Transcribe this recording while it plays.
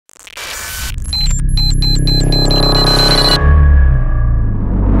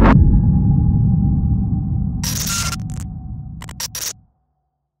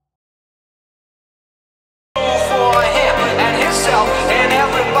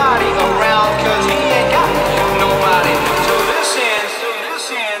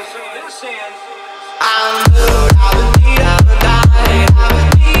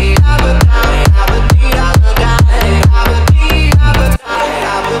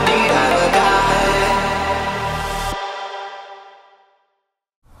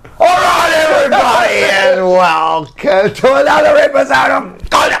welcome to another episode of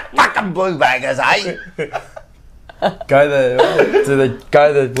Go the Fucking Blue Baggers, eh? Go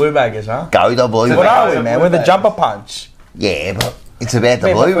the Blue Baggers, huh? Go the Blue Baggers. What are we, man? We're the Jumper Punch. Yeah, but it's about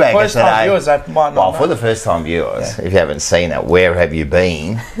the Blue Baggers today. Viewers, that might not For the first time viewers, if you haven't seen it, where have you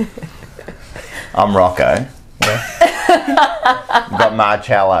been? I'm Rocco. Yeah. We've got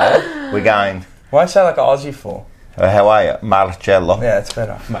Marcello. We're going. Why say like an Aussie for? How are you? Marcello. Yeah, it's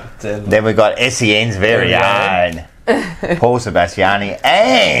better. Then we've got SEN's very own Paul Sebastiani.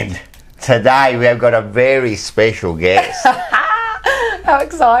 And today we have got a very special guest. How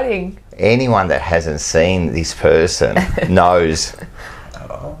exciting. Anyone that hasn't seen this person knows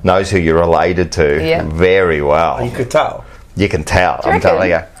who you're related to very well. Oh, you could tell. You can tell. I'm telling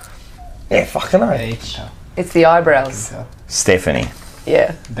you. Yeah, fucking right. It's the eyebrows. Stephanie.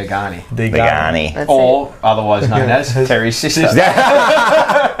 Yeah. Begani. Or otherwise known as Terry's sister.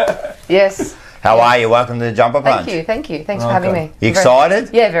 Yes. How are you? Welcome to the Jumper Punch. Thank you. Thanks for having me. You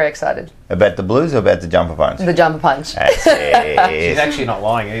excited? Yeah, very excited. About the Blues or about the Jumper Punch? The Jumper Punch. That's She's it. actually not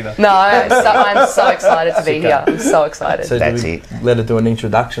lying either. No, I'm so excited to be here. I'm so excited. So That's do we it. let her do an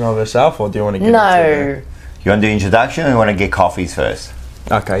introduction of herself, or do you want to get No. You want to do introduction or you want to get coffees first?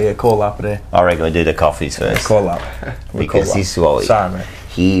 Okay, yeah, call up there. I reckon we do the coffees first. Call up. Because this is what we're Sorry, mate.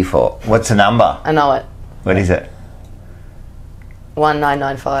 here for. What's the number? I know it. What is it?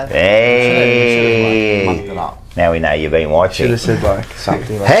 1995. Hey! Now we know you've been Should watching. have said like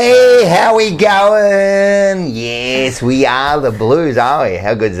something like Hey, how we going? Yes, we are the Blues, aren't we?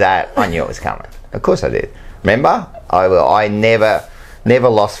 How good's that? I knew it was coming. Of course I did. Remember? I never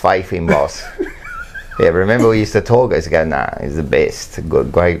lost faith in Boss. Yeah, remember we used to talk. I used to go, nah, he's the best.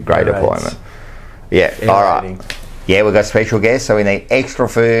 Good, great appointment. Yeah, all right. Yeah, we've got special guests, so we need extra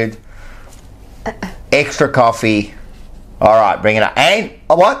food, extra coffee. All right, bring it up. And,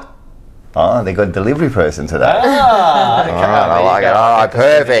 what? Oh, they got a delivery person today. All right, I like it. All right,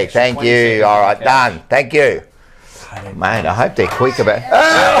 perfect. Thank you. All right, done. Thank you. Mate, I hope they're quick about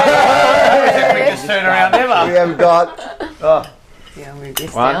Quickest turnaround ever. We have got... Yeah, move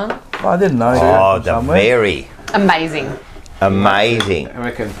this down. I didn't know. Oh, the very Amazing. amazing. I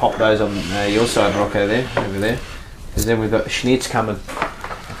reckon pop those on your side, Rocco, there, over there. Because then we've got schnitz coming.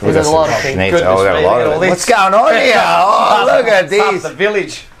 There's a lot of things. Needs- oh, we got a lot of it. What's going on here? Oh, look at Half the this.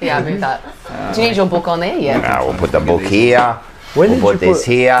 village. Yeah, move that. Do you need your book on there? Yeah. Now we'll put the book here. When We'll did put you this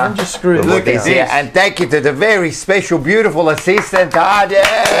here. When did you screw We'll this put this down? here. And thank you to the very special, beautiful assistant, Tanya.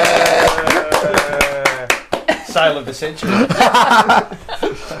 Sale of the century.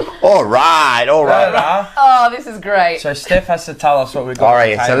 All right. Oh, this is great. So Steph has to tell us what we got. All on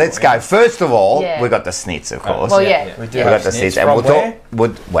right, the so table, let's go. First of all, Yeah. we got the snits, of course. Well, yeah. We do. We got the snits, and we'll talk.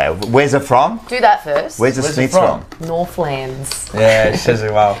 Well, where's it from? Do that first. Where's the Where's it snits from? Northlands. Yeah, it says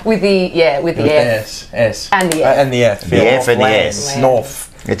it well. With the F. S. And the F. And the F. The F and the S.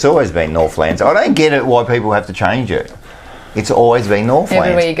 North. It's always been Northlands. I don't get it why people have to change it. It's always been Northlands.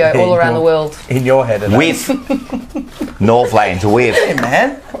 Everywhere you go, all around the world. In your head. With Northlands, with. Hey,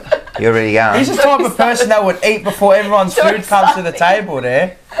 man. You're already going. He's the type of person that would eat before everyone's So food comes to the exciting. table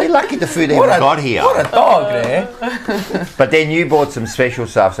there. You're lucky the food even got here. What a dog there. But then you bought some special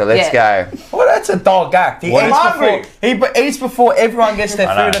stuff, so let's go. Well, that's a dog act. He What? eats I'm before, hungry. he eats before everyone gets their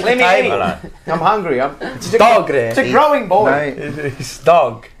I know. food at the Let me table. I know. I'm hungry. It's a dog there. It's a growing boy. No, It's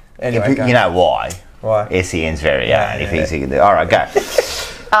dog. Anyway, you know why? Why? SEN's very Yeah, own, if yeah. he's can do. All right, go.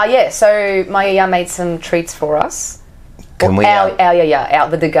 Yeah, so my made some treats for us. Can we? Our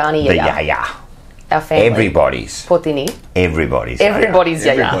the Degani The yaya. Our family. Everybody's. Potini. Everybody's. Everybody's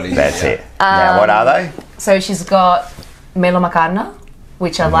yaya. Everybody's. That's it. Now, what are they? So she's got melo macarna,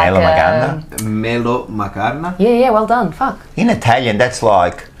 which I like. Melo macarna? Melo macarna. Yeah, well done. Fuck. In Italian, that's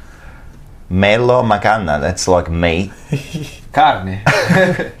like melo macarna. That's like meat. Carne.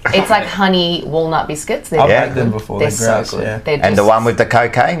 It's like honey walnut biscuits. They're I've Yeah. had them before. They're They're so gross, good. yeah. They're And the one with the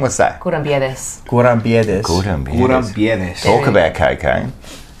cocaine, what's that? curambiedes. Curambiedes. Puram pieres. Talk about cocaine.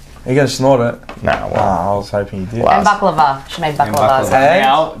 Are you going to snort it? No, Oh, well, I was hoping you did. Wow. And baklava. She made baklavas. baklava. Hey,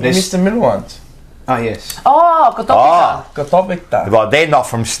 Now, you this- missed the middle ones. Oh, yes. Oh, kotopika. Gotovicta. well, they're not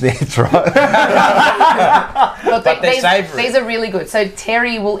from Snits, right? But they're these, savoury. these are really good. So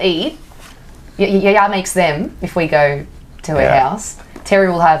Terry will eat. Yaya makes them if we go to her Yeah. house. Terry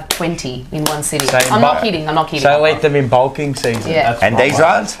will have 20 in one sitting. So I'm not kidding. So eat them in bulking season. Yeah. And these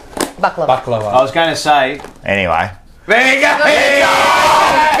ones? Baklava. I Baklava. was going to say, Anyway. there you go. There you go.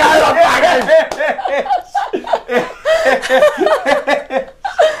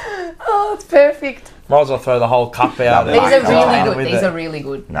 Oh, it's perfect. Might as well throw the whole cup out. No, These are Right. really Right. good. With These it. are really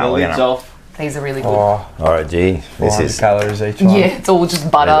good. No, The we're lid's gonna, off. These are really good. Oh, All right, gee, this 400 is calories each one. Yeah, it's all just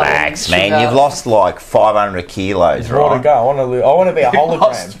butter. relax, and man. sugar. You've lost like 500 kilos, There's more to right? go. I want to be a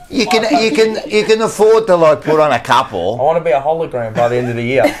hologram. You can afford to like put on a I couple. want to be a hologram by the end of the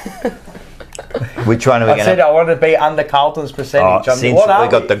year. Which one are we I said going I want to be under Carlton's percentage. to? Since what are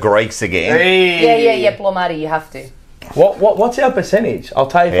we got the Greeks again. Yeah, Plomati, you have to. What's our percentage? I'll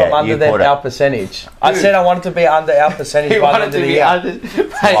tell you if Yeah, I'm under you put it. our percentage. I said I wanted to be under our percentage by the end of the year.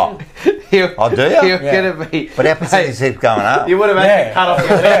 Oh, do you? You're gonna be. But our percentage keeps going up. You would have had to cut off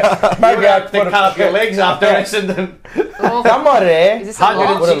your legs. Maybe I could cut off your legs after Essendon. Come on there. Is this a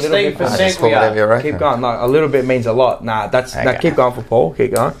lot? 116% Just put we whatever you are. reckon. Keep going. No, a little bit means a lot. Nah, Okay. keep going for Paul.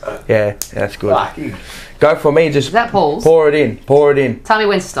 Keep going. Yeah, that's good. Fuck you. Go for me. Just Is that Paul's? pour it in. Pour it in. Tell me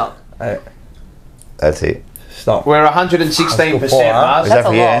when to stop. That's it. Stop. We're 116%, That's good, Mars. Is That's that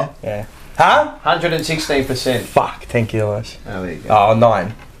for a you? lot. Yeah. Huh? 116%. Fuck. 10 kilos. Oh, there you go. Oh,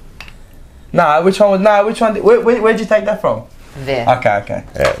 9. No, which one was? No, which one? Where'd you take that from? There. Okay.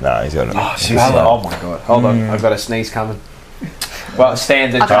 Yeah, no, he's got it. Oh, Oh my god. Hold on. I've got a sneeze coming. Well,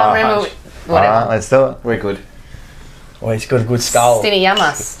 standard. I can't remember. All right, Whatever. let's do it. We're good. Oh, he's got a good skull. Stinny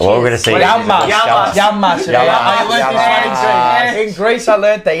Yamas. Well, we're going to see. Yammas. Yammas. Yammas. I learned this one in Greece. In Greece, I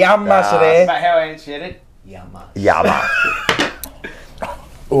learned the yammas there. But how I said it? Yama. Yama.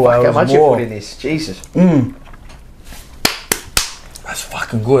 Oh, How much you put in this? Jesus. That's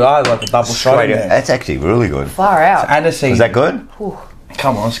fucking good. I like a double shot in there. That's actually really good. Far out. Aniseed. Is that good?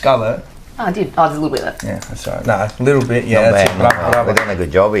 Come on, skull it. Oh, I did. Oh, there's a little bit left. Yeah, that's all right. No, a little bit. Yeah, Not that's bad, it. not Bravo, bad. We're bravo. doing a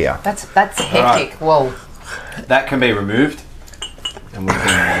good job here. That's hectic. Whoa. That can be removed. And we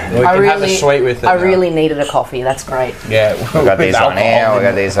can. We can have a sweet with it. I now. really needed a coffee. That's great. Yeah, We got this on here. We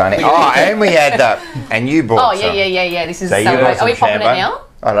got this on here. Oh, and we had that. And you Oh, brought some. yeah. This is So so you brought great. Are we some popping it champagne? now?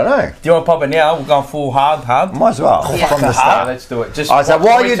 I don't know. Do you want to pop it now? We're going full hard. Might as well. Yeah. From the Yeah, start. let's do it. Just Oh, so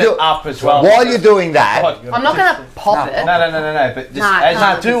while you point do it up as well. while you're doing that, I'm not going to pop it. No. But just Nah, as,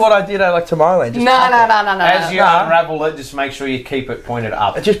 can't. Do what I did like Tomorrowland. Just No. as you No. unravel it, just make sure you keep it pointed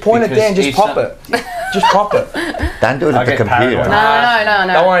up. Just point it Because there and just if pop some- it. Just pop it. don't do it I at the get computer. paranoid.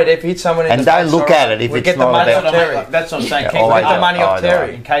 No. Don't worry, if you hit someone in And the don't face, look all at right. it if we it's get the not money about- off Terry. That's what I'm saying. Yeah, Keep oh, it I Get the know. money Oh, off I know.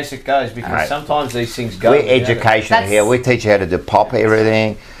 Terry. in case it goes, because Right. sometimes these things go. We're you know. educational That's- here. We teach you how to do pop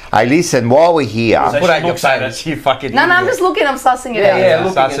everything. Hey, listen, while we're here, So Put she out your looks at face, it. you fucking No, I'm idiot. just looking. I'm sussing it Yeah, out. yeah.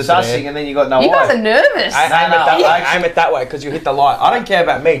 looking Suss and it there. sussing, and then you got no You guys eye. are nervous. Aim No, aim it that way because you hit the light. I don't care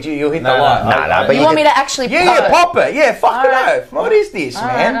about me. You'll hit the No, light. no, no, but You you want can- me to actually pop Yeah, it? pop it. Yeah, fuck it Alright. off. What is this,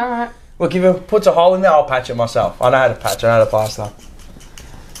 man? All right. Look, if it puts a hole in there, I'll patch it myself. I know how to patch. I know how to plaster.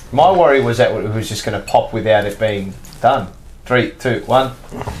 My worry was that it was just going to pop without it being done. 3, 2, 1.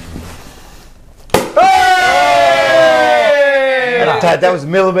 that was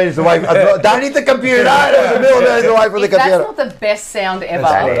millimeters away. Don't hit the computer. That was millimeters away from the If that's computer. not the best sound ever,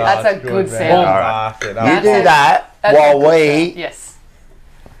 That's that's a good sound. All right. Fuck it You up. do that That's a while good we sound. Yes.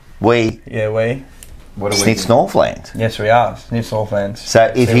 Yeah, we. What snitch Northland. Yes, we are. Sniffs Northlands.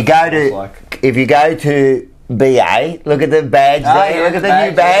 So if you go to BA, look at the badge there. yeah, Look at the the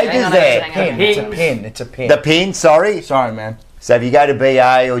new badges. badges Hang on, there. hang on. Pin. It's a pin. It's a pin. The pin, sorry. Sorry, man. So if you go to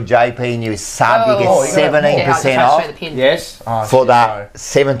BA or JP and you sub, you Oh, get you got it. 17% Yeah, I'll just try to off show the pin. Yes. Oh, for shit, that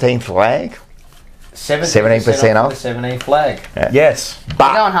 17th flag. 17% off. The 17 flag. sorry. Yes. We're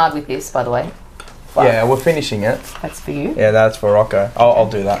But going hard with this, by the way. Yeah, we're finishing it. That's for you. Yeah, that's for Rocco. I'll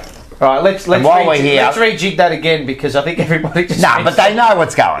do that. All right, let's And while we're rejig, here- let's rejig that again because I think everybody just. no, but they know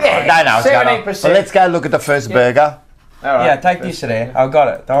what's going on. They know what's going on. 17%. But let's go look at the first burger. All right. Yeah, take this today. I've got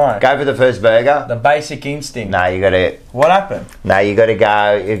it. Don't worry. Go for the first burger. The basic instinct. No, you got to. What happened? No, you got to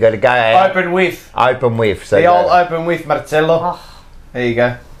go. You got to go out. Open with Open with. So the go- old open with Marcello. Oh, There you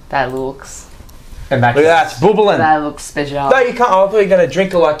go. that looks. And Look at that. It's bubbling. That looks special. No, you can't. I thought you were going to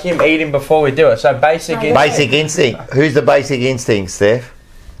drink it like him, eat him before we do it. So basic instinct. Basic instinct. Who's the basic instinct, Steph?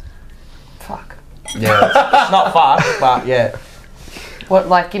 Fuck. Yeah, it's not far, but yeah. What?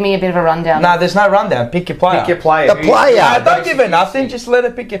 Like, give me a bit of a rundown. No, there's no rundown. Pick your player. Pick your player. The player. No, don't give it nothing. Just let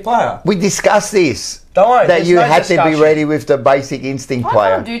it pick your player. We discussed this. Don't worry. That there's you no had to be discussion. ready with the basic instinct I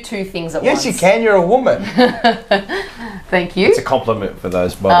player. can't do two things at Yes, once. you can. You're a woman. Thank you. It's a compliment for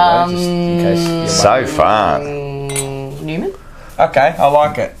those, by the way, just in case. you're So fun. Newman. Okay, I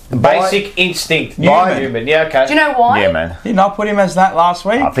like it. Basic instinct. Newman. Yeah, okay. Do you know why? Yeah, man. Didn't I put him as that last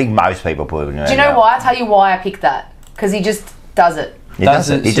week? I think most people put him in. Do you know why? I'll tell you why I picked that. Because he just does it. He Does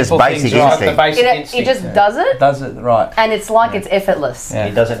doesn't. it He just simple basic things right. The instinct. basic He instinct. just does it, Does it right. and it's like it's effortless. Yeah.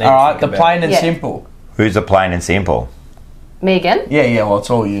 He doesn't need All to right, think the about plain and Yeah. simple. Who's the plain and simple? Me again? Yeah, well, it's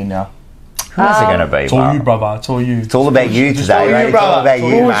all you now. Who's it going to be, It's all you, bro? brother. It's all you. It's all about you Just today, all you, mate. It's all brother. about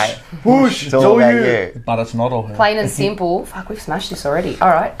you, Whoosh. mate. Whoosh. It's all about you. But it's not all her. Plain and simple. Fuck, we've smashed this already. All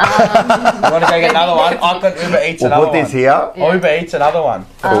right. You want to go get another one? I can Uber Eats We'll another put this one. here. Yeah. Uber Eats another one.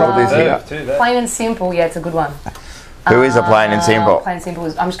 We'll put this here. Two there. Plain and simple. Yeah, it's a good one. Who is a plain and simple? Plain and simple.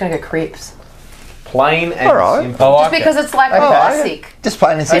 I'm just going to go Cripps. Plain and All right. simple. I like Just because it. it's like a Oh, classic. Just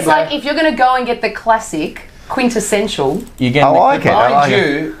plain and It's simple. like if you're going to go and get the classic, quintessential. You get I like it. I Mind like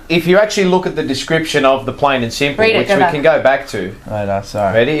it. you, if you actually look at the description of the plain and simple, Read it, which go we back. can go back to. Oh, no,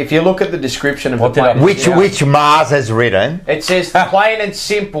 sorry. Ready? If you look at the description of What the did I- plain and Which Mars has written. it says plain and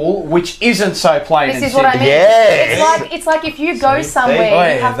simple, which isn't so plain This and is what I simple. mean. Yes. It's like if you go somewhere,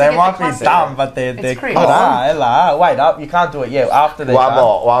 Wait, you have to they get might the be classic. dumb, but they're It's good. Cripps. Ella, wait up. You can't do it yet. After they're One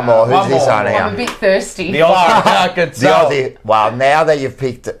done. more. Who's one this more. on I'm a here? bit thirsty. The Aussie. I could The tell. Aussie. Well, now that you've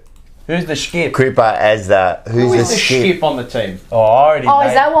picked Who's the skip? Cripper as the Who who's is the the skip? skip on the team? Oh, I already Oh, is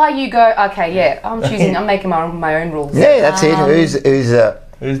made- that why you go? Okay, yeah. I'm choosing. I'm making my own rules. Yeah, that's it. Who's Who's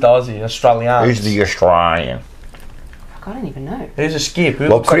the Aussie? Australian. who's the Australian? I don't even know. Who's a skip? Who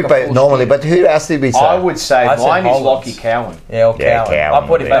Well, looks like a Cripper full normally, skip? but who else did we say? I would say I said mine is Hollands. Lockie Cowan. Yeah, or Yeah, Cowan. Cowan I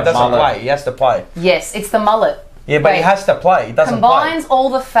put it, would but he be. doesn't Mullet. play. He has to play. Yes, it's the mullet. Yeah, but he Wait. has to play. He doesn't Combines all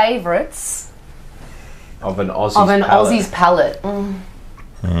the favourites Of an Aussie's of an palate. Aussie's palette.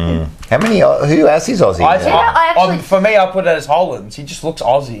 How many? Who else is Aussie? play. I, Yeah, I actually- for me, I put it as Hollands. He just looks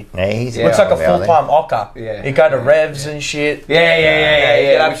Aussie. Yeah, he's Yeah. Looks like a well, then. full-time ocker. Yeah. He go to revs and shit. Yeah. Get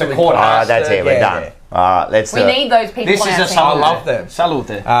With the absolutely quarter. Ah, that's it. We're Yeah, done. yeah. All right, let's We do it. need those people. This on is our a team. I salute. love them.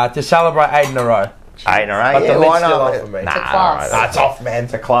 Salute. To celebrate 8 in a row. 8 in a row. But the Yeah, lid's why still not? on for me. Nah, It's a class. all right. That's off, man.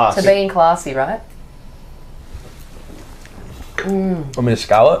 It's a class. To being classy, right? Want me to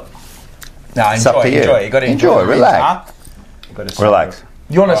scull it? No, It's up enjoy. to you. Enjoy. You got to enjoy. Enjoy, the relax. rinse, huh? Relax.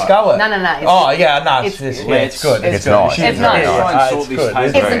 You want to scull it? No. It's, Oh yeah, no, It's- it's it's- good. it's good. nice. You should It's nice. do it. Try and sort It's this good. taste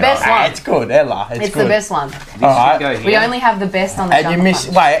It's it's very the best nice. one. It's good, Ella. It's It's good. the best one. This Alright. should go here. We only have the best on the And you jumper miss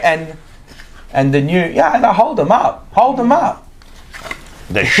punch. wait and the new no, hold them up. Hold them up.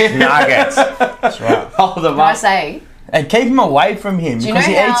 The nuggets. That's right. Hold them Can I up. say? And keep him away from him Do you because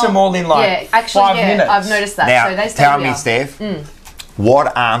know he how, eats them all in like yeah, actually, 5 minutes. I've noticed that. Now, so they stay tell me, here. Steph,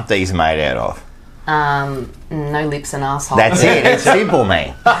 what aren't these made out of? No lips and asshole. That's it. It's simple,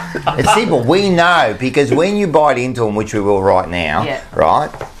 man. It's simple. We know because when you bite into them, which we will right now, Yeah. right?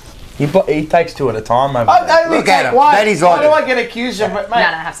 He takes 2 at a time over there. I only Look at take him. one. That is Why like do a- I get accused of it, mate? No,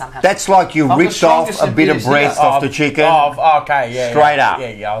 have some. That's like you I'm the ripped off strongest a of bit of this, breast yeah. off the chicken. Okay, yeah. Straight yeah. up.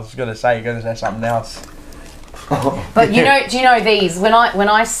 Yeah, I was gonna say you're gonna say something else. But you know, do you know these? When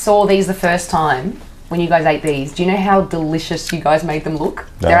I saw these the first time, when you guys ate these, do you know how delicious you guys made them look?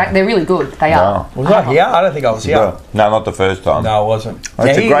 No. They're really good. They are. Was I here? I don't think I was here. No, not the first time. No, I wasn't.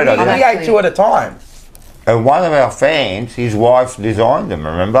 That's a great idea. He ate 2 at a time. And one of our fans, his wife designed them,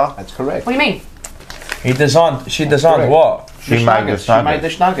 remember? That's correct. What do you mean? She designed correct. what? She made the She made snuggets. the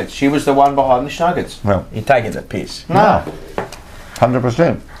schnuggets. She was the one behind the schnuggets. Well, You're taking the piss. no.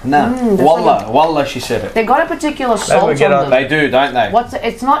 100%. No. Wallah, she said it. They've got a particular salt we get on on- them. They do, don't they? What's it?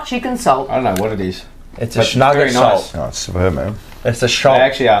 It's not chicken salt. I don't know what it is. It's a But schnugget very nice. salt. Oh, it's superb, man. It's a shalt. They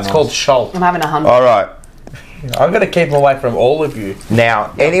actually are It's nice. called shalt. I'm having 100. All right. I'm going to keep him away from all of you.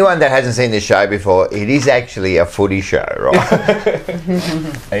 Now, anyone that hasn't seen this show before, it is actually a footy show, right?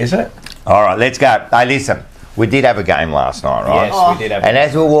 Is it? All right, let's go. Hey, listen, we did have a game last night, right? Yes, we did have. And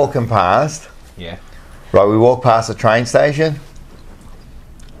as we were walking past, Yeah. right, we walked past the train station.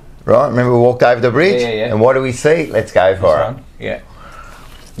 Right, remember we walked over the bridge? Yeah. And what do we see? Let's go for it. Son. Yeah.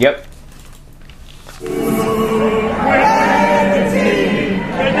 Yep.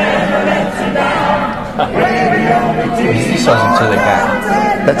 This wasn't to the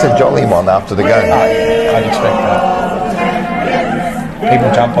game. That's a jolly one after the game. I'd expect that.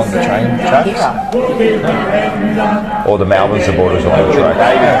 People jump on the train tracks. Kira. Or the Melbourne supporters on the track.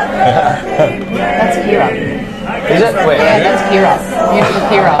 That's Kira. Is it? Where? Yeah, that's Kira. Beautiful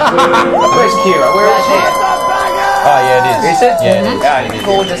Kira. Where's Kira? Where is she? Oh, yeah, it is. Is it? Yeah, it is. Yeah, it is.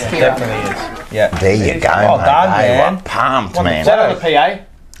 Gorgeous Kira. Definitely is. Yeah. There you go, Well mate. done, Hey, man. we're pumped, man. Is that on the PA?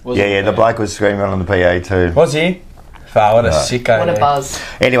 Was Yeah, it? yeah, the bloke was screaming on the PA too. Was he? Fuck, what a sicko. What a man. buzz.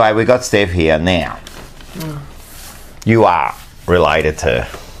 Anyway, we got Steph here now. You are related to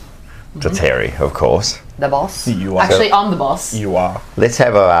Terry, of course. The boss. You are. Actually, I'm the boss. You are. Let's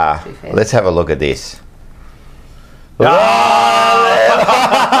have be fair. let's have a look at this.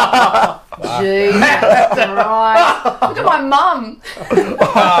 Jesus Christ. Look at my mum.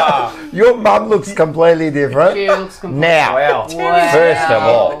 Your mum looks completely different. She looks completely Now,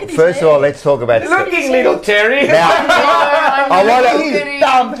 Wow. first of all, let's talk about Looking little Terry. Now, I want to.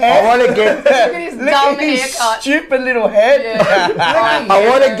 Dumb head. I want to get. Look at his dumb haircut. Stupid little head. Yeah. I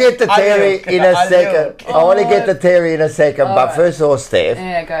want to get to Terry in a I second. knew. I want to get to Terry in a second. But right. first of all, Steph.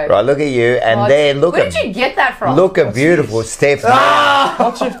 Yeah, go. Right, look at you, and Oh, then look Where at did you get that from? look at beautiful Steph.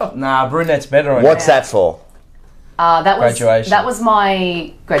 Nah, brunette's better on What's that for? That was Graduation. That was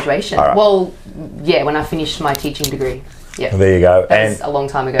my graduation. All right. Well, yeah, when I finished my teaching degree. Yeah, There you go. that And was a long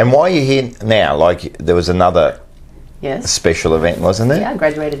time ago. and why are you here now? Like there was another yes. special event, wasn't there? Yeah, I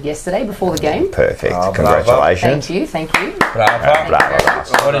graduated yesterday before the game. Perfect. Oh, bravo. Congratulations. Thank you. Bravo.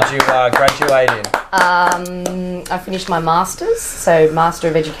 Bravo. What did you graduate in? I finished my master's, so Master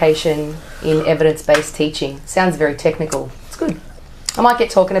of Education in Evidence-Based Teaching. Sounds very technical. It's good. I might get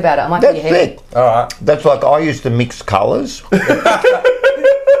talking about it. I might That's be ahead. it. All right. That's like I used to mix colours.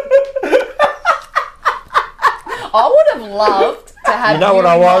 I would have loved to have You know what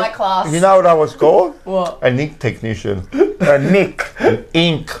I in was? my class. You know what I was called? What? A Nick technician. A Nick. An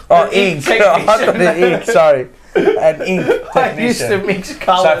ink. Oh, ink. I got the ink, sorry. An ink I used to technician. mix So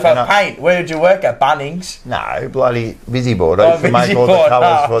colours. for paint, where did you work at? Bunnings? No, bloody busy board. I used to make busy all the board.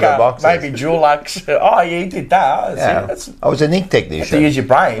 colours for the Okay. boxes. Maybe Dulux. Oh, yeah, you did that. Yeah. That's I was an ink to technician. use your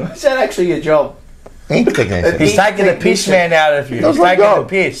brain. Is that actually your job? Ink technician. He's taking the piss man out of you. That's He's my taking the job.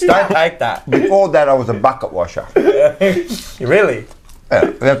 piss. Don't take that. Before that, I was a bucket washer. Really? Yeah,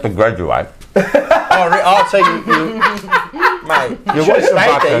 we have to graduate. Oh, so you mate, you should have washed the stayed there.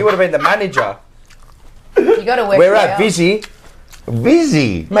 bucket. You would have been the manager. You got to work We're it at out. busy.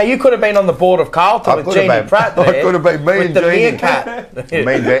 Busy. Mate, you could have been on the board of Carlton with could have Jeannie been. Pratt I there. could have been me with and the Jeannie. meerkat. Me and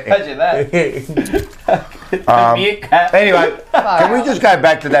Jeannie. Imagine that. Meerkat. Anyway, can we just go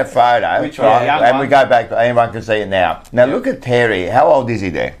back to that photo? Which one? The young And one? we go back to anyone can see it now. Now look at Terry. How old is he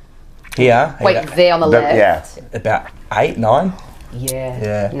there? Here. Wait, there on the left. Yeah. About 8, 9. Yeah.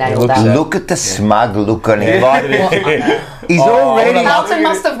 Yeah. He Nailed looks that. Look at the smug look on him. Like, he's Oh, already. Carlton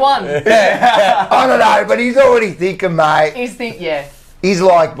must have won. I don't know, but he's already thinking, mate. Yeah. He's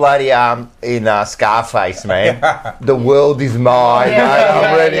like bloody in Scarface, man. The world is mine. Yeah, mate.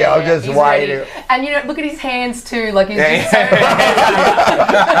 I'm ready. yeah, I'm yeah. just He's waiting. ready. And you know, look at his hands too. Like he's just so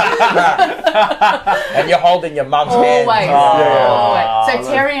And you're holding your mum's hand. always. Yeah. Always.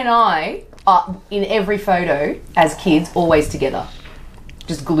 So Terry and I are in every photo as kids, always together,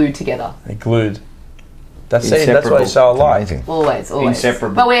 just glued together. They're glued. That's it. That's Inseparable. what it's so alike. Amazing. Always.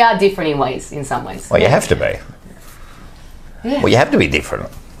 Inseparable. But we are different in ways, in some ways. Well, you have to be. Yeah. Well, you have to be different.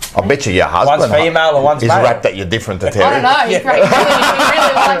 I bet you your husband One's female and one's is male. wrapped that you're different to Terry. I don't know.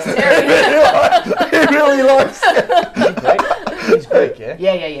 He really likes Terry. He's Greek, yeah?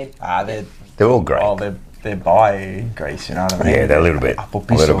 Yeah. Ah, They're all great. they're by in Greece, you know what I mean? Yeah, they're a little bit. Apple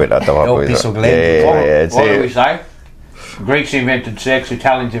A little bit at the El top. piso Yeah, glende. yeah, it's What do we it. say? Greeks invented sex,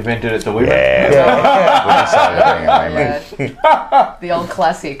 Italians invented it to women. Yeah. We'll decide the thing, mate. The old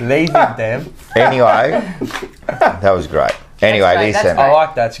classic. Leaving them. Anyway, that was great. Anyway, great, that's listen. great. I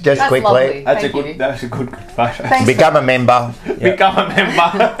like that. Just That's quickly, lovely. That's Thank a you. good. That's a good photo. Thanks. become a member. Become a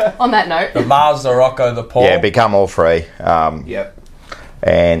member. On that note, The Mars, the Rocco, the Paul. Yeah, become all free. Yep.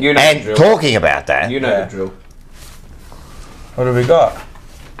 And You know the drill. talking about that, You know Yeah. the drill. What have we got?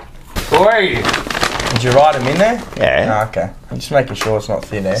 Oi! Did you write them in there? yeah. Ah, okay. I'm just making sure it's not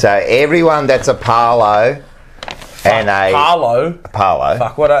thin air. So everyone that's a Paolo and a Paolo. Paolo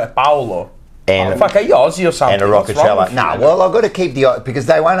Fuck, what a Paolo. and Fuck, are you Aussie or something? and a What's wrong Roccacella. with No, you? well, I've got to keep the because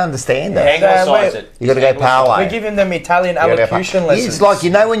they won't understand that. Anglicise wait. it. You got to go Paolo. We're giving them Italian You gotta go elocution Paolo. lessons. It's like,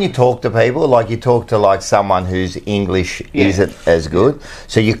 you know, when you talk to people, like you talk to like someone whose English Yeah. isn't as good,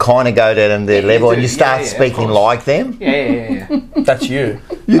 so you kind of go down their Yeah, level you and do. you start Yeah, of speaking course. like them. Yeah. That's you.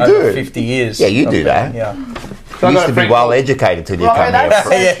 You Over do. 50 years. Yeah, you of do being- that. Yeah. So I You got used a to be friend well called- educated till you Rocco, come here that's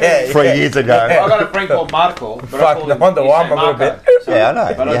so Yeah, true. 3 years ago. I got a friend called Marco. But Fuck, call no him- wonder he why said I'm a little Marco. bit- Yeah, I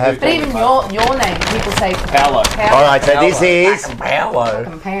know. But You I have do But to. even your name, people say Paolo. All right, so this is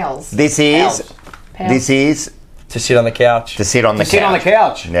Paolo. Pals. this is Pals. this is To sit on the couch. to sit on the To sit on the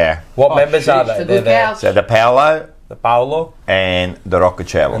couch. couch. Yeah. What Oh, members are sheesh. they? It's a They're good there. couch. So the Paolo The Paolo and the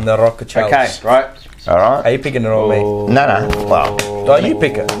Roccacella. and the Roccacellas. Okay, right. All Are right. you picking it on me? No, no. Well, Do you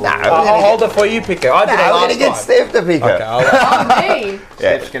pick it? no. I'll hold it for you pick it. I did it No, we're last gonna get time. Steph to pick Okay, it. I'll Oh, me.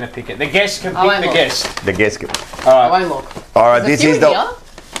 Yeah. Steph's going to pick it. The guest can I pick won't the look. guest. The guest. I won't look. All right, There's this a few is the. here.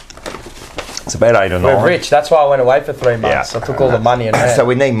 It's about 8 or 9. We're rich. That's why I went away for 3 months. Yeah. I took all the money and So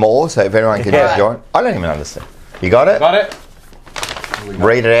we need more, so if everyone can Yeah. just join. I don't even understand. You got it? Got it? What we got?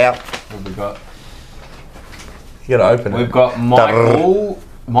 Read it out. What we got? you got to open We've it. got Michael.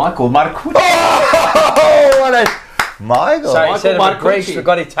 Marco. Oh, Michael. So instead of Marcucci. Greeks, we've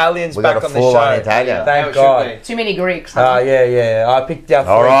got Italians We back got a on the full-on show. Italian. Thank God. Too many Greeks. Oh, yeah. I picked out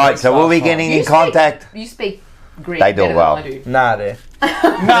 3 All right, Greeks so we'll be last night. getting in contact. You speak Greek. They do better well. Than I do. Nah, there.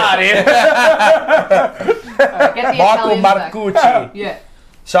 Nah, dude. Alright, get the Michael Italians back. Marcucci. Yeah.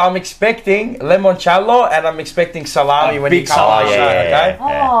 So I'm expecting limoncello and I'm expecting salami when you big come on the salami. show, okay?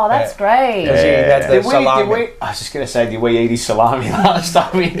 Oh, that's great. Because he had the Did salami. we, I was just going to say, did we eat his salami last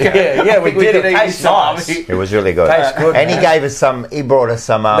time? We Yeah, we did. It eat his tastes nice. It was really good. Tastes good, And he man. gave us some, he brought us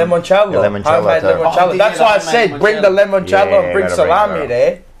some Limoncello. limoncello Homemade too. limoncello. Oh, That's yeah, why I homemade said bring the limoncello Yeah, and bring gotta bring salami it.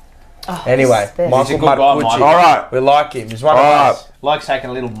 there. Oh, Anyway, this is best. Michael He's a good guy, Marcucci. Michael. All right. We like him. He's one All of right. us. Likes taking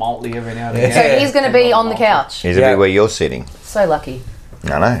a little maltly every now and Yeah. again. So he's going to be on the couch. He's a Yeah. bit where you're sitting. So lucky.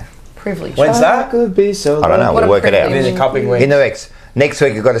 I know. Privilege. When's that? Could be so I don't know. What We'll a work it out. privilege. In the cupping week. In the next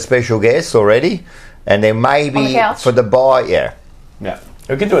week, we've got a special guest already. And then On maybe the couch? for the buy, yeah. Yeah.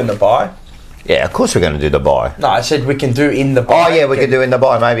 We can do it in the buy. Yeah, of course we're going to do the buy. No, I said we can do in the buy. Oh, yeah, we can do in the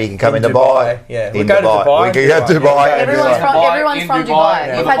buy. Maybe you can come in, In the buy. Dubai, yeah. In We go to Dubai. We can go to Dubai. Yeah, Everyone's from, Dubai, everyone's in from Dubai, Dubai.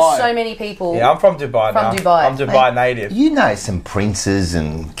 yeah. You've had Dubai. so many people. Yeah, I'm from Dubai now. From Dubai. I'm Dubai native. You know some princes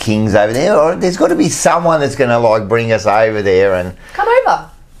and kings over there. Or there's got to be someone that's going to like bring us over there and Come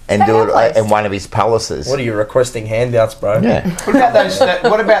over. do Stay at our it place. in one of his palaces. What are you requesting handouts, bro? Yeah.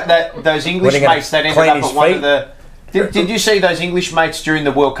 What about those What English are you gonna mates that ended clean up his at one feet? of the? Did you see those English mates during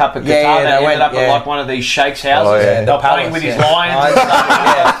the World Cup at Qatar? Yeah, they they ended went, up at yeah. like one of these sheikhs' houses. Oh, yeah. And they were The playing palace, with his yeah. lions and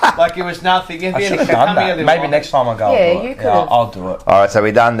stuff. Yeah. Like it was nothing. I should have done that. Maybe next time I go, Yeah, I'll do you it. could've. Yeah, I'll do it. All right, so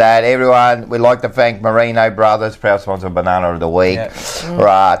we've done that. Everyone, we'd like to thank Merino Brothers, proud sponsor of Banana of the Week.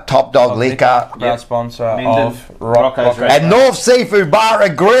 Yeah. Top Dog Liquor. Proud Yep. sponsor Minden. of Rocco's Rocco's. Restaurant. And North Seafood Bar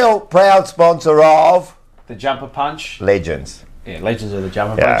and Grill, proud sponsor of The jumper punch. Legends. Yeah, legends of the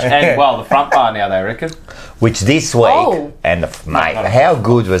jumper Yeah. punch. And well, the front bar now they reckon. Which this week, Oh. and mate, how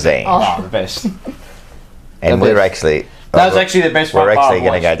good was that? Oh, the best. And the we're best. actually. That was actually the best We're front bar actually I've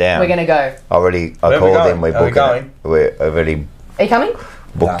going to go watched. down. We're going to go. I Where we called going? him. We're Are we booking going? it. We're already Are you coming?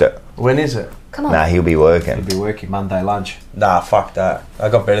 booked it. When is it? Come on. Nah, he'll be working. Be working Monday lunch. Nah, fuck that. I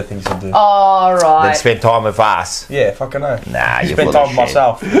got better things to do. All Then right. spend time with us. Yeah, fucking know. Nah, you're Spend full time of with shit.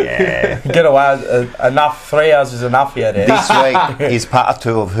 myself. Yeah. Get away. Enough. 3 hours is enough here. There. This week is part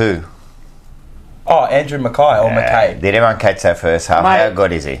 2 of who? Oh, Andrew Mackay or McKay. Did everyone catch that first half? Mate. How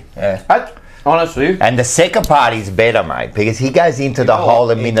good is he? Yeah. Honestly, And the second part is better, mate, because he goes into the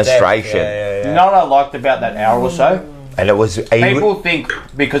whole administration. you know what I liked about that hour or so? And it was... People think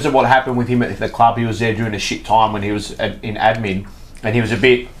because of what happened with him at the club, he was there during a shit time when he was in admin, and he was a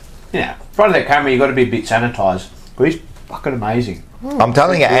bit, you know, in front of that camera, you got to be a bit sanitised. But he's fucking amazing. I'm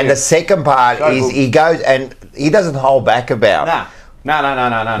telling you, and the second part So is good. he goes and he doesn't hold back about No.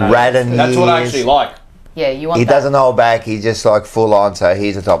 Ratting That's what I ears. actually like. Yeah, you want He that. doesn't hold back. He's just like full on. So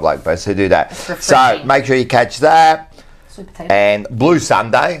he's a top bloke, but so do that. So refreshing. make sure you catch that. Sweet potato. And Blue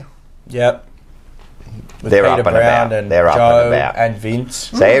Sunday, Yep. With They're Peter up and Brown about. and They're up Joe and about. and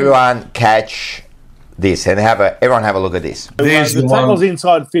Vince. so everyone catch this and everyone have a look at this. There's the tackles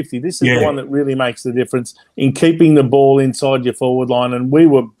inside 50. This is the one that really makes the difference in keeping the ball inside your forward line. And we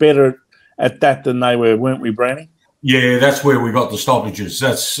were better at that than they were, weren't we, Brownie? Yeah, that's where we got the stoppages.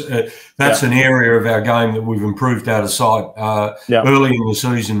 That's an area of our game that we've improved out of sight. Early in the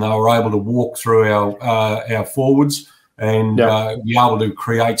season, they were able to walk through our forwards and be able to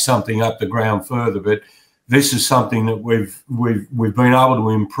create something up the ground further. But this is something that we've been able to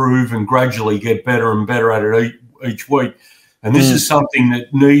improve and gradually get better and better at it each week. And this is something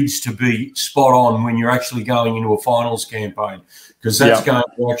that needs to be spot on when you're actually going into a finals campaign, because that's going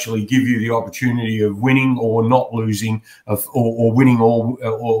to actually give you the opportunity of winning or not losing, or winning or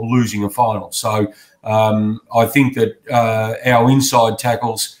losing a final. So I think that our inside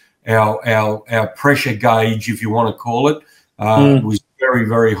tackles, our pressure gauge, if you want to call it, was very,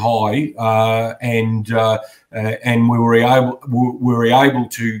 very high, and we were able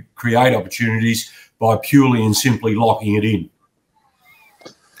to create opportunities by purely and simply locking it in.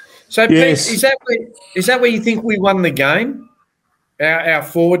 So, Pete, is that where you think we won the game? Our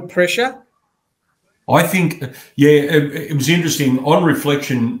forward pressure? I think, it was interesting. On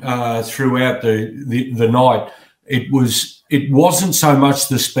reflection, throughout the night, it wasn't so much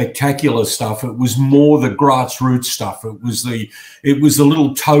the spectacular stuff. It was more the grassroots stuff. It was the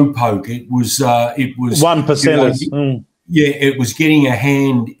little toe poke. It was 1%ers. It was getting a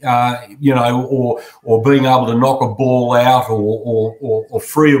hand, or being able to knock a ball out, or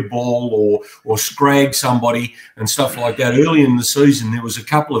free a ball, or scrag somebody and stuff like that. Early in the season, there was a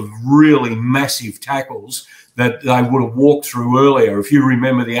couple of really massive tackles that they would have walked through earlier. If you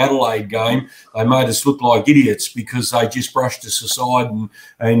remember the Adelaide game, they made us look like idiots because they just brushed us aside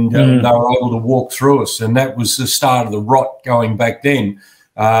and they were able to walk through us. And that was the start of the rot going back then.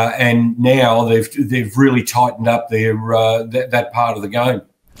 And now they've really tightened up their that part of the game.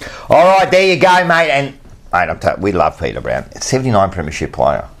 All right, there you go, mate. And mate, we love Peter Brown. 79 premiership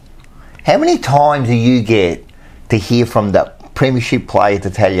player. How many times do you get to hear from the premiership player to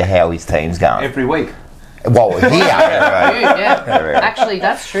tell you how his team's going? Every week. Well, Actually,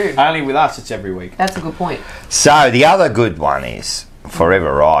 that's true. Only with us, it's every week. That's a good point. So the other good one is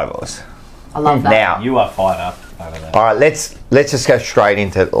Forever Rivals. I love that. Now, you are fired up over that. All right, let's just go straight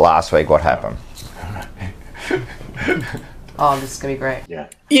into last week. What happened? Oh, this is gonna be great.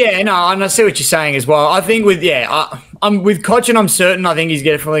 Yeah, no, and I see what you're saying as well. I think I'm with Cochin. I'm certain. I think he's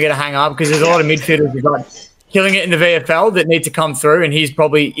definitely going to hang up because there's a lot of midfielders who've got killing it in the VFL that need to come through, and he's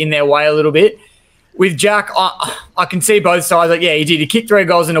probably in their way a little bit. With Jack, I can see both sides. Like, yeah, he did. He kicked 3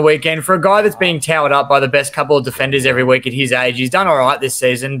 goals in a weekend. For a guy that's being towered up by the best couple of defenders every week at his age, he's done all right this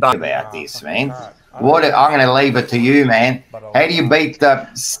season. But about this, man. What I'm going to leave it to you, man. How do you beat the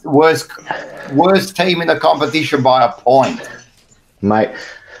worst team in the competition by a point? Mate,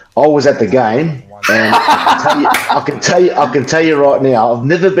 I was at the game, and I can tell you right now, I've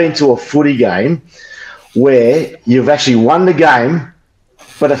never been to a footy game where you've actually won the game,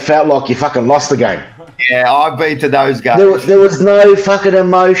 but it felt like you fucking lost the game. Yeah, I've been to those games. There was no fucking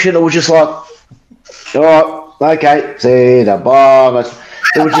emotion. It was just like, all right, okay, see the ball. It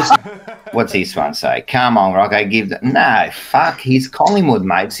was just. What's this one say? Come on, Rocco, give the... No, fuck, he's Collingwood,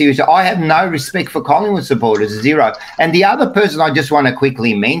 mate. Seriously, I have no respect for Collingwood supporters, zero. And the other person I just want to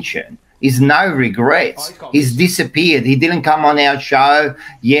quickly mention is No Regrets. He's disappeared. He didn't come on our show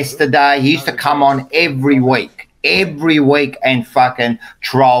yesterday. He used to come on every week and fucking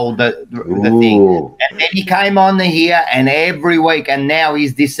troll the thing. And then he came on here and every week, and now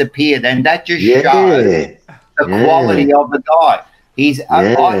he's disappeared. And that just shows the quality of the guy. He's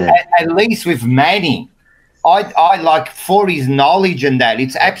at least with Manning. I like for his knowledge and that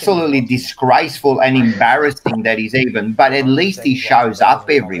it's absolutely disgraceful and embarrassing that he's even. But at least he shows up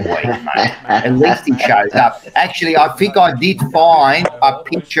every week, mate. At least he shows up. Actually, I think I did find a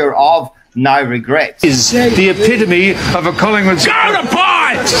picture of No Regrets. Is the epitome of a Collingwood. Go to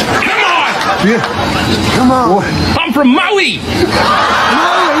Pines! Come on! Yeah. Come on! I'm from Maui.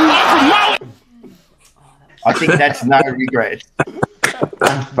 I'm from Maui. I think that's No Regrets.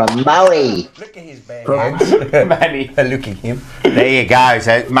 From Maui. Look at his band. Manny. Look at him. There you go.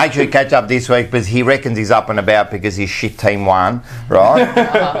 So make sure you catch up this week because he reckons he's up and about because his shit team won, right?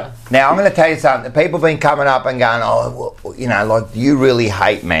 Now, I'm going to tell you something. People have been coming up and going, oh, well, you know, like, you really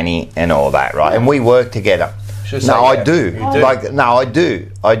hate Manny and all that, right? And we work together. No, I do. Like, no, I do.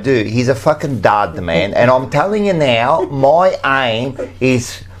 I do. He's a fucking dud, the man. And I'm telling you now, my aim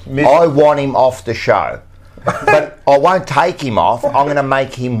is I want him off the show. But I won't take him off. I'm going to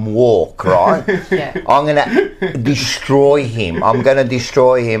make him walk, right? Yeah. I'm going to destroy him. I'm going to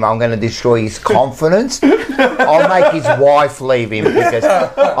destroy him. I'm going to destroy his confidence. I'll make his wife leave him because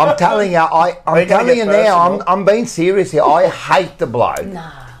I'm telling you, I'm telling you now, I'm being serious here. I hate the bloke.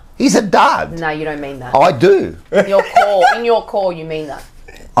 Nah. He's a dud. No, you don't mean that. I do. In your core, you mean that.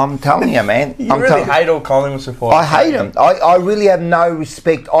 I'm telling you, man. You really hate all Collingwood supporters. I hate them. I really have no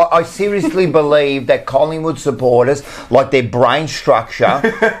respect. I seriously believe that Collingwood supporters, like their brain structure,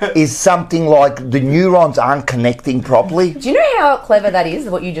 is something like the neurons aren't connecting properly. Do you know how clever that is,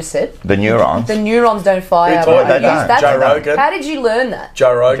 what you just said? The neurons? The neurons don't fire. They don't. Joe Rogan. How did you learn that?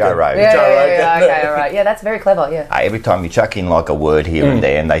 Joe Rogan. Yeah, okay, all right. Yeah, that's very clever, yeah. Every time you chuck in like a word here and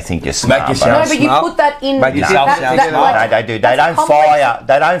there and they think you're smart. Make yourself No, but you put that in... Make yourself sound smart. No, they do. They don't fire.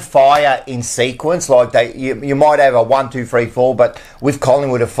 They don't fire in sequence like you might have a 1, 2, 3, 4, but with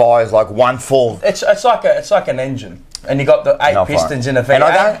Collingwood it fires like 1, 4. It's like an engine, and you got the 8 pistons in a V8. And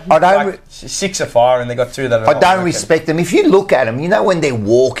I don't. Like 6 are firing, and they got 2 that are I don't respect them. If you look at them, you know when they're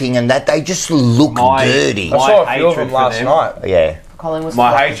walking and that they just look dirty. I saw a few of them last night. Yeah.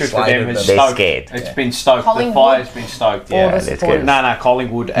 My hatred for them is they're stoked. scared. It's been stoked. Collingwood? The fire's been stoked. Yeah, that's good. No,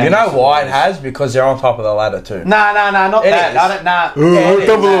 Collingwood. And You know why it has? Because they're on top of the ladder too. No, not It that. is. I don't. Nah.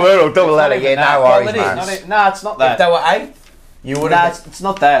 Top of the ladder. Yeah, no worries, man. No, it's not that. If they were 8, you would No, have. it's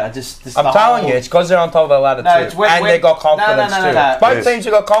not that. I'm telling you, it's because they're on top of the ladder No, too, it's when- and when- they got confidence No. too. Both teams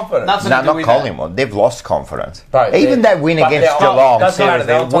have got confidence. Nothing No, to do not with that. Collingwood. They've lost confidence. Right, Even that win but against they're on- Geelong, doesn't matter, seriously,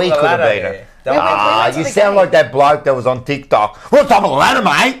 they're on top we of the could have ladder, beaten yeah. it. You sound like that bloke that was on TikTok. We're on top of the ladder,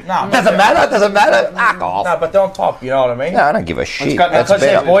 mate. No, doesn't matter. Fuck off. No, but they're on top, you know what I mean? No, I don't give a shit. Because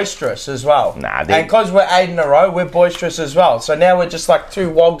they're boisterous as well. Nah, and because we're 8 in a row, we're boisterous as well. So now we're just like two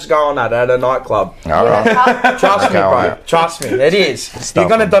wogs going at it at a nightclub. All right. Trust me, bro. Trust me. It is. You're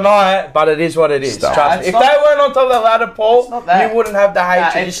going to deny it, but it is what it is. Trust me. If they weren't on top of the ladder, Paul, you wouldn't have the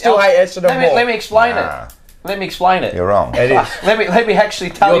hatred. You still hate Essendon more. Let me explain it. Let me explain it. You're wrong. It is. Let me actually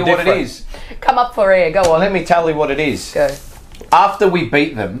tell you what it is. Come up for air. Go on. Let me tell you what it is. Go. After we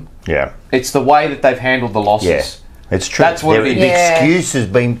beat them, it's the way that they've handled the losses. Yeah. It's true. That's what it is. The excuse has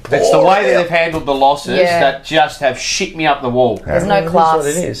been poor. It's the way that they've handled the losses that just have shit me up the wall. There's no class.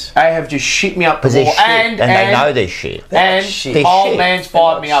 That's what it is. They have just shit me up the wall. And they know they're shit. And old man's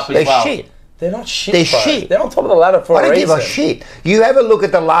fired me up as well. They're shit. They're not shit, They're bro. shit. They're on top of the ladder for a reason. I don't give a shit. You have a look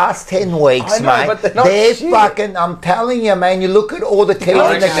at the last 10 weeks, I know, mate. but they're not shit. Fucking, I'm telling you, man, you look at all the teams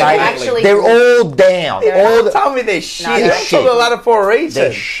in the actually game, they're all down. Tell me they're shit. No, They're on top of the ladder for a reason.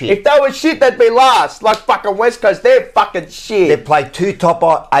 They're shit. If they were shit, they'd be last. Like fucking West Coast, they're fucking shit. They played 2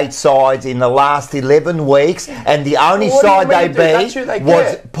 top 8 sides in the last 11 weeks, and the only What do you side they mean, dude? That's beat who they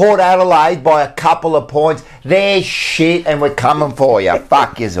was get. Port Adelaide by a couple of points. They're shit, and we're coming for you.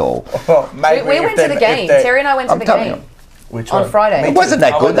 Fuck yous all. We went to the game. Terry and I went to the game on Friday. It wasn't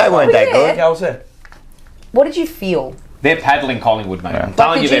that good. They weren't that good. I was there. What did you feel? They're paddling Collingwood, mate. I'm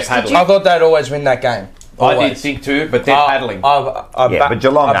telling you, they're paddling. I thought they'd always win that game. I did think too, but they're paddling. But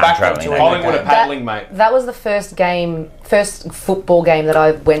Geelong aren't travelling. Collingwood are paddling, mate. That was the first football game that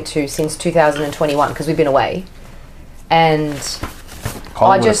I went to since 2021 because we've been away, and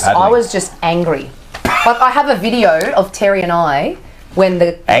I was just angry. Like I have a video of Terry and I when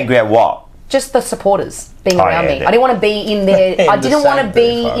the angry at what? Just the supporters being around me. I didn't want to be in there. I the didn't want to same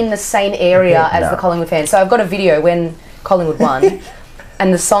be in the same area as the Collingwood fans. So I've got a video when Collingwood won,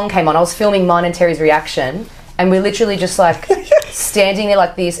 and the song came on. I was filming mine and Terry's reaction, and we're literally just like standing there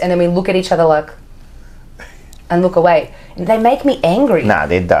like this, and then we look at each other like, and look away. And they make me angry. Nah,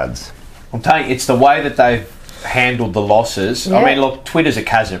 they're duds. I'm telling you, it's the way that they've handled the losses. Yeah. I mean, look, Twitter's a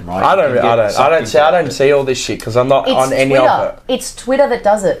chasm, right? I don't see all this shit because I'm not on any of it. It's Twitter that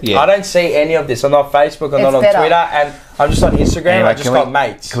does it. Yeah. I don't see any of this. I'm not Facebook. I'm not on better. Twitter, and I'm just on Instagram. Anyway, I just got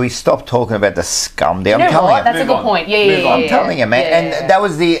mates. Can we stop talking about the scum there? You know I'm telling what? you. That's a good point. Yeah. I'm telling you, man. And that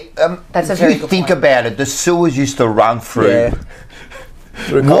was the. That's a if very you good think point. about it, the sewers used to run through.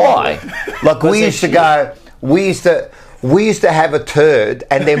 Yeah. Why? Like we used to go. We used to have a turd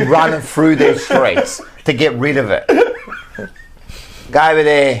and then run it through their streets to get rid of it. Go over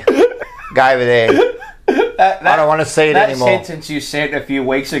there. I don't want to see it anymore. That sentence you said a few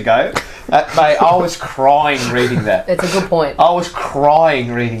weeks ago, mate, I was crying reading that. It's a good point. I was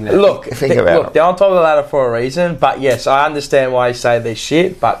crying reading that. Look, Think about it. they're on top of the ladder for a reason. But yes, I understand why you say they're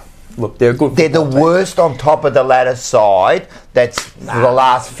shit. But look, they're good. They're the worst on top of the ladder side that's for the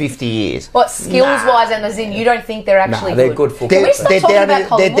last 50 years. What skills-wise, and as in you don't think they're actually they're good? good football. Can we stop talking about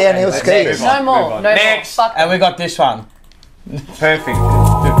Collingwood? They're downhill skiers. No more. Next, Fuck and we got this one. Perfect.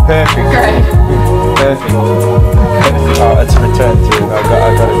 Great. Perfect. Oh, it's return to. I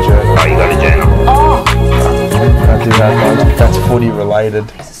got a journal. Oh, you got a journal. Oh, I do that. That's footy related. I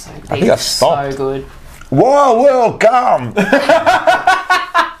think I stopped. so good. Whoa, welcome.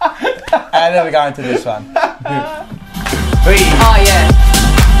 And then we go into this one. Oh yeah.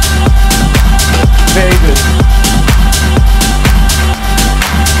 Very good.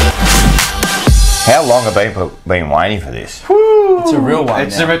 How long have people been waiting for this? It's a real one.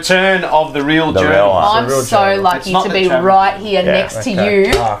 It's the return of the real The real journal. one. I'm real so journal. lucky It's not to the be travel. right here next to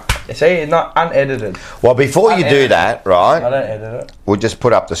you. See, not unedited. Well, before you do that, I right, don't edit it. we'll just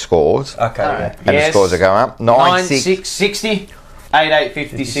put up the scores. Okay. Yeah. And the scores are going up. 9-6-60,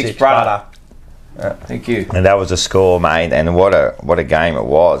 8-8-56, brother. Thank you. And that was a score, mate. And what a game it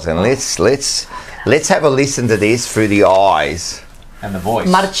was. And let's have a listen to this through the eyes And the voice.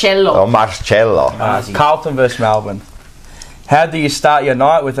 Marcello. of Marcello. Carlton versus Melbourne. How do you start your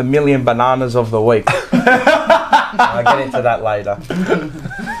night with 1,000,000 bananas of the week? I'll get into that later.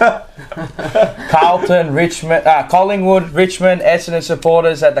 Carlton, Richmond, Collingwood, Richmond, Essendon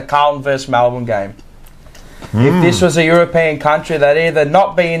supporters at the Carlton versus Melbourne game. If this was a European country, they'd either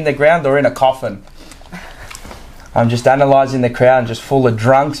not be in the ground or in a coffin. I'm just analysing the crowd, just full of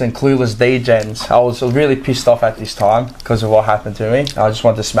drunks and clueless degens. I was really pissed off at this time because of what happened to me. I just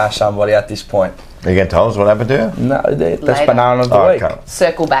want to smash somebody at this point. Are you going to tell us what happened to you? No, that's Later. banana of the week. Okay.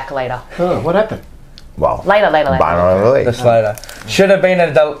 Circle back later. What happened? Well, Later. banana of the week. That's later. Should have been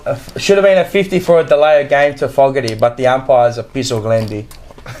a 50 for a delay of game to Fogarty, but the umpire's a piss of Glendy.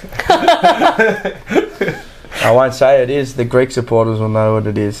 I won't say it is. The Greek supporters will know what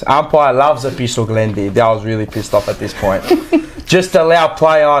it is. Umpire loves a pistol Glendy. I was really pissed off at this point. Just allow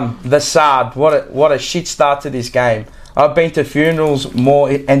play on. The Sard. What a shit start to this game. I've been to funerals more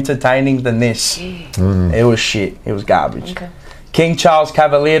entertaining than this. It was shit. It was garbage. Okay. King Charles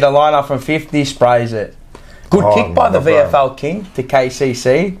Cavalier to line up from 50, sprays it. Good kick by the VFL King to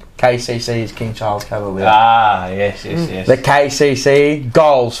KCC. KCC is King Charles Cavalier. Ah, yes. The KCC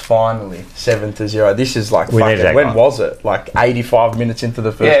goals finally 7-0. This is like fucking. When was it? Like 85 minutes into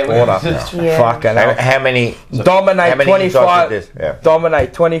the first quarter. Fucking. How many? Dominate 25. Yeah.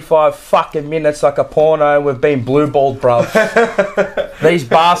 Dominate 25 fucking minutes like a porno. We've been blue balled, bro. These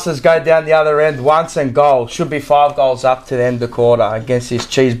bastards go down the other end once and goal. Should be 5 goals up to the end of the quarter against this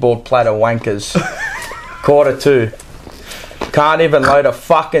cheeseboard platter wankers. Quarter 2. Can't even load a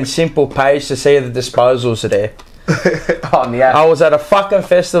fucking simple page to see the disposals are there. I was at a fucking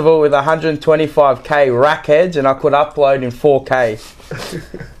festival with 125k rackheads and I could upload in 4K.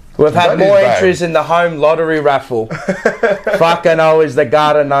 We've had more entries in the home lottery raffle. Fucking is the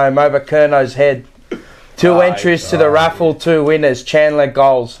Garden Gnome over Kerno's head. 2 entries to the raffle, 2 winners. Chandler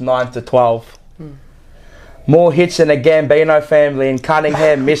goals, 9-12. More hits than the Gambino family in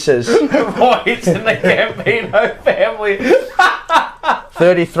Cunningham misses. More hits than the Gambino family.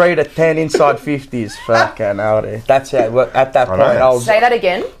 33-10 inside 50s. Fucking hell. That's how at that point I was. Say that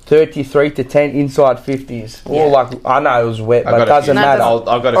again. 33-10 inside 50s. Yeah. Like I know it was wet, but it doesn't matter.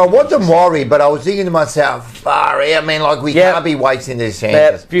 I wasn't worried, but I was thinking to myself, I mean, like we can't be wasting these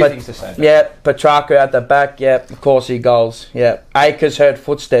chances. Few things to say. Yeah, Petrarca at the back. Yeah, of course he goals. Yeah, Akers heard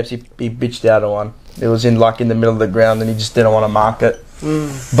footsteps. He bitched out of one. It was in the middle of the ground and he just didn't want to mark it.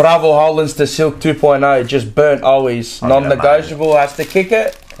 Bravo Hollins to Silk 2.0. Just burnt always. Non-negotiable. Has to kick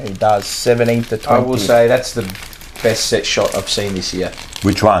it. He does. 17-20. I will say that's the best set shot I've seen this year.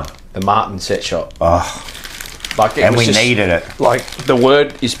 Which one? The Martin set shot. Oh. And we needed it. Like, the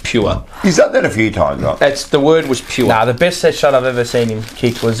word is pure. He's done that a few times, right? The word was pure. Nah, the best set shot I've ever seen him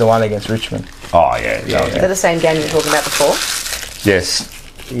kick was the one against Richmond. Oh, yeah. Is that the same game you were talking about before? Yes.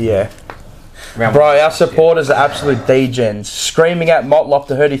 Yeah. Bro, our supporters are absolute degens. Screaming at Motlop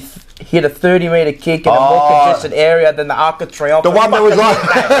to hit a 30-metre kick in a more congested area than the Arc of Triomphe. The one that was like...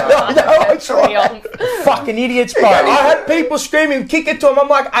 No, that's right. Fucking idiots, bro. I had people screaming, kick it to him. I'm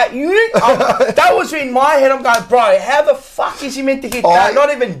like, that was in my head. I'm going, bro, how the fuck is he meant to kick that? Not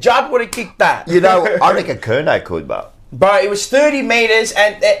even Judd would have kicked that. You know, I reckon Kerno could, but... Bro, it was 30 metres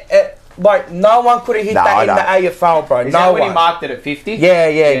and... Like, no one could have hit that in the AFL, bro. Is that when he marked it at 50?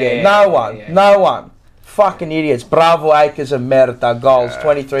 Yeah. No one. Fucking idiots. Bravo Akers and Merita. Goals,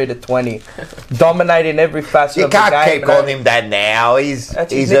 23-20. Dominating every facet of the game. You can't keep calling him that now.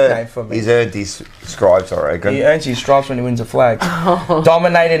 That's his nickname for me. He's earned his stripes, I reckon. He earns his stripes when he wins a flag.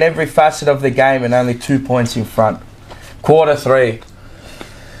 Dominating every facet of the game and only 2 points in front. Quarter 3.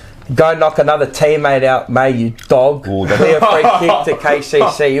 Go knock another teammate out, mate, you dog. Clear free kick to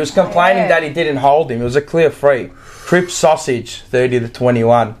KCC. He was complaining that he didn't hold him. It was a clear free. Cripps sausage,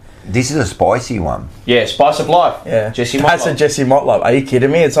 30-21. This is a spicy one. Yeah, spice of life. Yeah. Jesse Motlop. That's a Jesse Motlop. Are you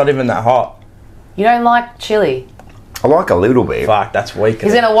kidding me? It's not even that hot. You don't like chili? I like a little bit. Fuck, that's weak.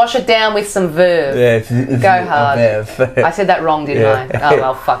 He's going to wash it down with some verve. Yeah. Go hard. I said that wrong, didn't I? Oh,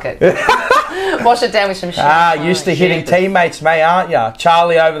 well, fuck it. Wash it down with some shit. Used to hitting teammates, mate, aren't ya?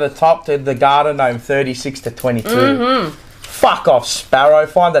 Charlie over the top to the Garden Gnome, 36-22. Fuck off, Sparrow.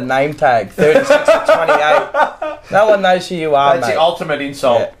 Find a name tag. 36-28. No one knows who you are, That's mate. the ultimate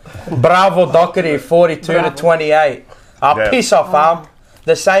insult. Yeah. Bravo Doherty, 42-28. Piss off, arm.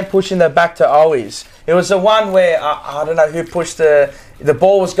 The same pushing the back to Owies. It was the one where I don't know who pushed the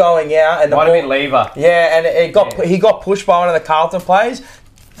ball was going out and the might ball, have been Lever. Yeah, and he got pushed by one of the Carlton players.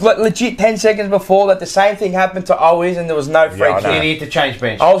 Legit 10 seconds before that, the same thing happened to Owies and there was no free kick. You need to change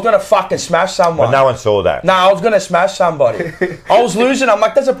bench. I was going to fucking smash someone. But no one saw that. No, I was going to smash somebody. I was losing. I'm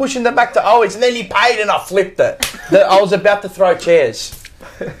like, there's a push in the back to Owies. And then he paid and I flipped it. I was about to throw chairs.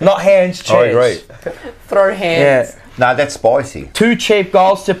 Not hands, chairs. I agree. Throw hands. Yeah. No, that's spicy. 2 cheap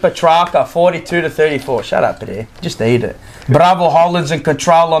goals to Petrarca, 42-34. Shut up, there. Just eat it. Bravo Hollins in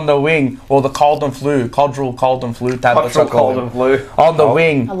control on the wing, or the Carlton flu, Coldrell flu tablets. Carlton flu on the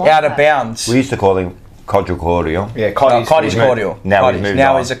wing, out of bounds. We used to call him Coddrell Cordial. Yeah, Coddy's Cordial. Now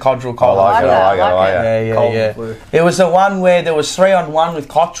he's a Coddrell Cordial. I like it. Yeah. It was the one where there was 3-on-1 with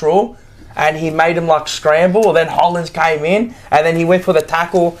Cottrell, and he made him like scramble. Then Hollins came in, and then he went for the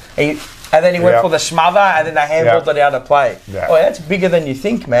tackle. And then he went for the smother, and then they handballed it out of play. Yeah. Oh, that's bigger than you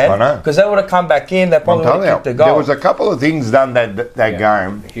think, man. I know. Because they would have come back in, they probably would have kicked the goal. There was a couple of things done that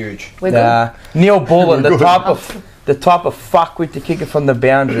game. Huge. Neil Bullen, the the type of fuck with the kicker from the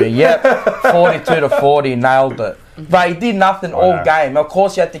boundary. Yep, 42-40, nailed it. But he did nothing all game. Of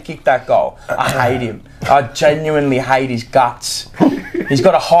course, he had to kick that goal. I hate him. I genuinely hate his guts. He's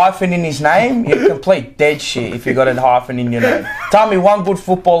got a hyphen in his name. You're complete dead shit if you got a hyphen in your name. Tell me one good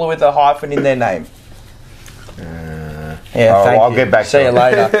footballer with a hyphen in their name. Yeah, thank I'll you. get back See to you it.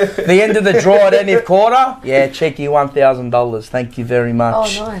 later. The end of the draw at any quarter. Yeah, cheeky $1,000. Thank you very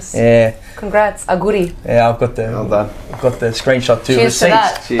much. Oh, nice. Yeah. Congrats, a goodie. Yeah, I've got the screenshot too. Cheers to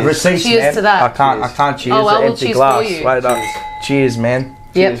that. Receipts. Receipts, Cheers man. to that. I can't cheers. Oh, well, an we'll empty cheers glass. for you. Wait up. Cheers, man.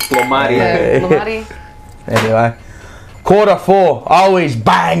 Yep. Blomati. Anyway, quarter 4. Always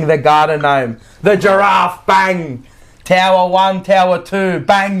bang the garden gnome. The giraffe, bang. Tower 1, tower 2,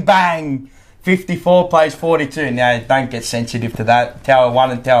 bang, bang. 54 plays 42. Now, don't get sensitive to that. Tower 1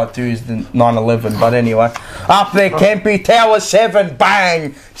 and Tower 2 is the 9/11. But anyway, up there, Kempy. Tower 7,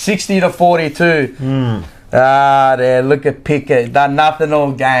 bang. 60-42. There, look at Pickett. Done nothing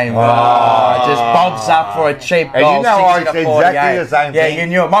all game. Just bogs up for a cheap goal. And you know, I 60-48. exactly the same Yeah, thing. you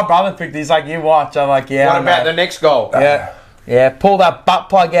knew it. My brother picked it. He's like, you watch. I'm like, yeah. What about the next goal? Yeah. Yeah, pull that butt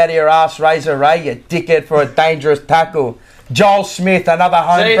plug out of your ass, Razor Ray, you dickhead, for a dangerous tackle. Joel Smith, another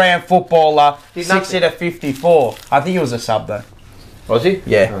home ground footballer, 60-54. I think he was a sub though. Was he?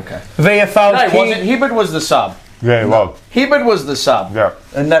 Yeah. Okay. VFL No, he King. wasn't. Hibbard was the sub. Yeah, well. Hibbard was the sub. Yeah.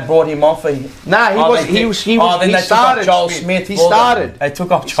 And they brought him off. No, he started. Joel Smith. He started. They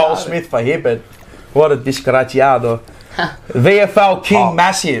took off Joel Smith for Hibbard. What a disgraziado. VFL King,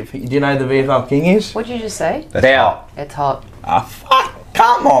 massive. Do you know who the VFL King is? What did you just say? Now. It's hot. Fuck.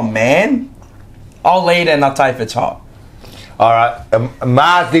 Come on, man. I'll eat it and I'll tell you if it's hot. All right.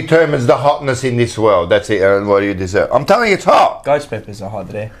 Mars determines the hotness in this world. That's it, Aaron. What do you deserve? I'm telling you, it's hot. Ghost peppers are hot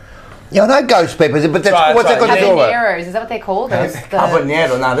there. Yeah, I know ghost peppers, but that's, Right, what's that got to do with it? Habaneros, is that what they're called? Those,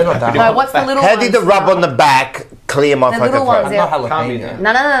 Habanero, no, they're not that no, hot. what's the little How ones? did the rub on the back clear my The fucking little throat? ones, Not yeah. jalapeno.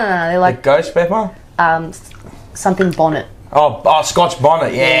 No, they're Like like ghost pepper? something bonnet. Oh, Scotch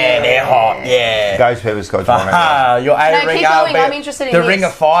bonnet. Yeah, they're hot. Yeah. Ghost peppers, Scotch bonnet. Ah, your A No, ring keep going, out, I'm interested in the this. ring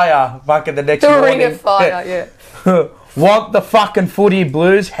of fire. Fucking the next The morning. ring of fire, yeah. Want the fucking footy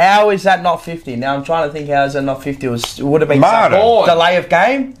blues? How is that not 50? Now I'm trying to think how is that not 50? It would have been Martin. some delay of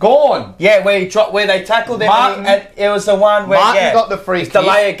game. Gone. Yeah, where they tackled them. Martin. And it was the one where Martin got the free kick.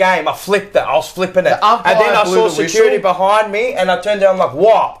 delay of game. I flipped it. I was flipping it. The umpire And then I blew saw the security whistle. behind me and I turned down, I'm like,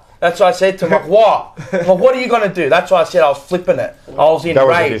 what? That's what I said to him, like, what? Well, what are you going to do? That's why I said I was flipping it. I was enraged, That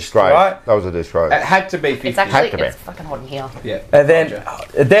was a disgrace. right? That was a disgrace. It had to be 50. It's actually to be. it's fucking hot in here. Yeah. And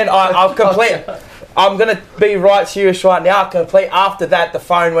then I'll complete. I'm going to be right serious right now. I complete. After that, the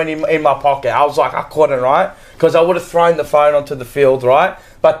phone went in my pocket. I was like, I couldn't, right? Because I would have thrown the phone onto the field, right?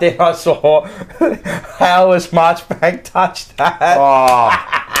 But then I saw how was Marchbank touched that. Oh,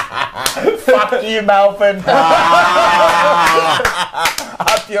 Fuck you, Melbourne.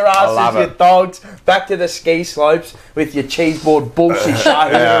 Up your asses, love you it. dogs. Back to the ski slopes with your cheese board bullshit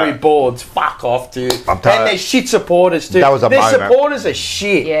charcuterie boards. Fuck off, dude. I'm And telling they're you. shit supporters, too. That was a Their moment. supporters are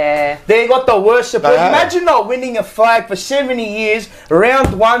shit. Yeah. They got the worst support. They have. Imagine not winning a flag for 70 years,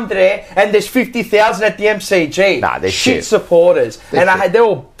 round one there, and there's 50,000 at the MCG. Nah, they're shit. supporters. They're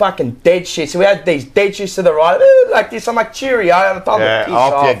all fucking dead shit. So we had these dead shits to the right, like this. I'm like, cheerio. And I'm told Yeah, to piss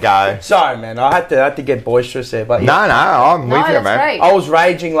off you go. Sorry, man. I had to get boisterous there. But no, I'm No, with you, that's man. great. I was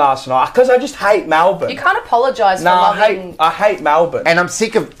raging last night because I just hate Melbourne. You can't apologise for No, loving. I hate Melbourne. And I'm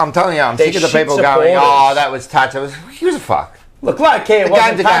sick of the They're people shit going, supporters. oh, that was touch. Who gives a fuck? Look, like it The wasn't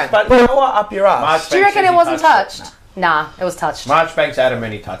game's a touched, game. but you know what? Up your ass. Do you reckon it wasn't touched? Nah, it was touched. Marchbank's Adam,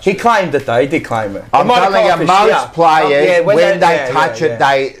 he touched He it. claimed it though. He did claim it. I'm It might have telling come you, off his most ear. players, Yeah, when they touch it,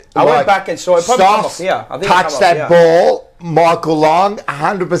 they I went back and saw it. Probably come off Stoss here. I think it touch come off that here. ball. Michael Long,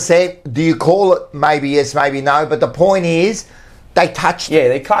 100%. Do you call it maybe yes, maybe no? But the point is, they touched it. Yeah,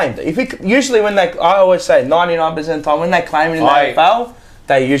 they claimed it. Usually when I always say 99% of the time when they claim it in the AFL,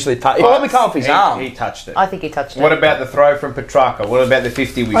 they usually touch. It probably come off his arm. He touched it. I think he touched it. What about the throw from Petrarca? What about the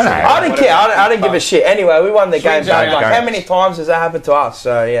 50 we shot? I didn't care. I didn't give a shit. Anyway, we won the game. Swings Like, and how many times has that happened to us?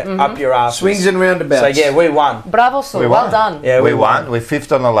 So yeah, up your ass. Swings and roundabouts. So yeah, we won. Bravo, Sue. We Well won. done. Yeah, We won. We're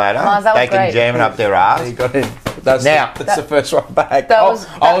fifth on the ladder. Mars, that was they can great. jam it up their ass. He got in. That's Now- the first one back. That I was-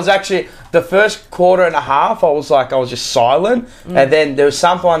 was actually the first quarter and a half. I was just silent, and then there was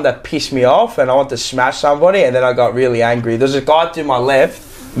someone that pissed me off, and I wanted to smash somebody, and then I got really angry. There's a guy to my left,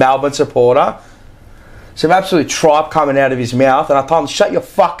 Melbourne supporter. Some absolute tripe coming out of his mouth, and I told him, "Shut your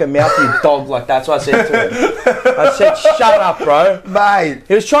fucking mouth, you dog!" Like that's what I said to him. I said, "Shut up, bro." Mate.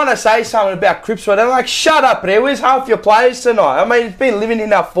 He was trying to say something about Crips, but I'm like, "Shut up, bro. Where's half your players tonight?" I mean, it's been living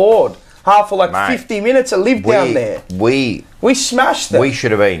in our Ford half for like Mate, 50 minutes. I lived down there. We We smashed them.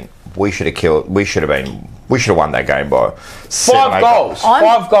 should have been. We should have killed. We should have been We should have won that game by 5 goals.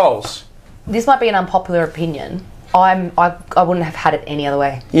 5 goals. This might be an unpopular opinion. I wouldn't have had it any other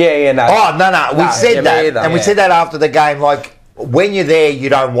way. Yeah, no. Oh, no. We said that. And we said that after the game. Like, when you're there, you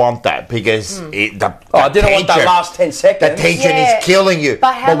don't want that because I didn't want that last 10 seconds. The tension is killing you.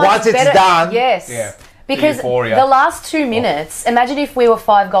 But once it's done... Yes. Yeah. Because the last 2 minutes, imagine if we were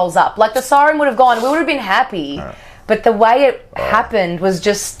 5 goals up. Like, the siren would have gone, we would have been happy. But the way it happened was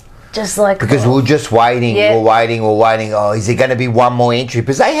just like... Because we were just waiting. We were waiting. Oh, is there going to be one more entry?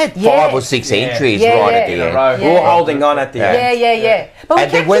 Because they had 5 or 6 entries right at the end. We were holding on at the end. Yeah. But we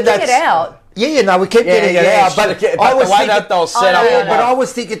kept getting it out. We kept getting it out. But I was thinking, but I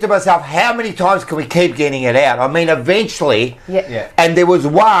was thinking to myself, how many times can we keep getting it out? I mean, eventually, and there was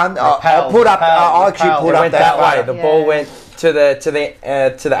one. I actually put up that way. The ball went to the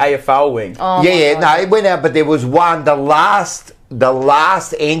AFL wing. It went out, but there was one. The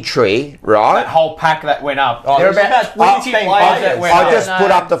last entry, right? That whole pack that went up. There were about 20 players that went up. I just put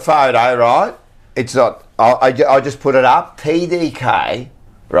up the photo, right? It's not. I just put it up. TDK.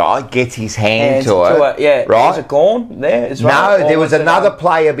 Right, gets his hand to it. Yeah, right. Is it gone there? No, there was another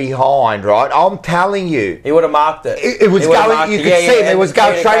player behind. Right, I'm telling you, he would have marked it. It was going. You could see it. It was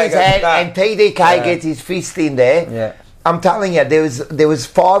going straight his hand, and TDK gets his fist in there. Yeah, I'm telling you, there was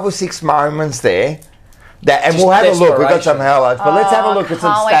 5 or 6 moments there. And we'll have a look. We've got some highlights, but let's have a look at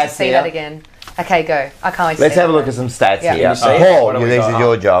some stats here. I can't wait to see that again. Okay, go. I can't wait to see Let's have a look at some stats here. Can you see Paul, this is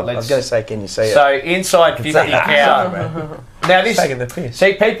your job. I was going to say, can you see it? So, inside 50 count. Now,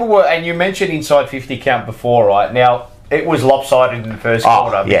 see, people were, and you mentioned inside 50 count before, right? Now, it was lopsided in the first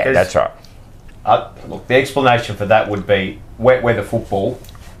quarter. Yeah, that's right. Look, the explanation for that would be wet weather football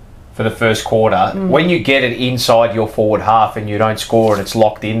for the first quarter. When you get it inside your forward half and you don't score and it's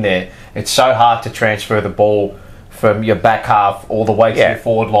locked in there, it's so hard to transfer the ball from your back half all the way to your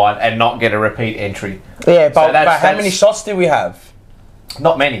forward line and not get a repeat entry. Yeah, but how many shots did we have?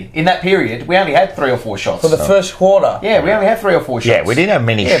 Not many. In that period, we only had 3 or 4 shots. For the first quarter? Yeah, we only had 3 or 4 shots. Yeah, we didn't have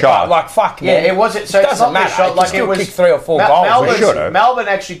many shots. But like, fuck, man. Yeah, it wasn't. So it doesn't matter. Shot, like still it was kicked 3 or 4 goals. Melbourne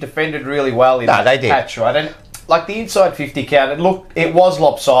actually defended really well in that patch, right? And like the inside 50 count, it was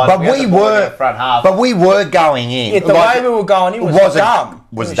lopsided. But we were front half. But we were going in. Yeah, the way we were going in was dumb.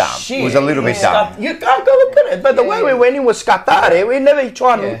 Was dumb. It was a little bit dumb. You go look at it. But the way we went in was scatade. We never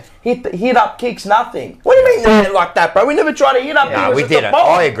tried to hit up kicks, nothing. What do you mean like that, bro? We never tried to hit up. No, we didn't.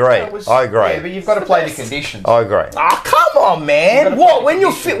 I agree. Yeah, but you've got to play the conditions. I agree. Oh, come on, man. What? When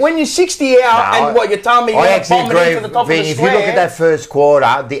you're 60 out and what you're telling me? I actually agree. If you look at that first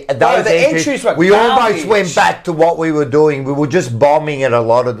quarter, those entries were we almost went back to what we were doing. We were just bombing it a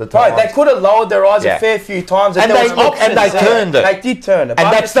lot of the time. Right, they could have lowered their eyes a fair few times, and they turned it. They did turn it,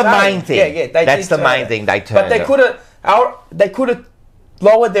 and that's the main thing. Yeah, that's the main thing. They turned it. But they could have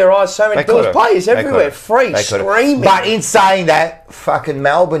lowered their eyes so many. There was players everywhere, free, screaming. But in saying that, fucking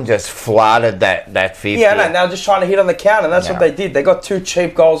Melbourne just flooded that 50. Yeah, no, they were just trying to hit on the counter, and that's what they did. They got 2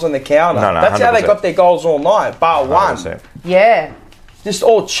 cheap goals on the counter. That's 100%. How they got their goals all night, bar 1. Yeah. Just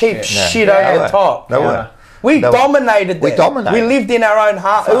all cheap shit over the top. We dominated them. We lived in our own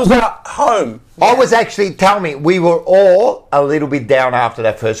heart. It was our home. I was actually, tell me, we were all a little bit down after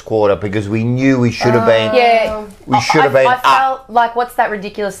that first quarter because we knew we should have been. Yeah, we should have been. I felt like, what's that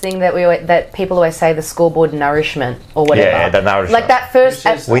ridiculous thing that people always say, the scoreboard nourishment or whatever. Yeah, the nourishment. Like that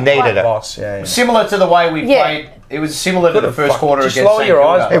first. We needed it. Similar to the way we played. It was similar to the first quarter against St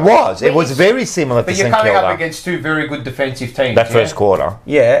Kilda. It was very similar to St Kilda. But you're coming up against 2 very good defensive teams. That first quarter.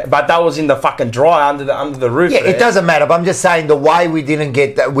 Yeah, but that was in the fucking dry under the roof. Yeah, it doesn't matter. But I'm just saying the way we didn't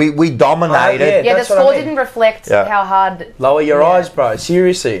get that, we dominated. Yeah, the score didn't reflect how hard. Lower your eyes, bro.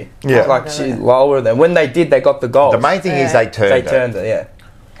 Seriously. Yeah. Lower them. When they did, they got the goal. The main thing is they turned it. Yeah.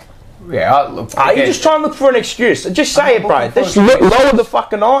 Yeah, look. You just try and look for an excuse. Just say it, bro. Just lower the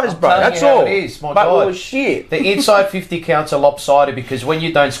fucking eyes, bro. That's all. It is, my but God. It was shit. The inside 50 counts are lopsided because when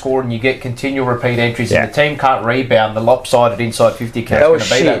you don't score and you get continual repeat entries and the team can't rebound, the lopsided inside 50 count is going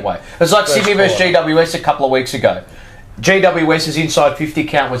to be that way. It's like Sydney versus GWS a couple of weeks ago. GWS's inside 50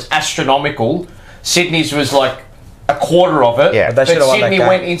 count was astronomical. Sydney's was like a quarter of it. Yeah, but Sydney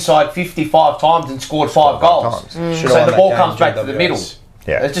went inside 55 times and scored 5 goals. So the ball comes back to the middle.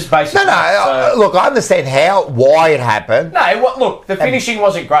 Yeah, it's just basically. Look, I understand why it happened. No, look, the finishing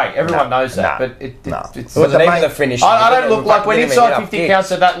wasn't great. Everyone knows that, but it wasn't even the finishing. I don't look like when inside 50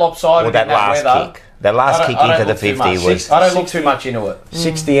 counts are that lopsided. Or that last kick. The last kick into the 50 was. I don't look too much into it.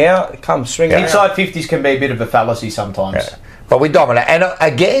 60 out, come swing. Inside 50s can be a bit of a fallacy sometimes. Yeah. But we dominate, and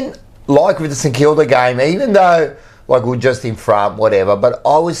again, like with the St Kilda game, even though like we're just in front, whatever, but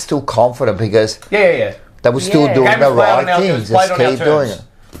I was still confident because they were still doing the right things. Just keep doing it.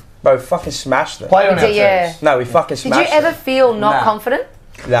 Bro, fucking smashed them. Played on our Yeah. teams. No, we fucking Did smashed you ever them. feel not Nah. confident?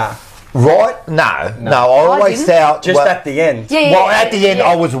 Nah. Right? No. I always didn't. felt Just at the end. Yeah, well, at the end,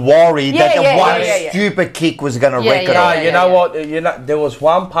 I was worried that the one yeah. stupid kick was going to Yeah, wreck it yeah, all. No, you know what? You know, there was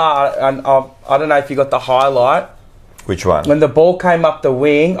one part, and I don't know if you got the highlight. Which one? When the ball came up the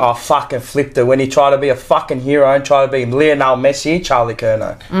wing, I fucking flipped it. When he tried to be a fucking hero and tried to be Lionel Messi, Charlie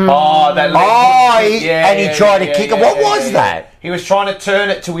Kerno. Oh, that he tried to kick it. What was that? He was trying to turn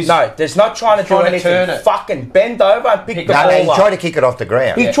it to his... No, there's not trying to do Trying to anything. turn it. Fucking bend over and pick the No, ball he up. tried to kick it off the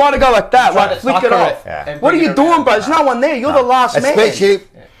ground. He tried to go like that, Tried like to flick it tucker off. and What are bring you it doing, around. bro? There's no one there. You're the last man.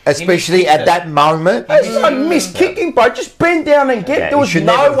 Especially at that moment. It's not miss kicking, bro. Just bend down and get. There was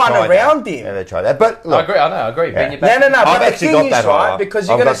no one around him. Never tried that. But look, I agree. Bend your No, back. no, no. I've But the actually thing got is, that right, highlight. because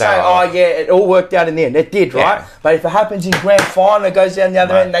you're I've going to got say, that oh, highlight. yeah, it all worked out in the end. It did, right? Yeah. But if it happens in grand final, it goes down the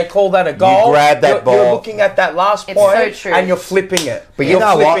other Mate. end, they call that a goal. grab that you're ball. looking at that last It's point so true. and you're flipping it. but you You're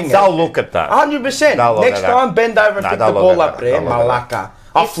know what? flipping it. They'll look at that. 100%. They'll look Next at that. time, bend over and No, pick the they'll look ball at up that. there. They'll look at Malaka.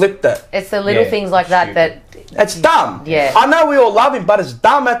 I flipped it. It's the little Yeah, things like that that It's dumb. Yeah. I know we all love him, but it's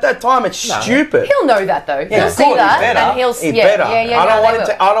dumb at that time. It's stupid. he'll know that though. Yeah, He'll see good, that he better. and he'll He yeah, better. yeah. I don't no, want they him will.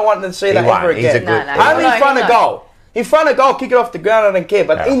 to. I don't want him to see that won't. ever He's a again. good- No, no. Only in No, front he'll of know. goal. In front of goal, kick it off the ground. I don't care.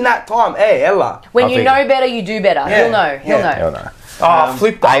 But in that time, hey, Ella. When I you think- know better, you do better. Yeah. He'll know. He'll Yeah. know. No. Oh,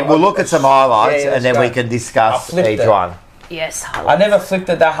 flipped it. Hey, we'll look at some highlights Yeah, and then let's we go. can I discuss flipped each it. one. Yes. I never flipped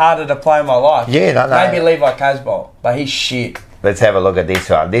it that hard at a play in my life. Yeah, no. Maybe Levi Casbolt, but he's shit. Let's have a look at this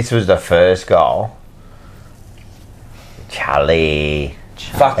one. This was the first goal. Charlie.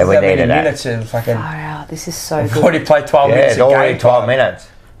 Fuck, And we that many needed that. minutes in fucking. Wow, this is so We've good. already played 12 Yeah, minutes. it's a already game 12 time. minutes.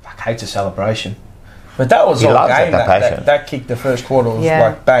 Fuck, hates a celebration. But that was He all loves it, game. the passion. That kick the first quarter was Yeah.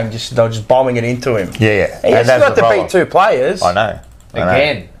 like bang, they were just bombing it into him. Yeah. He And still that's got the to problem. beat two players. I know.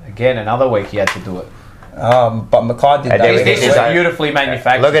 Again, another week he had to do it. But Mackay did And that. then we This did is that. beautifully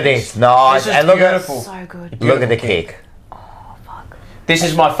manufactured. Look at this. Nice. This is And look beautiful. So good. at look at the kick. This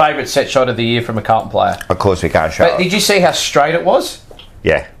is my favourite set shot of the year from a Carlton player. Of course we can't show But it. did you see how straight it was?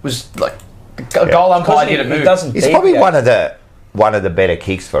 Yeah. It was like a goal umpire didn't move. doesn't It's deep probably yet. one of the better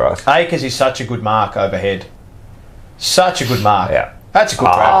kicks for us. Akers is such a good mark overhead. Such a good mark. Yeah. That's a good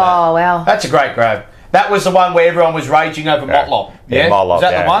grab. Oh wow. That's a great grab. That was the one where everyone was raging over Motlop. Yeah, Yeah, Motlop, is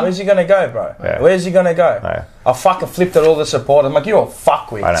that yeah. the one? Where's he gonna go, bro? Yeah. Where's he gonna go? Yeah. I fucking flipped at all the supporters. I'm like, you're all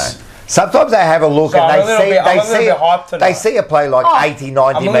fuckwits. I know. Sometimes they have a look So I'm a and little bit- I'm a little bit hyped they tonight. see a play like 80, 90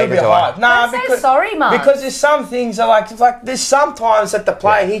 I'm a little metres bit away. hyped. Nah, Don't say sorry, Mark. Because there's some things that like there's sometimes that the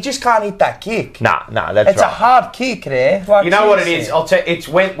player he just can't hit that kick. No, that's It's a right. hard kick there. Like, You know what it seriously. is? I'll tell you, it's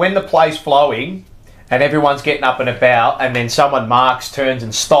when the play's flowing and everyone's getting up and about and then someone marks, turns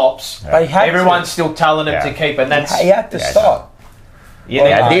and stops. But he had Everyone's to. still telling him Yeah. to keep, and that's... He had to stop. You need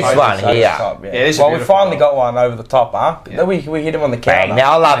Yeah, to this focus one over here. the Yeah, top. Yeah, this is a well, we beautiful finally goal. got one over the top, huh? We hit him on the counter. Bang.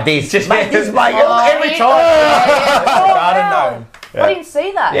 Now I love this. Just Mate, this mate, Oh, every he- time. Oh, Garden wow. gnome. I didn't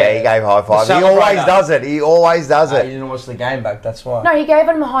see that. Yeah, he gave high five. The He always celebrator. does it. He always does You it. didn't watch the game back, that's why. No, he gave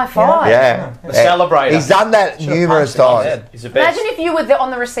him a high five. Yeah. The celebrator. He's done that numerous punched him in the times. head. He's the best. Imagine if you were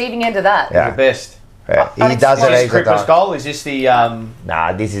on the receiving end of that. Yeah. The best. Yeah. He does Is it this every Cripper's time. goal? Is this the...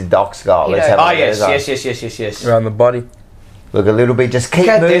 Nah, this is Doc's goal. You Let's know. have a Oh, look at yes, this one. yes. Around the body. Look a little bit. Just keep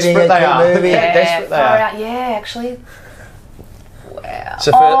Look how moving. desperate they keep are. moving. Yeah. Yeah, desperate they far are. out. Yeah, actually. Wow. So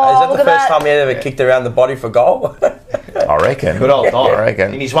is Oh, that look the at first that. time he ever kicked around the body for goal? I reckon. Good old Doc. I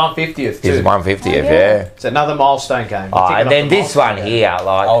reckon. In his 150th, too. He's 150th, Oh, yeah. yeah. It's another milestone game. Oh, Ticking and off then the this milestone one game. here,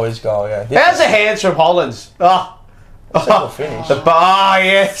 like, Oh, his goal, yeah. How's the hands from Hollands? Simple finish. The bar,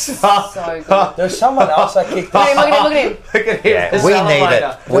 yes. So good. There's someone else that kicked Look at him, look at him, look at him. Look at him. yeah, the we need it.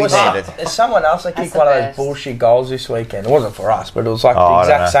 celebrator. We need it. There's someone else that kicked the one of best. those bullshit goals this weekend. It wasn't for us, but it was like Oh, the I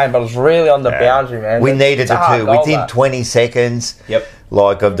exact don't know. same, but it was really on the boundary, man. We needed It's a it hard too. goal, Within that. 20 seconds, Yep.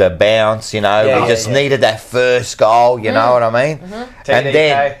 like of the bounce, you know, Yeah, we yeah, just yeah. needed that first goal, you know what I mean? And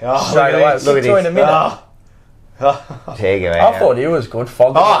then, Straight away, look at two in a this. minute. Take it, I thought he was good.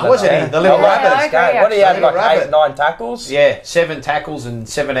 Fogg Oh, wasn't he? The little rabbit. What do you have, Little like rabbit. 8-9 tackles? Yeah, 7 tackles and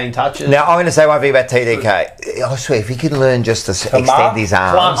 17 touches. Now, I'm going to say one thing about TDK. I swear, if he could learn just to mark? extend his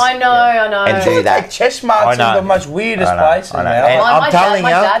arms I know. and do Like that. chest marks I know. in the most weirdest I know, places, I know. man. And I'm telling my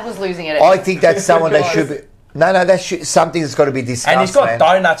you, dad was losing it. I think that's someone that should be... No, that's something that's got to be discussed, And he's got man.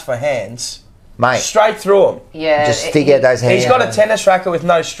 donuts for hands. Mate, Straight through him. Yeah. just stick out those hands. He's got a tennis racket with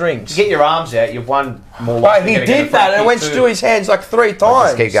no strings. Get your arms out. You've won more. Wait, he did that and it went through his hands like 3 times.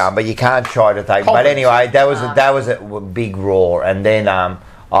 Just keep going, but you can't try to take. But anyway, that was a big roar, and then This is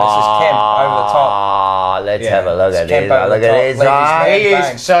Kemp over the top. Let's Yeah. have a look at Kemp this. over the Look at top. this. Leave his right? man He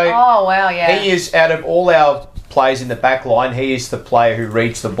bang. is so. Oh wow, yeah. He is out of all our players in the back line, he is the player who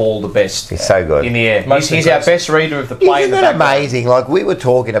reads the ball the best. He's so good in the air. He's our best reader of the play. Isn't that amazing? Like, we were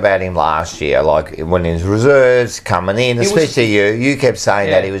talking about him last year, like when he was reserves coming in, especially you kept saying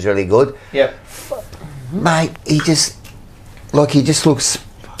that he was really good. Yep. Mate, he just looks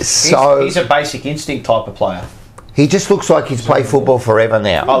so... He's a basic instinct type of player. He just looks like he's played football forever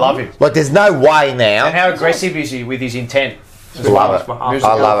now. I love him. Like, there's no way now. And how aggressive is he with his intent? I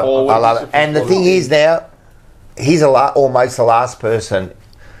love it. And the thing is now, he's almost the last person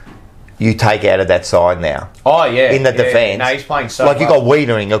you take out of that side now. Oh, yeah. In the defence. No, he's playing so like, you got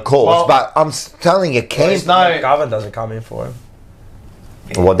Wiedering, of course, but I'm telling you, Kemp... McGovern doesn't come in for him.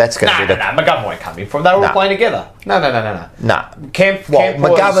 Well, that's going to be McGovern won't come in for him. They were all playing together. No. Kemp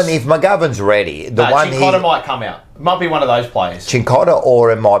McGovern, if McGovern's ready, Cincotta might come out. Might be one of those players. Cincotta,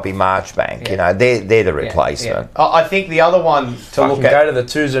 or it might be Marchbank. You know, they're the replacement. I think the other one to look at... Go to the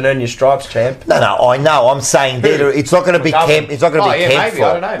twos and earn your stripes, champ. No, I know. I'm saying it's not going to be Kemp. It's not going to be Kemp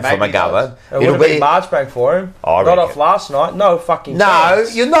for McGovern. It'll be Marchbank for him. Not off last night. No fucking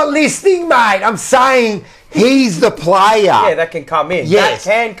chance. You're not listening, mate. I'm saying... He's the player. Yeah, that can come in. Yes.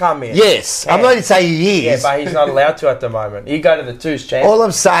 That can come in. Yes. I'm not saying he is. Yeah, but he's not allowed to at the moment. You go to the twos, champ. All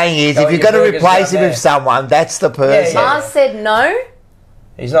I'm saying is, if you're going to replace him with someone, that's the person. Mars said no.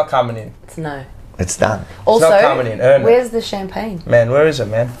 He's not coming in. It's no. It's done. Also, it's not coming in. Where's the champagne? Man, where is it,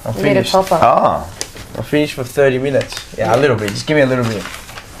 man? I'm finished. Need a topper. Oh. I'm finished for 30 minutes. Yeah, a little bit. Just give me a little bit.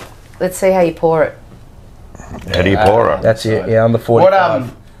 Let's see how you pour it. How do you pour it? That's it. Yeah, I'm the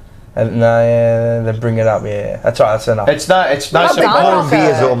 45. And then bring it up. Yeah, that's right. That's enough. It's no. I've been pouring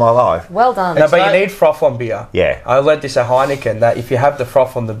beers all my life. Well done. No, but you need froth on beer. Yeah. I learned this at Heineken, that if you have the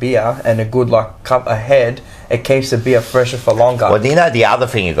froth on the beer and a good cup ahead, it keeps the beer fresher for longer. Well, do you know the other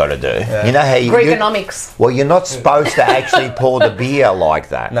thing you got to do? Yeah. You know how you Greekonomics. Well, you're not supposed to actually pour the beer like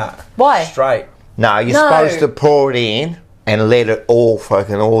that. Nah. Why? Straight. No, you're supposed to pour it in and let it all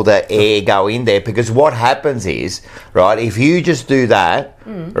the air go in there, because what happens is, right, if you just do that,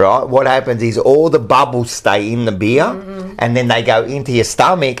 right, what happens is all the bubbles stay in the beer and then they go into your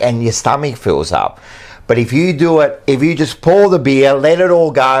stomach and your stomach fills up. But if you do it, if you just pour the beer, let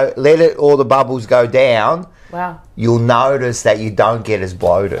all the bubbles go down, wow, you'll notice that you don't get as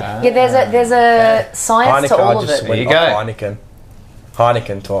bloated. Yeah, there's a science to all of it. There you go.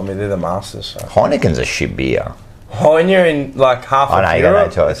 Heineken taught me, they're the masters. So. Heineken's a shit beer. When you're in like half of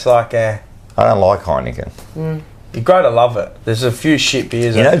Europe, it's like I don't like Heineken. You're great to love it. There's a few shit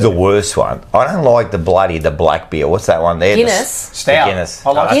beers. You know the worst one? I don't like the black beer. What's that one there? Guinness. Stout. Guinness.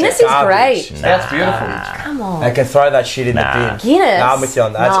 Guinness is great. Stout's beautiful. Come on. They can throw that shit in the bin. Guinness. Nah, I'm with you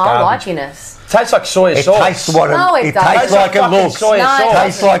on that. That's I garbage. like Guinness. Tastes like soy sauce. No, it doesn't. Tastes like it looks. Soy sauce.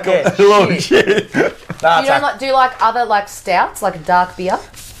 Tastes like it looks. Do you like other like stouts, like dark beer?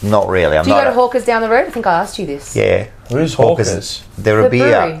 Not really. Do you go to Hawkers down the road? I think I asked you this. Yeah. Who's Hawkers? They're a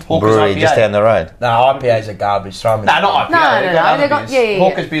beer brewery just down the road. No, IPAs are garbage. Throw them in. Not IPA. No. They got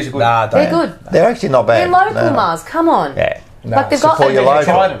Hawkers beers are good. Nah, they're good. They're actually not bad. They're local, Mars. Come on. Yeah. Like they've got. Support your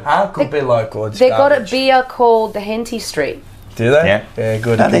local. How could be local? It's they've got a garbage. beer called the Henty Street. Do they? Yeah. Yeah,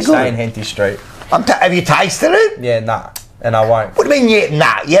 good. No, You can stay in Henty Street. Have you tasted it? Yeah, nah. And I won't. What do you mean,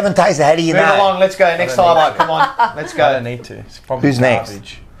 nah? You haven't tasted it. How do you Move know? along. Let's go. Next highlight. Come on. Let's go. I don't need to. It's probably Who's next?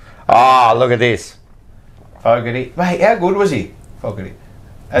 garbage. Oh, look at this. Fogarty. Mate, how good was he? Fogarty.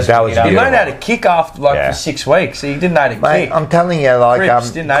 That was He beautiful. learned how to kick after for 6 weeks. He didn't know how to Mate, kick. I'm telling you, like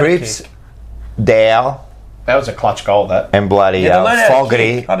Cripps, Dow, that was a clutch goal. That and bloody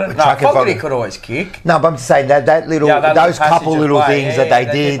Fogarty. Fogarty could always kick. No, but I'm just saying that little, those couple little things that they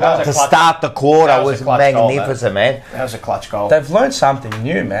did to start the quarter was magnificent, man. That was a clutch goal. They've learned something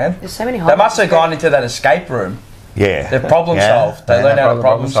new, man. There's so many. They must have gone into that escape room. Yeah. They've problem solved. They learned how to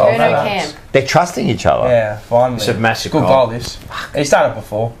problem solve. Camp. They're trusting each other. Yeah, finally. It's a massive good goal. This. He's done it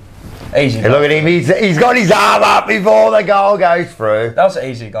before. Easy. Hey, look at him. He's got his arm up before the goal goes through. That was an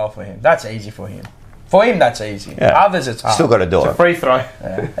easy goal for him. That's easy for him. For him, that's easy. Yeah. Others, it's hard. Still got to do it. It's a free throw.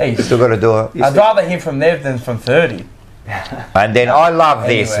 Yeah, easy. Still got to do it. I'd rather him from there than from 30. And then I love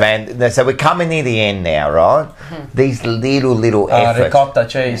this, man. So we're coming near the end now, right? These little efforts. Ricotta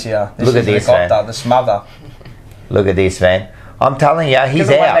cheese, yeah. Look at this, ricotta, man. the smother. Look at this, man. I'm telling you, he's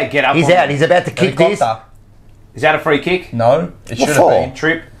out. He's out. He's about to kick this. Is that a free kick? No, it should have been.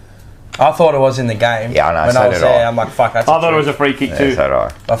 Trip. I thought it was in the game. Yeah, I know. When So I was did there, I. I'm like, fuck. That's I thought it was a free kick too. Yeah, so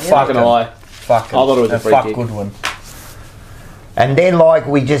right. I'm not gonna lie. Fuck. I thought it was a free kick. Goodwin. And then like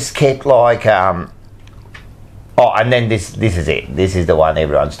we just kept like and then this is it. This is the one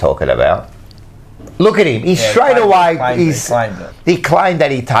everyone's talking about. Look at him. He's straight away. He claimed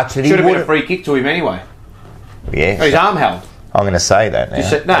that he touched it. Should have been a free kick to him anyway. Yeah. His arm held. I'm going to say that now. You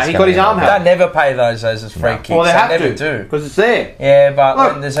said, no, That's he gonna got his be arm my- held. They never pay those as free kicks. Well, they have never to do because it's there. Yeah, but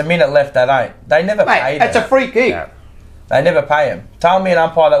Look. when there's a minute left, they don't. They never pay Mate, it's a them. free kick. No. They never pay him. Tell me an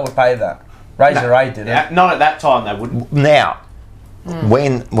umpire that would pay that. Razor Ray did it. Yeah, not at that time they wouldn't. Now,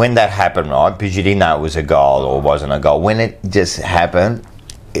 when that happened, right, because you didn't know it was a goal or wasn't a goal, when it just happened,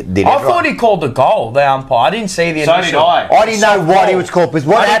 I thought he called the goal, the umpire. I didn't see the So initial. did I. I didn't know what he was called, because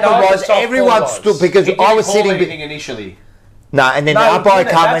what I didn't know happened what was the soft everyone ball was. stood, because He I didn't was call sitting... anything initially. No, and then No, the he umpire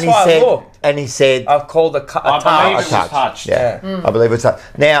didn't. come That's and why I he said... looked. And he said... I've called a I believe it was touch. touched. Yeah, I believe it's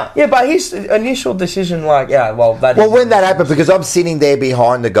touched. Now... Yeah, but his initial decision, like, that Well, when that happened, because I'm sitting there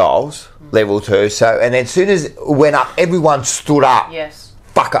behind the goals, level 2, so... And then as soon as it went up, everyone stood up. Yes.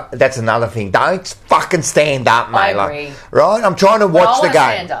 Fuck up. That's another thing. Don't fucking stand up, mate. I like, agree. right? I'm trying to watch the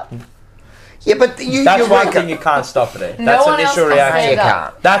game. Stand up. Yeah, but That's one thing you can't stop it. No That's one else initial can reaction. stand You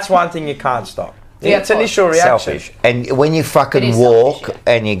up. can't. That's one thing you can't stop. Yeah, It's initial reaction. Selfish. And when you It fucking is walk selfish,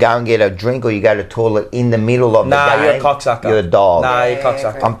 and you go and get a drink or you go to the toilet in the middle of Nah, the game, you're a cocksucker. you're a dog. Nah, you're a Yeah,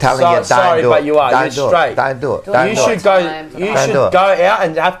 cocksucker. I'm telling you, don't sorry, do but it. you are. Don't You're do straight. it. Don't do it. Do Don't it. You do should it. go. Don't You do should it. go out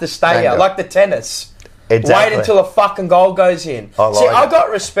and have to stay Don't out, do like it. the tennis. Exactly. Wait until a fucking goal goes in. I like See, I it. got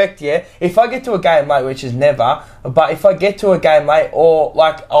respect, yeah. If I get to a game late, which is never, but if I get to a game late, or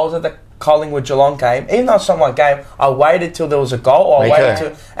like I was at the Collingwood Geelong game, even though it's not my game, I waited till there was a goal, or I Me waited too.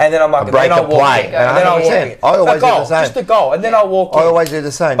 till, and then I'm like, A break then I'll of walk play. in, and then I'll walk 100%. in. I always a do goal, the same. just a goal, and then I'll walk in. I always do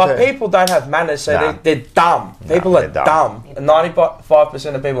the same But too. people don't have manners, so Nah. they're dumb. People are they're dumb.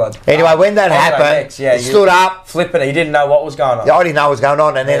 95% of people are dumb. Anyway, when that Anyway, happened, next, yeah, he you stood up. flipping it. He didn't know what was going on. I didn't know what was going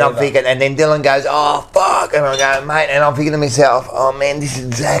on, and then Me I'm either. thinking, and then Dylan goes, "Oh fuck," and I go, "Mate," and I'm thinking to myself, "Oh man, this is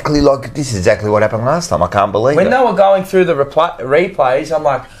exactly what happened last time. I can't believe When it." they were going through the replays, I'm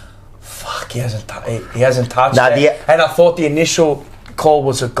like, fuck, he hasn't touched No, it. And I thought the initial call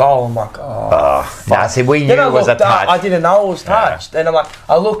was a goal. I'm like, Nah, see, we knew Then I it was a looked up, touch. I didn't know it was touched. And I'm like,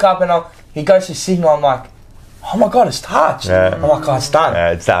 I look up and he goes to signal. I'm like, oh my God, it's touched. Yeah. I'm like, oh, it's done.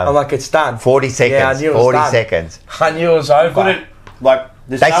 Yeah, it's done. I'm like, it's done. 40 seconds. Yeah, I knew it was 40 done. seconds. I knew it was over. Couldn't, like,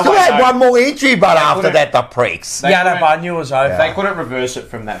 there's They no still way had no- one more injury, but after couldn't- that, the pricks. Yeah, no, couldn't- but I knew it was over. They couldn't reverse it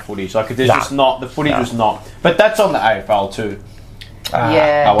from that footage. Like, there's No. just not, the footage was not. But that's on the AFL too.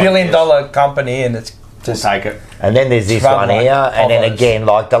 Yeah. I $1 billion guess. company, and it's We'll just take it. And then there's this Run one like here, and then Polos. again,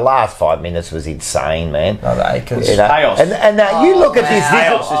 like the last 5 minutes was insane, man. another acres. You know? Chaos. And you look at this,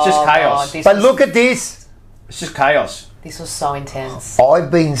 Chaos. It's just chaos. this but was, look at this. It's just chaos. This was so intense. I've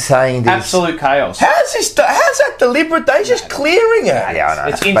been saying this. Absolute chaos. How's that deliberate? They're just clearing it. Yeah, I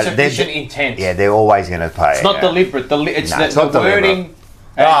know. It's But they're- insufficient intent. Yeah, they're always going to pay. It's not deliberate. It's No, the, it's not the deliberate. wording.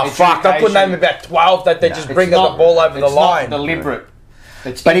 Oh, and fuck. I could name adjudication. about 12 that they just It's bring not- the ball over the it's line. Not deliberate.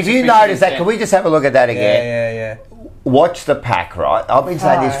 It's But if you insufficient notice that, intent. can we just have a look at that again? Yeah. Watch the pack, right? I've been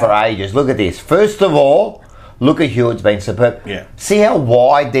saying this for ages. Look at this. First of all, look at Hewitt's been superb. Yeah. See how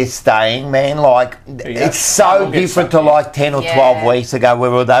wide they're staying, man? Like, it's so We'll get different sucked to in. like 10 or Yeah. 12 weeks ago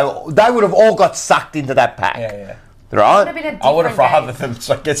where they would have all got sucked into that pack. Yeah. Right? I would have rather them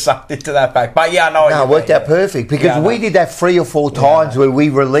get sucked into that back. But yeah, I know. what No, you it worked mean, out perfect because Yeah, I we know. did that 3 or 4 times where we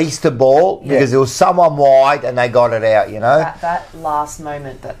released the ball because there was someone wide and they got it out, you know? That last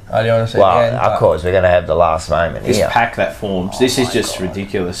moment that I don't want to say Well, again, of but- course, we're going to have the last moment This here. pack that forms. This is just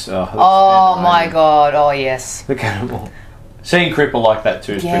ridiculous. oh my God, oh yes. Look at them all. Seeing Cripple like that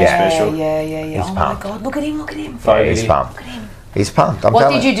too is pretty Yeah, special. yeah. He's Oh pumped. my God, look at him. Yeah, he's pumped. Look at him. He's pumped. I'm What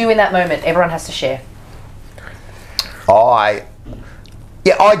telling did you do in that moment? Everyone has to share. I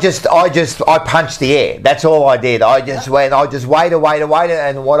punched the air. That's all I did. I just waited,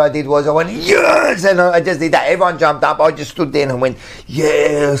 and what I did was I went, yes, and I just did that. Everyone jumped up. I just stood there and went,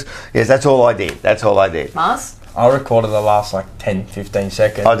 yes. Yes, that's all I did. Mars? I recorded the last like 10, 15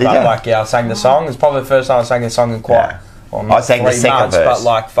 seconds. Oh, did but, you? Like, I sang the song. It's probably the first time I sang the song in quite. Well, I sang the 3 second months, verse. but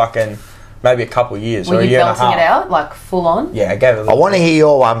like fucking maybe a couple of years or Were a you year and a belting half. it out, like full on? Yeah, I gave it. A I little want to bit. hear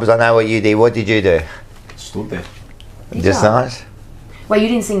your one because I know what you did. What did you do? Stood there. Just you? nice. Wait, you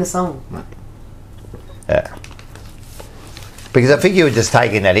didn't sing the song? Yeah. Because I think you were just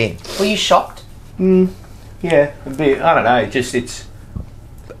taking that in. Were you shocked? Yeah, a bit. I don't know. Just it's.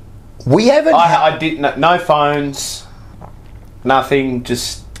 We haven't I did no phones, nothing.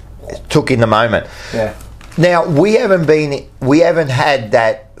 Just took in the moment. yeah. Now we haven't had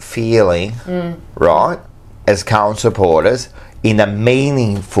that feeling, right, as Carlton supporters in a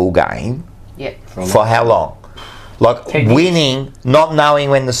meaningful game Yeah. for how long? Like 10 years. winning, not knowing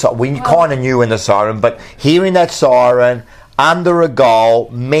when we kind of knew when the siren, but hearing that siren under a goal,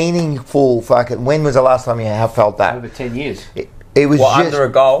 meaningful. Fucking. When was the last time you have felt that? Over 10 years. It was What, just under a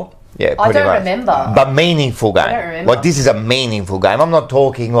goal? yeah. I Pretty don't much. remember. But meaningful game. I don't remember. Like this is a meaningful game. I'm not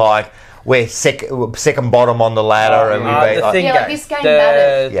talking like we're second bottom on the ladder, and we beat the thing like this game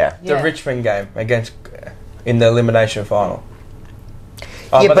mattered. The Richmond game against in the elimination final.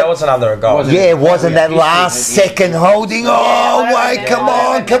 Oh, Yeah, but that was another goal. Wasn't that last second holding? Come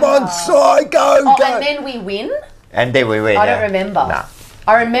on, side, go. And then we win. And then we win. I don't remember. Nah.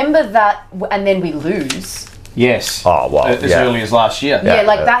 I remember that, and then we lose. Yes. Oh, wow. As early as last year. Yeah,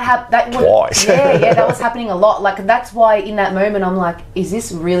 like that was twice. that was happening a lot. Like that's why in that moment I'm like, is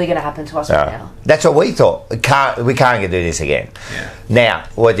this really going to happen to us right now? That's what we thought. We can't do this again. Yeah. Now,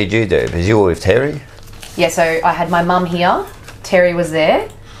 what did you do? Because you were with Terry. Yeah, so I had my mum here. Terry was there.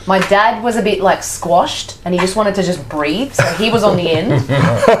 My dad was a bit like squashed, and he just wanted to just breathe, so he was on the end.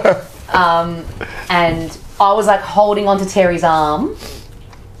 And I was like holding onto Terry's arm,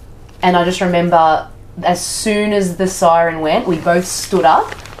 and I just remember as soon as the siren went, we both stood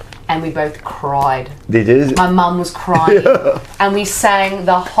up and we both cried. Did you? My mum was crying, and we sang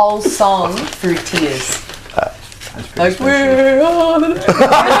the whole song through tears. Like we're on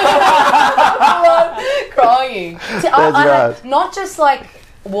crying. I not just like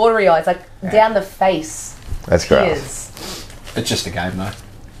watery eyes, like down the face. That's great. It's just a game, though.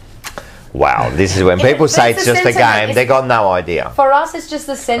 Wow, this is when people say it's just a game, they got no idea. For us, it's just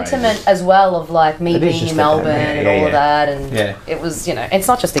the sentiment as well of like me being in Melbourne and all of that, and it was, it's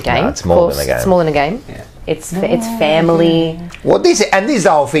not not just a game. No, it's more than a game. It's more than a game. Yeah. It's family. Well, this is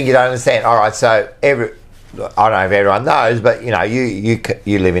the whole thing you don't understand. All right, so I don't know if everyone knows, but you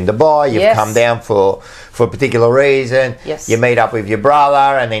live in Dubai. You've come down for a particular reason. Yes. You meet up with your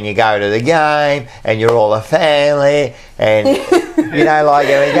brother, and then you go to the game, and you're all a family, and like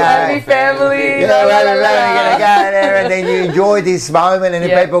every game. Happy family. You're gonna go there, and then you enjoy this moment, and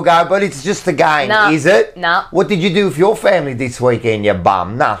then people go, "But it's just a game, is it?" No. What did you do with your family this weekend? You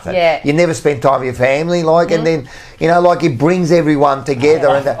bum, nothing. Yeah. You never spend time with your family, and then it brings everyone together.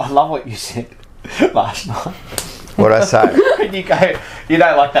 I love what you said last night. What'd I say? When you go,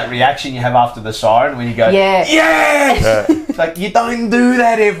 like that reaction you have after the siren when you go, yes! It's like, you don't do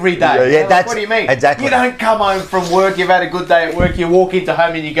that every day. That's what do you mean? Exactly. You don't come home from work, you've had a good day at work, you walk into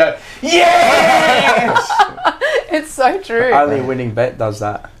home and you go, yes! It's so true. Only a winning bet does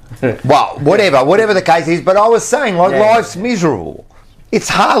that. Well, whatever the case is, but I was saying, life's miserable. It's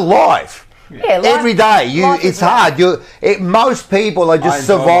hard life. Yeah, every day, it's hard. Most people are just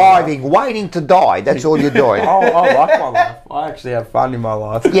surviving, waiting to die. That's all you're doing. I like my life. I actually have fun in my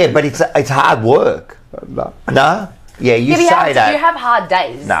life. Yeah, but it's hard work. No? Yeah, you say that. You have hard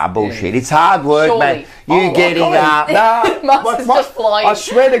days. Nah, bullshit. It's hard work, Surely. man. Getting up. Mars is just flying. I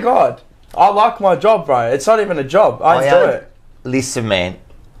swear to God, I like my job, bro. It's not even a job. I enjoy it. Listen, man.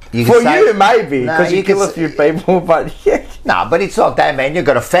 For you, maybe, because you kill a few people, but No, but it's like that, man. You've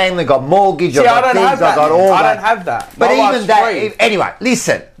got a family, got mortgage, I don't have that. I don't have that. But even that, anyway,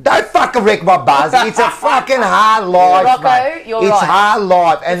 listen, don't fucking wreck my buzz. It's a fucking hard life, Rocco, mate. You're it's right. hard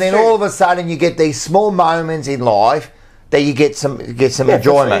life, and then all of a sudden you get these small moments in life that you get some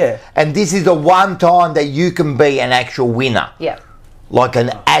enjoyment. Yeah. And this is the one time that you can be an actual winner. Yeah. Like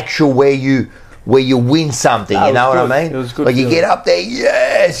an actual where you win something, you know what I mean? It was good. Like you get up there,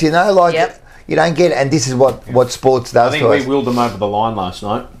 yes, you don't get it, and this is what sports does to us. I think we wheeled them over the line last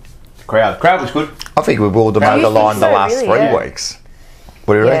night. The crowd was good. I think we wheeled them over the line the last 3 weeks.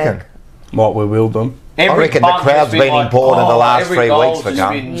 What do you reckon? What, we wheeled them? I reckon the crowd's been important the last 3 weeks for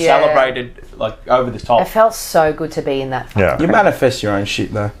been celebrated like over the top. It felt so good to be in that. Yeah. You manifest your own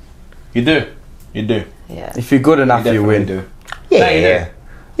shit, though. You do. Yeah. If you're good enough, you win. Do. Yeah.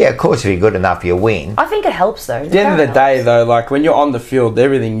 Yeah, of course, if you're good enough, you win. I think it helps though. At the end of the day, though, like when you're on the field,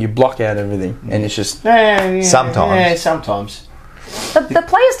 you block out everything, and it's just sometimes. Yeah, sometimes. The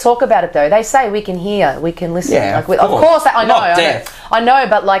players talk about it though. They say we can hear, we can listen. Yeah, of course. I know,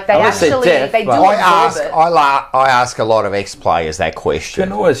 but like they Unless they're actually deaf, they do but absorb it. I ask a lot of ex-players that question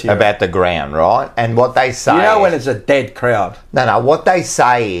can always hear about the ground, right? And what they say, when it's a dead crowd. No. What they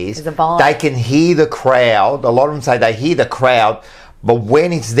say is they can hear the crowd. A lot of them say they hear the crowd. But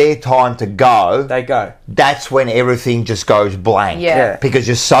when it's their time to go, they go. That's when everything just goes blank. Yeah. Because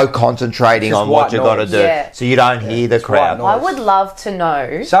you're so concentrating on what you've got to do. Yeah. So you don't hear the crowd. I would love to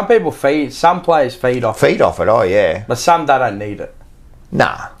know. Some players feed off it. Oh yeah. But some, they don't need it.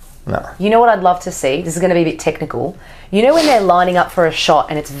 Nah. You know what I'd love to see? This is going to be a bit technical. You know when they're lining up for a shot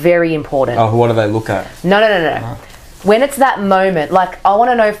and it's very important? Oh, what do they look at? No. When it's that moment, like I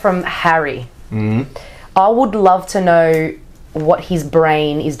want to know from Harry. I would love to know what his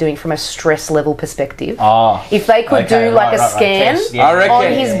brain is doing from a stress level perspective. If they could do like a scan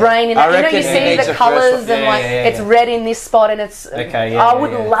on his brain, and you see the colours and it's red in this spot and it's. I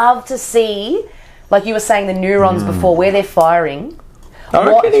would love to see, like you were saying, the neurons before where they're firing. I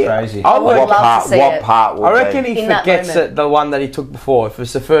reckon he, crazy. I would love to see what it. part would I reckon be? he In that forgets moment. it, the one that he took before. If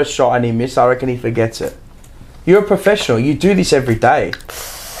it's the first shot and he missed, I reckon he forgets it. You're a professional. You do this every day.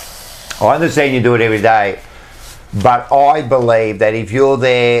 I understand you do it every day, but I believe that if you're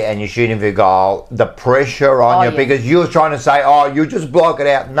there and you're shooting for a goal, the pressure on you, because you're trying to say, oh, you just block it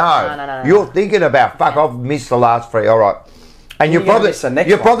out. No. You're thinking about, fuck, I've missed the last 3. All right. And you're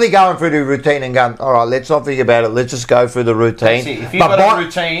probably going through the routine and going, all right, let's not think about it. Let's just go through the routine. If you've got a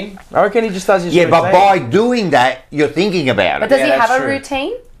routine, I reckon he just does his routine. but by doing that, you're thinking about it. But does he have a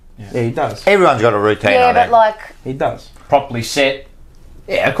routine? Yeah, he does. Everyone's got a routine. Yeah, on but it. like he does. Properly set.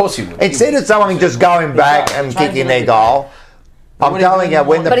 Yeah, of course he would. Instead of someone just going back and kicking their goal, I'm telling you,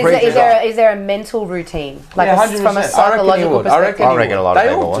 when the pressure is there a mental routine, like from a 100%. psychological perspective? I reckon a lot of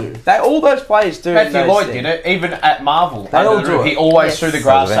people would. All those players do. Matthew Lloyd did it, even at Marvel. They all do it. He always threw the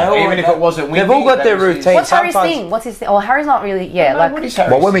grass up, even if it wasn't windy. They've all got their routine. What's Harry's thing? What's his thing? Oh, Harry's not really. Yeah, like. What is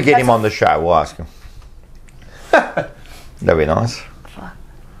Harry's? Well, when we get him on the show, we'll ask him. That'd be nice.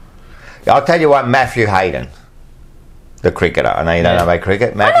 I'll tell you what, Matthew Hayden, the cricketer. I know you don't know about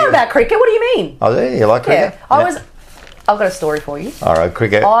cricket. Matthew? I know about cricket. What do you mean? Oh, do you like cricket? Yeah, I've got a story for you. All right,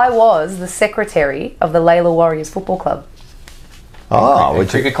 cricket. I was the secretary of the Layla Warriors Football Club. Oh, which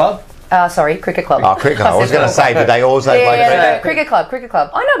cricket club? Sorry, cricket club. Oh, cricket. I was going to say, did they also play cricket? Cricket club, cricket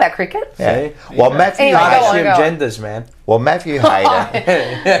club. I know about cricket. Yeah. Well, Matthew Anyway, Hayden. go on. Genders, man. Well, Matthew Hayden.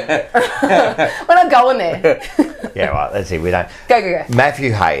 We're not going there. Yeah, right. Let's see. We don't. Go.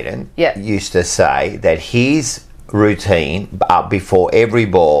 Matthew Hayden used to say that his routine before every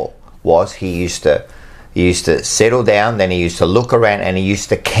ball was he used to settle down, then he used to look around, and he used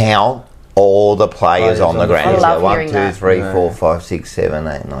to count all the players on the ground. I love 1, 2, 3, 4, 5, 6, 7,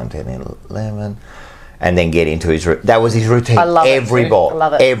 8, 9, 10, 11, and then get into his. That was his routine. I love every it. ball. I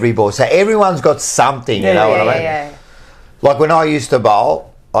love it. Every ball. So everyone's got something. You know what I mean? Yeah. Like when I used to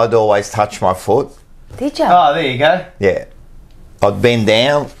bowl, I'd always touch my foot. Did you? Oh, there you go. Yeah. I'd bend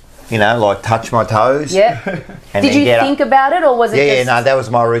down, like touch my toes. Yeah. And Did then you get think up. about it, or was it just... No, that was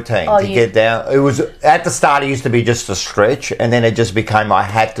my routine to get down. It was at the start. It used to be just a stretch, and then it just became I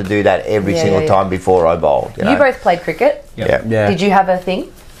had to do that every single time before I bowled. You both played cricket. Yeah. Did you have a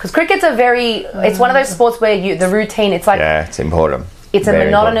thing? Because cricket's it's one of those sports where the routine. It's like it's important. It's a Very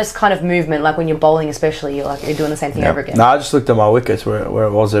monotonous kind of movement. Like when you're bowling, especially, you're doing the same thing over again. No, I just looked at my wickets where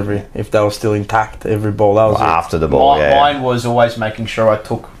it was if they were still intact, every ball. That was after the ball. Mine was always making sure I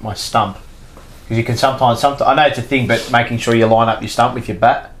took my stump. Because you can sometimes, I know it's a thing, but making sure you line up your stump with your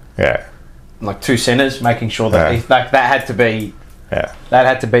bat. Yeah. Like 2 centres, making sure that that had to be. Yeah. That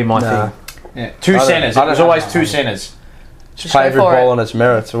had to be my thing. Yeah. 2 centres. It was always 2 centres. Just play every ball on its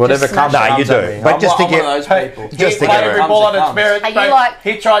merits. Whatever comes. No, you do. But just to get those people. Just to play get every ball on its merits. Are you like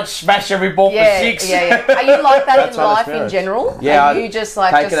he tried to smash every ball for 6. Yeah. Are you like that in That's on its life in merits. general? Yeah, Are you just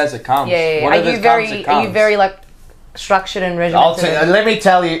like take it as it comes. Yeah. Whatever Are you comes, very? it Are you comes. very like structured and regimented? Let me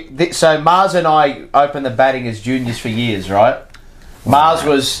tell you. So Mars and I opened the batting as juniors for years, right? Mars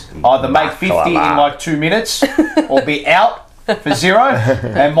was either make 50 in like 2 minutes or be out for 0,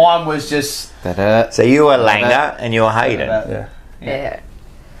 and mine was just. So you were Langer and you were Hayden. Yeah.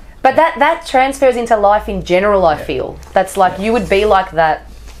 But that transfers into life in general, I feel. That's like you would be like that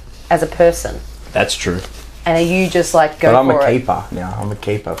as a person. That's true. And are you just like go But I'm for a it? keeper now. I'm a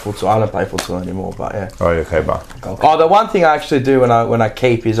keeper. Futsal. I don't play futsal anymore, but yeah. Oh, you're a keeper. Oh, the one thing I actually do when I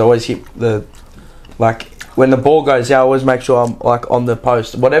keep is always hit when the ball goes out, I always make sure I'm like on the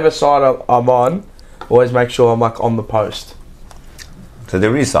post. Whatever side I'm on, always make sure I'm like on the post. So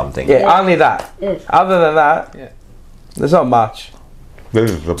there is something. Yeah, only that. Other than that, there's not much.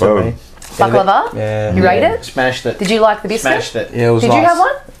 This is the to me. Baklava? Yeah. You rate it? Smashed it. Did you like the biscuit? Smashed it. Yeah, it was Did nice. you have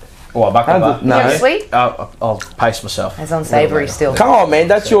one? Oh, a baklava. No. You have sweet? I'll pace myself. It's on savoury still. Come on, man.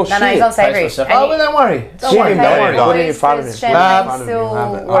 That's your No, shit. he's on savoury. myself. And Oh, you- but don't worry. Don't Shit worry, him, don't don't worry. worry. Put it in front of There's him. champagne still.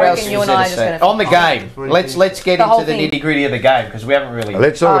 What I else reckon you was and there I to just say? going to... On the game. Let's get The whole into the thing. nitty gritty of the game because we haven't really.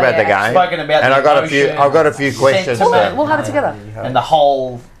 Let's talk about the yeah. game. Spoken about and the I've got a few questions. sentiment. We'll have it together. And the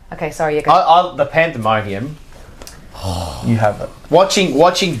whole. Okay, sorry, you go. The pandemonium. You have it.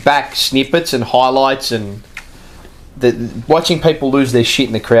 Watching back snippets and highlights and watching people lose their shit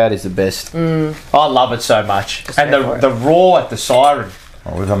in the crowd is the best. I love it so much. And the roar at the siren.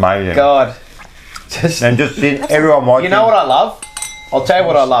 It was amazing. God. And just everyone watching. You know what I love? I'll tell you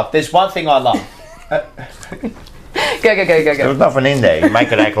what I love. There's one thing I love. Go. There was nothing in there. You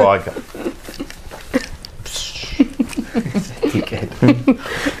make it act like.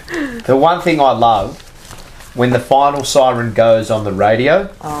 The one thing I love when the final siren goes on the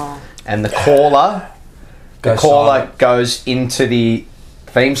radio and the caller goes into the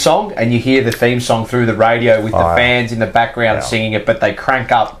theme song, and you hear the theme song through the radio with the fans in the background singing it, but they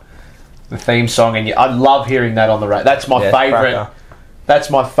crank up the theme song, and I love hearing that on the radio. That's my favourite. That's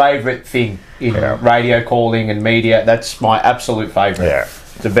my favourite thing in radio calling and media. That's my absolute favourite. Yeah.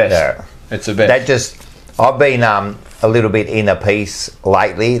 It's the best. Yeah. It's the best. I've been a little bit inner peace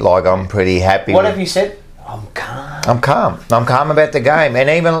lately. Like, I'm pretty happy. What have you said? I'm calm. I'm calm about the game. And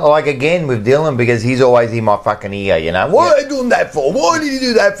even, like, again, with Dylan, because he's always in my fucking ear, you know. What are you doing that for? Why did you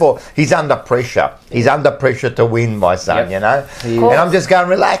do that for? He's under pressure. He's under pressure to win, my son, you know. And I'm just going,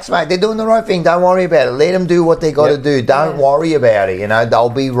 relax, mate. They're doing the right thing. Don't worry about it. Let them do what they got to do. Don't worry about it, you know. They'll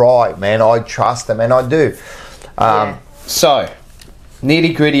be right, man. I trust them, and I do. So,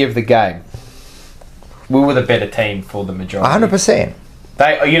 nitty-gritty of the game. We were the better team for the majority.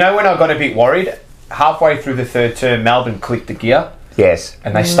 100%. You know when I got a bit worried? Halfway through the third term, Melbourne clicked the gear. Yes.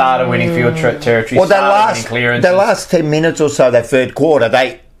 And they started winning field territory. Well, the last 10 minutes or so, that third quarter,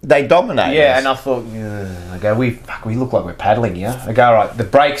 they dominated. Yeah, and I thought, I go, we look like we're paddling here. I go, all right, the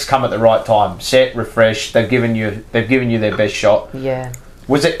breaks come at the right time. Set, refresh. They've given you their best shot. Yeah.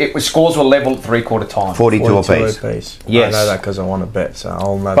 Scores were level at 3/4 time. 42 apiece. I Yes. know that because I want to bet, so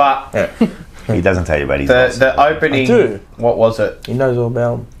I'll know. But he doesn't tell you about his the opening. I do. What was it? He knows all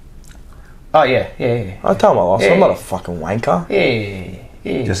about them. Oh yeah. I tell my loss. I'm not a fucking wanker.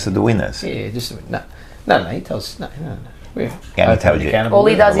 Yeah. Just to the winners. Yeah, just no. He tells no. Yeah, he tells you. All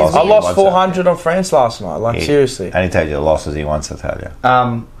he does is I lost 400 on France last night. Like, seriously. And he tells you the losses he wants to tell you.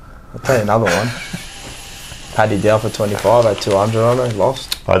 I'll tell you another one. Paddy Dow for 25, had 200 on it,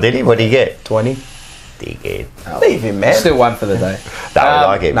 lost. Oh, did he? What did he get? 20. Dickhead. Leave him, man. Still one for the day.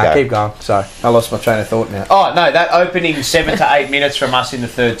 Keep going. Sorry. I lost my train of thought now. Oh, no, that opening 7 to 8 minutes from us in the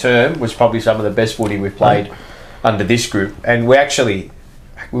third term was probably some of the best footy we've played under this group. And we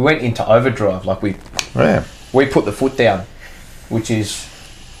went into overdrive. Like, we put the foot down, which is,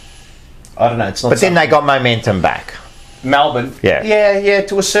 I don't know, it's not. But then they got momentum back. Melbourne. Yeah,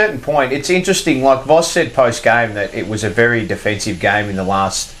 to a certain point. It's interesting, like Voss said post-game, that it was a very defensive game in the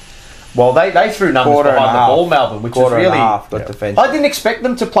last... Well, they threw numbers behind the ball, Melbourne, which was really... defensive. I didn't expect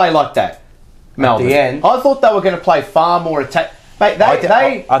them to play like that, Melbourne. At the end. I thought they were going to play far more attack... Mate, I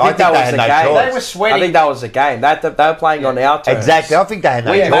think that was the game. They were sweating. I think that was the game. They were playing on our terms. Exactly. I think they had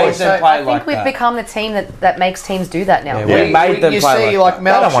no choice. I think we've become the team that makes teams do that now. Yeah, we made them play like that.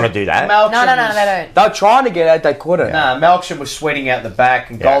 They don't want to do that. No, they don't. They were trying to get out, they couldn't. Nah, Malcolm was sweating out the back,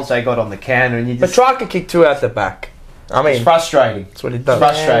 and goals they got on the counter, and you just... Petrarca kicked 2 out the back. I mean, it's frustrating. That's what he does.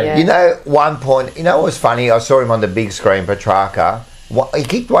 Frustrating. Yeah. You know, one point, what was funny? I saw him on the big screen, Petrarca. He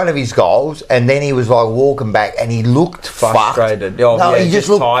kicked one of his goals, and then he was like walking back, and he looked frustrated. Fucked. He just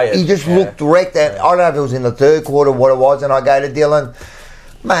looked tired. He just looked wrecked. And I don't know if it was in the third quarter, what it was. And I go to Dylan,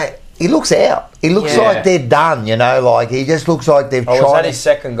 mate, he looks out. He looks like they're done. Like he just looks like they've tried. Was that his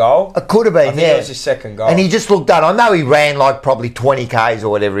second goal? It could have been. I think it was his second goal. And he just looked done. I know he ran like probably 20 k's or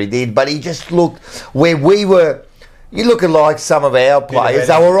whatever he did, but he just looked where we were. You look at like some of our players.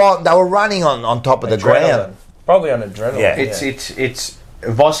 They were running on top of the ground. Probably on adrenaline. Yeah, it's.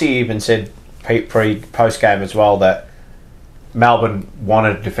 Vossi even said post game as well that Melbourne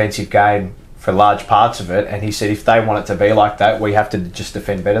wanted a defensive game for large parts of it, and he said if they want it to be like that, we have to just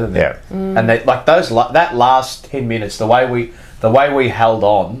defend better than them. And they, like that last 10 minutes, the way we held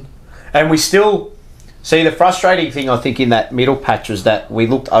on, and we still see the frustrating thing. I think in that middle patch was that we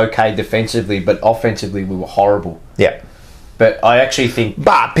looked okay defensively, but offensively we were horrible. Yeah, but I actually think,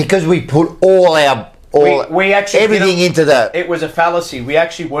 because we put all our we actually everything into that. It was a fallacy. We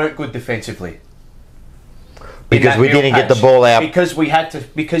actually weren't good defensively because we didn't get the ball out. Because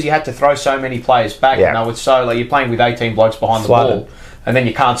you had to throw so many players back. Yeah. And it's so you're playing with 18 blokes behind the ball, and then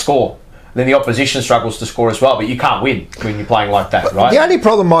you can't score. And then the opposition struggles to score as well, but you can't win when you're playing like that, right? The only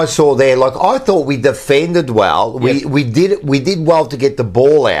problem I saw there, like I thought we defended well. We did well to get the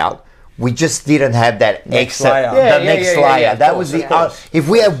ball out. We just didn't have that next layer. Next layer. That was the if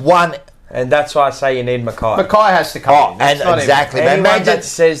we have one. And that's why I say you need Mackay. Mackay has to come in. And exactly.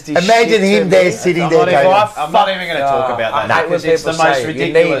 Imagine him there sitting there going, I'm not even going to talk about that because it's the most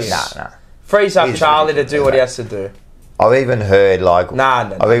ridiculous. Frees up Charlie to do what he has to do. I've even heard I've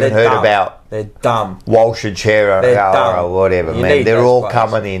even heard about they're dumb. Walsh and Chera or whatever, man. They're all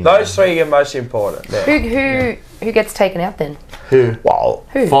coming in. Those three are most important. Who gets taken out then? Who?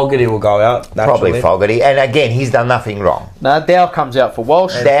 Fogarty will go out. Probably Fogarty. And again, he's done nothing wrong. No, Dow comes out for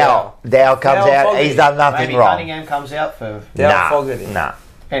Walsh. Dow comes out. Fogarty. He's done nothing Maybe wrong. Cunningham comes out for Fogarty. Nah.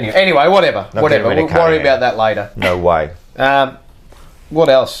 Anyway, whatever. We'll worry about that later. No way. What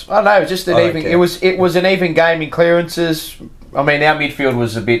else? I don't know. Just an even. It was an even game in clearances. I mean, our midfield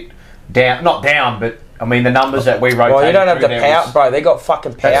was a bit down. Not down, but I mean, the numbers that we rotated. Well, you don't have the through power, bro. They got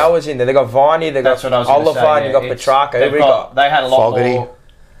fucking powers in there. They got Viney, they got Oliver, and you got Petrarca. They had a lot more.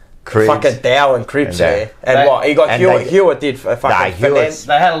 Cribs. Fucking Dow and Cribs there. And what? He got Hewitt. Hewitt did a fucking finesse.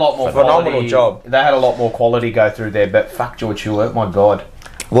 They had a lot more phenomenal job. They had a lot more quality go through there, but fuck George Hewitt, my God.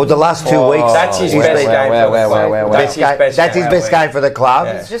 Well, the last 2 weeks. That's his best game for the club. That's his best game for the club.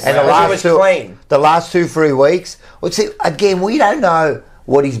 And the last 2-3 weeks. Well, see, again, we don't know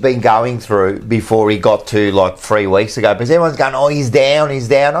what he's been going through before he got to like 3 weeks ago. Because everyone's going, oh, he's down. I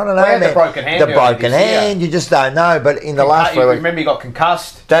don't know, man. The broken hand. The broken hand. You just don't know. But in the last 3 weeks, remember he got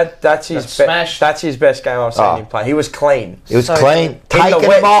concussed. That's his smashed. That's his best game I've seen him play. He was clean. He was clean. In the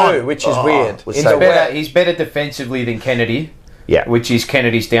wet too, which is weird. He's better defensively than Kennedy. Yeah, which is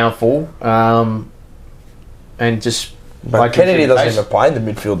Kennedy's downfall. And just but Kennedy doesn't even play in the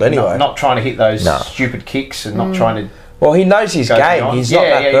midfield anyway. Not trying to hit those stupid kicks and not trying to. Well, he knows his game. He's not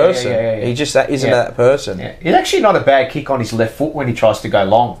that person. He just isn't that person. Yeah. He's actually not a bad kick on his left foot when he tries to go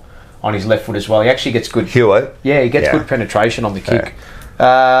long on his left foot as well. He actually gets good. Hewitt. Yeah, he gets good penetration on the kick.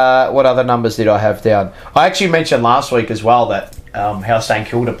 What other numbers did I have down? I actually mentioned last week as well that how St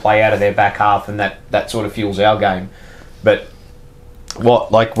Kilda play out of their back half and that sort of fuels our game. But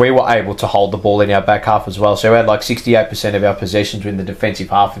we were able to hold the ball in our back half as well. So we had like 68% of our possessions in the defensive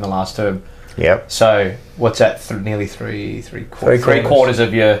half in the last term. Yep. So what's that? Nearly three quarters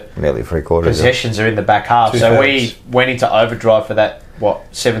of your nearly 3/4 possessions are in the back half. So we went into overdrive for that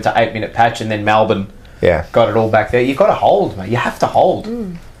 7 to 8 minute patch, and then Melbourne got it all back there. You got to hold, mate. You have to hold.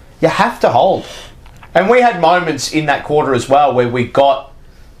 You have to hold. And we had moments in that quarter as well where we got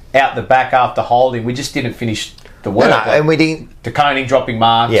out the back after holding. We just didn't finish the work. And we didn't. De Koning dropping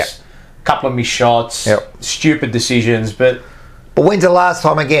marks. A couple of missed shots. Stupid decisions, But when's the last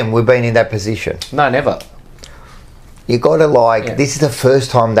time again we've been in that position? No, never. You got to this is the first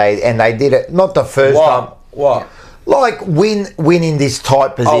time they did it. Not the first time. What? Like win in this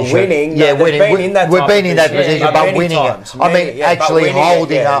tight position. Oh, winning. Yeah, no, winning. We've been in that position, but winning times. it. I mean, actually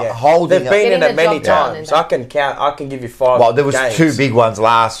holding up. Holding. They've been in it many times. I can count. I can give you 5. Well, there was games. 2 big ones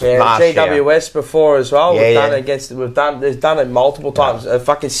last year. GWS before as well. We've done it multiple times.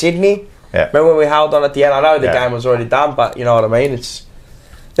 Fucking Sydney. Yeah. Remember when we held on at the end? I know the game was already done, but you know what I mean.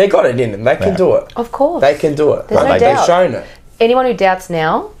 They got it in them. They can do it. Of course, they can do it. There's no doubt. They've shown it. Anyone who doubts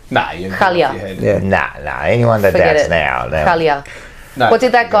now, Khalia. Nah. Anyone that doubts now. Khalia. No. What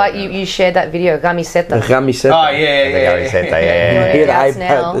did that guy? You shared that video, Rami Seta. Rami Seta. Oh yeah.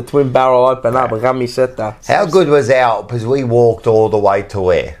 The twin barrel open up. Rami Seta. How good was our? Because we walked all the way to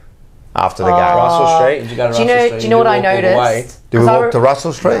where? After the game, Russell Street. Did you go to Russell Street? Do you know what I noticed? Did we walk to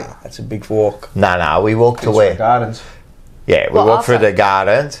Russell Street? Nah, that's a big walk. No, we walked to where? Gardens. Yeah, we walked through the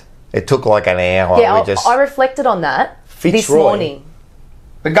gardens. It took like an hour. Yeah, I reflected on that this morning.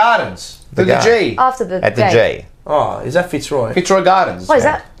 The Gardens. The G. After the At the G. Oh, is that Fitzroy? Fitzroy Gardens. What is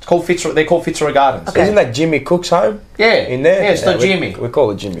that? It's called Fitzroy. They're called Fitzroy Gardens. Okay. Isn't that Jimmy Cook's home? Yeah. In there? Yeah, it's not Jimmy. We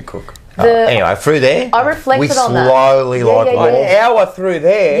call it Jimmy Cook. Anyway, through there, I reflected on that. We slowly walked. An hour through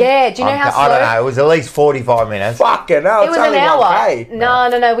there. Yeah, do you know how slow? I don't know. It was at least 45 minutes. Fucking hell, it was an hour.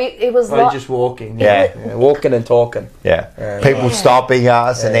 No. It was like just walking. Yeah, walking and talking. Yeah, people stopping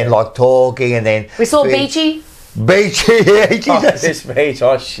us and then like talking and then we saw Beachy. This beach,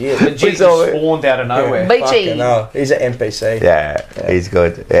 oh shit. The G spawned out of nowhere. Beachy. No, he's an NPC. Yeah, he's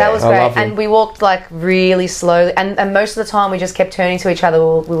good. Yeah. That was great. And we walked like really slowly. And most of the time we just kept turning to each other.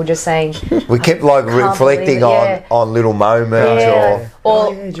 We were just saying. We kept like reflecting on little moments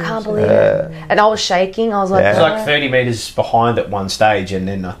can't believe it. And I was shaking. I was like, it was like 30 metres behind at one stage, and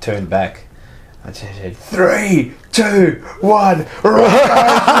then I turned back. I said, 3, 2, 1,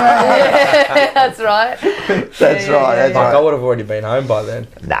 That's right. That's right. I would have already been home by then.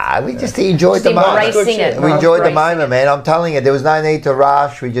 Nah, we just enjoyed the moment. We enjoyed the moment, man. I'm telling you, there was no need to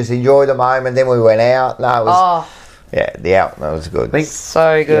rush. We just enjoyed the moment. Then we went out. No, it was. The out. That was good.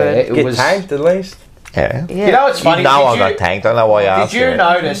 So good. Yeah, it was tanked at least. Yeah. You know what's funny? I got tanked. I don't know why you asked. Did you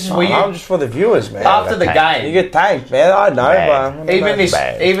notice? I'm just for the viewers, man. After the game, you get tanked, man. I know, but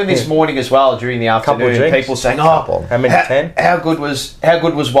even this morning as well during the afternoon, people saying, "Oh, how many? 10? How good was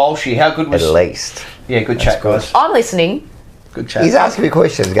Walshy? How good was?" At least. Yeah, good chat, guys. I'm listening. Good chat. He's asking me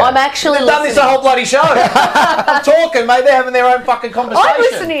questions, guys. I'm actually listening. Done this the whole bloody show. I'm talking, mate. They're having their own fucking conversation. I'm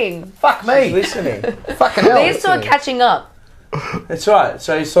listening. Fuck me. She's listening. Fucking hell. These two are catching up. That's right.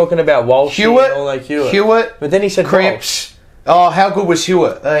 So he's talking about Walsh, Hewitt. But then he said Cripps. Oh, how good was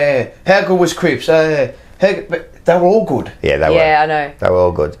Hewitt? How good was Cripps? they were all good. Yeah, they were. Yeah, I know. They were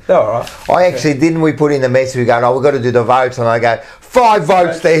all good. They're all right. I actually didn't. We put in the message. We go, "Oh, we've got to do the votes," and I go, 5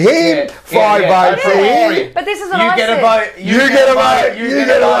 votes to him, 5 votes to him. But this is what You I get said. a vote. You get a vote. You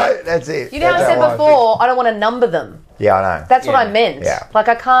get a vote. That's it. You know, That's I said how before, I don't want to number them. Yeah, I know. That's what I meant. Yeah. Like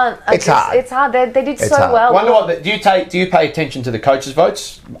I can't. It's hard. It's hard. They did It's so hard. well. Wonder what? Do you pay attention to the coaches'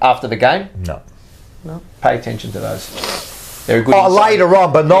 votes after the game? No. Pay attention to those. They're a good. Oh, insight. later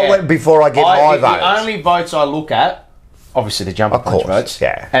on, but not when, before I get my votes. The only votes I look at, obviously the jumper punch votes,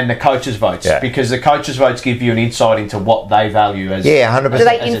 and the coaches' votes, because the coaches' votes give you an insight into what they value as. Yeah, 100%. Do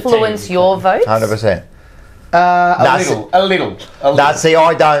they influence your votes? 100%. A little. No, see,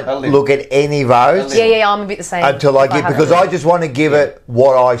 I don't look at any votes. Yeah, I'm a bit the same. Until I give, because I just want to give it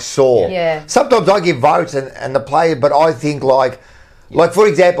what I saw. Yeah. Sometimes I give votes and the player, but I think like for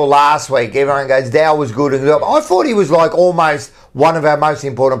example, last week everyone goes, Dow was good and good. I thought he was like almost one of our most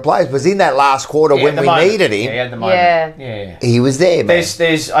important players. Because in that last quarter when we needed him, at the moment. he was there, man.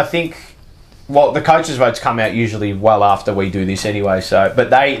 There's, I think. Well, the coaches' votes come out usually well after we do this anyway. So, but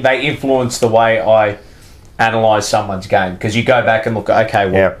they influence the way I analyse someone's game, because you go back and look at, okay,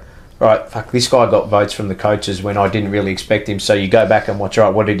 well, right, fuck, this guy got votes from the coaches when I didn't really expect him. So you go back and watch, right,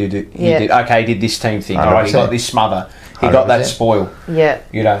 what did he do? He did this team thing. All right, he got this smother. He got that spoil. Yeah.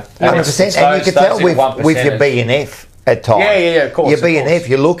 You know. 100%. And you can tell with your B and F at times. Yeah, of course. Your B and F,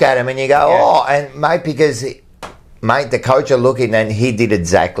 you look at him and you go, oh, and mate, because... Mate, the coach are looking and he did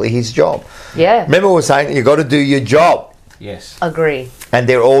exactly his job. Yeah. Remember we were saying you got to do your job. Yes. Agree. And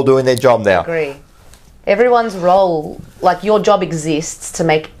they're all doing their job now. Agree. Everyone's role, like your job exists to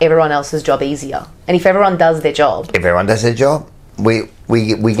make everyone else's job easier. And if everyone does their job... If everyone does their job, we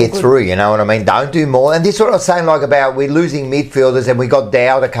get through, you know what I mean? Don't do more. And this is what I was saying, like about we're losing midfielders and we got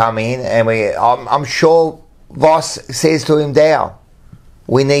Dow to come in and I'm sure Voss says to him, Dow,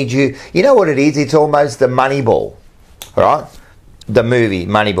 we need you. You know what it is? It's almost the money ball. All right, the movie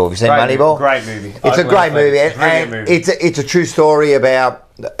Moneyball. Have you seen Moneyball? Great movie. It's a great movie, and it's a true story about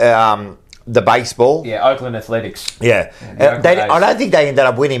the baseball. Yeah, Oakland Athletics. Yeah, I don't think they ended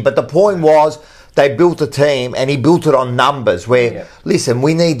up winning, but the point was they built a team, and he built it on numbers. Where listen,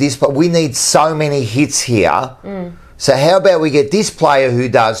 we need this, but we need so many hits here. So how about we get this player who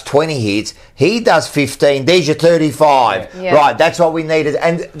does 20 hits, he does 15, there's your 35. Yeah. Right, that's what we needed,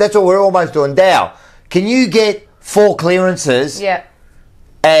 and that's what we're almost doing. Dow, can you get 4 clearances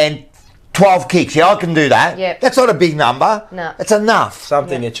and 12 kicks? Yeah, I can do that. Yeah. That's not a big number. No. It's enough.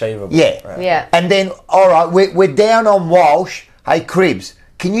 Something achievable. Yeah. Right. Yeah. And then, all right, we're down on Walsh. Hey, Cribs,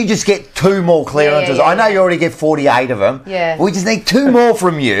 can you just get 2 more clearances? Yeah. I know you already get 48 of them. Yeah. We just need 2 more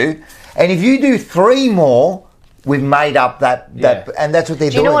from you. And if you do 3 more, we've made up that and that's what they're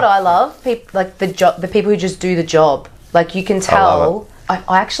doing. Do you know what I love? The people who just do the job. Like you can tell...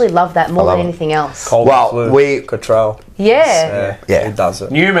 I actually love that more than anything else. Cottrell. Yeah. He does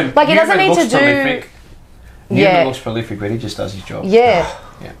it. Newman. Like he doesn't need to do. Prolific. Newman looks prolific, but he just does his job. Yeah.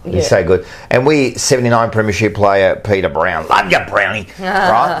 He's so good. And 79 premiership player Peter Brown. Love you, Brownie.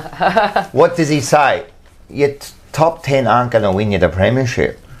 Right? What does he say? Your top 10 aren't going to win you the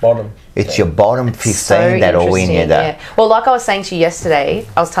premiership. Bottom. It's your bottom 15 so that'll win you that. Yeah. Well, like I was saying to you yesterday,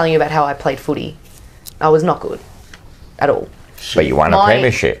 I was telling you about how I played footy. I was not good at all. But you won a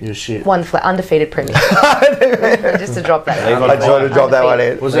premiership. You're shit. One undefeated premiership. Just to drop that. I tried to drop that one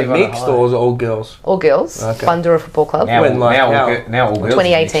in. Was it mixed or was it all girls? All girls. Okay. Fundura Football Club. Now all girls.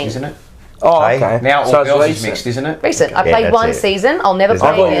 2018, isn't it? Oh, okay. Now all girls is mixed, isn't it? Recent. I played one season. I'll never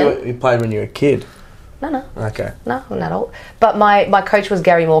play again. You played when you were a kid. No. Okay. No, I'm not old. But my coach was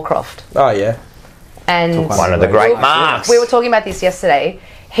Gary Moorcroft. Oh yeah. And one of the great marks. We were talking about this yesterday.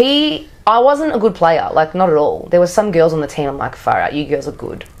 I wasn't a good player, like not at all. There were some girls on the team, I'm like, far out, you girls are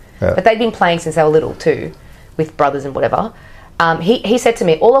good. Yeah. But they'd been playing since they were little too, with brothers and whatever. He said to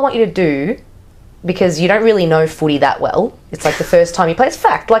me, all I want you to do, because you don't really know footy that well, it's like the first time you play, it's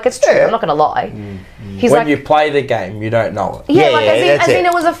fact, like it's true, I'm not going to lie. He's when you play the game, you don't know it. Yeah, as in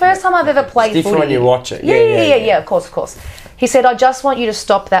it was the first time I've ever played it's different footy. when you watch it. Yeah, of course. He said, I just want you to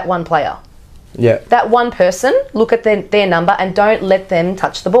stop that one player. Yeah. That one person, look at their number and don't let them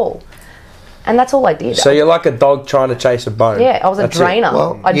touch the ball. And that's all I did. So you're like a dog trying to chase a bone. Yeah, I was a drainer.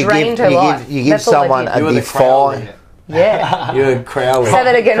 Well, I drained her life. You give someone a defined... Yeah. You're a Crowley. Say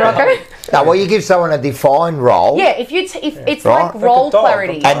that again, Rocco. No, well, you give someone a defined role. Yeah, if it's like role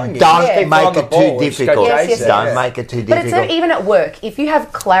clarity. And don't make it too difficult. Yes. Don't make it too difficult. But it's even at work. If you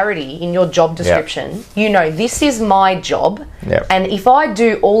have clarity in your job description, you know, this is my job. And if I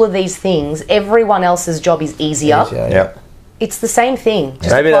do all of these things, everyone else's job is easier. It's the same thing.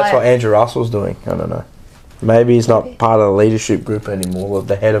 Maybe that's what Andrew Russell's doing. I don't know. Maybe he's not part of the leadership group anymore, or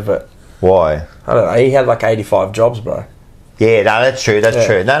the head of it. Why? I don't know. He had like 85 jobs, bro. Yeah, no, that's true. That's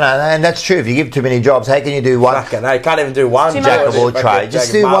true. No, and that's true. If you give too many jobs, how can you do one? Fucking, you can't even do one. Jack of all trades.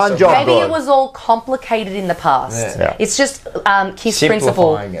 Just do one job. Maybe it was all complicated in the past. Yeah. It's just his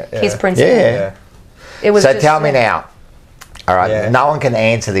principle. His principle. Yeah. It was. So tell me now. All right. Yeah. No one can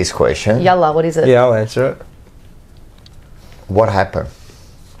answer this question. Yalla, what is it? Yeah, I'll answer it. What happened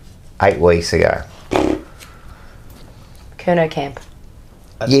 8 weeks ago? Kerno camp.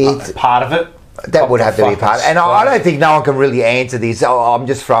 Yeah, Part of it. that would have to be part. And I don't think no one can really answer this. I'm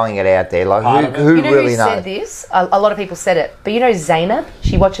just throwing it out there. Like who You know really who knows? said this? A lot of people said it. But you know Zainab?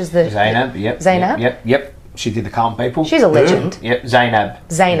 She watches the... Zainab, Zainab? Yep. She did the Calm People. She's a legend. Yep, Zainab.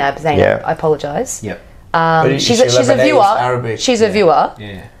 Zainab. Yeah. I apologise. Yep. She's a Lebanese, viewer. Arabic. She's a viewer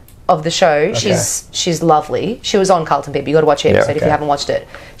Yeah. of the show. She's lovely. She was on Carlton People. You got to watch the episode if you haven't watched it.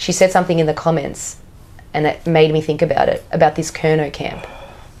 She said something in the comments, and it made me think about it, about this Kerno camp,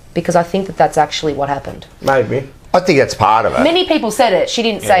 because I think that that's actually what happened. Maybe. I think that's part of it. Many people said it. She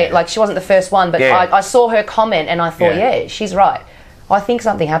didn't say it. Like, she wasn't the first one, but I saw her comment and I thought, yeah, she's right. I think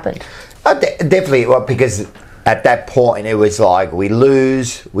something happened. Definitely, well, because at that point it was like we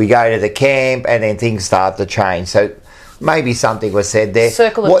lose, we go to the camp, and then things start to change. So maybe something was said there.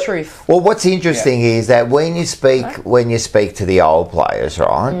 Circle of truth. Well, what's interesting is that when you speak to the old players,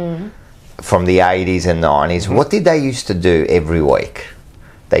 right, from the 80s and 90s, what did they used to do every week?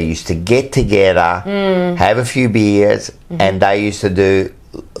 They used to get together, have a few beers, and they used to do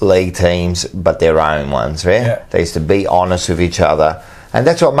league teams, but their own ones, right? Yeah. They used to be honest with each other. And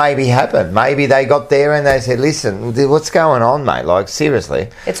that's what maybe happened. Maybe they got there and they said, listen, what's going on, mate? Like, seriously.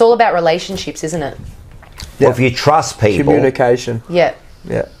 It's all about relationships, isn't it? Well, if you trust people... Communication. Yeah.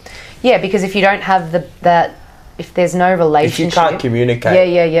 Yeah. Yeah, because if you don't have that... If there's no relationship... If you can't communicate...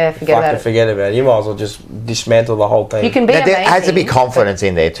 Yeah, forget about it. Forget about it. You might as well just dismantle the whole thing. You can be amazing. There has to be confidence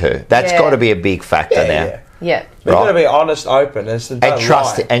in there too. That's got to be a big factor now. Yeah. We've got to be honest, open,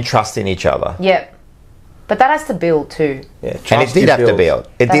 and trust in each other. Yeah. But that has to build too. Yeah, and it did have to build.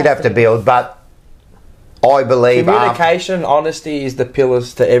 It did have to build, but I believe communication, honesty is the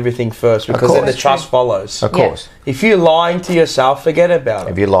pillars to everything first, because then the trust follows. Of course. If you're lying to yourself, forget about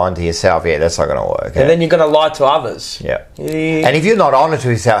it. If you're lying to yourself, that's not going to work. And then you're going to lie to others. Yeah. And if you're not honest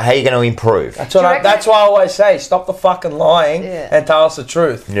with yourself, how are you going to improve? That's why I always say, stop the fucking lying and tell us the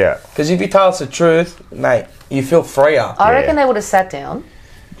truth. Yeah. Because if you tell us the truth, mate, you feel freer. I reckon they would have sat down.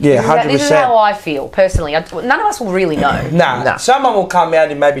 Yeah, 100%. This is how I feel personally. None of us will really know. Nah. Someone will come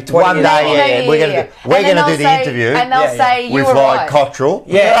out in maybe 20 One years. day, we're going to do the interview. And they'll say, you with were like right. Cottrell.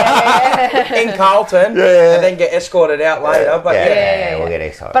 In Carlton. And then get escorted out later. But we'll get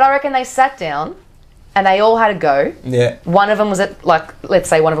excited. But I reckon they sat down and they all had a go. Yeah. One of them was let's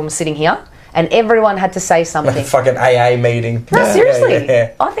say one of them was sitting here, and everyone had to say something. Fucking AA meeting. No,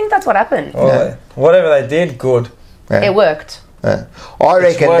 seriously. I think that's what happened. Well, whatever they did, good. It worked. I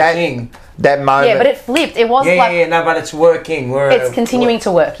reckon that moment. Yeah, but it flipped. It wasn't no, but it's working. It's continuing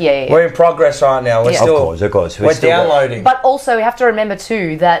to work. Yeah. We're in progress right now. We're still, of course. We're downloading. But also, we have to remember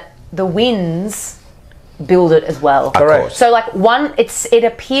too that the wins build it as well. Correct. So, like it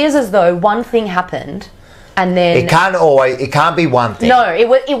appears as though one thing happened, and then it can't be one thing. No, it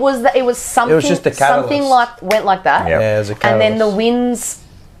was something. It was just a catalyst. Something went like that. Yeah, it was a catalyst. And then the wins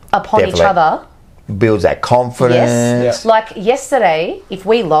upon each other builds that confidence. Yes. Like yesterday, if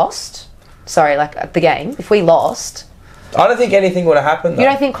we lost, at the game, if we lost, I don't think anything would have happened. You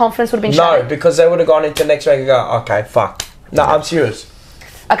don't think confidence would have been shattered? No, because they would have gone into next week and go, okay, fuck. No, I'm serious.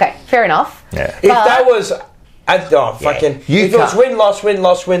 Okay, fair enough. Yeah. If that was, if it was win,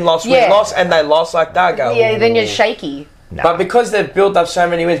 loss, and they lost like that, go. Yeah, then you're shaky. No. But because they've built up so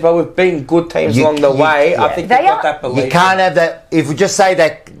many wins, but we've been good teams along the way, I think they've got that belief. You can't have that. If we just say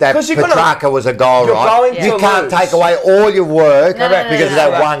that Petrarca was a goal, right? You can't take away all your work because of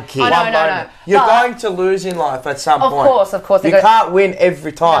that one kick. No. You're going to lose in life at some point. Of course. You can't win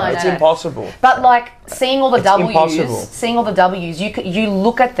every time. It's impossible. But like seeing all the W's, you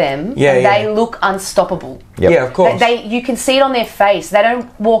look at them and they look unstoppable. Yep. Yeah, of course. You can see it on their face. They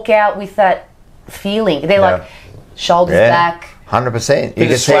don't walk out with that feeling. They're like shoulders back. 100%. You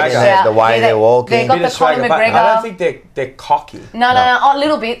can see the way they're walking. They've got the Conor McGregor. I don't think they're cocky. No. A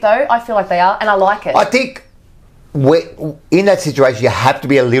little bit though. I feel like they are, and I like it. I think in that situation you have to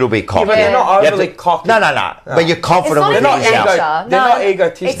be a little bit cocky. Yeah, but they're not overly cocky. No. But you're confident with yourself. They're not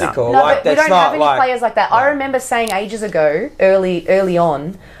egotistical. But we don't have any players like that. I remember saying ages ago, early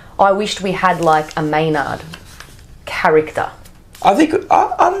on, I wished we had like a Maynard character. I think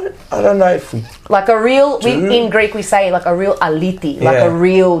I don't know if we like a real. In Greek we say like a real aliti, like a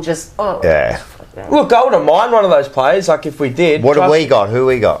real just. Yeah. Look, I wouldn't mind one of those players. Like if we did. What have we got? Who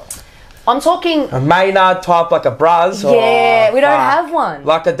we got? I'm talking a Maynard type, like a Braz. Yeah, we don't have one.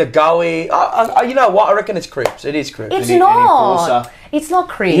 Like a Degoe. You know what? I reckon it's Cripps. It is Cripps. It's not. It's not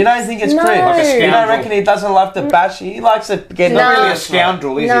Cripps. You don't think it's Cripps? Like a you don't reckon he doesn't love to bash? He likes to get not really a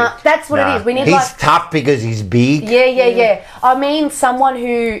scoundrel, is he? That's what it is. We need he's tough because he's big. Yeah. I mean, someone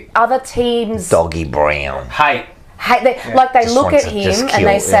who other teams Doggy Brown. They look at him and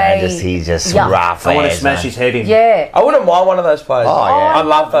they say, he's just yuck. rough. I want to smash his head in. Yeah. I wouldn't mind one of those players. Oh, yeah. I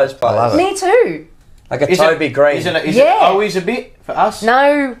love those players. Me too. Like a Toby Green. Is it always a bit for us?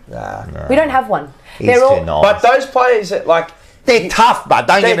 No. We don't have one. He's too nice. But those players, they're tough, but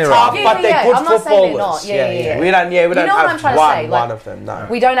don't get me wrong. But they're good I'm not saying they're footballers. not. Yeah. We don't You know what I'm have trying to say? one of them. No.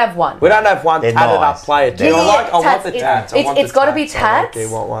 We don't have one. We don't have one They're tatted nice. up player. They're I want the tats. It's got to be tats. Who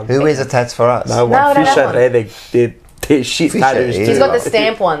wears the tats for us? No No, one. I don't Fisher, have one. they're shit tattoos. He's got the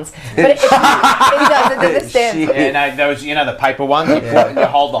stamp ones. But he does the stamp. Yeah, no, those, the paper ones. You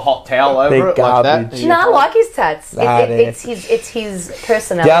hold the hot towel over it like that. No, I like his tats. It's his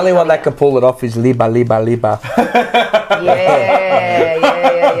personality. The only one that can pull it off is Liba.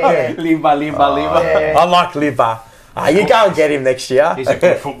 Yeah. Liba. I like Liba. You go and get him next year. He's a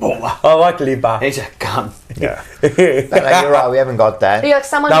good footballer. I like Liba. He's a gun. Yeah. No, you're right. We haven't got that. You're like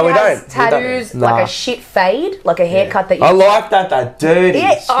someone who has tattoos, like a shit fade, like a haircut that you. I like that dirty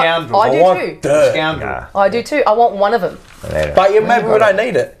scoundrel. I do too. Scoundrel. I do too. I want one of them. But maybe we don't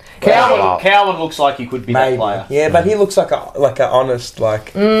need it. Cowan looks like he could be that player. Yeah, but he looks like an honest he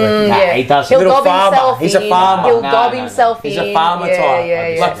does. He'll little gob farmer. himself He's in. a farmer. He'll gob himself in. He's a farmer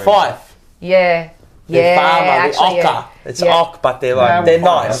type. Like Fife. Yeah. The farmer, actually, the ocker. It's ock, but they're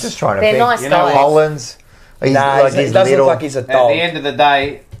nice. I'm just trying to think. They're nice guys. Collins. He doesn't look like he's a dog. At the end of the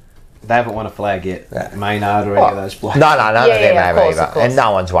day, they haven't won a flag yet. Maynard or any of those players. No, none of them have of either. course. And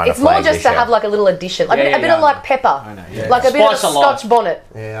no one's won a It's more flag just this to year. have like a little addition, like a bit of like pepper, like a bit of Spice of life. Scotch bonnet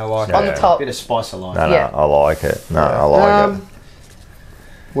Yeah, I like on the top. Bit of spice of life. No, Yeah. I like it. No, I like it.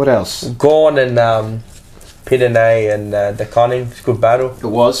 What else? Gorn and Pitonnet and the Conning. It's a good battle. It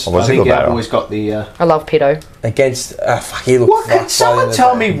was. It was I a think good our battle. boys got the. I love Pito. Against he looked. What can someone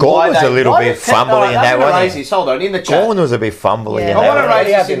tell me? Gorn was a little bit fumbly in that one. Hold on, in the chat. Gorn was a bit fumbly in I want that to one.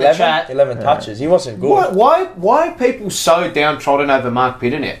 raise this in the chat. 11 touches. He wasn't good. Why are people so downtrodden over Mark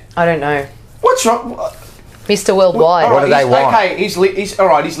Pitonnet? I don't know. What's wrong? Mr. Worldwide. What do they want? Okay, he's all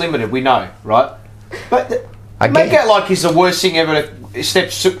right. He's limited. We know, right? But Again. make out like he's the worst thing ever to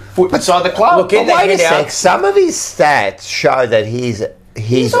step foot inside the club. Look, in Wait a the sec. Some of his stats show that he's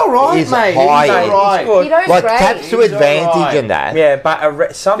all right, he's mate. high. He's all right. Pito's Like great. taps to He's advantage alright. in that. Yeah,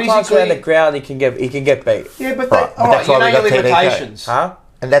 but sometimes Physically- around the ground he can get beat. Yeah, but Right, all right, that's you why know we your got TDK. limitations. Huh?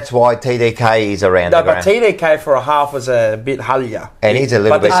 And that's why TDK is around No, the but ground. TDK for a half was a bit hullier. And he's a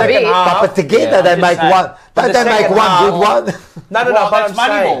little But the bit. second half, But together Yeah, they I'm just make saying. one. But Don't the they make second one half- good one? No, Well, but that's I'm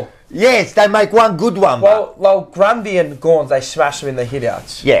saying. Moneyball. Yes, they make one good one. Well, Grundy and Gorn, they smash them in the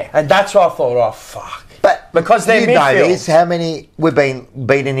hitouts. Yeah. And that's why I thought, oh, fuck. But Because they're you know midfield. this, how many we've been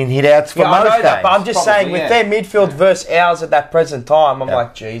beaten in hitouts for Yeah, I most know games. that, but I'm just Probably, saying, with yeah. their midfield versus ours at that present time, I'm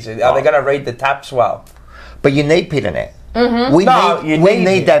like, Jesus, are they going to read the taps well? But you need Pitonnet. Mm-hmm. We No, need, you we need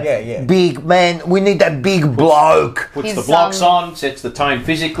need him. that Yeah. big man. We need that big bloke. Puts He's, the blocks on, sets the tone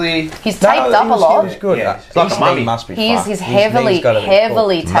physically. He's taped up a He lot. was good. Yeah, it's like His a mummy. knee must be He's fucked. he's His heavily knee's gotta be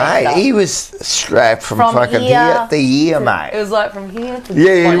taped Mate, up. he was strapped from fucking here to here, It mate. was like from here to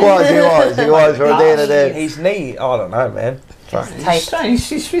Yeah, he was from there to there. His knee, I don't know, man. taped.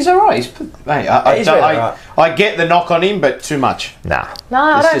 He's all right. I get the knock on him, but too much. Nah. No,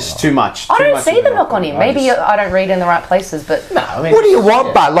 I It's don't. just too much. I Too don't much see of the a knock on him. Maybe I don't read in the right places, but No, I mean, What do you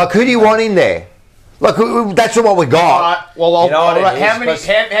want, bud? Like, who do you want in there? Like, that's what we All got. right. Well, You know what it how is, many 'cause-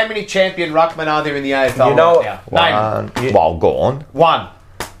 how many champion ruckmen are there in the AFL You know- right now? Name Well, gone. one.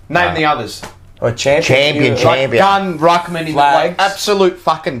 Name the others. Or champion. Champion. Gun ruckman in the Flags. like, absolute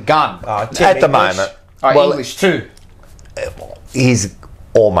fucking gun. At the moment. All right, Well, English two. he's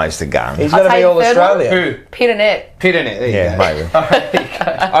almost a gun. He's I'll going to tell be you all the third one. Australia. Who? Peter Net. Pitonnet. There you Yeah, go.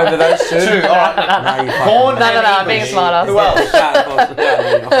 maybe. Over those two. Two. All right. Corn No, and I'm being English. smart. Who else?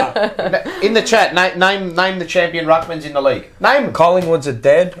 In the chat, name the champion ruckmans in the league. Name them. Collingwood's are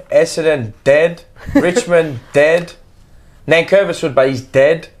dead. Essendon dead. Richmond dead. Nankervis but he's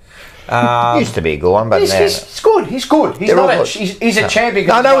dead. Used to be a good one, but He's good. He's good. He's They're not. all A, he's a champion.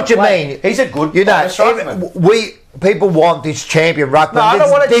 I know what you mean. He's a good. You know, honest ruckman. people want this champion ruckman. No, I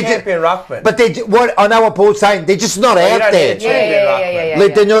don't want a They're champion ruckman. But what I know what Paul's saying. They're just not you out don't there. need a champion ruckman.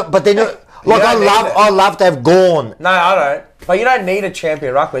 Like, they're not, but they're not. Like, don't need it. I love to have Gorn. No, I don't. But you don't need a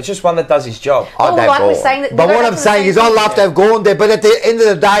champion ruckman. It's just one that does his job. I'd have like we're Gorn. saying that- But we what don't I'm have to saying say is, I love to have Gorn there. But at the end of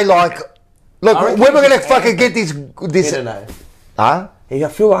the day, like, look, I reckon when we're he's gonna an fucking get this, Pitonnet. huh? I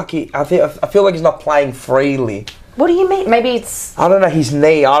feel like he's not playing freely. What do you mean? Maybe it's... I don't know, his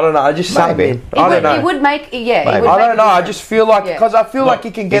knee. I don't know. I just something. I don't know. It would make... Yeah. I don't know. I just feel like... Because I feel like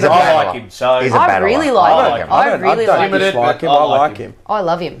he can get it. I like him. So I really like him. I really like him. I like him. I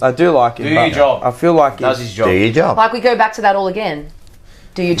love him. I do like him. Do your job. I feel like he does his job. Do your job. Like we go back to that all again.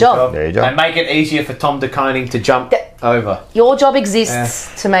 Do your job. Do your job. And make it easier for Tom de Koning to jump over. Your job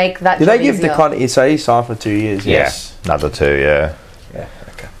exists to make that Did job they give easier. de Koning... So he signed for 2 years. Yes. Another 2, yeah. Yeah,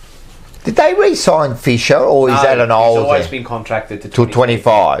 okay. Did they re-sign Fisher, or is that an old? He's always been contracted to till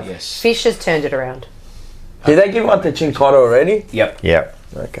 25. Yes. Fisher's turned it around. Did they give one to Chincotta already? Yep. Yep.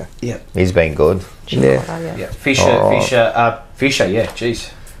 Okay. Yep. He's been good. Yeah. Fisher. Yeah.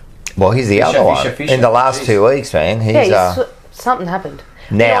 Jeez. Well, he's the other one. Fisher. In the last 2 weeks, man, he's something happened.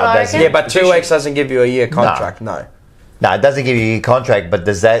 now doesn't. Yeah, but 2 weeks doesn't give you a year contract. No, it doesn't give you a contract. But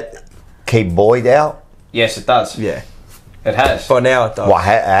does that keep Boyd out? Yes, it does. Yeah, it has. For now, it does. Well, it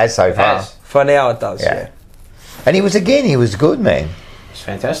has so far. For now, it does. Yeah. And he was good, man. It's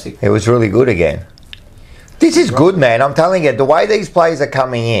fantastic. He was really good again. This is good, man. I'm telling you, the way these players are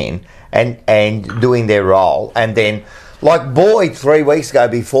coming in and doing their role, and then like Boyd 3 weeks ago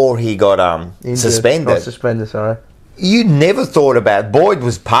before he got suspended. Oh, suspended, sorry. You never thought about Boyd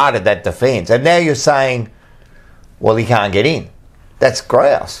was part of that defence, and now you're saying, well, he can't get in. That's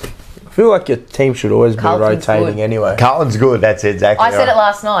grouse. I feel like your team should always be rotating anyway. Carlton's good. That's exactly. I said it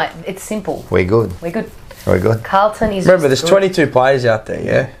last night. It's simple. We're good. We're good. We're good. Carlton is. Remember, there's 22 players out there.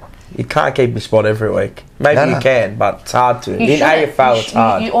 Yeah, you can't keep your spot every week. Maybe you can, but it's hard to. In AFL, it's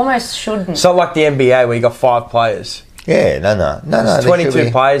hard. You almost shouldn't. It's not like the NBA where you got 5 players. Yeah, no. There's 22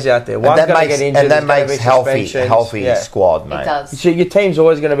 players out there. One's going to get injured. And that makes healthy squad, mate. It does. So your team's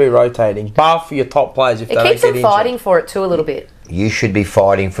always going to be rotating, bar for your top players if they don't get injured. It keeps them fighting for it too a little bit. You should be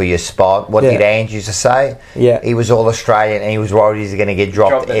fighting for your spot. What did Ange used to say? Yeah. He was all Australian and he was worried he's going to get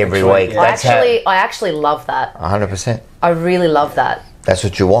dropped every week. I actually love that. 100%. I really love that. That's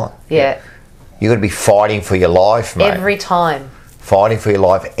what you want. Yeah. You got to be fighting for your life, mate. Every time. Fighting for your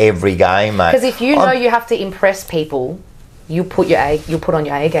life every game, mate. Because if you know you have to impress people, you put on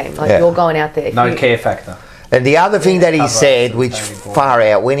your A game. Like you're going out there. No care factor. And the other thing that he said, which far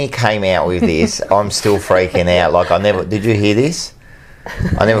out, when he came out with this, I'm still freaking out. Like did you hear this?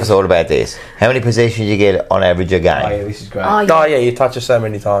 I never thought about this. How many possessions you get on average a game? Oh yeah, this is great. Oh yeah, you touch it so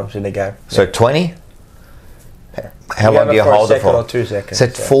many times in the game. So 20? How long do you hold it for? Or 2 seconds. So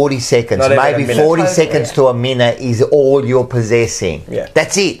 40 seconds. Maybe 40 seconds to a minute is all you're possessing. Yeah.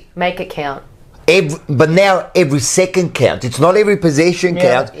 That's it. Make it count. But now every second counts. It's not every possession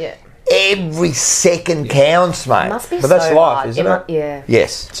counts. Yeah. Every second counts, mate. It must be But that's so life, hard. isn't it? Yeah.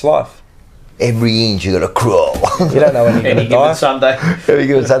 Yes. It's life. Every inch you got to crawl. You don't know when you're going to die. Sunday. Every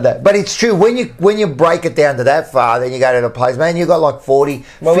given Sunday. But it's true. When you break it down to that far, then you go to the place, man, you got like 40,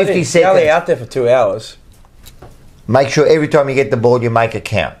 50 seconds. You're only out there for 2 hours. Make sure every time you get the ball, you make it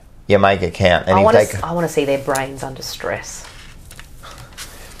count. You make it count. And I want to see their brains under stress.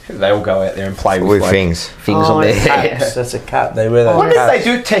 They all go out there and play with like, things on their heads. That's a cap. They wear that. What if they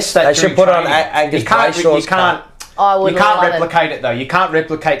do test that? They should put on Angus Brayshaw's cap. You can't replicate it though. You can't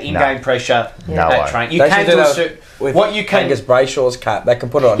replicate in-game pressure. No that way. train. You can do it. What you can. Angus Brayshaw's cap. They can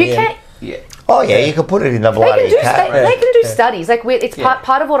put it on. You can. Yeah. Oh yeah, you can put it in the bloody cap. They can do studies. Like it's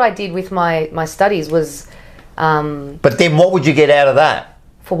part of what I did with my studies was. But then, what would you get out of that?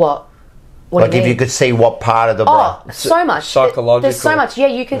 For what? What like do you if mean? you could see what part of the brain? So much psychological. There's so much. Yeah,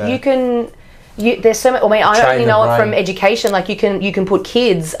 you can. There's so much. I mean, I only know it from education. Like you can put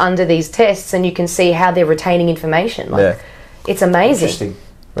kids under these tests and you can see how they're retaining information. Like, it's amazing. Interesting.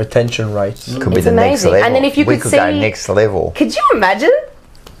 Retention rates could be the next level. And then if you we could could see, go next level. Could you imagine?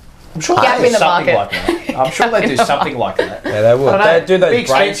 I'm sure Gap they in do the something market. like that. I'm sure they do something like that. Yeah, they would. They do those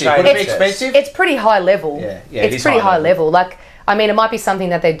brain expensive. Would it be expensive? It's pretty high level. Yeah, it's pretty high level. Like, I mean, it might be something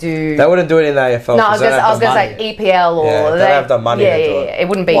that they do. They wouldn't do it in the AFL. No, I was going to say EPL or they don't have the money to do it. It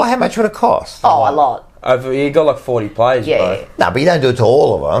wouldn't be. Well, how much would it cost? Oh, a lot. You got like 40 players, bro. No, but you don't do it to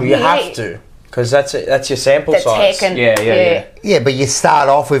all of them. You have to, because that's your sample size. Yeah, but you start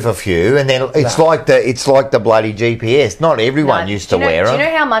off with a few, and then it's like the bloody GPS. Not everyone used to wear them. Do you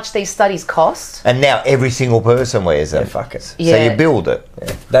know how much these studies cost? And now every single person wears them. Yeah, fuck it. So you build it.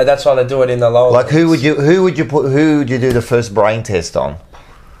 Yeah. That's why they do it in the lower. Like who would you do the first brain test on?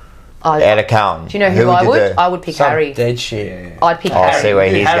 Out of Carlton. Do you know who I would? I would pick Harry. Dead shit. I'd pick Harry. I see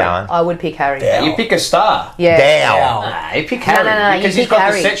where he's going. I would pick Harry. Yeah. You pick a star. Yeah. Down. Nah, you pick Harry. No, because you he's got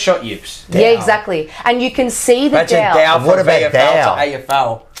Harry. the set shot yips. Yeah, exactly. And you can see the Imagine Dow What about VFL Dow? to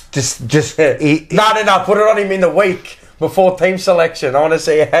AFL. Just No. Put it on him in the week. before team selection. I want to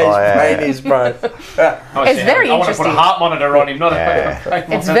see how his brain is, bro. It's very I want to put a interesting. heart monitor on him, not a brain It's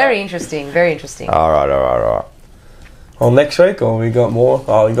monitor. very interesting. Very interesting. All right. Well, next week, or we got more?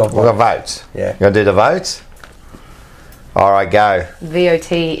 Oh, we got We've got votes. Yeah. You going to do the votes? All right, go.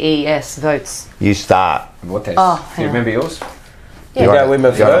 VOTES votes. You start. What test? Oh, Do you hang on. remember yours? Yeah. We go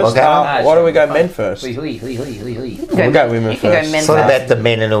women you wanna first. look at Why do we go men first? Hui. You can We'll go women you can first. go men It's not first. about the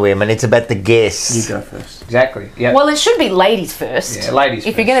men and the women. It's about the guests. You go first. Exactly. Yeah. Well, it should be ladies first. Yeah, ladies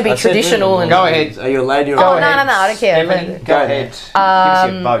If first. you're going to be I said traditional women. and Go ahead. Are you a lady or Oh, a no, I don't care. Emily, go ahead. Give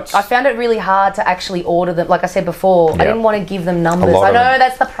us your votes. I found it really hard to actually order them. Like I said before, I Yeah. didn't want to give them numbers. lot I of know them.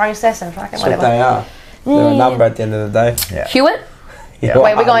 that's the process and fucking That's what whatever. they are. They're a number at the end of the day. Yeah. Hewitt, Yeah.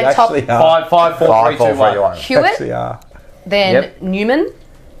 Wait, we're going They top- actually are. 5, 4, 3, 2, 1. Hewitt, Actually are. then Yep. Newman,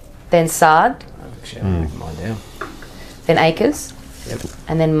 then Sard, Mine down. then Akers,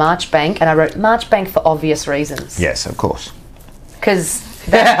 and then Marchbank. And I wrote Marchbank for obvious reasons. Yes, of course. Because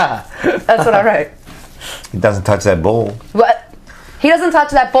that's what I wrote. He doesn't touch that ball. What? He doesn't touch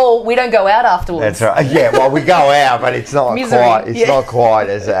that ball. We don't go out afterwards. That's right. Yeah, well, we go out, but it's not Misery, quite. It's yeah. not quite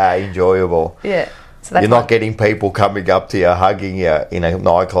as enjoyable. Yeah. So that's You're my- not getting people coming up to you, hugging you in a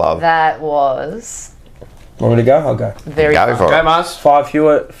nightclub. That was Want me to go? I'll go. very Go fun. for Go, it. Mars. 5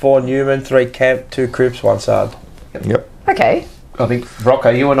 Hewitt, 4 Newman, 3 Kemp, 2 Cripps, 1 Sard. Yep. Okay. I think, Rocco,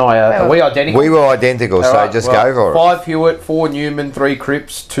 you and I are we identical? We were identical, so just go for it. 5 Hewitt, 4 Newman, 3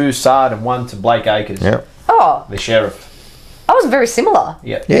 Cripps, 2 Sard, and 1 to Blake Acres. Yep. Oh, The sheriff. I was very similar.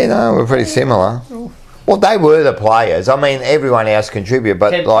 Yeah. Yeah, no, we're pretty similar. Well, they were the players. I mean, everyone else contributed,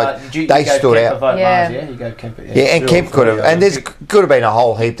 but Kemp, like you they go stood Kemp out. vote Yeah. Mars, yeah, you go Kemp. Yeah, and Kemp could have, and there's could have been a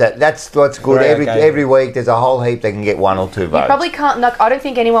whole heap. That's what's good. Right, Every okay. every week, there's a whole heap that can get 1 or 2 You votes. probably can't. No, I don't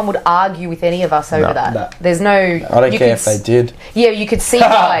think anyone would argue with any of us over No. that. No. There's no. I don't you care could if they s- did. Yeah, you could see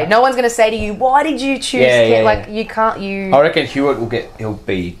why. No one's going to say to you, "Why did you choose?" Yeah, Kent?" yeah, Like yeah. you can't. You. I reckon Hewitt will get.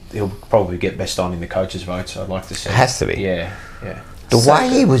 He'll probably get best on in the coaches' votes. I'd like to see. Has to be. Yeah, yeah. The way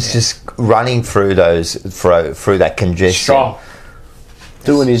he was just running through those through that congestion. Strong.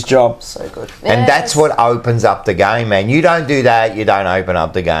 Doing his job. So good. And that's Yes. what opens up the game, man. You don't do that, you don't open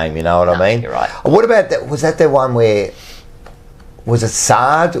up the game. You know what I mean? you're right. What about that? Was that the one where was it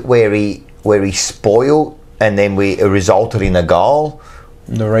Sard where he spoiled and then it resulted in a goal?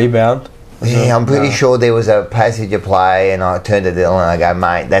 The rebound. Yeah, I'm pretty sure there was a passage of play, and I turned to Dylan and I go,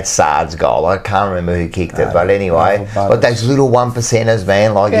 mate, that's Sard's goal. I can't remember who kicked it, but anyway, but those little 1%ers,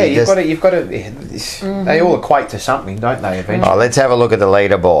 man, like Yeah, you you've just. got to. They all equate to something, don't they? Eventually. Oh, let's have a look at the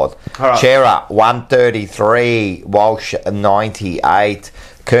leaderboard. All right. Chera 133, Walsh 98,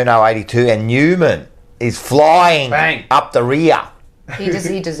 Kerno 82, and Newman is flying Bang. up the rear. He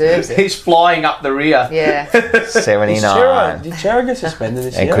deserves it. He's flying up the rear. Yeah. 79 Did Chera get suspended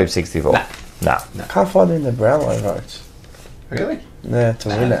this and year? Crib 64. No, Can't find it in the Brownlow votes. Really? Yeah, to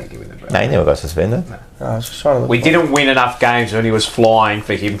win it. no, he never got suspended. I was just trying to look. We didn't win enough games when he was flying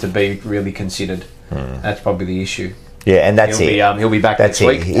for him to be really considered. That's probably the issue. Yeah, and that's He'll be back That's next it.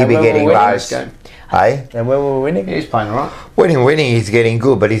 week. He'll be when getting we're winning roast. this game. Hey, And when we were winning, Yeah, he's playing all right. winning, he's getting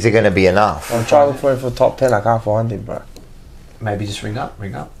good, but is it going to be enough? I'm trying to look for him for top 10. I can't find him, bro. Maybe just ring up.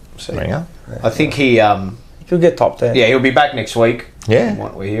 See. Ring up. I think he. He'll get top 10. Yeah, he'll be back next week. Yeah. From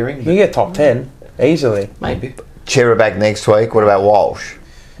what we're hearing. He'll get top 10 easily. Maybe. Chera back next week. What about Walsh?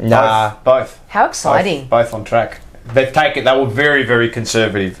 Nah. Both. How exciting. Both on track. They've taken. They were very, very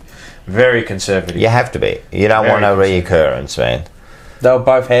conservative. Very conservative. You have to be. You don't Very want a reoccurrence, man. They were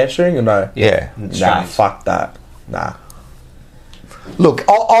both hamstring or no? Yeah. Nah, Strange. fuck that. Nah. Look,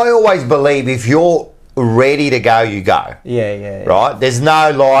 I always believe if you're ready to go, you go. Yeah. Right? There's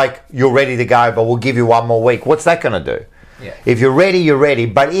no like, you're ready to go, but we'll give you one more week. What's that going to do? Yeah. If you're ready, you're ready.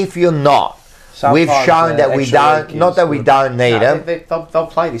 But if you're not, we've Sometimes, shown that we extra don't, week not is that we good. don't need them. They'll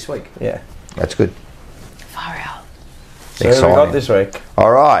play this week. Yeah. That's good. Far out. So who we Exciting. got this week?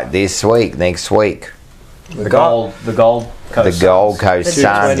 All right, this week, next week, The Gold Coast. the Gold Coast The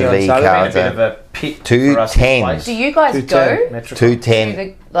Suns 220 on v Saturday. Been a bit of Carlton. a pit for us 210. this place. Do you guys 210. go? Metricon. To 210.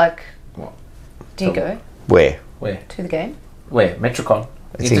 the, like, What? do you go Where? Where? to the game? Where? Metricon.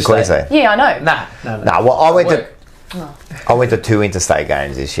 It's in Interstate. Queensland. Yeah, I know. Nah, no. No, well, I went Work. to 2 interstate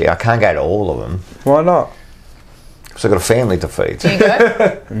games this year. I can't go to all of them Why not? because I've got a family to feed. Do you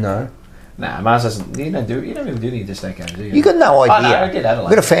go? No. Nah, Mars doesn't. You don't really do the interstate games, do you? You got no idea. I did Adelaide. I've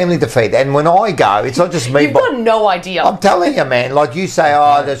got a family to feed, and when I go, it's not just me. You've but got no idea. I'm telling you, man. Like you say,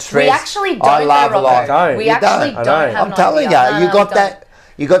 oh, the stress. We actually don't I love know, life. Rocco. We You actually don't. don't I don't. have I'm an telling idea. you, No, you no, got we that.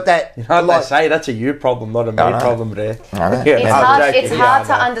 You got that. You know what like- they say? That's a you problem, not a me I know. problem, there. I know. It's I'm hard. joking. It's Yeah, hard I to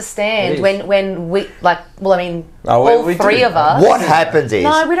know. understand It is. when we like. Well, I mean, Oh, all we three do. of us. What happens is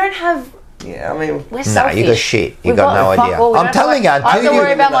No, we don't have. Yeah, I mean, We're No, selfish. you got shit. You We've got no fuck idea. all. We I'm don't telling you, I don't until worry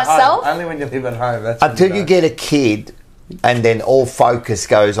you, about myself. Only when you live at home. That's when until you get a kid, and then all focus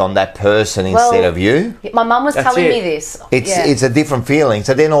goes on that person instead of you. My mum was That's telling it. me this. It's a different feeling.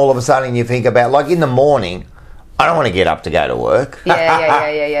 So then all of a sudden you think about, like in the morning, I don't want to get up to go to work.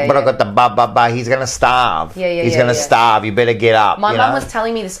 Yeah. But I got the he's going to starve. Yeah, He's going to starve. You better get up. My you mum know? was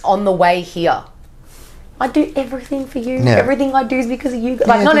telling me this on the way here. I do everything for you. Yeah. Everything I do is because of you. Like,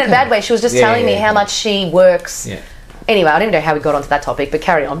 Yeah, not in a okay. bad way. She was just telling me how much she works. Yeah. Anyway, I don't know how we got onto that topic, but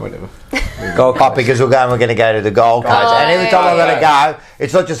carry on. Whatever. Gold Coast. Because we're going to go to the Gold Coast. Oh, and every time I'm going to go,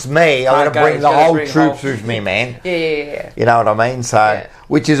 it's not just me. I'm going to bring he's the gotta whole bring troops whole- with me, man. Yeah. You know what I mean? So,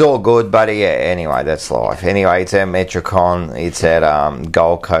 which is all good, but yeah, anyway, that's life. Anyway, it's at Metricon. It's at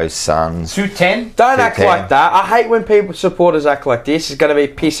Gold Coast Suns. 210. Don't act 210. like that. I hate when people supporters act like this. It's going to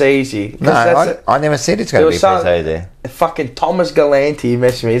be piss easy. 'Cause No, that's I never said it's going to be some- piss easy. Fucking Thomas Galante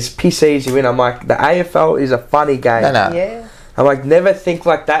messaged me. It's piss easy win. I'm like, the AFL is a funny game. No. Yeah. I'm like, never think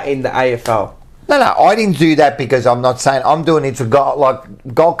like that in the AFL. No, I didn't do that because I'm not saying I'm doing it to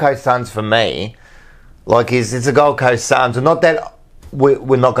Gold Coast Suns for me. Like, it's a Gold Coast Suns. And not that we're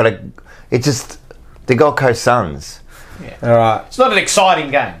not going to. It's just the Gold Coast Suns. All right. It's not an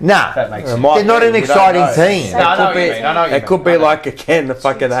exciting game. Nah. If that makes sense. They're not an exciting team. No, I know what you mean. I know what you It mean. could be like again,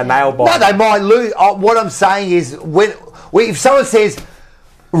 fucking a nail biter. No, they might lose. What I'm saying is, if someone says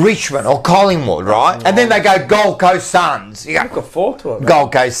Richmond or Collingwood, right, and then they go Gold Coast Suns, you go Look forward to it. Man.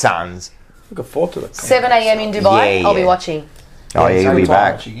 Gold Coast Suns. Look forward to it. 7 a.m. in Dubai. Yeah, I'll be yeah. watching. Oh, yeah, you'll be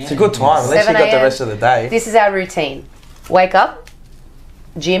back. It's a good time. At least you 7 got the a.m. rest of the day. This is our routine. Wake up,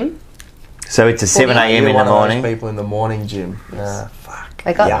 gym. So it's a 7 a.m. in the You're one of those morning. people in the morning gym. Nah, fuck.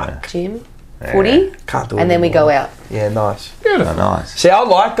 Wake up, Yuck. gym, footy, Can't do it. and then we go anymore. out. Yeah, nice. Oh, nice. See, I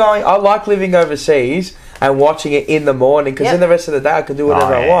like living overseas and watching it in the morning because Yep. then the rest of the day I can do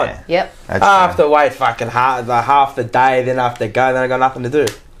whatever I want. Yep. That's I have true. to wait fucking half the day, then I have to go, then I got nothing to do.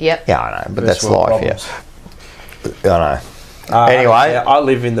 Yep. Yeah, I know, but First that's world life, problems. yeah. I know. Anyway. yeah, I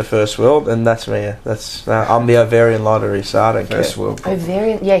live in the first world, and that's me. That's I'm the ovarian lottery, so I don't First care. world.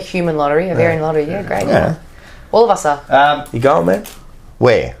 Human lottery, ovarian lottery. Yeah, great. Yeah. All of us are. You going, man?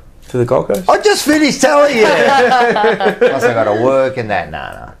 Where? To the Gold Coast? I just finished telling you. Plus I got to work and that.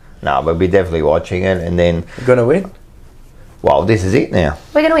 No, but we're definitely watching it, and then, You gonna win? well, this is it now.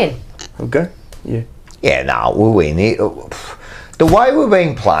 We're going to win. Okay. Yeah. Yeah, no, we'll win it. The way we've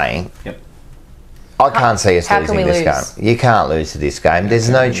been playing, Yep. I can't see us How can losing we this lose? game. You can't lose to this game. There's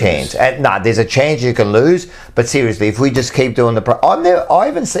no chance. And, no, there's a chance you can lose, but seriously, if we just keep doing I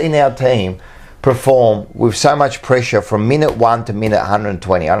haven't seen our team perform with so much pressure from minute 1 to minute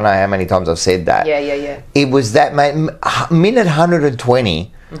 120. I don't know how many times I've said that. Yeah. It was that minute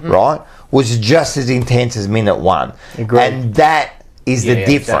 120, right, was just as intense as minute 1. Agreed. And that is the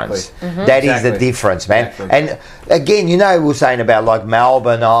difference. Exactly. That is the difference, man. Exactly. And again, we were saying about like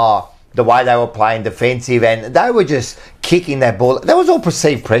Melbourne, the way they were playing defensive, and they were just kicking that ball. That was all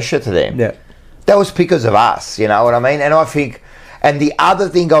perceived pressure to them. Yeah. That was because of us, you know what I mean? And I think, and the other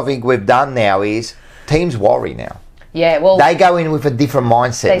thing I think we've done now is teams worry now. Yeah, well, They go in with a different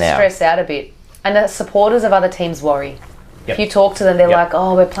mindset they now. stress out a bit. And the supporters of other teams worry. Yep. If you talk to them, they're Yep. like,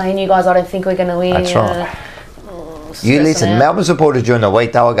 oh, we're playing you guys. I don't think we're going to win. That's right. You Stressing listen, out. Melbourne supporters during the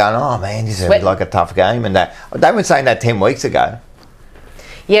week, they were going, oh man, this is Sweat. like a tough game. And that they were saying that 10 weeks ago.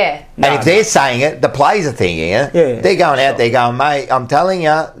 Yeah. And if they're saying it, the players are thinking it. Yeah. They're going out there going, mate, I'm telling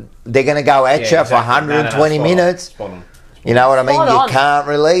you, they're going to go at you for 120 minutes. Spot on. You know what I mean? Spot You on. can't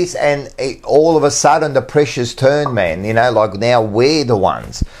release, and all of a sudden the pressure's turned, man. You know, like now we're the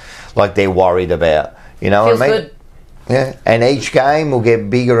ones, like they're worried about. You know Feels what I mean? good. Yeah, and each game will get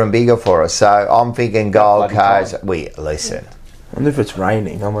bigger and bigger for us. So I'm thinking Gold bloody Coast. Listen. I wonder if it's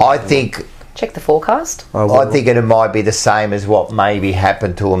raining. I think Check the forecast. I think it might be the same as what maybe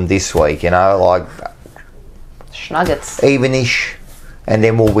happened to them this week. You know, like Schnuggets. evenish, and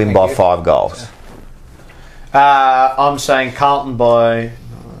then we'll win by 5 goals. I'm saying Carlton by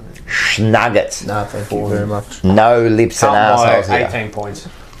Nuggets. No, thank you very much. No lips and Carlton assholes by here. 18 points.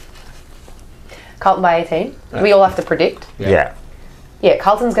 Carlton by 18. We all have to predict. Yeah. Yeah,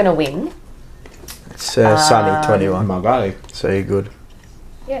 Carlton's going to win. It's sunny 21. Margot. So you're good.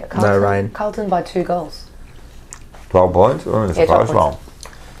 Yeah, Carlton, rain. Carlton by 2 goals. 12 points? Oh, it's Yeah, a 12 close points.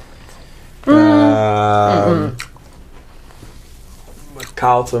 one.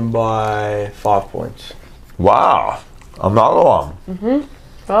 Carlton by 5 points. Wow. Another one.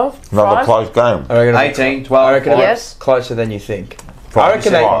 12? Another 5? close game. I reckon 18, 12. I reckon Yes. it's closer than you think. Five. I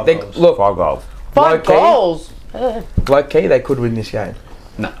reckon Five they goals. look 5 goals. 5 low-key. goals? low key. They could win this game.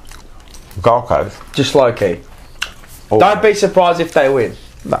 Gold Coast. Just low key. Oh. Don't be surprised if they win.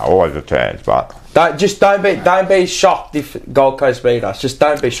 No, always a chance, but don't be shocked if Gold Coast beat us. Just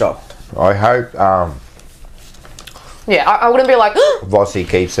don't be shocked. I hope Yeah, I wouldn't be like, Vossi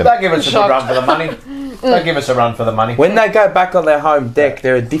keeps them. Don't give us a good run for the money. Don't give us a run for the money. When they go back on their home deck,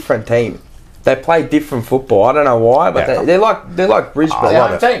 they're a different team. They play different football. I don't know why, but they're like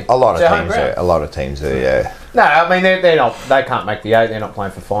Brisbane. A lot of teams do. Yeah. No, I mean they're not. They can't make the 8. They're not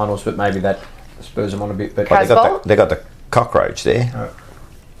playing for finals, but maybe that spurs them on a bit. But they got the cockroach there.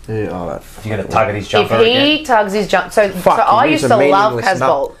 Yeah, you're going to tug at his jumper if he tugs his jump, so I used to love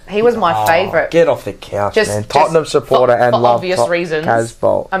Casbolt. He was my favourite. Get off the couch, man. Tottenham supporter and for love obvious reasons.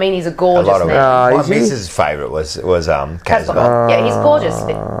 Casbolt. I mean, he's a gorgeous man. My missus' favourite was Casbolt. Yeah, he's gorgeous.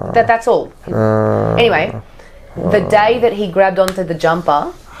 That's all. Anyway, the day that he grabbed onto the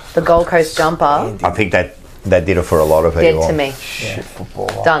jumper, the Gold Coast jumper, I think that did it for a lot of people. Dead to me. Shit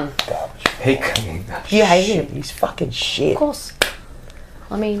footballer. Done. You hate him. He's fucking shit. Of course.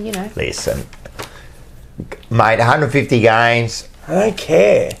 I mean, you know. Listen, mate, 150 games. I don't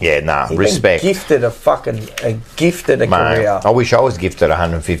care. Yeah, nah, He's respect. Gifted a career. I wish I was gifted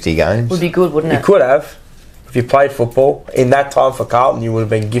 150 games. Would be good, wouldn't it? You could have. If you played football in that time for Carlton, you would have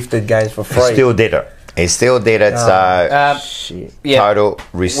been gifted games for free. Still did it. He still did it. Shit. Total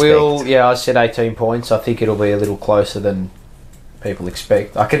respect. I said 18 points. I think it'll be a little closer than people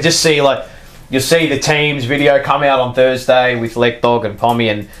expect. I can just see you'll see the team's video come out on Thursday with Lekdog and Pommy,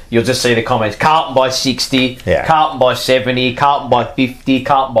 and you'll just see the comments. Carlton by 60, Carlton by 70, Carlton by 50,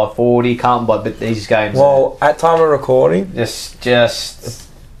 Carlton by 40, Carlton by... But these games... Well, at time of recording... Just...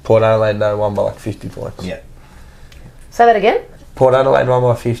 Port Adelaide won by like 50 points. Yeah. Say that again? Port Adelaide won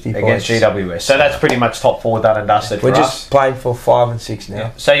by 50 against points. GWS. So that's pretty much top 4 done and dusted. We're for just us. playing for 5 and 6 now.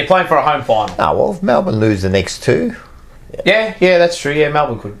 Yeah. So you're playing for a home final. Oh, well, if Melbourne lose the next 2... Yeah, that's true. Yeah,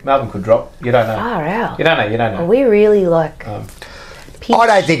 Melbourne could drop. You don't know. Far out. You don't know. Are we really like... I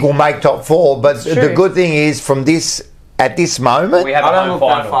don't think we'll make top 4, but the good thing is from this... At this moment, we have a home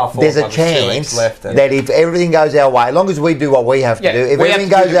final. There's a chance that if everything goes our way, as long as we do what we have to do, if everything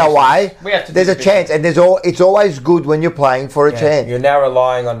goes our way, there's a chance. And it's always good when you're playing for a chance. You're now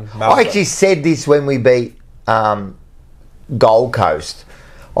relying on Melbourne. I actually said this when we beat Gold Coast.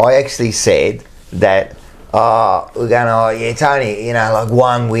 I actually said that we're going it's only like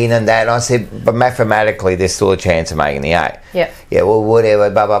 1 win and that. And I said, but mathematically, there's still a chance of making the 8. Yeah. Yeah. Well, whatever.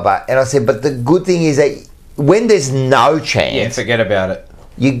 Blah blah blah. And I said, but the good thing is that when there's no chance, forget about it.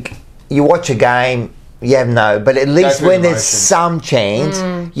 You watch a game, you have but at least when there's some chance,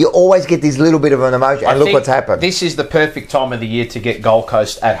 you always get this little bit of an emotion. And look what's happened. This is the perfect time of the year to get Gold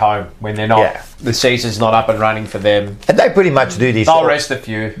Coast at home when they're not. The season's not up and running for them. And they pretty much do this. They'll rest a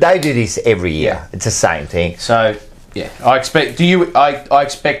few. They do this every year. Yeah. It's the same thing. So I expect. I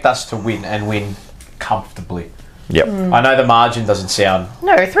expect us to win and win comfortably. Yep. I know the margin doesn't sound...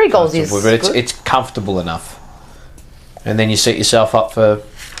 No, 3 goals is but it's comfortable enough. And then you set yourself up for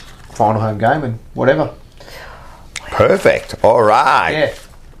final home game and whatever. Perfect. All right. Yeah.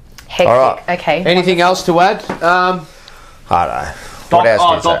 Hectic. All right. Okay. Anything else to add? I don't know. What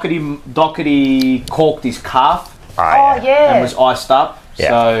else Doherty corked his calf. Oh, yeah. And was iced up. Yeah.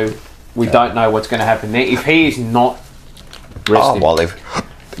 So we don't know what's going to happen there. If he is not... Rest him. Well, if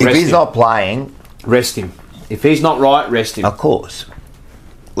he's not playing... Rest him. If he's not right, rest him. Of course.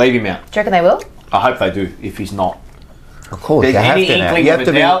 Leave him out. Do you reckon they will? I hope they do, if he's not. Of course, you have to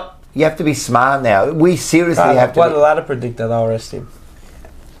now. You have to be smart now. We seriously have to the ladder predictor, they'll rest him.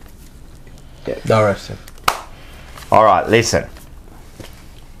 Yeah, they'll rest him. All right, listen.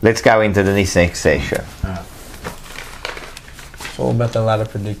 Let's go into this next session. It's all about the ladder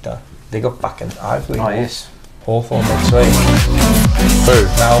predictor. They got fucking ugly. Oh, yes. Hawthorn next week. Who?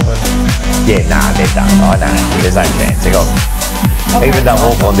 Melbourne. Yeah, they're done. I know. There's no chance. They got, even though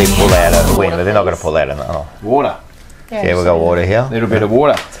Hawthorn did pull out a win, but they're not going to pull out another. Water. Yeah, we've got water here. A little bit of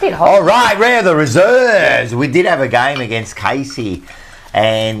water. It's a bit hot. All right, round the reserves. We did have a game against Casey,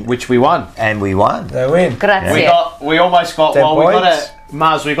 and which we won. And we won. They win. Grazie. We almost got. Well, we got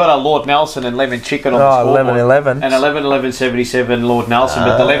we got a Lord Nelson and Lemon Chicken on the scoreboard. 11-11. And 11-11-77 Lord Nelson,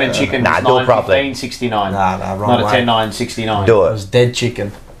 but the Lemon Chicken was 9-15-69. Nah, wrong not way. a 10-9-69. Do it. It was dead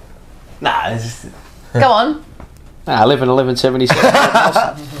chicken. Nah, Go on.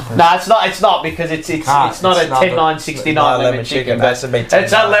 11-11-77. No, it's not because it's not a 10-9-69 lemon chicken. That's a bit.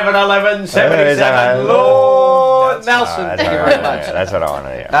 It's 11-11-77 Lord Nelson. Thank you very much. That's what I want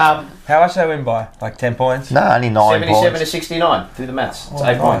to hear. How much they win by? Like 10 points? No, only 9 77 points. to 69. Do the maths. It's 8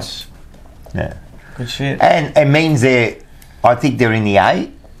 nice. points. Yeah. Good shit. And it means I think they're in the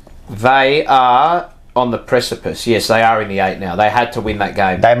 8. They are on the precipice. Yes, they are in the 8 now. They had to win that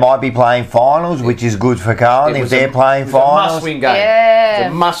game. They might be playing finals, which is good for Carlton if they're playing finals. Must-win game. Yeah.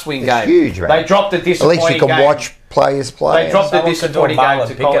 It's a must-win game. Huge, man. They dropped a disappointing game. At least you can watch players play. They dropped a disappointing game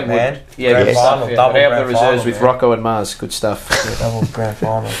to Collingwood. Man. Yeah, Grand good final, stuff. Yeah. double They have the grand reserves final, with man. Rocco and Mars. Good stuff. Double grand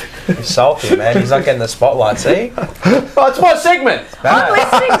final. He's salty, man. He's not getting the spotlight, see? Oh, it's my segment. I'm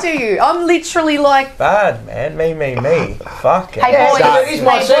listening to you. I'm literally like... Bad, man. Me. Fuck it. Hey, boys. It is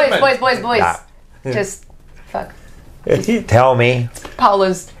my segment. Boys. Nah. Just... Fuck. Tell me.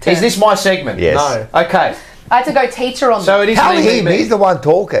 Paula's turn. Is this my segment? Yes. No. Okay. I had to go teacher on So it is Tell me. him. He's the one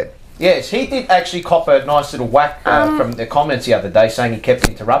talking. Yes, he did actually cop a nice little whack from the comments the other day saying he kept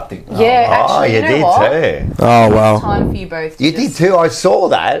interrupting. Yeah, actually, you know did what? too. Oh, wow. Time for you both. to You just did too. I saw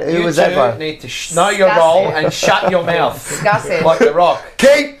that. Who You was two that one? need to know your role and shut your mouth Discuss it. like the Rock.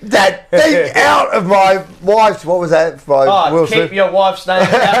 Keep that thing out of my wife's. What was that? My Oh, keep your wife's name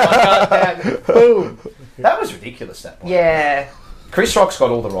out my goddamn. Boom. That was ridiculous. That one. Yeah. Chris Rock's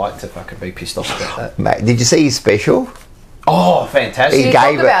got all the right to fucking be pissed off about that. Mate, did you see his special? Oh, fantastic. He Did you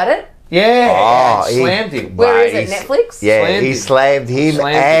gave talk about it? Yeah, Oh, he he- slammed him. Where is it? he's- Netflix? Yeah, Slammed he him. slammed him.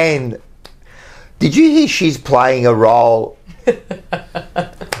 Slammed And did you hear she's playing a role?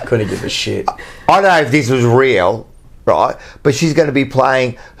 Couldn't give a shit. I don't know if this was real, right? But she's going to be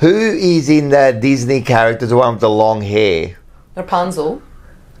playing. Who is in the Disney character, the one with the long hair? Rapunzel.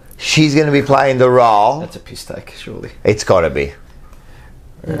 She's going to be playing the role. That's a piss take, surely. It's got to be.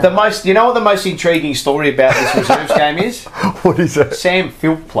 You know what the most intriguing story about this reserves game is? What is it? Sam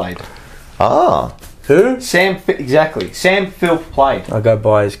Philp played. Oh. Who? Exactly. Sam Philp played. I'll go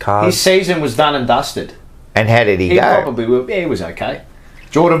buy his card. His season was done and dusted. And how did he He go? probably will. Yeah, he was okay.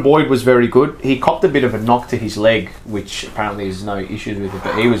 Jordan Boyd was very good. He copped a bit of a knock to his leg, which apparently there's no issues with it,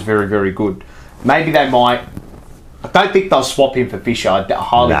 but he was very, very good. Maybe they might... I don't think they'll swap him for Fisher. I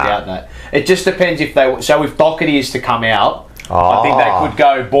highly doubt that. It just depends if they... So if Doherty is to come out, I think they could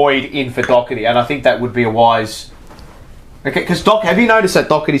go Boyd in for Doherty, and I think that would be a wise... Okay, because have you noticed that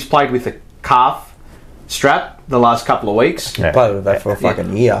Doherty's played with a calf strap the last couple of weeks? He played with that for a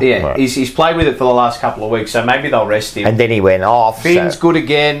fucking year. Yeah, Right. he's played with it for the last couple of weeks, so maybe they'll rest him. And then he went off. Finn's so- good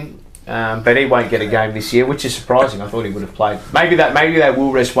again, but he won't get a game this year, which is surprising. I thought he would have played. Maybe they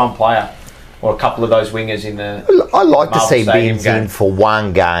will rest one player or a couple of those wingers in the. I like to Marvel see Stadium Binns game. in for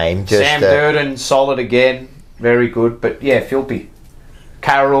one game. Just Sam Durden, solid again, very good. But yeah, Philpy,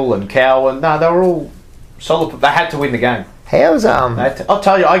 Carroll and Cowan, no, they were all solid. They had to win the game. How's I'll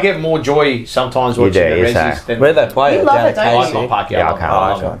tell you, I get more joy sometimes watching do, the you Rezzes say. than Where they play? You it, love down it, at don't you? I Casey? love Park.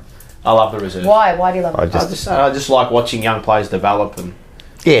 Yeah, I love the reserve. Why? Why do you love it? I just like watching young players develop and.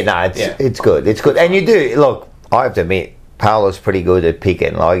 Yeah, no, it's good. It's good. And you do, look, I have to admit, Paolo's pretty good at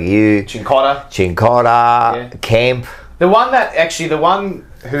picking. Like you, Chincotta, Kemp. The one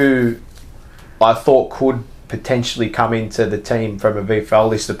who I thought could potentially come into the team from a VFL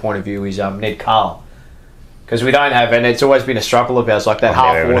lister point of view is Ned Carl. Because we don't have, and it's always been a struggle of ours, like that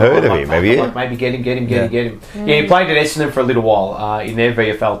half never even heard of him, have you? Like maybe get him. Yeah, he played at Essendon for a little while in their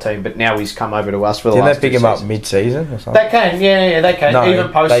VFL team, but now he's come over to us for the Didn't last they pick 2 him up seasons. mid-season or something? They can, yeah, they can. No,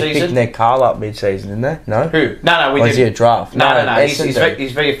 even post-season. they picked Ned Carl up mid-season, didn't they? No? Who? No, we Or did. is he a draft? No. He's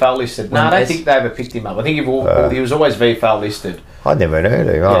Essendon. VFL listed. No, I don't think they ever picked him up. I think he was always VFL listed. I never heard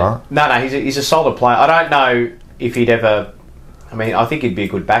of him. Yeah. No, he's a solid player. I don't know if he'd ever... I mean, I think he'd be a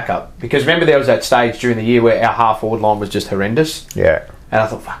good backup. Because remember there was that stage during the year where our half-forward line was just horrendous? Yeah. And I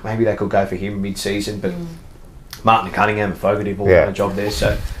thought, fuck, maybe they could go for him mid-season. But Martin Cunningham and Fogarty have all done a job there.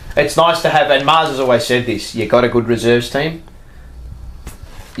 So it's nice to have... And Mars has always said this. You got a good reserves team.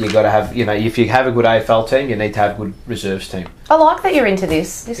 You got to have... You know, if you have a good AFL team, you need to have a good reserves team. I like that you're into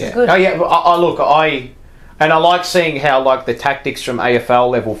this. This is good. Oh, yeah. I like seeing how, like, the tactics from AFL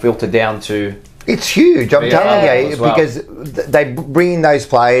level filter down to... It's huge. I'm telling you, as well. because they bring in those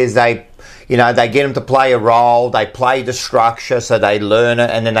players. They get them to play a role. They play the structure, so they learn it,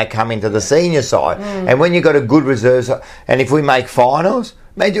 and then they come into the senior side. And when you've got a good reserves, and if we make finals,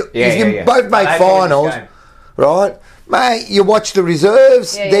 mate, you can both make finals, right? Mate, you watch the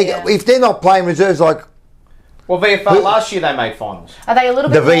reserves. If they're not playing reserves, like. Well, VFL last year they made finals. Are they a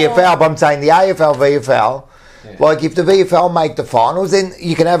little the bit VFL? But I'm saying the AFL, VFL. Yeah. Like if the VFL make the finals, then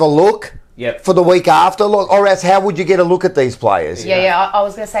you can have a look. Yep. For the week after, look, or else how would you get a look at these players? I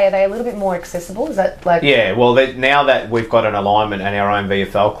was going to say, are they a little bit more accessible? Is that like? Yeah, well, now that we've got an alignment and our own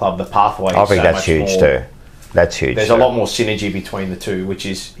VFL club, the pathway. I think that's huge too. That's huge. There's a lot more synergy between the two, which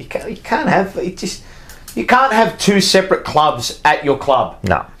is you can't have two separate clubs at your club.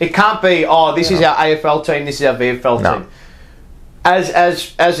 No, it can't be. This is our AFL team. This is our VFL team.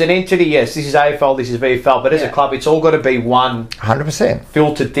 As an entity, yes, this is AFL, this is VFL, but as a club, it's all got to be one 100%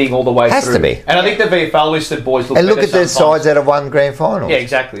 filtered thing all the way Has through. to be. And I think the VFL listed boys look and look better at the sometimes. sides that have won grand finals. Yeah,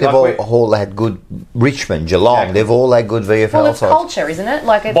 exactly. They've Like all had good Richmond, Geelong. Exactly. They've all had good VFL Well, it's sides. culture, isn't it?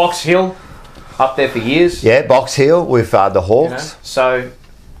 Like it's, Box Hill, up there for years. Yeah, Box Hill with the You know? Hawks. So,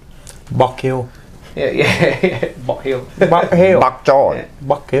 Buck Hill. yeah. Box Hill. Buck Hill. Buck John.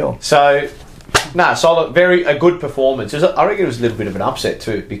 Buck Hill. So, solid, a good performance. I reckon it was a little bit of an upset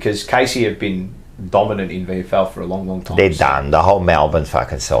too, because Casey have been dominant in VFL for a long, long time. They're done. The whole Melbourne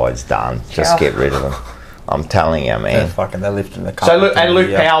fucking side's done. Just get rid of them. I'm telling you, man. They're lifting the cup. So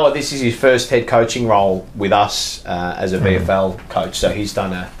Luke Power, this is his first head coaching role with us as a VFL coach. So he's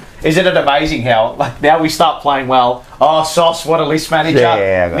done Isn't it amazing how now we start playing well? Oh, Sauce, what a list manager!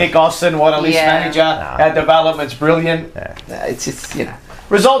 Yeah, Nick Austin, what a list manager! Our development's brilliant. It's just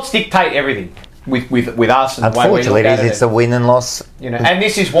results dictate everything with us. And Unfortunately, the way we look at it's a win and loss. And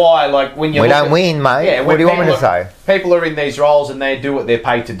this is why, when you we don't win, mate. Yeah, what do you want me to say? People are in these roles and they do what they're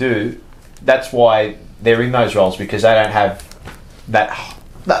paid to do. That's why they're in those roles, because they don't have that.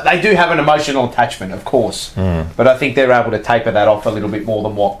 They do have an emotional attachment, of course, but I think they're able to taper that off a little bit more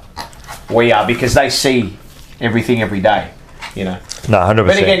than what we are, because they see everything every day. No, 100%.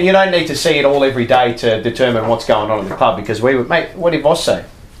 But again, you don't need to see it all every day to determine what's going on in the club, because mate, what did Voss say?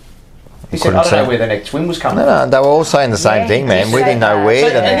 He said, I don't know where the next win was coming from. No, they were all saying the same thing, man. We didn't know where.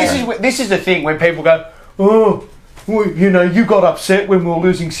 And this is the thing, when people go, oh, well, you got upset when we were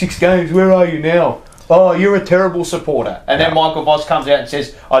losing 6 games. Where are you now? Oh, you're a terrible supporter. And then Michael Voss comes out and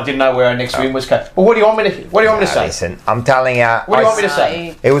says, I didn't know where our next win was coming. But what do you want me to say? Listen, I'm telling you. What do you want me to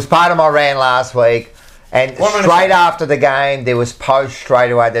say? It was part of my rant last week. And straight after the game, there was posts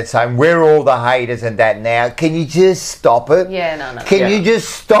straight away that saying, we're all the haters and that now. Can you just stop it? Yeah, no. Can you just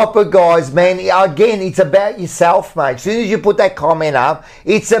stop it, guys, man? Again, it's about yourself, mate. As soon as you put that comment up,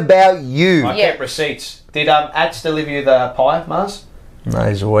 it's about you. I kept receipts. Did Ats deliver you the pie, Mars? No,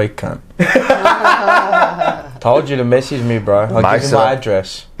 he's a weak cunt. Told you to message me, bro. I'll give you my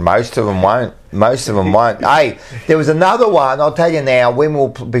address. Most of them won't. Hey, there was another one, I'll tell you now,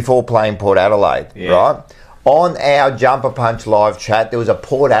 before playing Port Adelaide, right? On our Jumper Punch live chat, there was a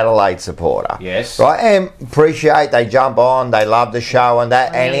Port Adelaide supporter. Yes. Right, and appreciate they jump on, they love the show and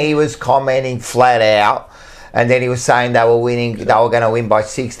that, and he was commenting flat out. And then he was saying they were winning, they were going to win by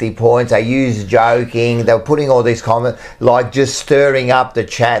 60 points. They used joking. They were putting all these comments, like just stirring up the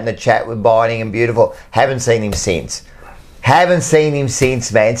chat, and the chat was biting and beautiful. Haven't seen him since.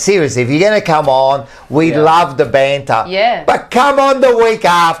 Man. Seriously, if you're going to come on, we love the banter. Yeah. But come on the week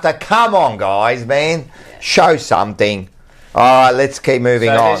after. Come on, guys, man. Show something. All right, let's keep moving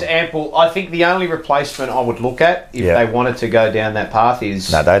on. There's ample. I think the only replacement I would look at if they wanted to go down that path is...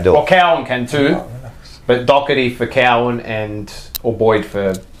 No, don't do it. Well, Cowan can too. But Doherty for Cowan or Boyd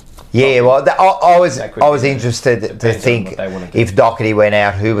for... Yeah, well, I was interested to think if Doherty went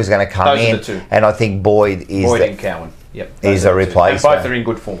out, who was going to come in. Those are the two. And I think Boyd and Cowan. Yep. Is a replacement. And both are in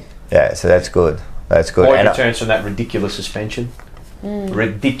good form. Yeah, so that's good. Boyd returns from that ridiculous suspension.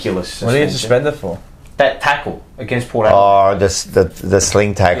 Ridiculous suspension. What are you suspended for? That tackle against Port Adelaide. Oh, the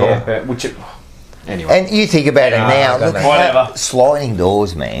sling tackle. Yeah, but anyway. And you think about it now. Look at sliding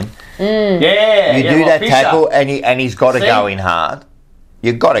doors, man. Yeah, you do that Fisher. tackle, and he's got to go in hard.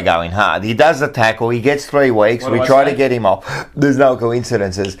 You've got to go in hard. He does the tackle. He gets 3 weeks. We try to get him off. There's no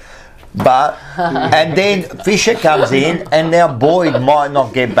coincidences. But and then Fisher comes in, and now Boyd might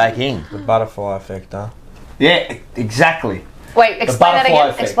not get back in. The butterfly effect, huh? Yeah, exactly. Wait, explain that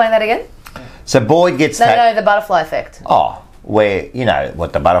again. Explain that again. So Boyd gets no, the butterfly effect. Oh, where you know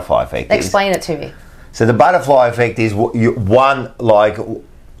what the butterfly effect is. Explain it to me. So the butterfly effect is one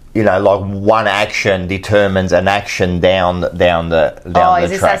action determines an action down the is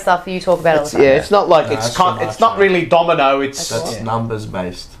this track. that stuff you talk about all the time? Yeah, it's not like it's not really domino. That's numbers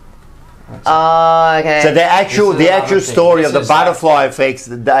based. Oh, okay. So the actual story of the butterfly effects,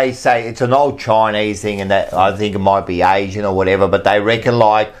 they say it's an old Chinese thing, and that I think it might be Asian or whatever, but they reckon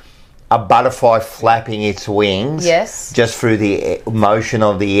like a butterfly flapping its wings just through the motion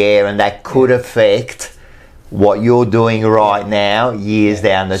of the air, and that could affect what you're doing right now years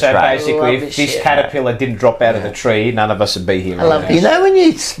down the track. So basically, if this caterpillar didn't drop out of the tree, none of us would be here. I love You know when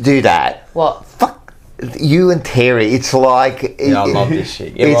you do that? What? Fuck you and Terry. It's like... Yeah, I love this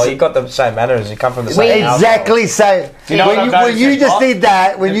shit. Yeah, well, you got the same manners. You come from the same exactly same. You know when you just did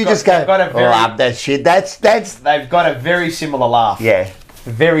that, when you just go, love that shit. That's... They've got a very similar laugh. Yeah.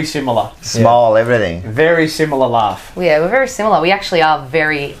 Very similar. Smile, everything. Very similar laugh. Yeah, we're very similar. We actually are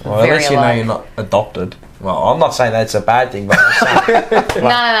very, Well, very unless you alike. know you're not adopted. Well, I'm not saying that's a bad thing, but I'm just saying.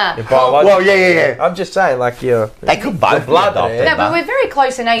 No. Well, yeah. I'm just saying, like, they could both be adopted. No, but we're very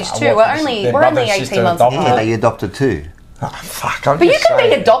close in age too. We're only 18 months apart. Yeah, they adopted too. Oh, fuck, but you can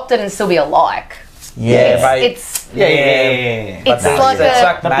be adopted and still be alike. Yeah, it's It's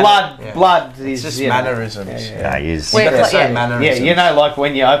like the blood is just mannerisms. Yeah, you know, like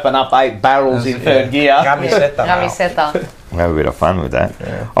when you open up 8 barrels in third gear. Camiseta. We'll have a bit of fun with that.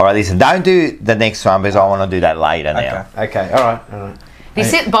 Yeah. All right, listen, don't do the next one because I want to do that later now. Okay, all right.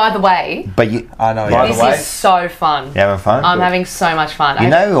 This is, by the way. But you, I know. This is so fun. You having fun? I'm having so much fun. You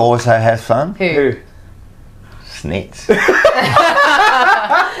know who also has fun? Who? Snits.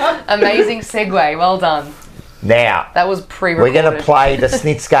 Amazing segue. Well done. Now. That was pre-recorded. We're going to play the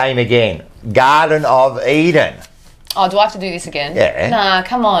Snits game again. Garden of Eden. Oh, do I have to do this again? Yeah. Nah,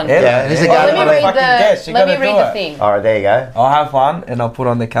 come on. Yeah. Let me read the thing. All right, there you go. I'll have one and I'll put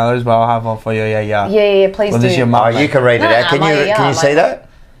on the colours, but I'll have one for you. Yeah, please do. This is your mum, you can read it out. Can you see that?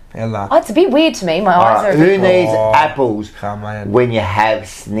 Oh, it's a bit weird to me. My eyes are a bit... Who needs apples when you have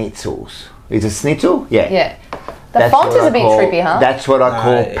schnitzels? Is it schnitzel? Yeah. The font is a bit trippy, huh? That's what I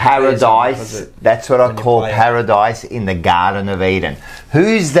call paradise. That's what I call paradise in the Garden of Eden.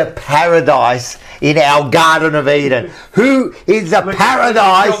 Who's the paradise in our Garden of Eden? Who is the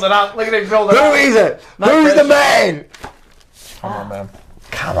paradise? Look at him build it up. Who is it? Who's the man? Come on, man.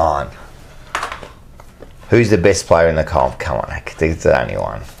 Come on. Who's the best player in the comp? Come on, it's the only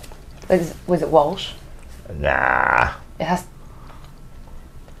one. Was it Walsh? Nah. It has.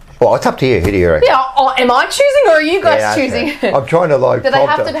 Well, it's up to you. Who do you reckon? Yeah, am I choosing or are you guys choosing? I'm trying to like. Do they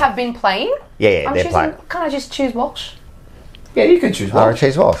have to have been playing? Yeah, they're playing. Can't I just choose Walsh? Yeah, you can choose Walsh. Alright,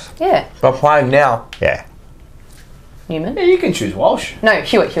 choose Walsh. Yeah. But playing now. Yeah. Newman? Yeah, you can choose Walsh. No,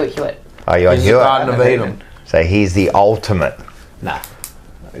 Hewitt. Oh, you want Hewitt? Garden of Eden. So he's the ultimate. Nah.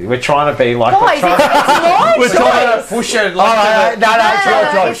 We're trying to be like... Guys, it's my we're choice. trying to push it. Like no,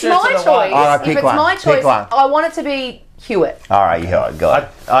 it's your choice. It's my choice. Alright, If pick it's one. my choice, Pick one. I want it to be Hewitt. Alright, Hewitt, go on.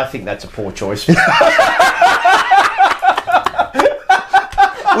 I think that's a poor choice. We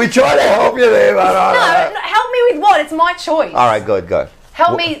try to help you there, but No, help me with what? It's my choice. Alright, good.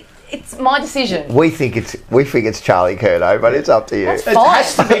 Help me. It's my decision. We think it's Charlie Curnow, but it's up to you. That's It fine.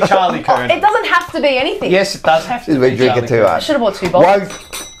 has to be Charlie Curnow. It doesn't have to be anything. Yes, it does have to We're be drinking Charlie too I hard. should have bought 2 bottles.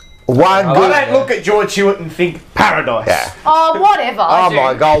 One good. I don't look at George Hewitt and think paradise. Yeah. Oh, whatever. Oh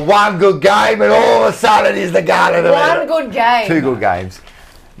my God! One good game, and all of a sudden it's the Garden of Eden. One good game. 2 good games.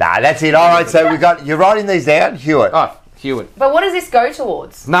 Nah, that's it. All right, so we got. You're writing these down, Hewitt. Oh, Hewitt. But what does this go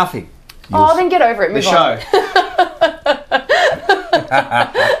towards? Nothing. Oh, then get over it. The Move show.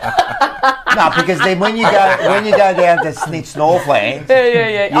 No, because then when you go down to Snitch Northland,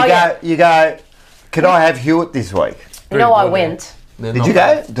 you go. Can I have Hewitt this week? You know I went. Did you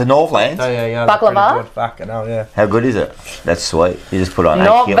go to Northland? Oh yeah. Baklava? Fucking hell, yeah. How good is it? That's sweet. You just put on 8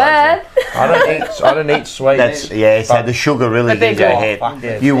 Not kilos. bad. I don't eat sweet. So the sugar really But gives your they're head. good.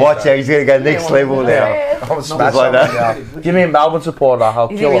 Yeah, You watch that, he's going to go next level now. I'm smash like that. that. Give me a Melbourne supporter. I'll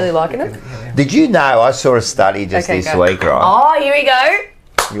Is he kill really him. liking it? Did you know, I saw a study just Okay, this go. week, right? Oh, here we go.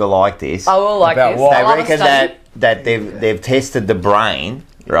 You'll like this. I will like About this. what? I They love a reckon study. that they've tested the brain,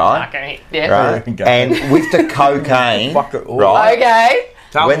 right? Okay. Yeah. Right? And with the cocaine, Fuck it all. right? Okay.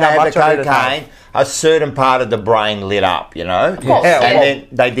 Tell When me they how had the much I need to cocaine, a certain part of the brain lit up, you know? course, Yeah. And then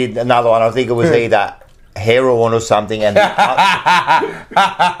they did another one. I think it was either heroin or something, and Yeah,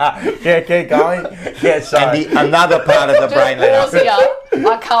 keep going. Yeah, sorry. another part of the brain lit Pause up. here.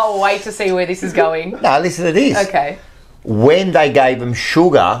 I can't wait to see where this is going. No, listen to this. Okay. When they gave them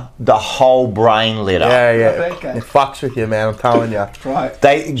sugar, the whole brain lit up. Yeah. Okay. It fucks with you, man. I'm telling you. Right.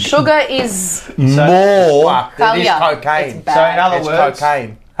 They Sugar is... more. Fuck. It is Failure. cocaine. It's bad. So in other It's words,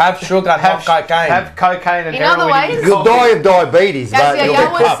 cocaine. Have sugar, not cocaine. have cocaine and In other heroin ways- your You'll coffee. die of diabetes, As but your you'll young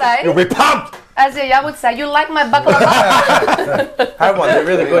be would pumped. say. You'll be pumped. As I would say, you like my baklava? Have one. They're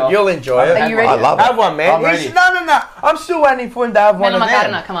really good. You'll enjoy it. Are you ready? I love Have it. one, man. I'm ready. No. I'm still waiting for him to have one No, of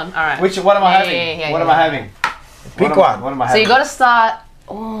them. no, come on. All right. What am I having? Yeah, What am I having? Pick one. What am I So having? you got to start...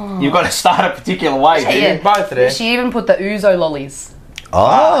 You've got to start a particular way. Yeah, dude. yeah. Both of them. She even put the ouzo lollies.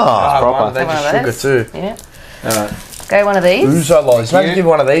 Oh. One of them One just of sugar too. Yeah. Alright. Go one of these. Ouzo lollies. Maybe you. give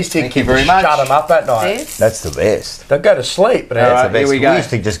one of these to Thank kids you very and much. shut them up at night. This. That's the best. They'll go to sleep. But Alright, That's the best. here we go. used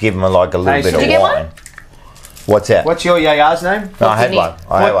to just give them like a little Thanks. bit Did of you get wine. What's that? What's your yaya's name? No, I had one.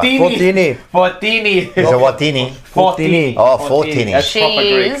 I had one. Fortini. Fortini. Is it Watini? Fortini. Oh, Fortini. That's She proper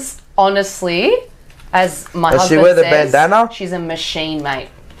Greek. is, honestly, as my Does she husband wear the says, bandana? she's a machine, mate.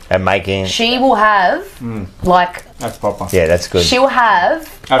 And making. She will have, like, That's proper. Yeah, that's good. she'll have,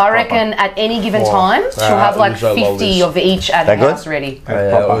 That's I reckon, at any given time, she'll have like ouzo 50 lollies. of each at That her good? house ready. Yeah,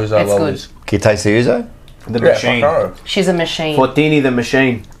 ouzo It's lollies. good. Can you taste the ouzo? The machine. She's a machine. Fortini the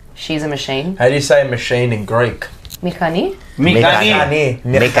machine. She's a machine. How do you say machine in Greek? Mikani? Mikani.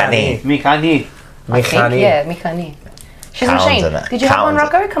 Mikani. Yeah, Mikani. She's a machine. Did you have one,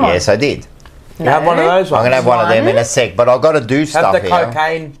 Rocco? Come on. Yes, I did. You have one of those ones? I'm going to have one of them in a sec, but I've got to do stuff here. Have the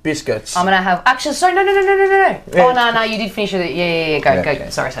cocaine biscuits. I'm going to have... Actually, sorry, no. Yeah. Oh, no, you did finish it. Yeah. Go.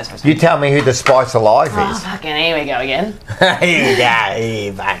 Sorry. You tell me who the Spice of Life is. Oh, fucking, here we go again.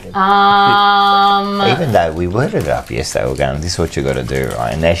 Even though we worded it up yesterday, we're going, this is what you got to do,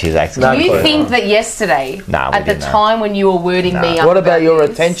 right? And now she's acting... Do you think that yesterday, at the time when you were wording me up... What about your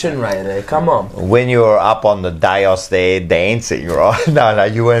retention rate there? Come on. When you were up on the dais there dancing, right? No,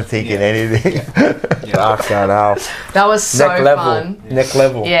 you weren't thinking anything. That was so fun. Next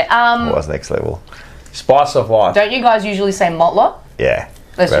level. Yeah. What was next level? Spice of Life. Don't you guys usually say motlop? Yeah.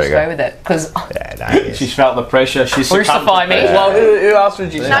 Let's just go with it, because she's felt the pressure. She's crucify me. Well, who else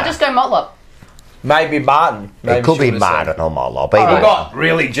would you say? No, just go motlop. Maybe Martin. It could be Martin or Motlop. He got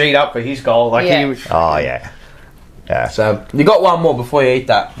really G'd up for his goal. He was, yeah. So you got one more before you eat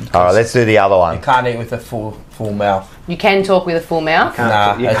that. All right, let's do the other one. You can't eat with a full mouth. You can talk with a full mouth.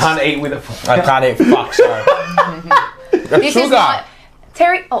 You can't eat with a full mouth. I can't eat. Fuck. Sorry. This is my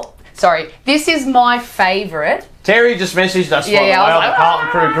Terry. Oh, sorry. This is my favourite. Terry just messaged us. Yeah, I was like, Carlton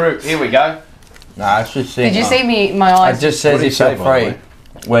Crew group. Here we go. Nah, it's just. Did you see me? My eyes. I just said if you're free.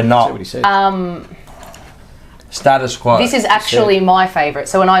 We're not. What he said. Status quo. This is actually my favourite.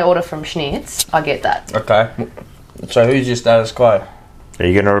 So when I order from Schnitz, I get that. Okay. So who's your status quo? Are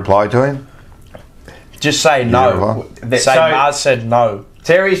you going to reply to him? Just say no. Say Mars said no.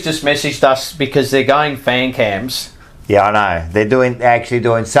 Terry's just messaged us because they're going fan cams. Yeah, I know. They're actually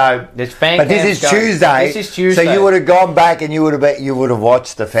doing so. There's fan but cams this is Tuesday. This is Tuesday. So you would have gone back and you would have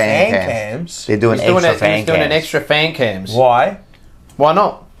watched the fan cams. They're doing extra fan cams. He's doing an extra fan cams. Why? Why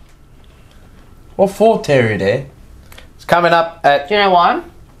not? What for, Terry? There. It's coming up at. Do you know why?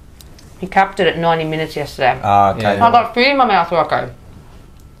 He capped it at 90 minutes yesterday. Ah, okay. I got food in my mouth, Rocco.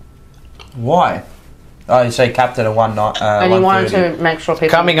 Why? Oh, you say capped it at 1 night. And he wanted to make sure people...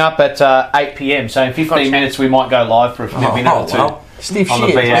 Coming up at 8 p.m, so in 15 minutes we might go live for a minute or two. Well, stiff on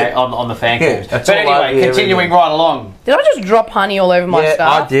shit. On the fan cams. But anyway, continuing right along. Did I just drop honey all over my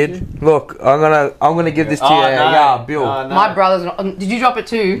stuff? I did. Look, I'm gonna give this to you. Yeah, Bill. No. My brother's... Did you drop it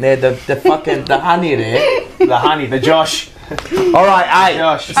too? Yeah, the fucking... the honey there. The honey, the Josh. All right, hey.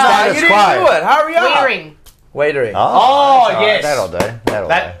 Josh. You didn't do it. Hurry up. Waitering. Oh, yes. That'll do.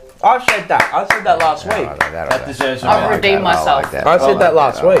 I said that. I said that last week. That deserves a I've redeemed myself. I said that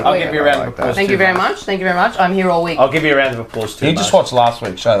last week. I'll give you a round of applause. Thank you very much. Thank you very much. I'm here all week. I'll give you a round of applause too. You just watched last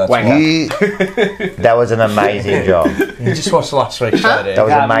week's show. That's that was an amazing job. You just watched last week's show. That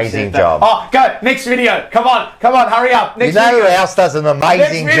was an amazing job. Oh, go next video. Come on, hurry up. Next you know video. who else does an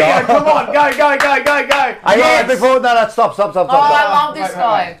amazing next job? Come on, go. Yes. Before stop. I love this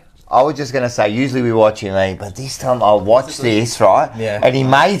guy. I was just going to say, usually we watch him, but this time I watched this, right? Yeah. And he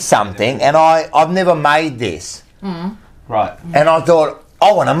made something, and I've never made this. Right. And I thought,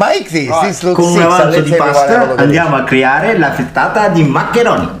 I want to make this. Right. This looks Con un sick. avanzo di pasta andiamo a creare la frittata di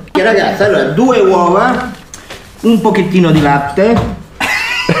maccheroni. Che ragazzi, allora 2 uova, un pochettino di latte,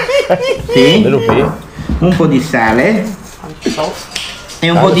 sì, un po' di sale e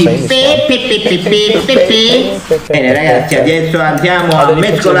un po' di pepe. Bene ragazzi, adesso andiamo a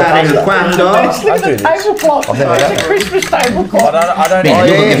mescolare il quando. Bene, dopo che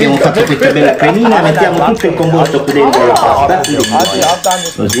abbiamo fatto questa bella cremina mettiamo tutto il composto qui dentro la pasta,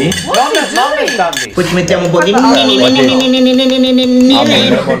 così. Poi ci mettiamo un po' di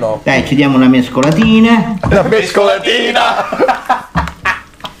dai, ci diamo una mescolatina.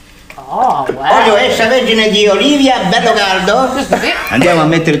 Oh, wow. Olio extravergine di olivia, bello caldo. Andiamo a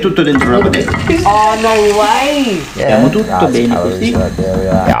mettere tutto dentro la padella. Oh, no way. Mettiamo tutto bene così.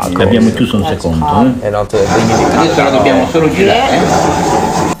 Abbiamo chiuso un secondo. Adesso la dobbiamo solo girare.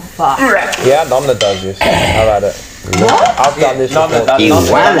 Yeah, Nomna does this. I've had it. I've done this before. E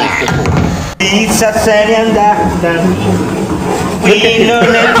voilà. Pizza se n'è andata. Qui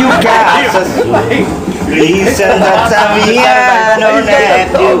non è più casa sua. Pizza è andata via, non è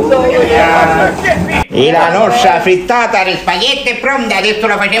più casa. E la nostra frittata di spaghetti è pronta. Adesso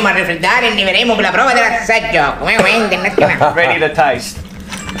la facciamo a raffreddare e arriveremo per la prova dell'assaggio. Ready to taste.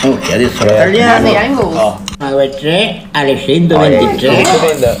 Ok, adesso la tagliamo. Alle 3 alle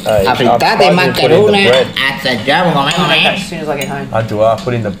 123. La frittata e maccherone. Assaggiamo com'è. As soon as I get home. I do. I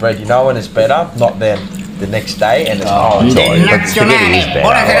put in the bread. You know when it's better? Not then. The next day, and it's Nazionale.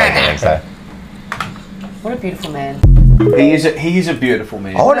 Buona serata. What a beautiful man. He is a beautiful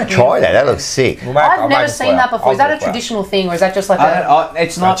man. I want to try that. That looks sick. I've never seen that before. Is that a traditional thing, or is that just like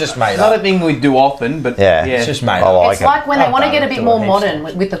it's not just made. It's not a thing we do often, but it's just made. It's like when they want to get a bit more modern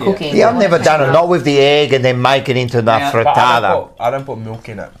with the cooking. Yeah, I've never done it. Not with the egg and then make it into the frittata. I don't put milk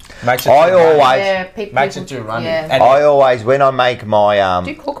in it. Makes it too runny. I always, when I make my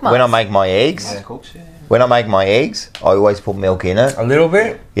eggs. When I make my eggs, I always put milk in it. A little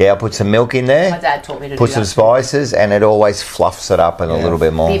bit? Yeah, I put some milk in there. My dad taught me to do Put some spices, and it always fluffs it up a little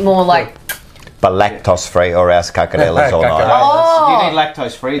bit more. A bit more like... But lactose free, or else cacarelas all night. Oh. You need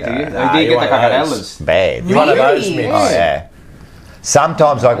lactose free, do you? Do you get the cacarelas? Bad. You want those mix? Oh, yeah.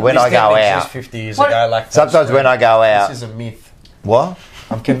 Sometimes, like when I go out... 50 years ago, lactose sometimes free. when I go out... This is a myth. What?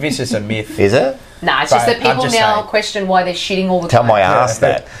 I'm convinced it's a myth. Is it? Nah, it's just that people now question why they're shitting all the time. Tell my ass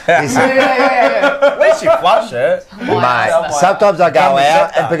that. At least you flush it. Mate, sometimes I go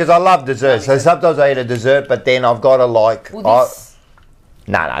out and because I love dessert. So sometimes I eat a dessert, but then I've got to like... No,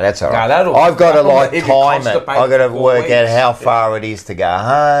 that's all right. I've got to like time it. I've got to work out how far it is to go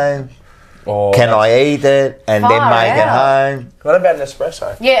home. Can I eat it and then make it home? What about an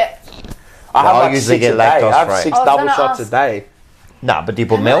espresso? Yeah. I usually get lactose free. I have 6 double shots a day. No, but do you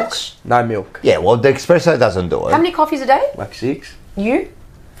put milk? No milk. Yeah, well, the espresso doesn't do it. How many coffees a day? Like 6. You?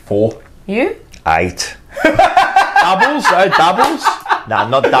 4. You? 8. Doubles? Doubles? No,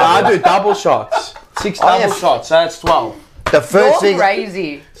 not doubles. No, I do double shots. 6 double shots, so that's 12. The first You're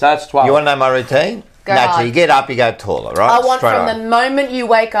crazy. So that's 12. You want to know my routine? So you get up, you go toilet, right? I want from the moment you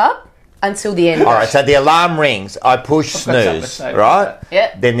wake up until the end. All right, so the alarm rings. I push snooze, right?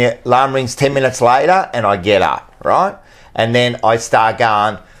 Yeah. Then the alarm rings 10 minutes later and I get up, right? And then I start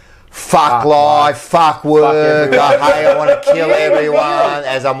going, fuck life, fuck work, I want to kill everyone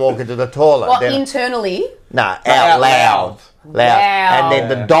as I'm walking to the toilet. What, then, internally? No, out loud. And then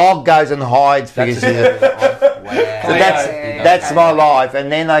the dog goes and hides because she's So that's my life.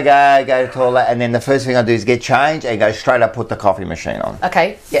 And then I go to the toilet, and then the first thing I do is get changed and go straight up, put the coffee machine on.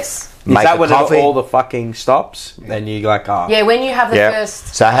 Okay, yes. Is that when all the fucking stops? Then you like, yeah, when you have the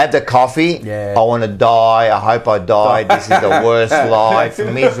first... So I have the coffee. Yeah. I want to die. I hope I die. This is the worst life,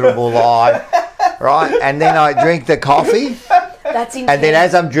 miserable life. Right? And then I drink the coffee. That's intense. And then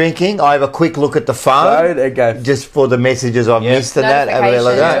as I'm drinking, I have a quick look at the phone. Just for the messages I've missed and that.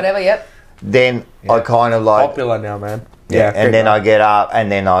 Whatever, yep. Then I kind of like... Popular now, man. Yeah, and then I get up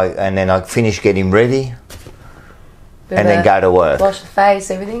and then I finish getting ready. And then go to work. Wash the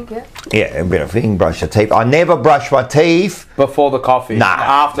face, everything, yeah? Yeah, a bit of thing, brush your teeth. I never brush my teeth. Before the coffee? Nah.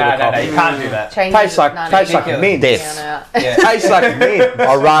 After the coffee. No, you can't do that. Tastes like mint. Death. Tastes like mint.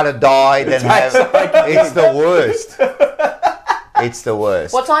 I'd rather die than have... It's the worst. It's the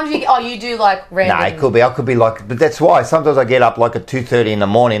worst. What time do you... Oh, you do like random... Nah, it could be. I could be like... But that's why. Sometimes I get up like at 2:30 in the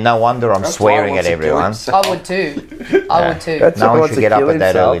morning. No wonder I'm swearing at everyone. I would too. I would too. No one should get up at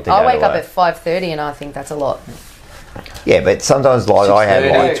that early to go I wake to up work. at 5:30 and I think that's a lot. Yeah, but sometimes like I have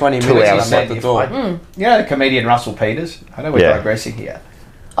like 20 2 minutes hours. at the door. You know the comedian Russell Peters? I know we're digressing here.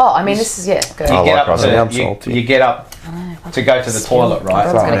 Oh, I mean, this is, go ahead. You get up to go to the toilet,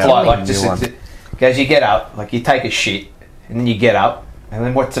 right? Guys, you get up, like you take a shit, and then you get up, and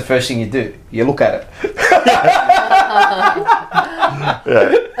then what's the first thing you do? You look at it.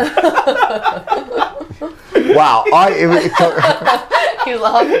 Wow, You're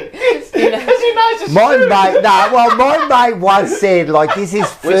laughing. My mate once said, like, this is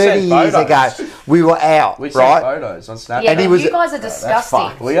 30 years ago. We were out, we right? Photos on Snapchat. Yeah, and you guys are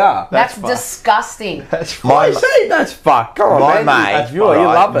disgusting. We are. That's disgusting. Why say that's fuck? Come on, mate. You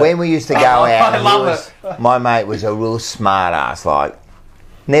love it. When we used to go out, my mate was a real smart ass, like.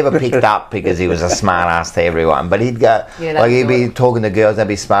 Never picked up because he was a smart ass to everyone, but he'd go, he'd be talking to girls, they'd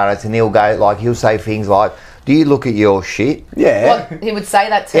be smart ass, and he'll say things like, do you look at your shit? Yeah. What? He would say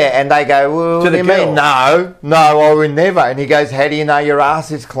that to and they go, well, what do you mean? No, I would never. And he goes, how do you know your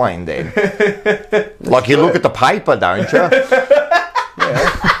ass is clean then? Like you look at the paper, don't you?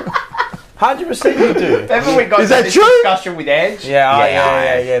 100% you do. Haven't we got Is that this true? discussion with Edge?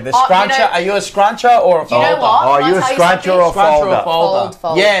 Yeah. The scruncher. Are you a scruncher or a folder? Do you know what? Are you a scruncher or a folder?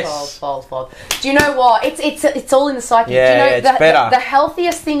 Fold. Yes. Fold. Do you know what? It's all in the psyche. Yeah, do you know it's better. The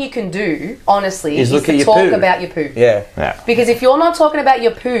healthiest thing you can do, honestly, is look to at your talk poo. about your poo. Yeah. Because if you're not talking about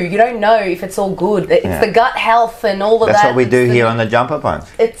your poo, you don't know if it's all good. It's the gut health and all of that. That's what we do here on the Jumper Punch.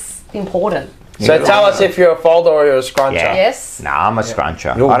 It's important. So tell us if you're a folder or you're a scruncher. Yeah. Yes. No, I'm a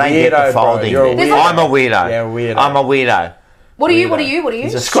scruncher. You're I don't get the bro. folding. You're a bit. weirdo. I'm a weirdo. Yeah, weirdo. I'm a weirdo. What are you?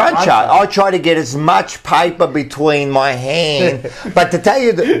 He's a scruncher. I try to get as much paper between my hand, but to tell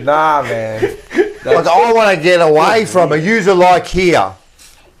you that, nah, man. Like I want to get away from it. Use it like here.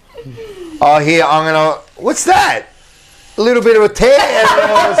 Oh, here, I'm going to... What's that? A little bit of a tear.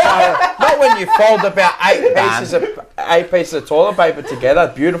 Not when you fold about eight pieces of toilet paper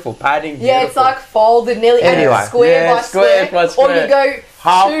together. Beautiful padding. Beautiful. Yeah, it's like folded nearly square by square. Or you go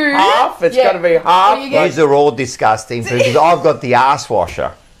half. It's got to be half. These are all disgusting because I've got the ass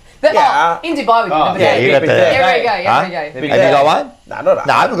washer. In Dubai we do the bidet. Yeah, you got the... There we go. Have you got one? No, not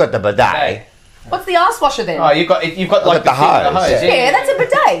No, I haven't got the bidet. What's the ass washer then? Oh, you've got like the hose. Yeah, that's a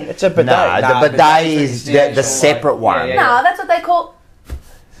bidet. It's a bidet. No, the bidet is the separate one. No, that's what they call.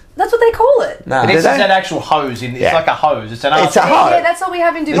 That's what they call it. No, this is an actual hose. It's like a hose. It's a hose. Yeah, that's what we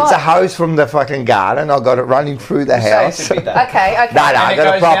have in Dubai. It's a hose from the fucking garden. I got it running through the house. Okay. No, I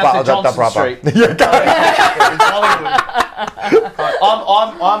got the proper.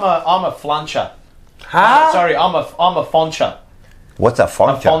 I'm a fluncher. Huh? Sorry, I'm a foncher. What's a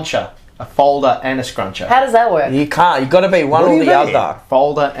foncher? A foncher. A folder and a scruncher. How does that work? You can't. You got to be one or the other.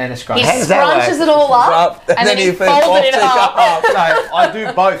 Folder and a scruncher. He scrunches it all up and then he folds it up. No, I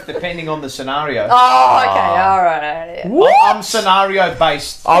do both depending on the scenario. Oh, okay, all right. I'm scenario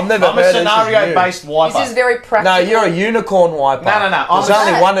based. I'm a scenario based wiper. This is very practical. No, you're a unicorn wiper. No. There's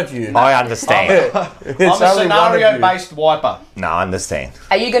only one of you. I understand. I'm a scenario based wiper. No, I understand.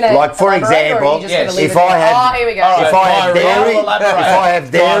 Are you going to like for example, if I have here we go. If I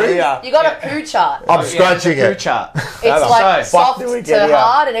have dairy, you got a poo chart. I'm scrunching it. Poo chart. It's like soft to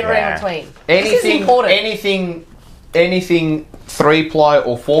hard and everything in between. This is important. Anything 3-ply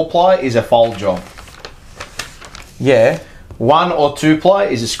or 4-ply is a fold job. Yeah. 1 or 2-ply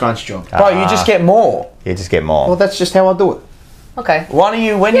is a scrunch job. Bro, you just get more. You just get more. Well, that's just how I do it. Okay. When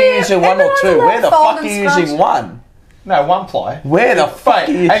you're using 1 or 2, where the fuck are you using 1? No, 1-ply. Where the fuck?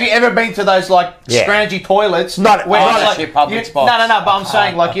 Have you ever been to those scroungy toilets? Not public spots. No. But I'm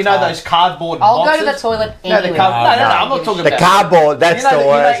saying those cardboard boxes. I'll go to the toilet anyway. No, I'm not talking about the cardboard. That's the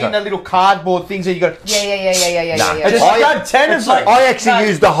worst. In the little cardboard things that you got. Yeah. Just grab 10 of them. I actually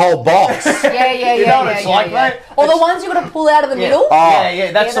used the whole box. Yeah. You know what it's like, mate? Or the ones you got to pull out of the middle.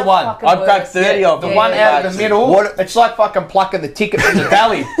 Yeah, that's the one. I've grabbed 30 of them. The one out of the middle. It's like fucking plucking the ticket from the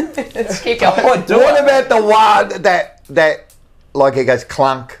deli. Let's keep going. What about the one that like it goes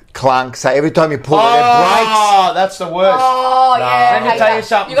clunk, clunk, so every time you pull it, it breaks? Oh, that's the worst. Oh, yeah. Let me tell you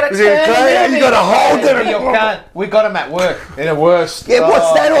something. You got to turn it. You got to hold it. You can't. We got them at work. They're the worst. Yeah,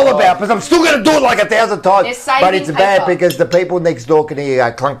 what's that all about? Because I'm still going to do it like 1,000 times. But it's bad paper. because the people next door can hear you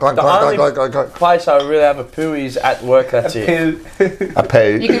go clunk, clunk, clunk, clunk, clunk, clunk. Place I really have a poo is at work. That's it. A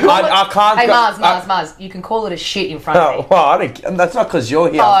poo. You can call it, I can't. Hey, Mars. You can call it a shit in front of me. Well, that's not because you're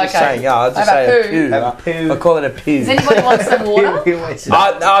here. I'm just saying. Yeah, I'll just say a poo. I call it a poo. Does anybody want some water?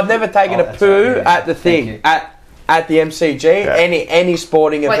 I've never taken a poo at the thing at the MCG any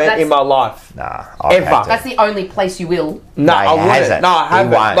sporting event in my life. Nah, ever. That's the only place you will. No, I wouldn't. No, I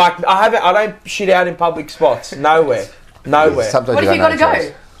haven't. Like I haven't. I don't shit out in public spots. Nowhere. What if you got to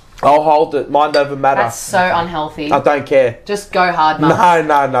go? I'll hold it. Mind over matter. That's so unhealthy. I don't care. Just go hard, Mars.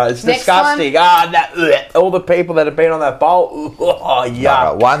 No. It's disgusting. All the people that have been on that bowl. Oh,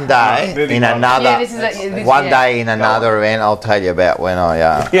 yeah. One day in another. One day in another event, I'll tell you about when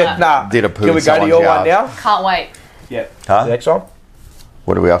I did a poo. Can we go to your one now? Can't wait. Yeah. Huh? The next one.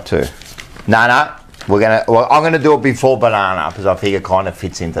 What are we up to? No. I'm gonna do it before banana because I think it kind of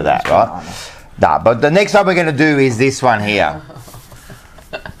fits into that, right? No, but the next one we're gonna do is this one here.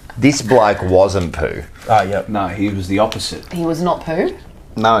 This bloke wasn't poo. Oh, yeah. No, he was the opposite. He was not poo.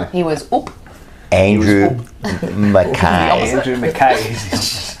 No. He was oop. Andrew McKay. Andrew McKay.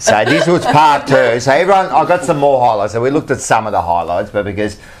 So this was part 2. So everyone, I got some more highlights. So we looked at some of the highlights, but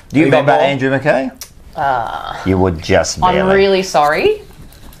because do you remember Andrew McKay? You would just barely. I'm really sorry.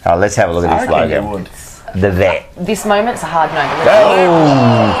 Oh, let's have a look at this logo. The vet. This moment's a hard no.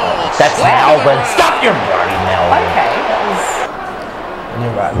 Oh, that's Melbourne. Stop your bloody Melbourne. Okay, that was.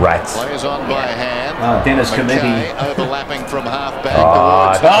 Rats. Players on by hand. Dennis Committee. Overlapping from half back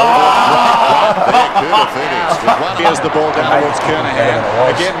towards Here's the ball down towards Kernahan.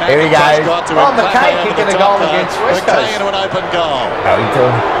 Again, here he goes. McKay kicking a goal against West Coast. McKay into an open goal. How are you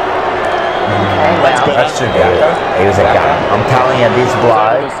doing? That's too good. He was a gun. I'm telling you, this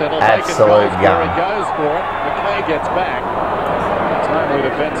bloke, absolute gun. McKay gets back.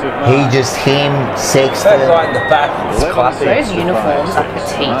 He just Sexton. That guy in the back is classic. Those uniforms are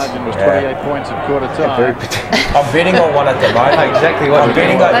petite. Margin was 28 points at quarter time. I'm bidding on one at the moment. Exactly what I'm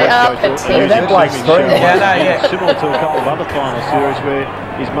bidding on. They are petite. That bloke's through. Similar to a couple of other final series where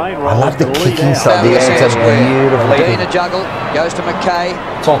his main role I love the kicking side. It's a beautiful Lead a juggle, goes to McKay.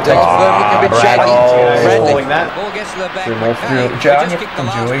 It's all Looking a bit shaky. Falling that. Ball gets to the back. Johnny Just kicked the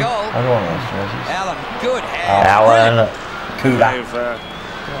last goal. I don't want those jerseys. Alan, good. Alan. Cooler.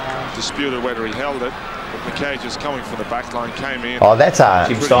 disputed whether he held it. But McKay just coming from the back line came in. Oh, that's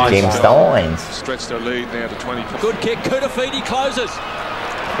Jim Steins. Stretched their lead now to 24. Good kick. Kudafidi closes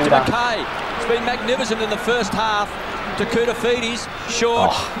to McKay. It's been magnificent in the first half. To Kudafides,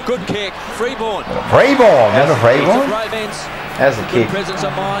 short, good kick, Freeborn. Remember Freeborn? How's the kick? Good presence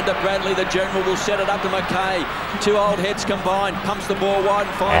of mind to Bradley, the general will set it up to McKay. Two old heads combined, pumps the ball wide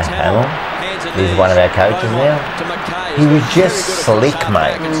and finds Hamill. He's one of our coaches now. He was just slick,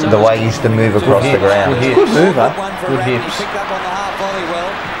 mate, the way he used to move across the ground. Good mover. Good hips. Picked up on the half volley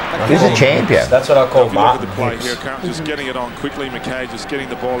well. He's a champion. That's what I call Martin. The play here, Carlton just getting it on quickly. McKay just getting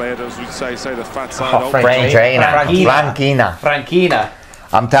the ball out, as we say the fat side. Frankina.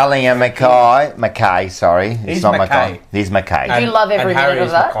 I'm telling you, McKay, sorry. It's not McKay. He's McKay. Did you love every minute of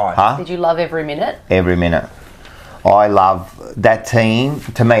that? Huh? Did you love every minute? Every minute. I love that team.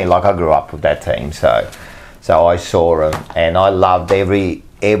 To me, like I grew up with that team, so I saw them, and I loved every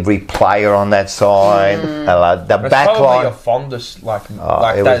player on that side. I loved the back line. Probably your fondest, like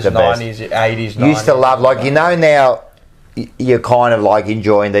those 90s, 80s, 90s. Used to love, like, you know, now you're kind of like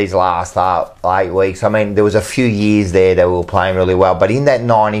enjoying these last 8 weeks. I mean, there was a few years there that we were playing really well, but in that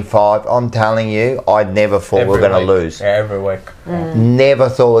 95, I'm telling you, I never thought we were going to lose. Yeah, every week. Never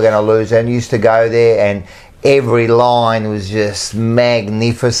thought we were going to lose, and used to go there, and every line was just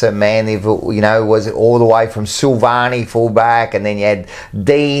magnificent, man. If it, you know, was all the way from Silvani fullback, and then you had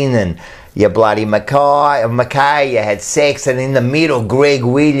Dean and your bloody McKay, you had Sexton in the middle, Greg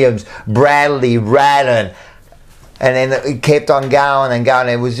Williams, Bradley, Radden. And then it kept on going and going.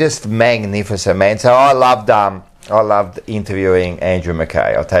 It was just magnificent, man. So I loved interviewing Andrew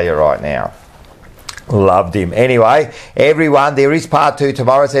McKay. I'll tell you right now, loved him. Anyway, everyone, there is part 2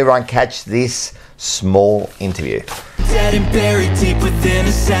 tomorrow. So everyone, catch this small interview. Dead and buried deep within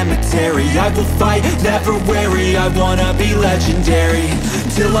a cemetery. I will fight, never weary. I wanna be legendary.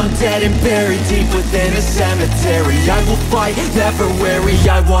 Till I'm dead and buried deep within a cemetery. I will fight, never weary.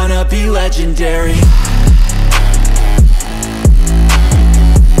 I wanna be legendary.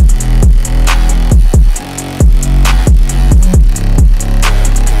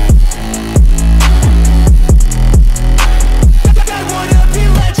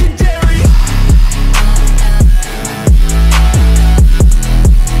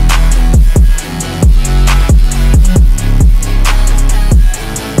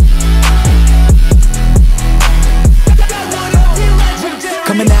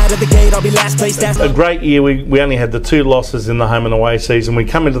 A great year. We only had the 2 losses in the home and away season. We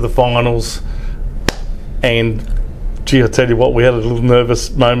come into the finals, and gee, I tell you what, we had a little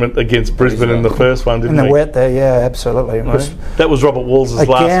nervous moment against Brisbane in the first one, didn't we? In the wet there, yeah, absolutely. That was Robert Walls'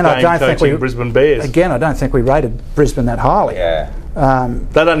 last game coaching Brisbane Bears. Again, I don't think we rated Brisbane that highly. Yeah.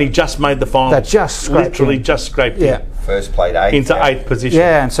 They'd only just made the final. They just scraped just scraped in. First played 8th. Into 8th position.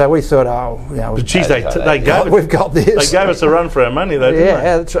 Yeah, and so we thought, but geez, we've got this. They gave us a run for our money, though,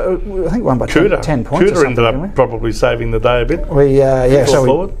 didn't they? I think won by 10 points. Cooter ended up probably saving the day a bit.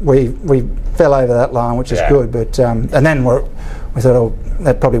 So we fell over that line, which is good, but and then we thought,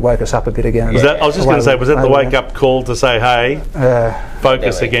 that probably woke us up a bit again. I was just going to say, was that the wake-up call to say, hey,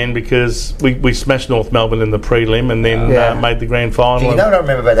 focus again, because we smashed North Melbourne in the prelim and then made the grand final. Do you know what I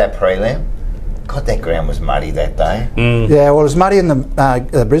remember about that prelim? God, that ground was muddy that day. Yeah, well, it was muddy in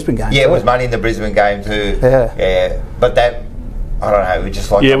the Brisbane game. Yeah, it was muddy in the Brisbane game too. Yeah. But that, I don't know, it was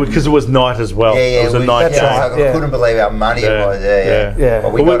just like... Yeah, because it was night as well. Yeah, it was a night game. I couldn't believe how muddy it was. Yeah.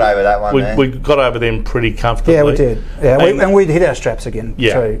 But we got over that one, we got over them pretty comfortably. Yeah, we did. Yeah, and we'd hit our straps again.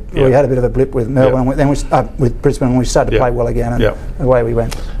 Yeah. So we had a bit of a blip with Melbourne, then with Brisbane, and we started to play well again, and away we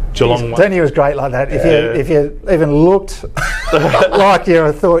went. Geelong. Then he was great like that. If you even looked like you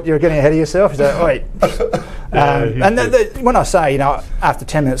thought you were getting ahead of yourself, you say, wait. When I say, after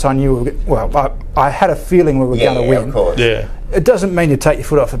 10 minutes I knew, I had a feeling we were going to win. Of course. Yeah. It doesn't mean you take your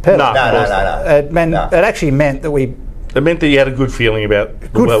foot off the pedal. No. It actually meant that we... It meant that you had a good feeling about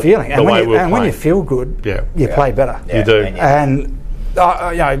and when when you feel good, you play better. You do. And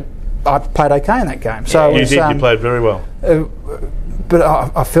I played okay in that game. So you played very well. But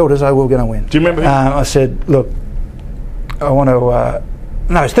I felt as though we were going to win. Do you remember? I said, look, I want to...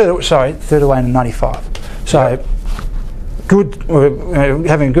 third away in 95. So,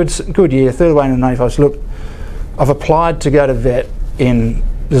 having a good year, third away in 95. I said, look, I've applied to go to vet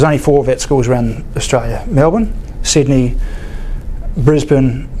there's only 4 vet schools around Australia. Melbourne, Sydney,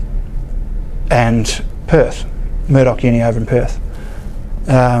 Brisbane and Perth. Murdoch Uni over in Perth.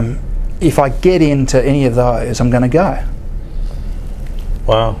 If I get into any of those, I'm going to go.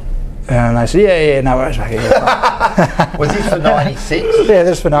 Wow. And they said, no worries. Was this for 96? Yeah, this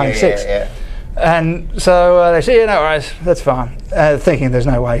was for 96. And so they said, yeah, no worries, that's fine. Thinking there's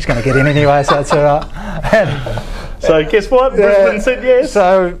no way he's going to get in anyway, so that's all right. And so guess what? Brisbane said yes.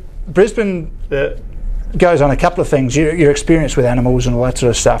 So Brisbane goes on a couple of things. Your experience with animals and all that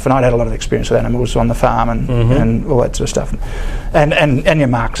sort of stuff. And I'd had a lot of experience with animals on the farm and all that sort of stuff. And your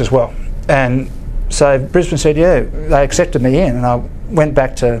marks as well. And so Brisbane said, yeah, they accepted me in. And I went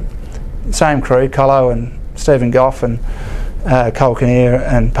back to the same crew, Colo and Stephen Goff and Cole Kinnear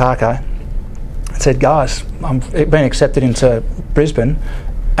and Parker. Said, guys, I've been accepted into Brisbane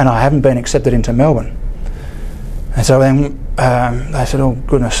and I haven't been accepted into Melbourne. And so then they said, oh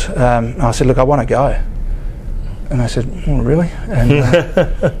goodness. And I said, look, I want to go. And they said, oh really? And,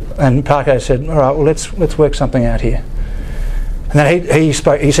 and Parker said, all right, well let's work something out here. And then he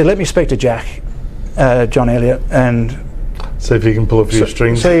spoke. He said, let me speak to Jack, John Elliott, and see if he can pull a few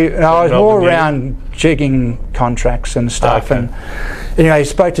strings. See, I was more around jigging contracts and stuff. And anyway, he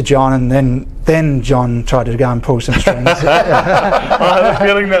spoke to John, and then John tried to go and pull some strings. I had a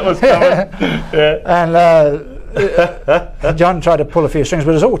feeling that was coming. Yeah. And John tried to pull a few strings,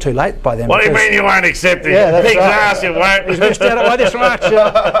 but it was all too late by then. What do you mean you weren't accepted? Yeah, that's Big right. ass, you weren't. He's missed out by this much.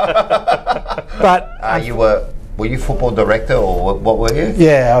 But were you football director or what were you?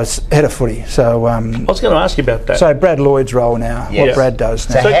 Yeah, I was head of footy. So I was going to ask you about that. So Brad Lloyd's role now, what Brad does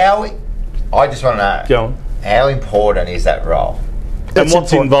now. So how? I just want to know. Go on. How important is that role? And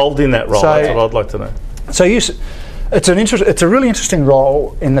what's involved in that role? That's what I'd like to know. So it's a really interesting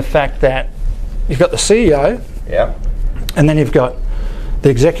role in the fact that you've got the CEO, and then you've got the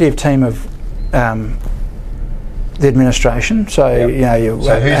executive team of the administration. So you know who's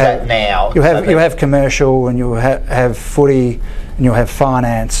that now? You have commercial, and you'll have footy, and you'll have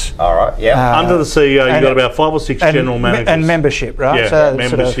finance. All right. Yeah. Under the CEO, you've got about 5 or 6 general managers and membership, right? Yeah. So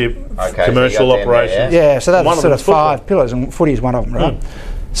membership, sort of, commercial so operations. Yeah. So that's sort of 5 pillars, and footy is one of them, right?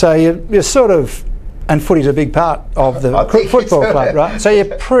 So you're sort of, and footy's a big part of the football club, right? So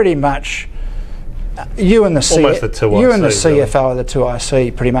you're pretty much. You and the CFO are the two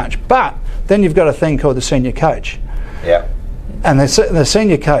IC pretty much, but then you've got a thing called the senior coach. Yeah. And the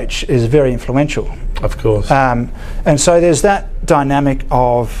senior coach is very influential. Of course. And so there's that dynamic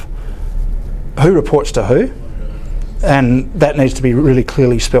of who reports to who, and that needs to be really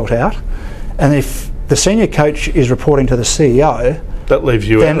clearly spelt out. And if the senior coach is reporting to the CEO, that leaves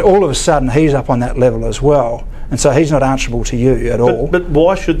you then out. all of a sudden he's up on that level as well. And so he's not answerable to you at all. But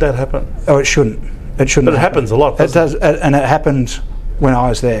why should that happen? Oh, it shouldn't. It shouldn't. But it happens a lot. It does, and it happened when I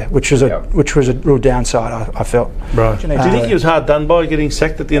was there, which was a real downside. I felt. Right. Do you think he was hard done by getting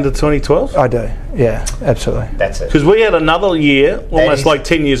sacked at the end of 2012? I do. Yeah, absolutely. That's it. Because we had another year, almost like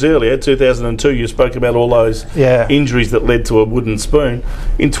 10 years earlier, 2002. You spoke about all those injuries that led to a wooden spoon.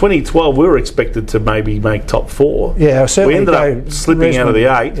 In 2012, we were expected to maybe make top 4. Yeah, certainly. We ended up slipping out of the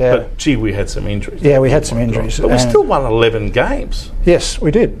 8, but gee, we had some injuries. Yeah, we had some injuries, but we still won 11 games. Yes, we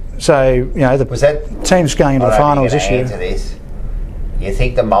did. So you know, the teams going into the finals this year. You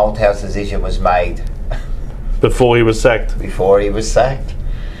think the Malthouse decision was made before he was sacked? Before he was sacked,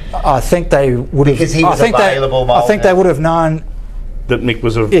 I think they would have. Because he was available. I think they would have known that Mick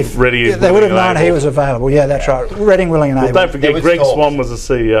was ready. They would have known he was available. Yeah, that's right. Reading, willing, and able. Don't forget, Greg Swan was the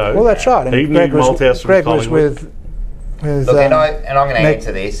CEO. Well, that's right. And he knew Malthouse. Greg was with. Look, and I'm going to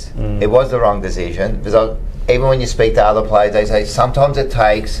answer this. It was the wrong decision because even when you speak to other players, they say sometimes it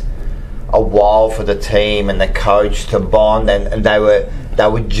takes a while for the team and the coach to bond, and they were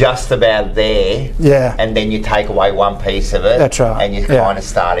just about there. Yeah. And then you take away one piece of it. That's right. And you kind of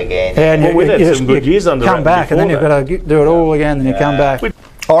start again. Yeah, and we had some good years under come back, and then you've got to do it all again, and you come back.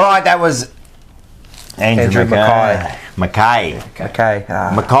 All right, that was Andrew Mackay. Mackay.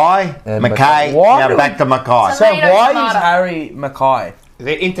 Now back to Mackay. So why is Harry Mackay?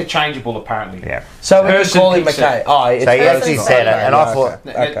 They're interchangeable, apparently. Yeah. So we can call him Mackay. So he actually said it, and I thought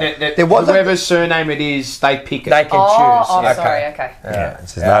there was whoever's surname it is, they pick it. They can choose. Oh, sorry. Okay. Yeah,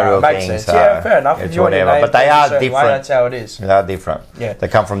 it's no real makes thing. sense. So Yeah, fair enough. It's If you want your whatever, name but they to be a are certain different. way, that's how it is. They are different. Yeah. They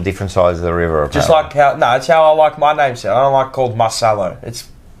come from different sides of the river. Just like how it's how I like my name said. I don't like called Marcello. It's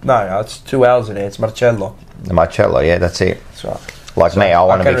 2 L's in it. It's Marcello. The Marcello, yeah, that's it. That's right. Like me, I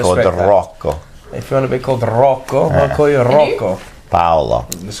want to be called the Rocco. If you want to be called Rocco, I'll call you Rocco. Paolo.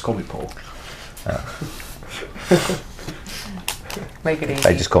 Just call me Paul. Make it easy.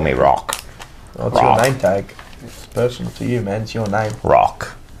 They just call me Rock. Oh, it's your name tag. It's personal to you, man. It's your name.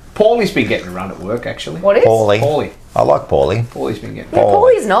 Rock. Paulie's been getting a run at work, actually. What is? Paulie. I like Paulie. Paulie's been getting. Yeah,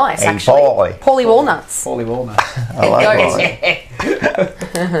 Paulie's nice, Hey, actually. Paulie. Paulie Walnuts. Paulie Walnuts. I like Paulie.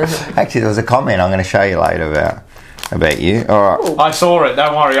 Actually, there was a comment I'm going to show you later about you. All right. I saw it.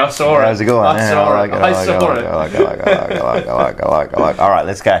 Don't worry, I saw it. How's it going? I saw it. I like. All right,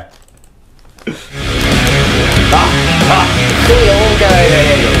 let's go. all go.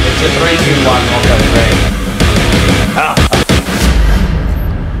 It's a 3-2-1 Rocco's Ranch.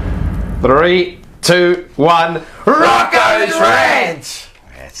 3, 2, 1. Rocco's Ranch.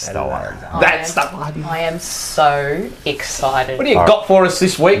 That's the one. That's the one. I am so excited. What do you got for us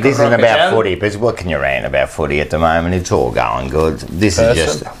this week? This isn't Rocco's about Ranch? footy, but what can you rant about footy at the moment? It's all going good. This is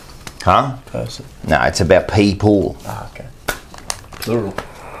just... Huh? Person. No, it's about people. Okay. Plural.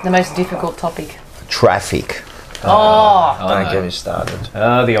 The most difficult topic. Traffic. Don't get me started.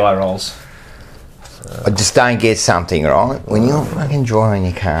 The eye rolls. I just don't get something, right? When you're fucking driving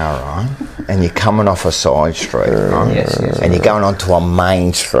your car, right? And you're coming off a side street, right? Yes. And you're going onto a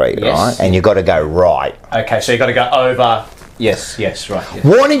main street, right? And you've got to go right. Okay, so you got to go over. Yes, right. Yes.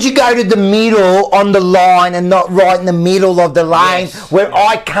 Why don't you go to the middle on the line and not right in the middle of the lane where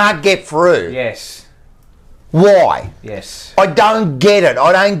I can't get through? Yes. Why? Yes. I don't get it.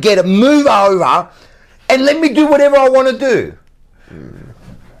 Move over and let me do whatever I want to do.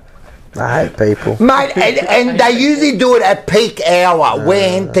 I hate people. Mate, and they usually do it at peak hour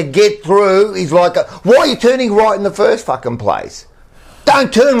when to get through is like, why are you turning right in the first fucking place?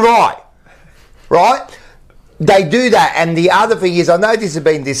 Don't turn right. Right? They do that, and the other thing is, I know this has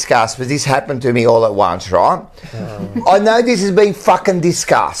been discussed, but this happened to me all at once, right? I know this has been fucking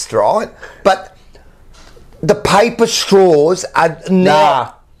discussed, right? But the paper straws are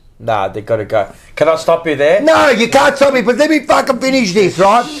now... Nah, they got to go. Can I stop you there? No, you can't stop me, but let me fucking finish this,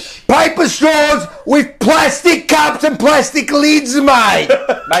 right? Paper straws with plastic cups and plastic lids, mate.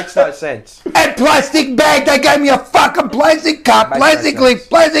 Makes no sense. And plastic bag. They gave me a fucking plastic cup, plastic lid,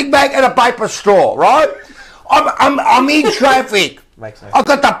 plastic bag, and a paper straw, right? I'm in traffic. I've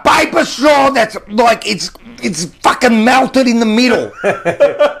got the paper straw that's like it's fucking melted in the middle.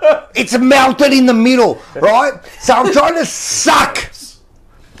 It's melted in the middle, right? So I'm trying to suck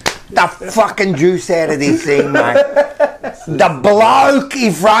the fucking juice out of this thing, mate. The bloke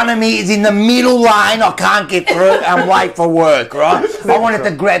in front of me is in the middle lane. I can't get through and wait for work, right? I wanted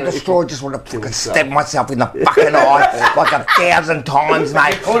to grab the straw, just want to fucking stab myself in the fucking eye like 1,000 times,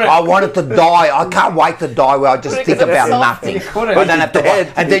 mate. I wanted to die. I can't wait to die where I just think about nothing. I don't have to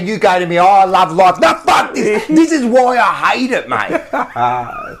wait. And then you go to me, oh, I love life. No, fuck this. This is why I hate it, mate.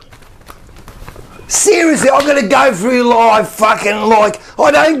 Seriously, I'm going to go through life fucking like,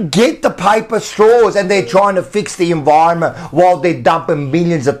 I don't get the paper straws and they're trying to fix the environment while they're dumping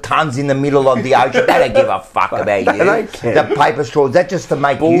millions of tons in the middle of the ocean. They don't give a fuck about you. Don't care. The paper straws, that's just to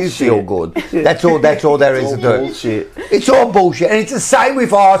make you feel good. That's all there is to do. Bullshit. It's all bullshit. And it's the same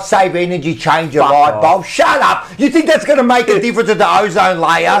with, save energy, change your light bulb. Shut up. You think that's going to make a difference to the ozone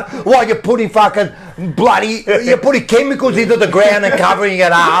layer while you're putting fucking you're putting chemicals into the ground and covering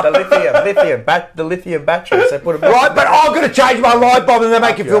it up? The lithium batteries. They put right, but I'm going to change my light bulb and they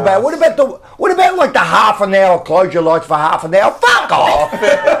make you feel bad. What about like the half an hour? Close your lights for half an hour. Fuck off!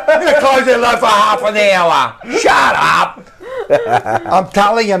 I'm going to close your light for half an hour. Shut up! I'm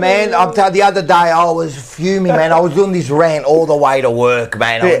telling you, man. The other day I was fuming, man. I was doing this rant all the way to work,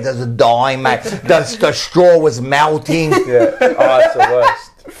 man. I was dying, mate. The straw was melting. Yeah. Oh, it's the worst.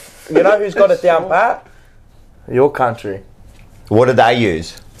 You know who's got it down pat? Your country. What do they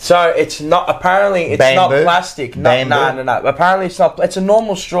use? So it's not. Apparently, it's Bamboo? not plastic. No. Bamboo? Apparently, it's not. It's a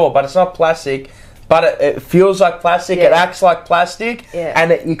normal straw, but it's not plastic. But it feels like plastic. Yeah. It acts like plastic,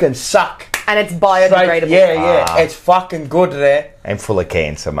 and you can suck. And it's biodegradable. Yeah. It's fucking good there. And full of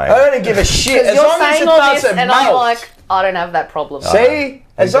cancer, mate. I don't give a shit. As You're long as saying it all doesn't this, and melt. I'm like, I don't have that problem. See,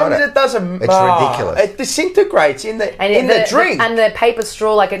 as long as it doesn't, it's ridiculous. It disintegrates in the drink, and the paper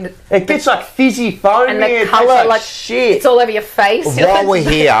straw, like it gets like fizzy foam, and the it colour, like shit. It's all over your face. While we're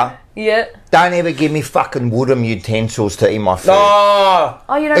here, yeah. Don't ever give me fucking wooden utensils to eat my food. No.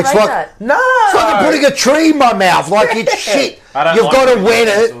 Oh, you don't It's rate like- that? No. It's like putting a tree in my mouth. Like it's shit. You've got to wet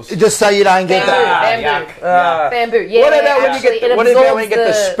it just so you don't get Bamboo. that. Bamboo. Yeah. What about when you get? It What about when you get the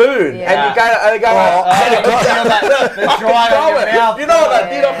absorbs spoon yeah. and you go? You know what I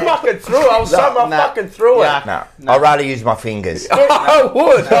did? I fucking threw it. I was I fucking threw it. No, I'd rather use my fingers. I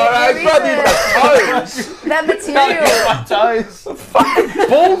would. I'd rather use my toes. That material. My toes. Fucking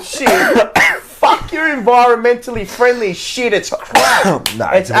bullshit. Fuck your environmentally friendly shit. It's crap. No,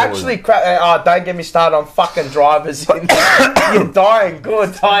 it's actually crap. Oh, don't get me started on fucking drivers. You're dying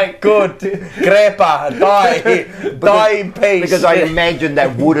good. Dying good. Grandpa, die in peace. Because I imagine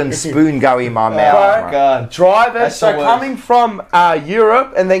that wooden spoon go in my mouth. Oh, God. Drivers, so coming from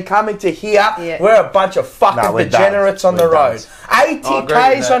Europe and then coming to here, we're a bunch of fucking degenerates on the road. 80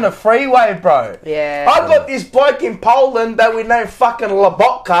 Ks on a freeway, bro. Yeah. I got this bloke in Poland that we named fucking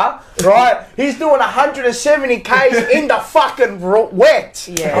Labotka, right? He's She's doing 170 k's in the fucking wet.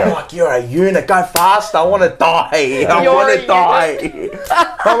 Yeah. I'm like, you're a unit. Go faster. I want to die. I want to die.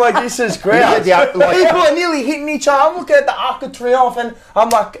 I'm like, this is great. People are nearly hitting each other. I'm looking at the Arc de Triomphe, and I'm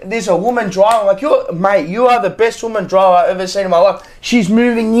like, there's a woman driving. I'm like, you are the best woman driver I've ever seen in my life. She's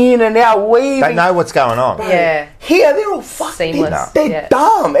moving in and out, weaving. They know what's going on. Yeah. Here, they're all fucking Seamless. They're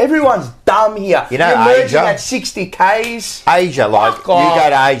dumb. Everyone's dumb here. You know, you're merging Asia. at 60 k's. Asia, like you go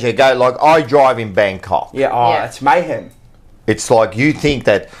to Asia, like I drive in Bangkok. Yeah, it's mayhem. It's like you think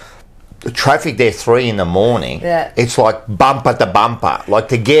that the traffic there 3 in the morning. Yeah. It's like bumper to bumper, like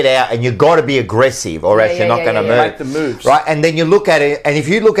to get out, and you got to be aggressive, or else you're not going to move. Make the moves, right? And then you look at it, and if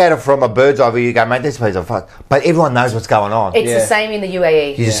you look at it from a bird's eye view, you go, mate, this place is fuck. But everyone knows what's going on. It's the same in the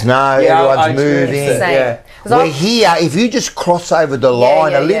UAE. You just know everyone's moving. It's the same. Yeah. We're here. If you just cross over the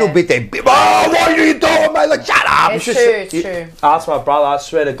line a little bit, they what are you doing, mate? Like, shut up. It's true. Ask my brother. I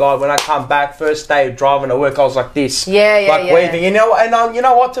swear to God, when I come back first day of driving to work, I was like this. Like weaving. You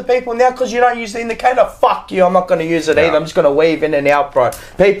know what to people now, because you don't use the indicator. Fuck you. I'm not going to use it either. I'm just going to weave in and out, bro.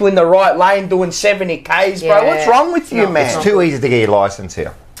 People in the right lane doing 70 k's, bro. What's wrong with you, man? It's too easy to get your license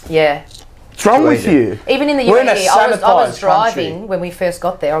here. Yeah. What's wrong with you? Even in the We're in a UAE, I was sanitised driving country. when we first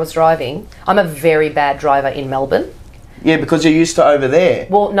got there. I was driving. I'm a very bad driver in Melbourne. Yeah, because you're used to over there.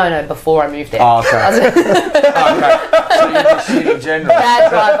 Well, no, before I moved there. Oh, okay. So you're just shit in general. Bad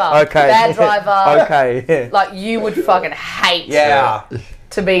driver. Okay. Bad driver. Okay. Yeah. Like, you would fucking hate Yeah.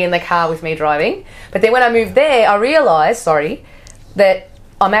 to be in the car with me driving. But then when I moved there, I realised, that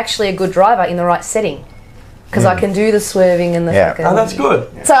I'm actually a good driver in the right setting. Because I can do the swerving and the fucking... Oh, that's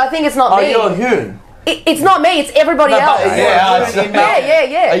good. So I think it's not me. You're a hoon. It's not me, it's everybody else. Yeah.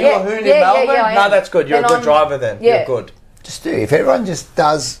 Yeah. Are you a hoon in Melbourne? No, that's good. You're a good driver then. Yeah. You're good. Just do. If everyone just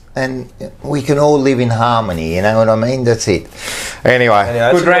does, and we can all live in harmony, you know what I mean? That's it.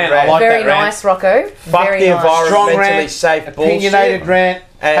 Anyway, Good rant. I like Very that rant. nice, Rocco. Fuck Very the nice. environmentally Strong rant, safe opinionated bullshit. rant,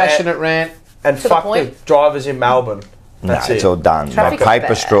 And- passionate rant. And To the fuck the point. drivers in Melbourne. no, That's it's it. all done. Like Traffic's paper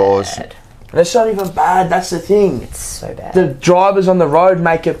bad. straws. And it's not even bad, that's the thing. It's so bad. The drivers on the road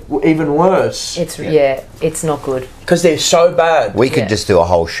make it even worse. It's not good. Because they're so bad. We could just do a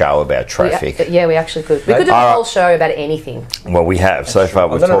whole show about traffic. We actually could. We could do a Alright. whole show about anything. Well, we have. So far,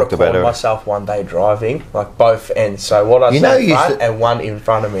 I'm we've going to talked record about it. myself one day driving, like both ends. So what I You know say you used front to- and one in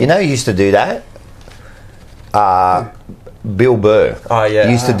front of me. You know, you used to do that. Bill Burr. Oh, yeah.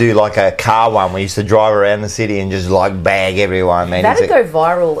 Used to do like a car one. We used to drive around the city and just like bag everyone, man. That'd It's go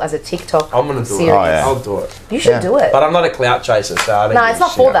viral as a TikTok I'm going to do series. it. Oh, yeah. I'll do it. You should do it. But I'm not a clout chaser, so I don't No, give it's a not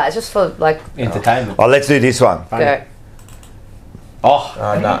shit. for that. It's just for, like, Entertainment. Oh, let's do this one. go. Oh.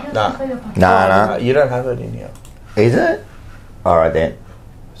 No. You don't have it in here. Is it? All right then.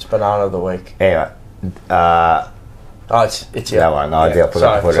 It's banana of the week. Anyway. Oh, it's here. That one. No, I'll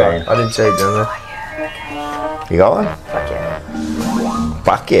put it in. I didn't see it down there. You got one? Fuck yeah.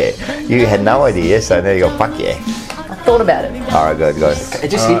 Fuck yeah. You had no idea, so now you go, fuck yeah. I thought about it. All right, good. It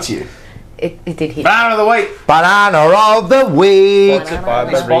just hits you. It did hit. Banana of the week. Banana of the week.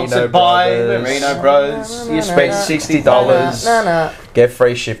 Sponsored by Marino Bros. You spend $60. No. Get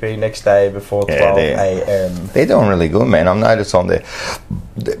free shipping next day before 12 a.m. They're doing really good, man. I've noticed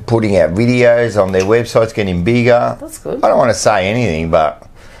they're putting out videos on their website's getting bigger. That's good. I don't want to say anything, but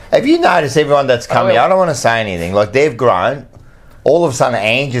have you noticed everyone that's coming? I don't want to say anything. Like, they've grown. All of a sudden,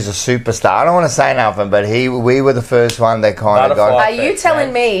 Ange is a superstar. I don't want to say nothing, but we were the first one that kind of got. Are you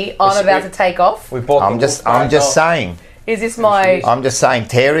telling me I'm about to take off? I'm just saying. Is this my... I'm just saying,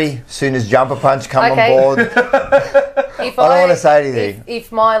 Terry, soon as Jumper Punch come Okay. on board. If I don't want to say anything.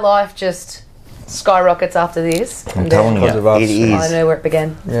 If my life just skyrockets after this... I'm telling you, it is. I know where it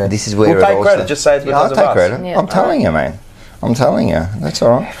began. Yeah. This is where We'll it take all credit, just say it's I'll because of take us. credit. Yeah, I'm telling you, man. I'm telling you. That's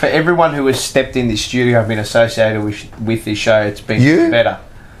all right. For everyone who has stepped in this studio and been associated with this show, it's been better.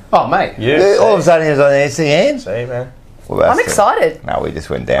 Oh, mate. All of a sudden, he was on the SCN. See, man. Well, I'm excited. No, we just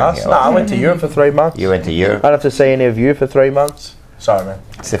went down here. No, I went to Europe for 3 months. You went to Europe? I don't have to see any of you for 3 months. Sorry, man.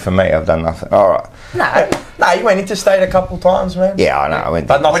 Except for me, I've done nothing. All right. No, you went interstate a couple times, man. Yeah, I know. I went.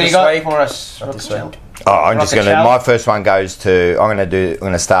 But not What do this you got week. for us? Not this week. Oh, I'm just Rocket gonna. Shell? My first one goes to. I'm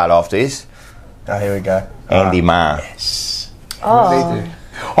gonna start off this. Oh, here we go. Andy Marr. Oh.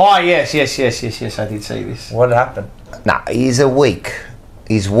 Oh, yes, I did see this. What happened? Nah, he's weak.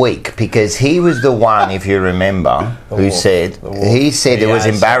 He's weak because he was the one, if you remember, who said he said it was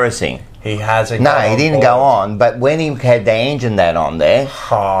embarrassing. He hasn't. No, he didn't go on. But when he had the engine that on there,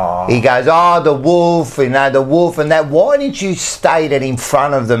 he goes, "Oh, the wolf, the wolf, and that." Why didn't you state it in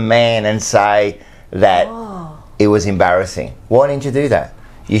front of the man and say that it was embarrassing? Why didn't you do that?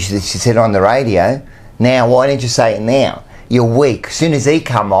 You should said it on the radio. Now, why didn't you say it now? you're weak. As soon as he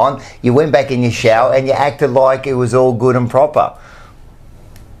come on, you went back in your shower and you acted like it was all good and proper.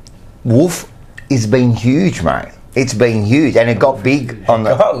 Wolf has been huge, mate. It's been huge, and it got big on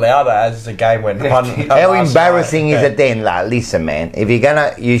the. It got louder as the game went on. How embarrassing is it then? Like, listen, man. If you're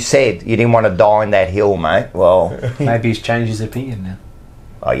gonna, you said you didn't want to die on that hill, mate. Well, maybe he's changed his opinion now.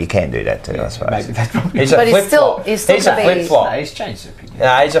 Oh, you can do that too, I suppose. Maybe that's probably. He's a flip flop. He's a flip flop. No, he's changed his opinion.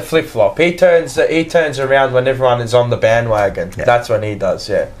 Yeah, he's a flip flop. He turns around when everyone is on the bandwagon. Yeah. That's when he does.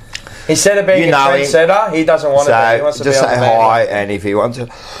 Yeah. Instead of being a trendsetter, he doesn't want to. He wants to just be on say the hi, and if he wants to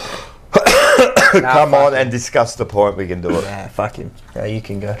come on and discuss the point, we can do it. Yeah, fuck him. Yeah, you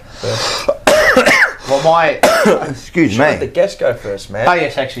can go first. Well, my excuse me. Let the guest go first, man. Oh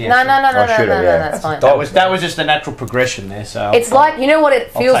yes, actually. No, Yes, no, that's fine. That was just the natural progression there. So It's like, you know what, it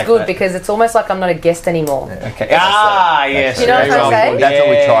feels take good that. because it's almost like I'm not a guest anymore. Okay. Yes. You know what I'm trying to say? That's what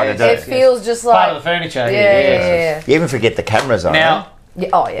we try to do. It feels just like part of the furniture. Yeah. You even forget the cameras on. Now, Yeah,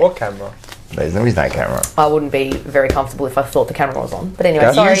 oh yeah. What camera? There's no camera. I wouldn't be very comfortable if I thought the camera was on. But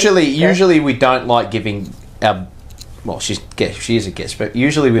anyway, sorry. Usually we don't like giving our. Well, she is a guest, but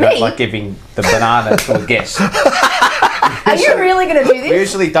usually we don't like giving the banana to a guest. Are you really going to do We this?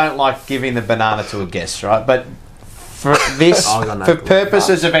 usually don't like giving the banana to a guest, right? But for this, for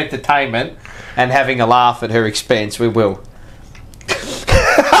purposes of entertainment and having a laugh at her expense, we will. Did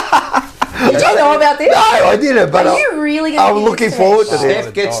you know about this? No, I didn't. But Are you really going to I'm looking forward to this.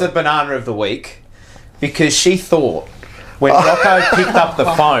 Steph gets the banana of the week because she thought when Rocco picked up the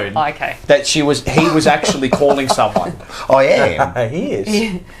phone that he was actually calling someone. I am. He is.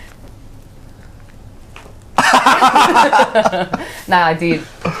 No, I did.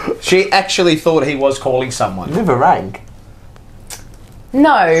 She actually thought he was calling someone. Never rang.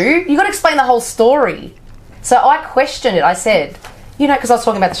 No, you got to explain the whole story. So I questioned it. I said, you know, because I was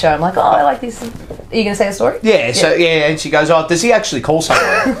talking about the show. I'm like, oh, I like this. Are you going to say the story? Yeah. So and she goes, oh, does he actually call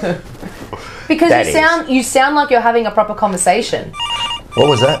someone? Because you sound like you're having a proper conversation. What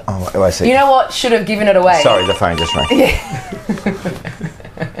was that? Oh, I see. You know what? Should have given it away. Sorry, the phone just rang.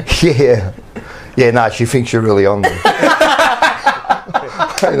 Yeah. Yeah, no, she thinks you're really on there.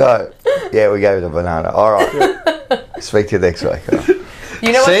 I know. Yeah, we gave the banana. All right. Speak to you next week.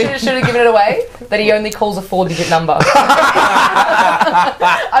 You know what should have given it away? That he only calls a 4-digit number.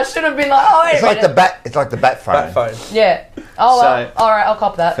 I should have been like, oh, wait it's a like minute. the bat. It's like the bat phone. Yeah. Oh, well, all right, I'll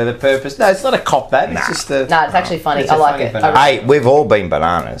cop that. For the purpose. No, it's not a cop that. It's just a. No, it's actually funny. I like it. Hey, we've all been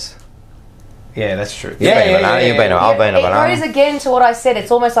bananas. Yeah, that's true. You've been a banana. I've been a banana. It goes again to what I said. It's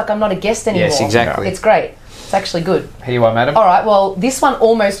almost like I'm not a guest anymore. Yes, exactly. It's great. It's actually good. Here you are, madam. All right, well, this one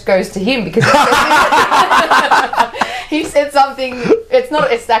almost goes to him because he said something.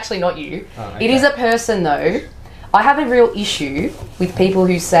 It's actually not you. Oh, okay. It is a person, though. I have a real issue with people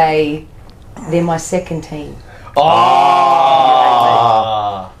who say they're my second team. Oh.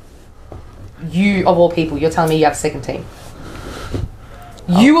 You, of all people, you're telling me you have a second team.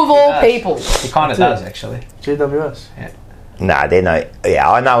 You, of all people. He kind of does, actually. GWS. Yeah. Nah, they're no. Yeah,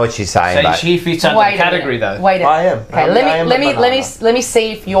 I know what she's saying. So but she fits under the category, though. Wait a minute. I am. Okay, let me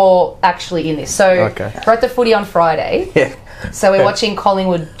see if you're actually in this. So we're at the footy on Friday. Yeah. So we're watching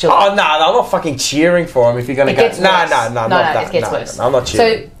Collingwood. Geelong. Oh no, I'm not fucking cheering for him. If you're gonna go, No, it gets worse. I'm not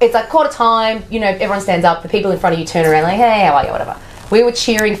cheering. So it's like quarter time. You know, everyone stands up. The people in front of you turn around like, "Hey, how are you?" Whatever. We were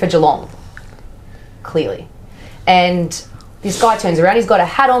cheering for Geelong, clearly, and this guy turns around. He's got a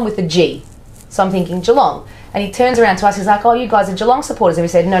hat on with a G. So I'm thinking Geelong. And he turns around to us, he's like, oh, you guys are Geelong supporters. And we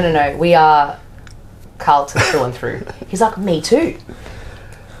said, no, we are Carlton through and through. He's like, me too.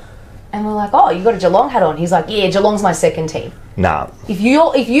 And we're like, oh, you got a Geelong hat on? He's like, yeah, Geelong's my second team. No. If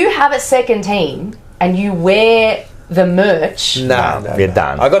you have a second team and you wear the merch... No, you're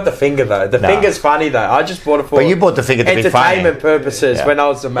done. I got the finger, though. The finger's funny, though. I just bought it for but you bought the finger to be funny. Entertainment purposes when I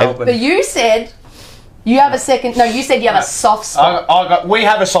was in Melbourne. But you said... You have a second... No, you said you have a soft spot. We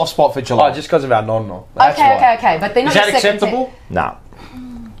have a soft spot for Geelong. Oh, just because of our non-non. Okay. But they're not Is that your second acceptable? team. No.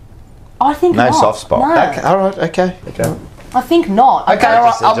 I think no not. soft spot. No. Okay, all right, okay. I think not. Okay, all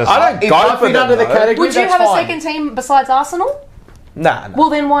right. I don't go for them, under the category. Would you that's have fine. a second team besides Arsenal? Nah.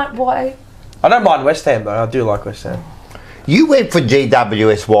 Well, then why? I don't mind West Ham, though. I do like West Ham. You went for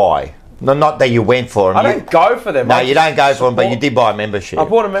GWSY. No, not that you went for them. I don't go for them. No, you don't go for them, but you did buy a membership. I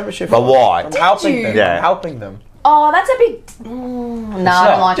bought a membership. But why? I'm helping them. Yeah. I'm helping them. Oh, that's a big. No, I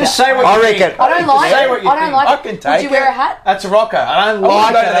don't like Just it. say what I you reckon. think. I don't like Say it. what you I don't think. like I it. can Would take you wear it. a hat? That's a rocker. I don't I like wouldn't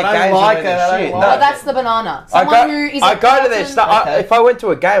it. go to the I games don't like and it. wear the I shit. don't No. Oh, like that's the banana. I Someone who is I at go to their Carlton- stuff. If I went to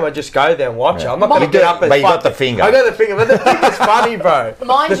a game, I'd just go there and watch it. I'm not going to get up and But you got fuck the it. finger. I got the finger, but the finger's funny, bro.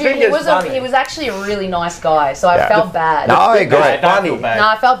 Mind The you, he finger's was funny. he was actually a really nice guy, so I Yeah. felt bad. No, I agree. Don't feel bad. No,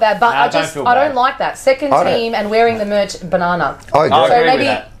 I felt bad, but No, don't I don't feel like that second I don't- team and wearing the merch banana. I agree. I So agree maybe with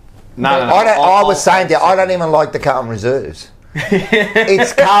that. No. I was saying that I don't even like the Carlton reserves.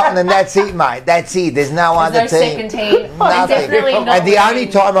 It's Carlton and that's it, mate. That's it. There's no other There's no team. second team. Nothing. Definitely not. And the only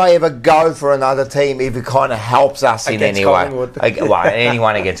wearing- time I ever go for another team if it kind of helps us in Against any way. Collingwood. Well,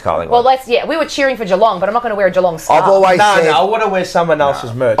 anyone against Collingwood. Well, we were cheering for Geelong, but I'm not going to wear a Geelong scarf. I've always said I want to wear someone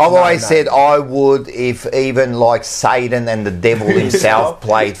else's merch. I've No, always no. said I would if even like Satan and the devil himself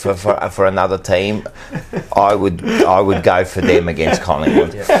played for another team. I would go for them against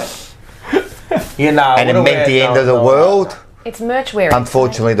Collingwood. You know, And it meant the end of the world. It's merch wearing.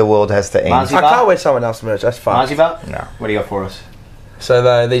 Unfortunately, the world has to end. I can't wear someone else's merch. That's fine. Marzibar? No. What do you got for us?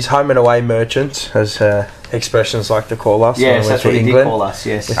 So these home and away merchants, as expressions like to call us. Yes, when that's we're what to you did England, call us,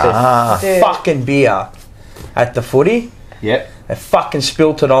 yes. with their Dude. fucking beer at the footy. Yep. They fucking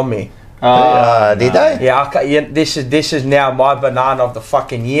spilt it on me. Did they? Yeah, this is now my banana of the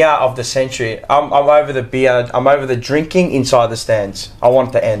fucking year of the century. I'm over the beer. I'm over the drinking inside the stands. I want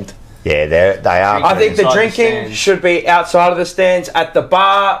it to end. Yeah, they are. I think the Inside the drinking stands. should be outside of the stands, at the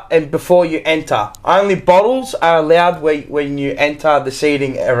bar, and before you enter. Only bottles are allowed when you enter the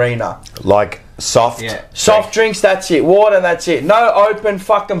seating arena. Like soft. Yeah. Soft drinks, that's it. Water, that's it. No open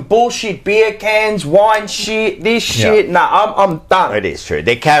fucking bullshit beer cans, wine shit, this shit. Yeah. Nah, I'm done. It is true.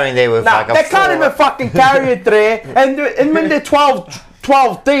 They're carrying there with Nah, like a they can't even fucking carry it there. And when they're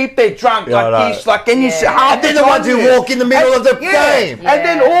 12 deep, they're drunk Yeah, I know. like this, like, and you see Yeah. half And then the ones who walk in the middle of the game. And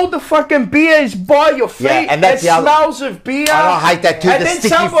then all the fucking beer is by your feet. Yeah, and that's it the other- smells of beer. And I hate that too, And the then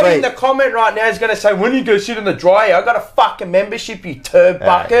sticky somebody in feet. the comment right now is going to say, when you go sit in the dryer, I got a fucking membership, you turd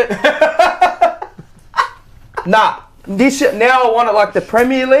bucket. Nah. Now I want it like the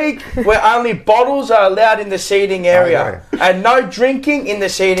Premier League, where only bottles are allowed in the seating area and no drinking in the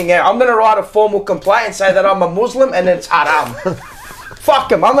seating area. I'm going to write a formal complaint and say that I'm a Muslim and it's haram.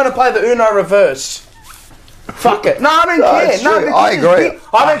 Fuck him. I'm going to play the Uno reverse. Fuck it. No, I don't care. it's No, true. because I it's agree. beer.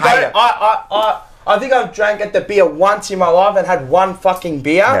 I don't hate go. it. I think I've drank at the beer once in my life and had one fucking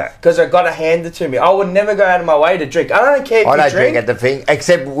beer because I got it handed to me. I would never go out of my way to drink. I don't care if I you don't drink at the thing,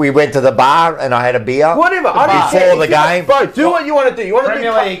 except we went to the bar and I had a beer. Whatever. I don't care. Before the If you- game. Bro, do what you want to do. You want to do,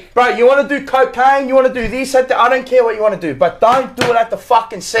 Premier League. bro. You want to do cocaine. You want to do this. I don't care what you want to do, but don't do it at the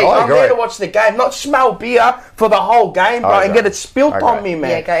fucking seat. I I'm there agree. to watch the game, not smell beer for the whole game, bro, I and agree. get it spilt I on agree. me, man.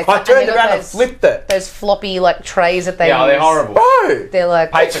 Yeah, go. I turned And they got around and those- flipped it. Those floppy like trays that they Yeah, use. they're horrible. Bro, They're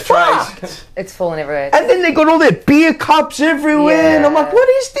like Paper trays. it's falling everywhere. and then they got all their beer cups everywhere, and I'm like, what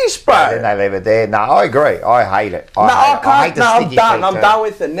is this, bro? Then they leave it there. No, I agree. I hate it. No, I hate can't. the No, I'm sticky done. feet I'm too. done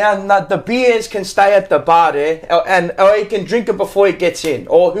with it. Now the beers can stay at the bar there, or he can drink it before he gets in,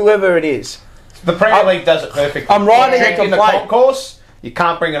 or whoever it is. The Premier League does it perfectly. I'm writing Drink a in the complaint. concourse. You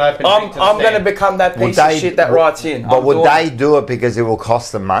can't bring an open drink to the I'm going to stand. become that Would piece of they- shit that writes in. But I'm would doing they it. do it because it will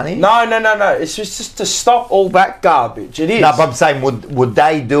cost them money? No. It's just to stop all that garbage. It is. No, but I'm saying, would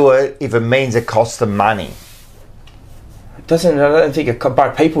they do it if it means it costs them money? It doesn't. I don't think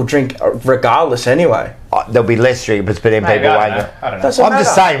but people drink regardless anyway. There'll be less drinkers, but then Maybe, people I won't. don't know. I don't know. Doesn't I'm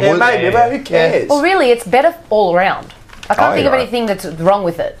just matter. saying, Yeah, would- maybe, yeah. but who cares? Well, really, it's better all around. I can't Oh, think of you're anything that's wrong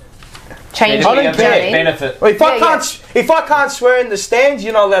with it. Changing. I don't you know what I care. mean? Benefit. Well, if Yeah, I can't swear in the stands,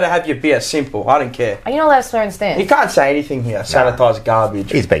 you're not allowed to have your beer. Simple. I don't care. Are you not allowed to swear in stands? You can't say anything here. Sanitise garbage.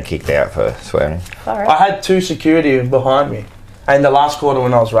 He's been kicked out for swearing. Alright. I had 2 security behind me. And the last quarter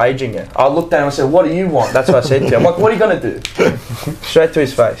when I was raging it, I looked at him and said, what do you want? That's what I said to him. I'm like, what are you going to do? Straight to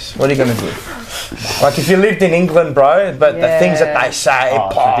his face. What are you going to do? Like, if you lived in England, bro, but the things that they say, Oh,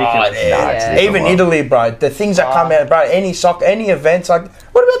 it's ridiculous. No, it's different, even bro. Italy, bro, the things that come out, bro, any soccer, any events, like,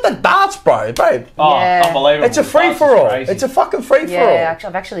 what about the darts, bro? Oh, Yeah. unbelievable. It's a free-for-all. It's a fucking free-for-all. Yeah,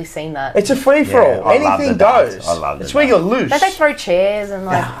 I've actually seen that. It's a free-for-all. Yeah, I love Anything the darts. goes. I love the It's where you're loose. Don't they throw chairs and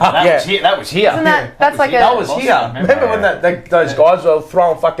like? That was here. Isn't that's like That a? was here. Remember when those guys were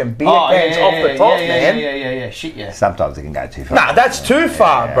throwing fucking beer cans off the top, man? Yeah. Shit, yeah. Sometimes it can go too far. Nah, that's too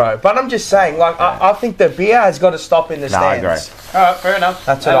far, bro. But I'm just saying, like, I think the beer has got to stop in the No, I stands. agree. All right, fair enough.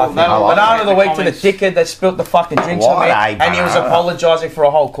 That's what I think. Banana of the week to the dickhead that spilt the fucking drinks on What me, a and he was banana. apologising for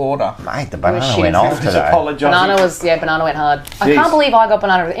a whole quarter. Mate, the banana shitting went off himself. today. Banana went hard. I can't believe I got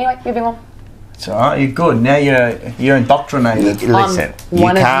banana. Anyway, moving on. It's alright, you're good. Now you're indoctrinated. Listen, you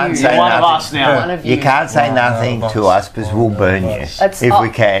one of can't you. say One of nothing. us now. One of You you. can't say nothing to us because we'll burn you That's, if we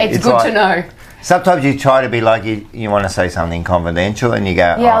can. It's good like, to know. Sometimes you try to be like you want to say something confidential, and you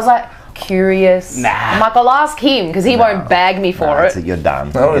go, Yeah, I was like curious. Nah. I'm like, I'll ask him because he won't bag me for it. You're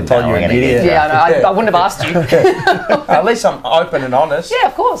done. I would have told you an idiot. Yeah, I know. I wouldn't have asked you. At least I'm open and honest. Yeah,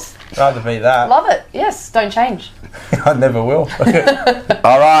 of course. Rather be that. Love it. Yes, don't change. I never will.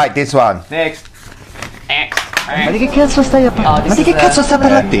 All right, this one. Next. Ma di che cazzo stai a parlare? Ma di che cazzo sta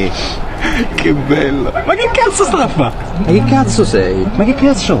parlando te? Che bello! Ma che cazzo sta a fare? Ma che cazzo sei? Ma che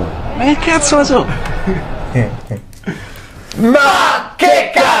cazzo? Ma che cazzo la so? Ma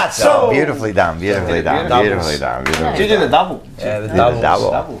che cazzo! Beautifully done, beautifully done, beautifully done. Did you do the double? Yeah, the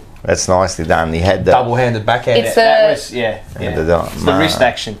double. That's nicely done. He had the double-handed backhand. It's It's the wrist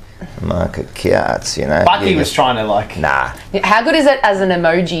action. Market cats, you know. Bucky was trying to like. Nah. How good is it as an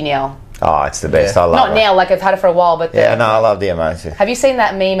emoji now? Oh, it's the best. I love Not it. now, like I've had it for a while, but Yeah, no, I love the emoji. have you seen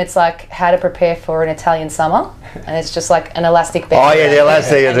that meme? It's like how to prepare for an Italian summer, and it's just like an elastic band. Oh yeah, the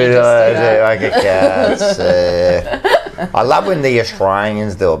elastic. And you just do that. Market cats. I love when the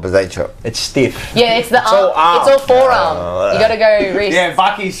Australians do it, but they try. It's stiff. Yeah, it's the arm. It's all forearm. You got to go wrist. Yeah,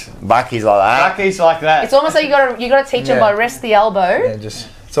 Bucky's like that. Bucky's like that. It's almost like you got to teach them by rest the elbow. Yeah, it's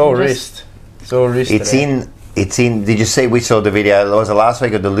all wrist. It's all wrist. It's in. Did you see? We saw the video. Was it last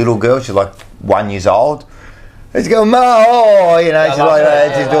week of the little girl? She's like 1 year old. She's going, "Mo," you know. She's like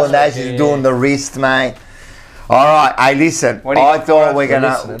that. She's doing that. She's doing the wrist, mate. All right. Hey, listen. I thought we're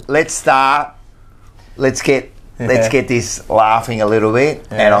gonna let's start. Let's get this laughing a little bit,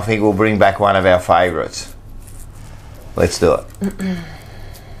 and I think we'll bring back one of our favourites. Let's do it.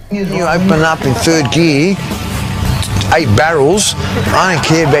 You open up in third gear, 8 barrels. I don't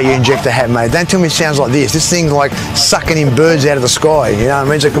care about your injector hat, mate. Don't tell me it sounds like this. This thing's like sucking in birds out of the sky. You know what I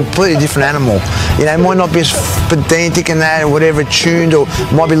mean? It's a completely different animal. You know, it might not be as pedantic and that, or whatever, tuned, or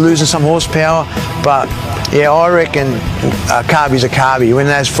might be losing some horsepower. But yeah, I reckon a carby's a carby. When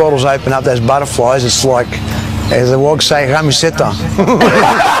those throttles open up, those butterflies, it's like, as the wogs say, camiseta.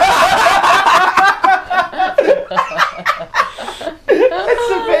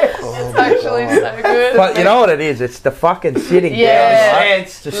 Actually, so good. But you know what it is? It's the fucking sitting down. Right?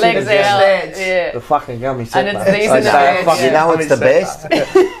 Stance. Legs out. Yeah. The fucking gummy And it's these in the You know what's the best?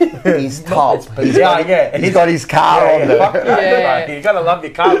 He's top. He's got his car on there. You gotta love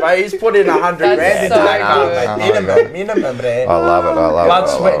your car, mate. He's put in 100 grand into that car, mate. Minimum, man. I love it. Blood,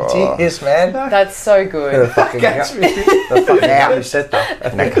 sweat, and tears, man. That's so good. The fucking gummy setup. I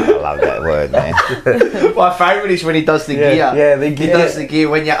love that word, man. My favourite is when he does the gear. Yeah, the gear. He does the gear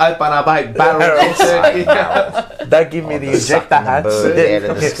when you open up 8 barrels. Don't give me the injector hats. Out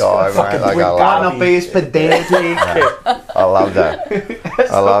of the sky, mate. Like, We can't be as pedantic. I love that.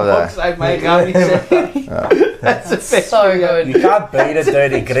 I love that. That's the best. So good. You can't beat a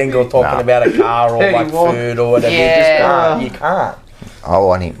dirty gringo talking about a car or like food or whatever. Yeah. You can't. I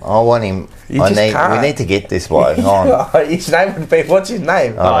want him. We need to get this bloke on. His name would be, what's his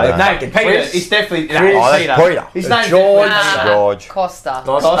name? Peter. He's definitely Peter. His name's George. Costa.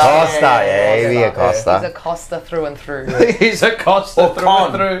 Yeah, he'd be a Costa. He's a Costa through and through. He's a Costa through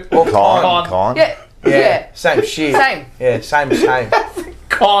and through. Or Con. Yeah. Same shit. Same. Yeah, same.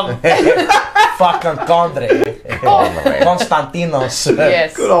 Con. Fucking Condre. Constantinos.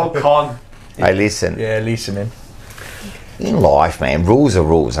 Yes. Good old Con. Hey, listen. Yeah, listening. In life, man, rules are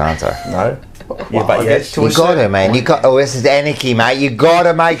rules, aren't they? No. Yeah, but yes, you got to, man. This is anarchy, mate. You got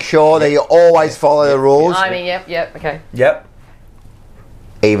to make sure that you always follow the rules. I mean, yep, okay. Yep.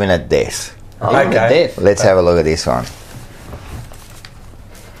 Even at death. Okay. Let's have a look at this one.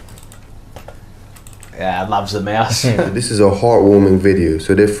 Yeah, loves the mouse. This is a heartwarming video.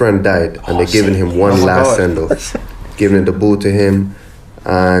 So their friend died, and they're giving him one last send-off, giving the ball to him,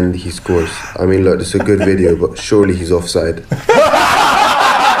 and he scores. I mean, look, it's a good video, but surely he's offside. That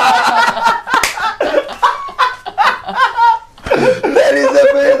is the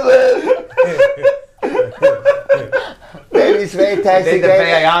best. That is fantastic. Need the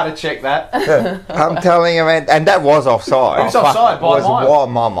VAR to check that. I'm telling you, man, and that was offside. It was offside by a mile. What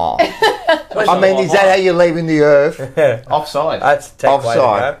my mind. I mean, is that how you're leaving the earth? Offside. That's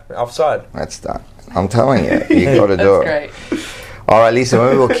offside. Offside. That's done. I'm telling you, you got to do it. Great. All right, listen. When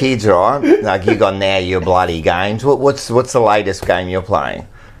we were kids, right? Like you got now your bloody games. What's the latest game you're playing?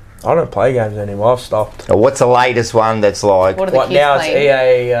 I don't play games anymore. I've stopped. What's the latest one that's like? What are the kids now?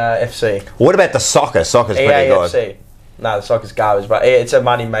 playing? It's EA FC. What about the soccer? Soccer's EA pretty good. FC. No, the soccer's garbage, but it's a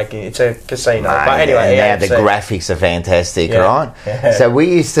money making. It's a casino. But anyway, now the graphics are fantastic, right? Yeah. So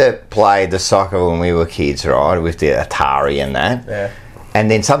we used to play the soccer when we were kids, right, with the Atari and that. Yeah.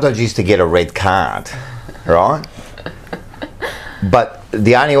 And then sometimes you used to get a red card, right? But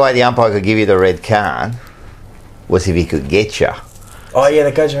the only way the umpire could give you the red card was if he could get you. Oh yeah,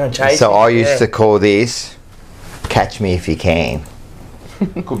 that goes around chasing. So I used to call this "Catch Me If You Can."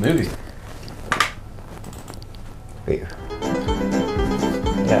 Good movie. Yeah.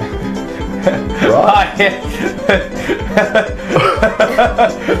 Right.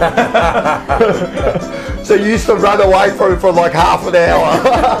 So you used to run away from it for like half an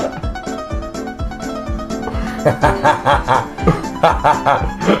hour.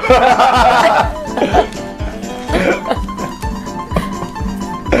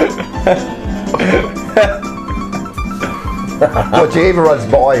 Watch, he ever runs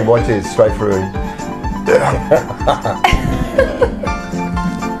by him, watch it straight through him.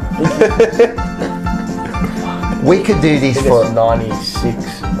 We could do this for 1996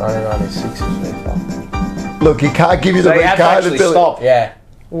 is look, you can't give you so the you have to card actually until stop. Yeah,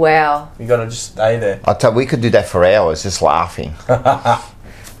 Wow. you got to just stay there. I tell you, we could do that for hours, just laughing. You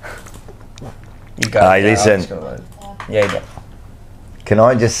go. Hey, yeah, listen. I'm just gonna let- Yeah, you go. Can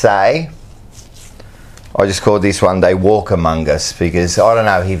I just say, I just called this one day Walk Among Us, because I don't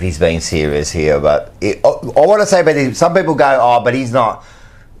know if he's being serious here, but I want to say about him, some people go, oh, but he's not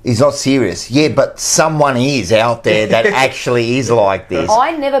serious. Yeah, but someone is out there that actually is like this.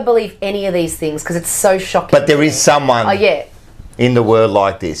 I never believe any of these things because it's so shocking. But there is someone Oh, yeah, in the world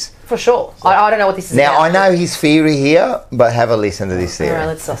like this. for sure. I don't know what this is Now, about. I know his theory here, but have a listen to this theory. All right,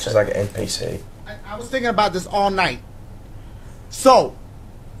 let's It's just like an NPC. I was thinking about this all night. So,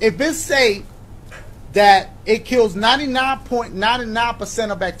 if it say that it kills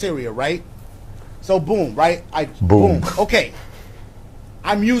 99.99% of bacteria, right? So boom, right? Boom. Okay.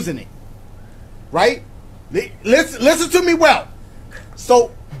 I'm using it. Right? Listen to me well.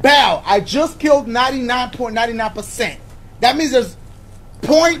 So, bow, I just killed 99.99%. That means there's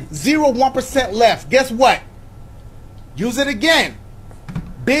 0.01% left. Guess what? Use it again.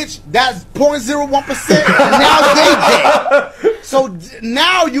 Bitch, that's 0.01%. Now they dead. So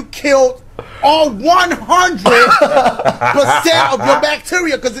now you killed all 100% of your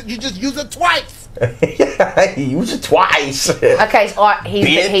bacteria because you just use it twice. You use it twice. Okay, so he's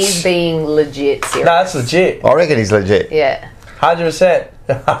Bitch. being legit serious. No, that's legit. I reckon he's legit. Yeah. 100%.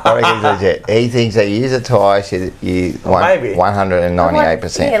 I reckon he's legit. He thinks that you use it twice, you Maybe.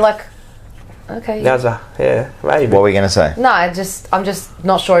 198%. Yeah, like, okay. Maybe. What were we going to say? No, I'm just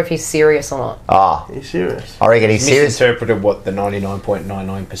not sure if he's serious or not. Ah, He's serious. I reckon he's serious. Misinterpreted what the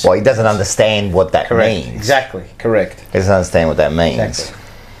 99.99%. Well, he doesn't understand what that Correct. means. Exactly. Correct. He doesn't understand what that means. Exactly.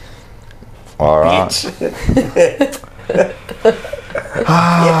 All right. Just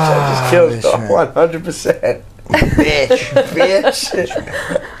kills 100%. Bitch.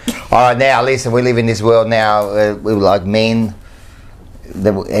 All right, now listen. We live in this world now. We're like men.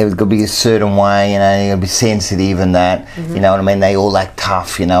 It's got to be a certain way, you know. You got to be sensitive and that. You know what I mean? They all act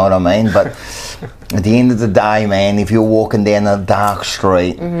tough. You know what I mean? But at the end of the day, man, if you're walking down a dark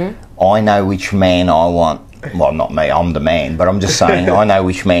street, I know which man I want. Well, not me. I'm the man. But I'm just saying, I know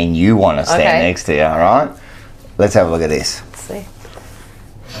which man you want to stand next to you. All right. Let's have a look at this. Let's see.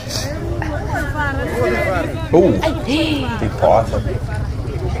 Ooh, big python.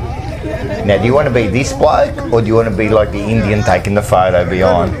 Now, do you want to be this bloke, or do you want to be like the Indian taking the photo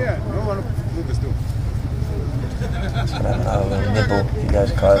behind? Nibble. He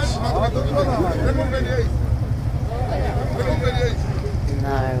goes close.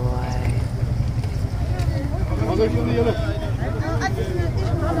 No way.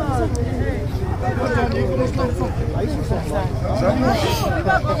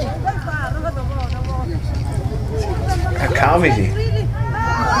 How calm is he?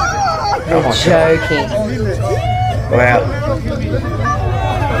 You're joking. Wow.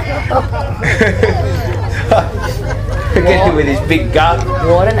 Look at him with his big gut.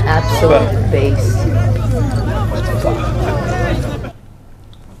 What an absolute beast.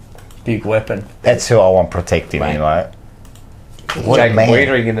 Big weapon. That's who I want protecting me, mate. What a Jacob man.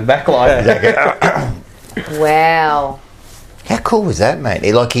 Wiedering in the back line. Wow. How cool was that, mate?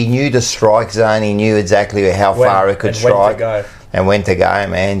 He knew the strike zone. He knew exactly how far it could and when to strike go. and when to go,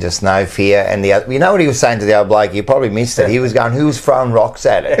 man. Just no fear. And the other, you know what he was saying to the other bloke? You probably missed it. He was going, "Who was throwing rocks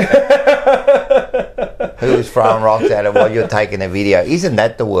at it? Who was throwing rocks at it while you're taking a video?" Isn't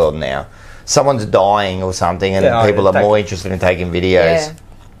that the world now? Someone's dying or something, and people are more interested in taking videos. Yeah.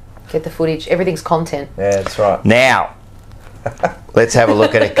 Get the footage. Everything's content. Yeah, that's right. Now, let's have a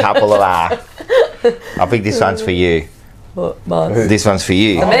look at a couple of I think this one's for you. What, Mars? This one's for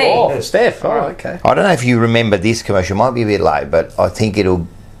you. For me? Oh, Steph. Oh, okay. I don't know if you remember this commercial. Might be a bit late, but I think it'll.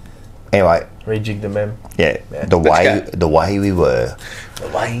 Anyway. Rejig the mem. Yeah. The way we were. The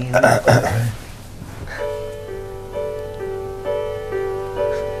way.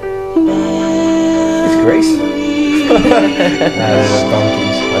 It's Greece.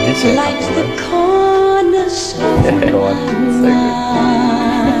 donkeys. I did see a couple.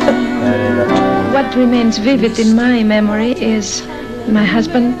 What remains vivid in my memory is my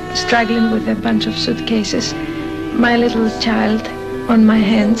husband struggling with a bunch of suitcases, my little child on my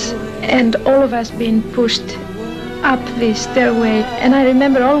hands, and all of us being pushed up the stairway. And I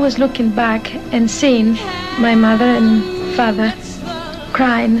remember always looking back and seeing my mother and father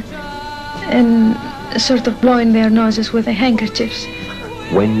crying and sort of blowing their noses with their handkerchiefs.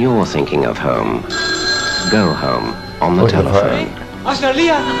 When you're thinking of home, go home on the telephone.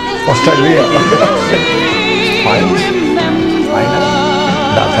 Australia! Australia.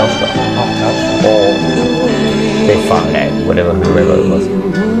 Not Telstra. Or their phone ad, whoever it was.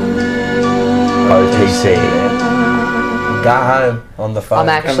 OTC. Go home on the phone. I'm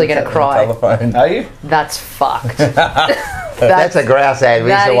actually going to cry. Telephone. Are you? That's fucked. That's a grouse ad.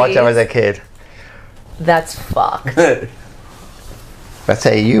 We used to watch them as a kid. That's fucked. That's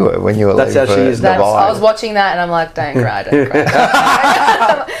how you were when you were That's looking how she for is the now. vibe. I was watching that and I'm like, don't cry, don't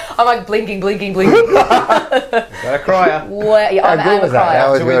cry. I'm like blinking. Gotta cry. Well, yeah, How I'm good a was that? That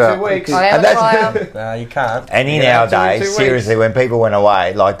crier. was good. 2 weeks. I am And a that's crier. No, you can't. Any Yeah, nowadays, 2 weeks. seriously, when people went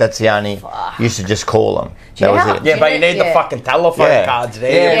away, like that's the only. You used to just call them. Do you That know was how- it. Yeah, but you need the Yeah. fucking telephone Yeah. cards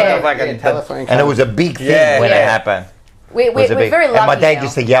there. Yeah. You need the fucking telephone And it was a big thing when it happened. We're It was a big- very lucky And my dad now.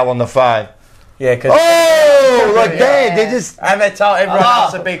 used to yell on the phone. Yeah, because Oh, like that. They just. and they tell everyone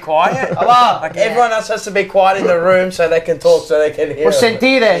else to be quiet. Like everyone else has to be quiet in the room so they can talk, so they can hear.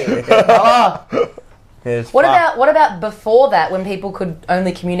 What about before that when people could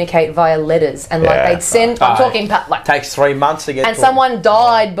only communicate via letters and like Yeah. they'd send? I'm talking like. Takes 3 months to get. And to someone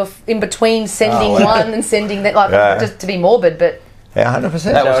died in between sending one and sending that, like Yeah. just to be morbid, but Yeah,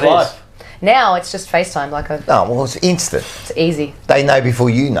 100%. That was life. now it's just FaceTime. Like No, well, it's instant. it's easy. They know before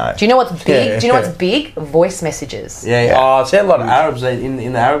you know. Do you know what's big? Yeah. Do you know what's big? Voice messages. Yeah. Oh, I see a lot of Arabs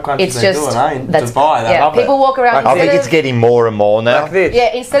in the Arab countries. It's they just do it, eh? In that's Dubai, they love people it. walk around. I think instead it's of- getting more and more now. Like this.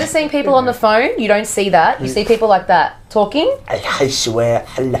 Yeah, instead of seeing people on the phone, you don't see that. You see people like that talking.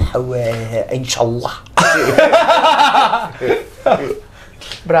 Inshallah.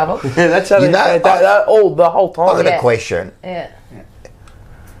 Bravo. Yeah, that's how You they know, say that all the whole time. I've got Yeah. a question. Yeah.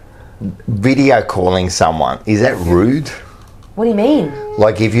 Video calling someone, is that rude? What do you mean?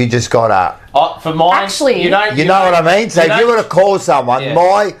 Like if you just got a. For mine, Actually- you don't. You know what I mean? So if you're going to call someone, Yeah.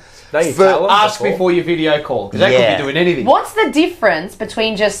 my. No, you fir- tell 'em ask before. before you video call because they Yeah. could be doing anything. What's the difference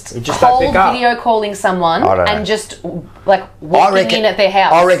between just just don't cold pick up. video calling someone I don't know. and just like walking in at their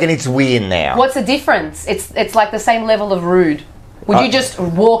house? I reckon it's weird now. What's the difference? It's like the same level of rude. Would you just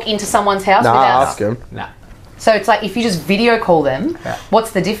walk into someone's house Nah, without? ask him. Nah. So it's like if you just video call them,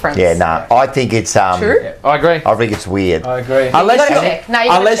 what's the difference? Yeah, no. I think it's True. I agree. I think it's weird. I agree. Unless gotta you're, check. No, you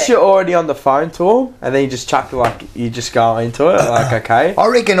gotta unless check. you're already on the phone to them, and then you just chuck you just go into it like okay. I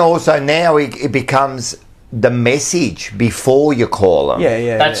reckon also now it becomes the message before you call them.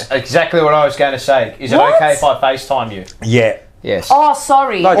 Yeah. That's exactly what I was going to say. Is it What? okay if I FaceTime you? Yeah. Yes. Oh,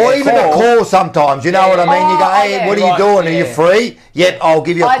 sorry. No, Or Yeah, even call. a call sometimes, you know what I mean? You go, Oh, hey, yeah. what are you Right, doing? Are you yeah. free? Yep, I'll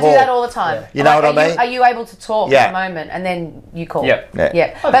give you a I call. do that all the time. You know what I mean? Are you able to talk Yeah. at the moment? And then you call. Yep.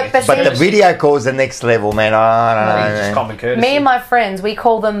 Yeah. But But the video call's the next level, man. I don't know. Just man. common courtesy. me and my friends, we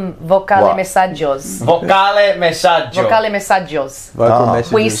call them vocale What? mensaggios. Vocale messaggio. Vocale mensaggios. Vocal Oh.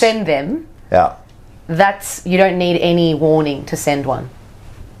 messages. We send them. Yeah. That's you don't need any warning to send one.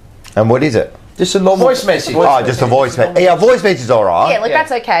 And what is it? just a normal Voice message. Oh, just a voice message. Yeah, a voice message is all right. Yeah, like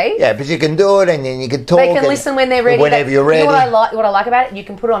that's okay. Yeah, but you can do it and then you can talk. They can and listen when they're ready. Whenever you're ready. You know what I like about it? You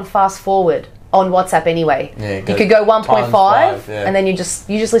can put it on fast forward on WhatsApp anyway. Yeah, you could go 1.5 5, yeah. and then you just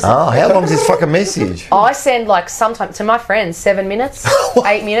listen. Oh, how long's this fucking message? I send like sometimes to my friends 7 minutes,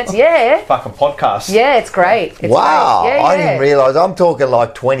 8 minutes. Yeah, Fucking podcast. yeah, it's great. It's Wow, great. Yeah, I yeah. didn't realise. I'm talking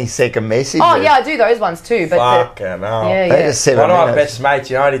like 20-second messages. Oh yeah, I do those ones too. But Fucking hell. yeah, They're yeah. just 7 One of my minutes. best mates,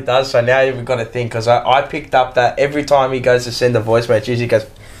 you know what he does? So now you've got to think, because I picked up that every time he goes to send a voice message, he goes,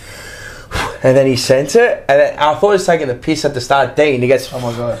 and then he sends it, and then I thought he was taking the piss at the start, Dean. He goes, oh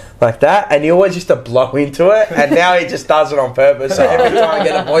my god, like that, and he always used to blow into it, and now he just does it on purpose. So every time I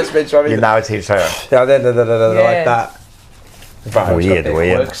get a voice message from him, You know it's his turn. like that. Bro, Weird,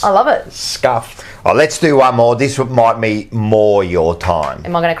 weird. I love it. Scuffed. Oh, let's do one more. This might be more your time.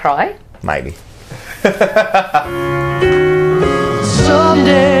 Am I going to cry? Maybe.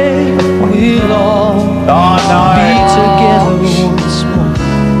 Someday we'll all be together once more,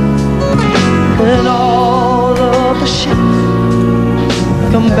 and all of the ships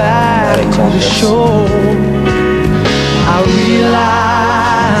come back to the shore. I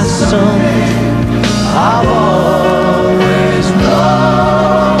realize something I've always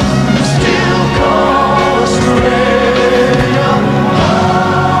known still comes to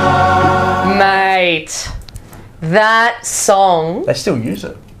That song. They still use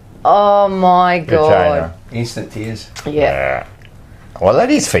it. Oh my god. Instant tears. Yeah. Well, that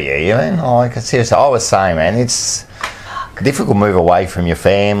is for you, you mean? Like, seriously, I was saying, man, it's difficult to move away from your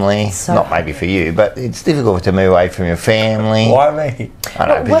family. Not maybe for you, but it's difficult to move away from your family. Why me? I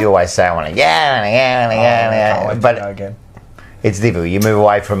don't know, because you always say, I want to go, but it's difficult. You move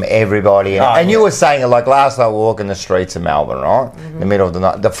away from everybody. And you were saying it like last night, walking the streets of Melbourne, right? In the middle of the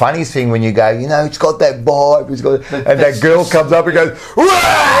night. The funniest thing when you go, you know, it's got that vibe. It's got, and that girl comes up and goes,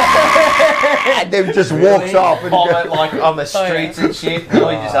 and then just walks off. And like on the streets and shit. And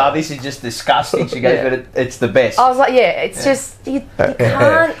you just, this is just disgusting. She goes, but it's the best. I was like, it's just, you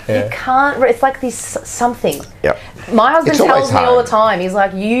can't, it's like this something. Yep. My husband It's always tells me all hard. the time, he's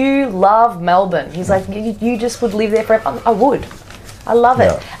like, you love Melbourne. He's like, you just would live there forever. I would. I love it.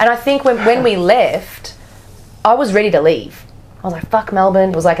 Yeah. And I think when we left, I was ready to leave. I was like, fuck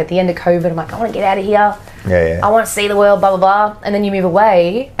Melbourne. It was like at the end of COVID. I'm like, I want to get out of here. Yeah. I want to see the world, blah, blah, blah. And then you move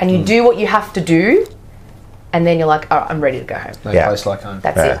away and you do what you have to do. And then you're like, all right, I'm ready to go home. No place like home.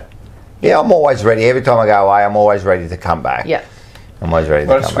 That's it. Yeah, I'm always ready. Every time I go away, I'm always ready to come back. Yeah. I'm always ready to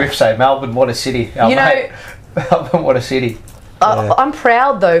What come does Swift back. say? Melbourne, what a city. You know- Melbourne, what a city. I'm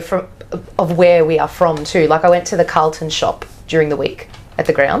proud though of where we are from too. Like I went to the Carlton shop during the week at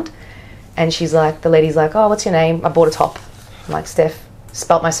the ground, and the lady's like, "Oh, what's your name?" I bought a top. I'm like, "Steph,"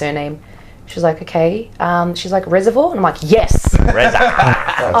 spelt my surname. She's like, "Okay." She's like, "Reservoir," and I'm like, "Yes."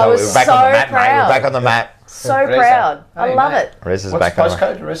 I was so proud. We're back on the map. So proud. I love it. Reza's What's back the on the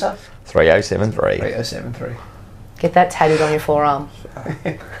postcode, Reza? 3073. 3073. Get that tattooed on your forearm. Put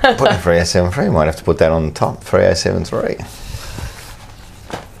the 3073. Might have to put that on the top. 3073.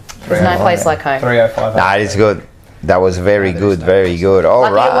 There's no place like home. 3058. Nah, it's good. That was very good, very good. All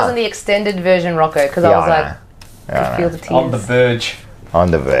Lucky right. it wasn't the extended version, Rocco, because I was like, could feel the tears. On the verge.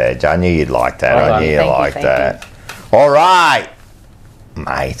 On the verge. I knew you'd like that. Well I knew you'd Thank you, like thank that. All right,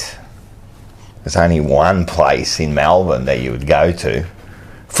 mate. There's only one place in Melbourne that you would go to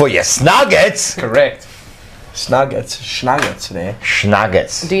for your snuggets. Correct. Schnuggets there.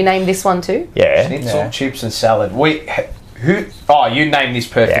 Schnuggets. Do you name this one too? Yeah. Schnitzel, chips and salad. You named this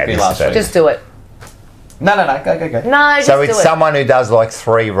perfectly last week. Just do it. No, go. No, just So do it's it. someone who does like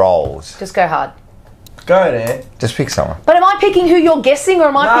 3 rolls. Just go hard. Go there. Just pick someone. But am I picking who you're guessing, or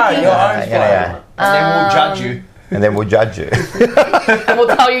am I picking? your own Yeah. And then we'll judge you. And then we'll judge you. And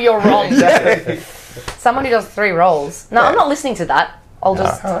we'll tell you you're wrong. Someone who does 3 rolls. No, I'm not listening to that. I'll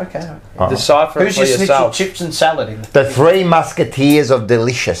just. Oh, okay. Decipher it Who's for your schnitzel, yourself. chips and salad in? The 3 musketeers of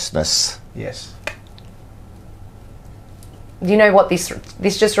deliciousness. Yes. You know what this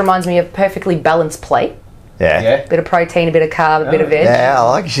just reminds me of? Perfectly balanced plate. Yeah. Bit of protein, a bit of carb, a bit of veg. Yeah, I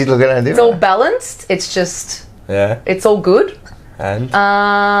like it. She's looking at it It's all different. balanced. It's just. Yeah. It's all good.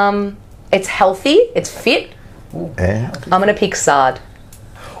 And It's healthy. It's fit. Yeah. I'm gonna pick Sard.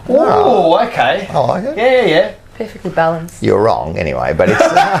 Oh, okay. I like it. Yeah. Perfectly balanced. You're wrong anyway, but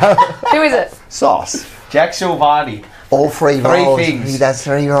it's Who is it? sauce. Jack Silvani. All 3 Three rolls. things. He does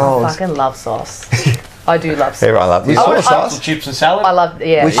 3 I rolls. fucking love sauce. I do love sauce. Everyone loves. We I saw would sauce. chips and salad. I love.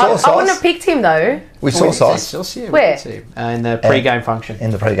 Yeah. We saw I sauce. wouldn't have picked him though. We saw sauce Where? In the pre-game function.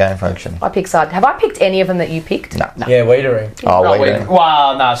 in the pre-game function. I picked Sard. Have I picked any of them that you picked? No. yeah, waitering. Oh, No, wait.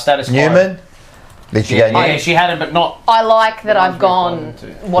 Well, no, status quo. Newman. Did you go Yeah, Newman? she had it, but not. I like that I've gone.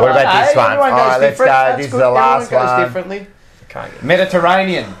 What about this one? Everyone All goes right, let's different. go. That's This is good. the last Everyone goes one. differently.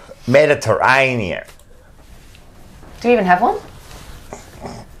 Mediterranean. Mediterranean. Do we even have one?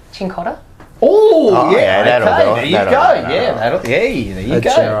 Chincotta. Oh, yeah, yeah, that'll okay, do it. there you That'll go. do it. Yeah, there you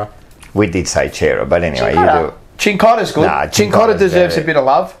go. We did say Chera, but anyway, Chincotta. you do it. Chincotta's good. Nah, Chincotta Chincotta's deserves very- a bit of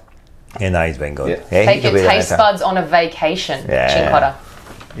love. Yeah, no, he's been good. Yeah. Yeah, he Take could your be taste that. buds on a vacation. Yeah. Chincotta.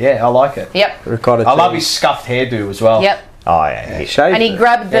 Yeah, I like it. Yep. Ricotta I love cheese. his scuffed hairdo as well. Yep. Oh yeah. Shaved And he it.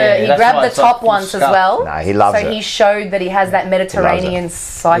 grabbed the Yeah, that's grabbed why the it's top like once as scuff. well. No, he loves so it. he showed that he has that Mediterranean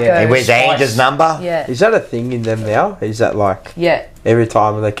psycho. He wears Ange's number. Yeah. Is that a thing in them now? Is that like Yeah. every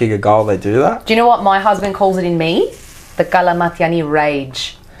time they kick a goal they do that? Do you know what my husband calls it in me? The Kalamatiani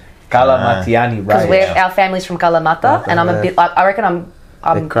rage. Kalamatiani Because rage. our family's from Kalamata, and I'm a yeah. bit like I reckon They're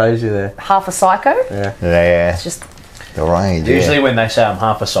I'm crazy there. half a psycho. Yeah. Yeah. It's just The range. Usually Yeah. when they say I'm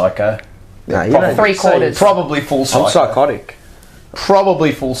half a psycho, No, you probably, don't 3/4. probably full psycho. I'm psychotic.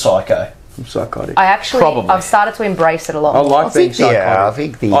 Probably full psycho. I'm psychotic. I actually Probably. I've started to embrace it a lot I more. like being psychotic. Yeah, I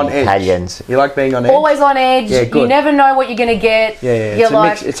think the On edge. Italians. You like being on edge? Always on edge. Yeah, You good. never know what you're gonna get. Yeah, yeah. You're It's a like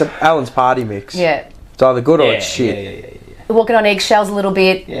mix. It's a Alan's party mix. yeah. It's either good or Yeah, it's shit. yeah. Walking on eggshells a little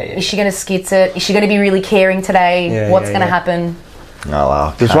bit. Yeah, yeah. Is she going to skits it? Is she going to be really caring today? Yeah, What's yeah, going to yeah. happen? Oh,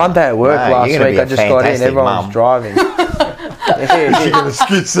 well, There's one day at work No, last you're gonna week. be a I just got in. fantastic Everyone mum. was driving.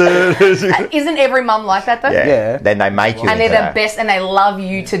 Isn't every mum like that though? Yeah. Then they make you And into they're the that. best, and they love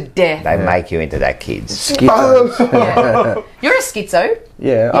you to death. They make you into that, kids. Yeah. You're a schizo.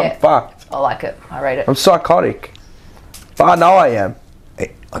 Yeah, I'm fucked. I like it. I rate it. I'm psychotic. But I know I am.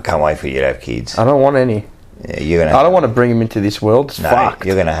 I can't wait for you to have kids. I don't want any. Yeah, you're gonna. I don't want to bring them into this world. It's fucked.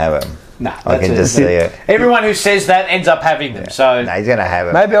 You're gonna have them. No, I can just see it. Everyone who says that ends up having them. So No, he's gonna have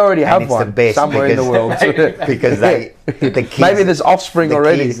them. Maybe I already have it's one the best somewhere in the world. because the kids. Maybe there's offspring the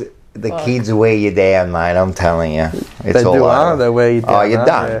already. Kids, the kids wear you down, mate. I'm telling you, it's They all do, over. huh? They wear you down. Oh, you're huh?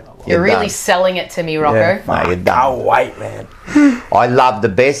 done. Yeah. You're really done. selling it to me, Rocco. Yeah. No, you're done. Oh wait, man. I love the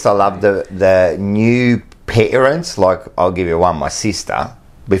best. I love the new parents. Like, I'll give you one. My sister,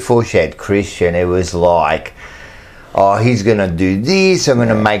 before she had Christian, it was like, oh, he's going to do this. I'm going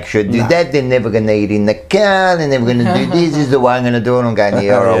to make sure to do that. They're never going to eat in the car. They're never going to do this. This is the way I'm going to do it. I'm going,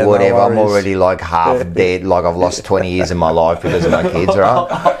 yeah, or Yeah, whatever. no I'm already like half dead. Like, I've lost 20 years of my life because of my kids,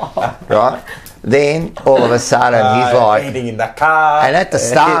 right? Right? Then, all of a sudden, he's like... eating in the car. And at the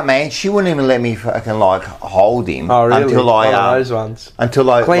start, man, she wouldn't even let me fucking, like, hold him. Oh, really? Until I... One of those ones. Until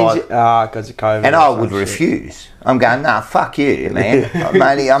I... Cleans like, it. Because of COVID. and I would refuse. I'm going, nah, fuck you, man.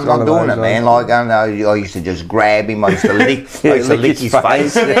 Matey, I'm not doing it, man. Like, I know, I used to just grab him. I used to lick, his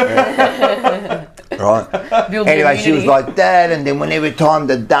face. Right. Anyway, she was like that, and then when every time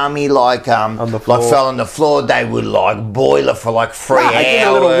the dummy like fell on the floor, they would like boil it for like 3 hours. Get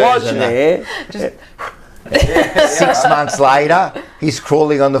a little watch and there. 6 months later, he's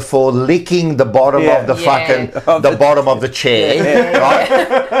crawling on the floor, licking the bottom of the fucking the bottom of the chair.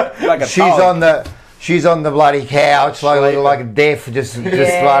 Right? Like a She's on the bloody couch, like deaf, just I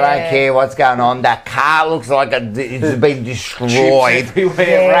don't care what's going on. That car looks like it's been destroyed.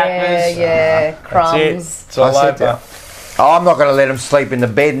 Yeah, crumbs. It's all over. Oh, I'm not going to let him sleep in the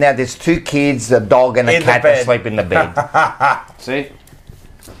bed now. There's 2 kids, a dog and a cat that sleep in the bed. See?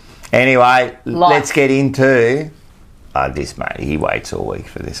 Anyway, let's get into this, mate. He waits all week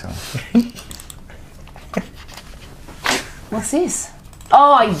for this one. What's this?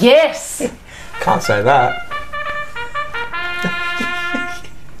 Oh, yes. Can't say that.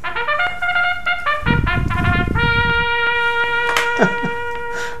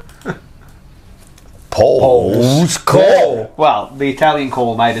 Paul's call. Well, the Italian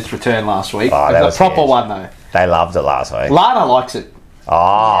call made its return last week. Oh, it that was was a proper huge. one, though. They loved it last week. Lana likes it.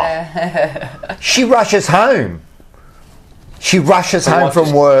 Oh. She rushes home. She rushes home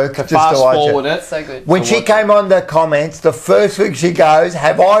from work just to watch forward it. it. So good. When she came on the comments, the first thing she goes,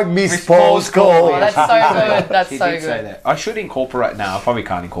 "Have I missed Paul's call?" Oh, that's so good. That's She so did say good. that. I should incorporate now. I probably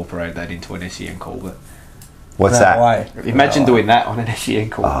can't incorporate that into an SEN call, but What's that? imagine doing that on an SEN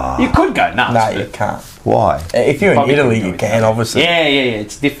call. You could go nuts. No, but you can't. Why? If you're in Probably Italy, couldn't you do it. can, obviously. Yeah.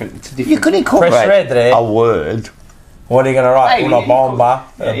 It's different. It's different. You could incorporate Press red there. a word. What are you going to write? Hey, Una you bomba.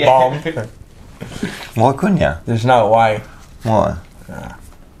 could- A yeah. bomb. Why couldn't you? There's no way. Why?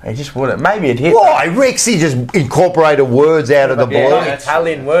 He just wouldn't. Maybe it'd hit. Why? Rexy just incorporated words out of the blue. Yeah,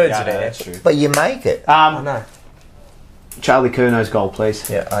 Italian words Yeah, there. that's true. But you make it. I know. Charlie Curno's goal, please.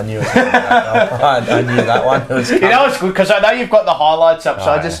 Yeah, I knew it. I knew that one. It was You know it's good because I know you've got the highlights up, so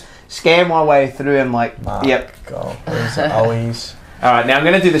I just scan my way through and yep. Goal. There's Owies. All right, now I'm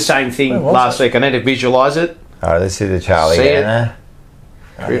going to do the same thing Where was last week. I need to visualise it. All right, let's see the Charlie See it? again.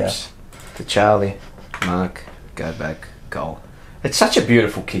 Cripps to Charlie, Mark, go back, goal. It's such a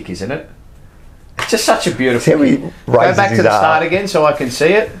beautiful kick, isn't it? It's just such a beautiful See, kick. he Go raises back to his the arm. start again so I can see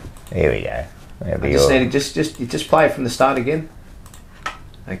it. Here we go. That'll I be just all. need to just play it from the start again.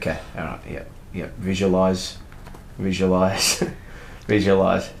 Okay, all right, yeah. Visualise, visualise.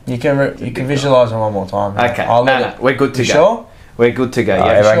 You can visualise it one more time. Okay, I'll let no, it. we're good to You go. sure? We're good to go. All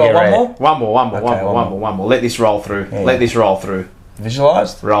Yeah, right, everyone Sure, get one ready. more? One more. Let this roll through. Yeah. Let this roll through.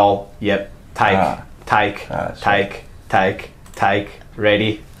 Visualised? Roll. Yep. Take. Ah. Take. Ah, Take.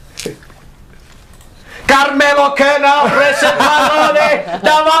 Ready. Carmelo Kerno prese il pallone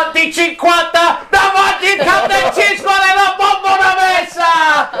davanti 50 davanti il captaincismo della bombola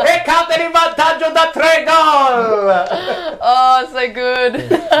messa e Carlton in vantaggio da 3 gol. Oh, so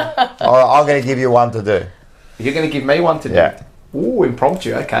good. All right, I'm going to give you one to do. You're going to give me one to do? Yeah. Ooh,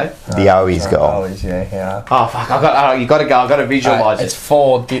 impromptu. Okay. The Owies goal. Owies, yeah. Oh fuck! You got to go. I got to visualise It's it.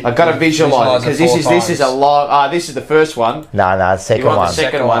 4. I got to visualise it because this is a long. This is the first one. No, second You want one. the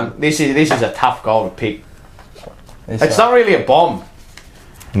second one? This is a tough goal to pick. It's It's not really a bomb.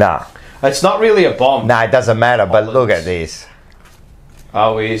 No. It's not really a bomb. No, it doesn't matter, but look at this.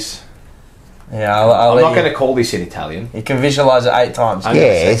 Owies. Yeah, I'll I'm let not you. going to call this in Italian. You can visualise it 8 times. I'm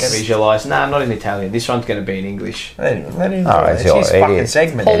Yes. going to visualise. Nah, not in Italian. This one's going to be in English. Let him All right, it's sure, his it fucking is.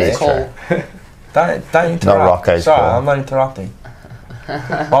 segment. Paul's It is. call. Don't interrupt. Not Rocco's Sorry, call. I'm not interrupting.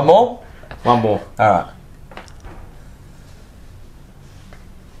 One more? One more. Alright.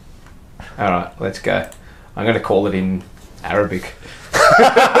 Alright, let's go. I'm going to call it in Arabic.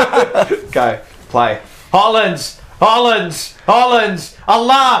 Go. Play. Hollands! Hollands! Hollands!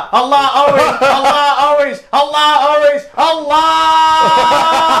 Allah! Allah always! Allah always! Allah always! Allah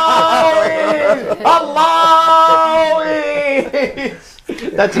always! Allah always!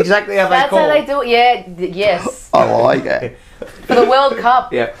 That's exactly how they That's call how they it. do it. Yeah. Yes. I like it. For the World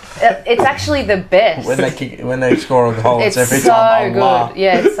Cup. Yeah. It's actually the best. When they score a goal, It's every so time Allah. good.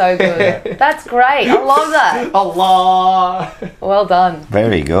 Yeah, it's so good. That's great. I love that. Allah. Well done.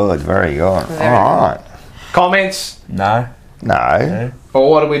 Very good, very good. Very All right. Comments? No. No. Or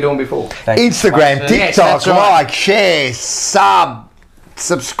what are we doing before? Instagram, Yes, TikTok, that's right. like, share,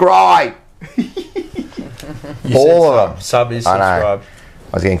 subscribe. All of them. Sub is I know. subscribe.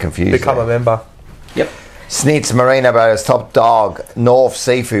 I was getting confused. Become a member. Yep. Snitz Marina Boaters, Top Dog, North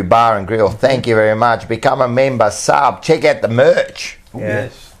Seafood Bar and Grill. Thank you very much. Become a member, sub. Check out the merch.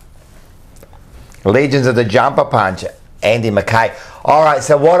 Yes. Legends of the Jumper Punch, Andy McKay. All right,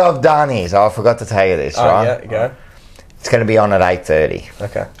 so what I've done is, I forgot to tell you this, right? Yeah, go. It's going to be on at 8:30.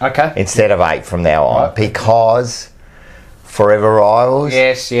 Okay. Okay. Instead of 8 from now on. Right. Because Forever Rivals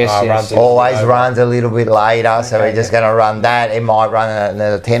Yes. always runs a little bit later, so we're just going to run that. It might run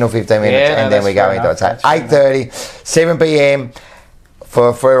another 10 or 15 minutes, Yeah, and then we go into it. So 8:30, 7 p.m.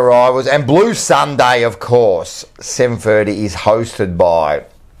 for Forever Rivals. And Blue Sunday, of course, 7:30 is hosted by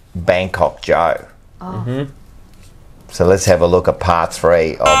Bangkok Joe. Oh. So let's have a look at part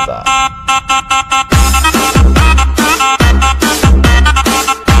 3 of that.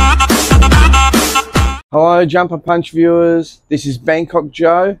 Hello, Jumper Punch viewers. This is Bangkok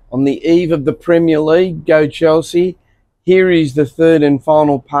Joe on the eve of the Premier League. Go Chelsea. Here is the third and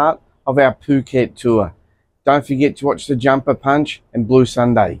final part of our Phuket tour. Don't forget to watch the Jumper Punch and Blue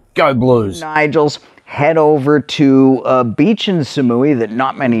Sunday. Go Blues! Nigels, head over to a beach in Samui that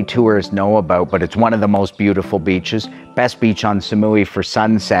not many tourists know about, but it's one of the most beautiful beaches. Best beach on Samui for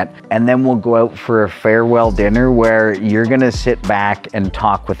sunset. And then we'll go out for a farewell dinner where you're gonna sit back and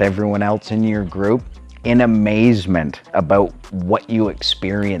talk with everyone else in your group in amazement about what you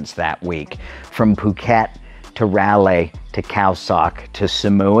experienced that week. From Phuket to Railay to Khao Sok to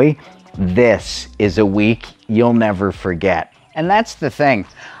Samui, this is a week you'll never forget. And that's the thing.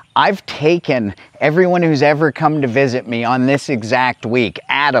 I've taken everyone who's ever come to visit me on this exact week.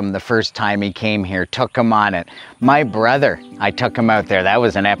 Adam, the first time he came here, took him on it. My brother, I took him out there. That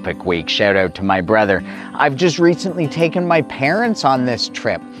was an epic week. Shout out to my brother. I've just recently taken my parents on this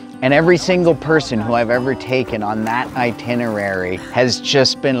trip. And every single person who I've ever taken on that itinerary has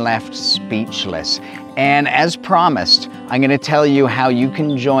just been left speechless. And as promised, I'm gonna tell you how you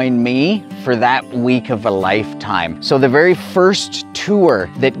can join me for that week of a lifetime. So the very first tour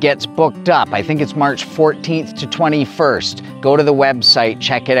that gets booked up, I think it's March 14th to 21st. Go to the website,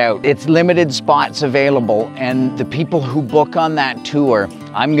 check it out. It's limited spots available, and the people who book on that tour,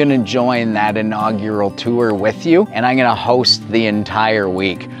 I'm gonna join that inaugural tour with you, and I'm gonna host the entire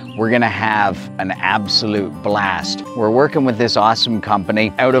week. We're gonna have an absolute blast. We're working with this awesome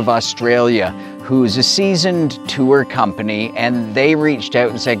company out of Australia who's a seasoned tour company, and they reached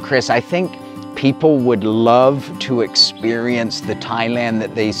out and said, Chris, I think people would love to experience the Thailand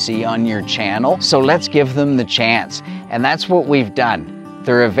that they see on your channel, so let's give them the chance. And that's what we've done.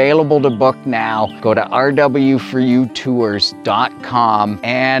 They're available to book now. Go to rwforyoutours.com,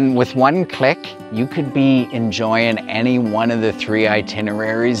 and with one click, you could be enjoying any one of the 3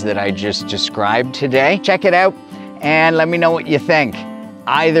 itineraries that I just described today. Check it out and let me know what you think.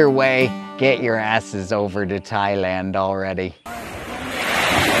 Either way, get your asses over to Thailand already.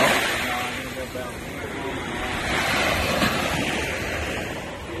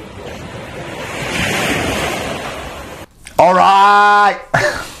 All right.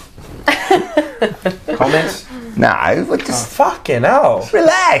 Comments? No, but just fucking hell.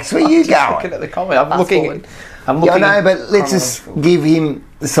 Relax. Where you going? Looking at the comment. I'm looking. Yeah, I know, but let's just give him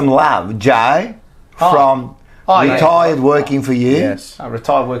some love, Joe, from retired working for you. Yes, I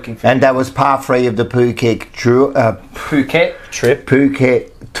retired working for you. And that was part 3 of the Phuket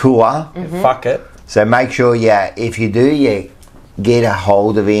tour. Fuck it. So make sure, if you do, get a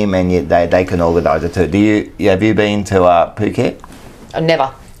hold of him, and they can organise it too. Have you been to Phuket?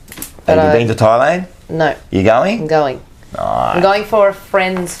 Never. Have you been to Thailand? No. You going? I'm going. Nice. I'm going for a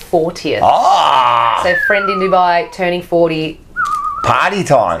friend's 40th. Ah! So friend in Dubai turning 40. Party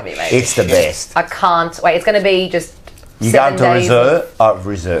time. It's the best. I can't wait. It's going to be just You 7 going to days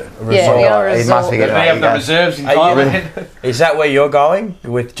reserve? Resort. Yeah, we're on It must be resort. getting They have the reserves in Thailand. Is that where you're going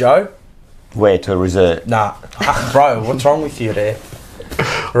with Joe? Where to a resort? Nah, bro, what's wrong with you there?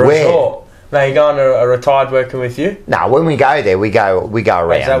 Where? Resort. No, you going to a retired working with you? No, when we go there, we go around.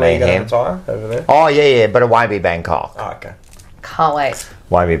 Is that where you're going him. to retire over there? Oh yeah, but it won't be Bangkok. Oh, okay. Can't wait.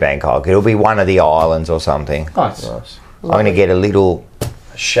 Won't be Bangkok. It'll be one of the islands or something. Nice. I'm going to get a little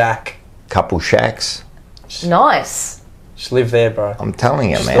shack, couple shacks. Nice. Just live there, bro. I'm telling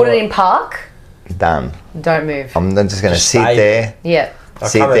you, Just man. put it in park. Done. Don't move. I'm just going to sit stay there. Yeah. I'll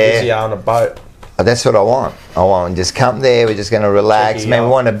Sit come and there. visit you on a boat. Oh, that's what I want. I want to just come there. We're just going to relax. Check it Man, we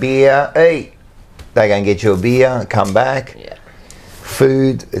out. want a beer. Eat. They're going to get you a beer. Come back. Yeah.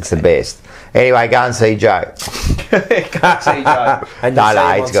 Food. It's the best. Anyway, go and see Joe. Can't see Joe. And you see him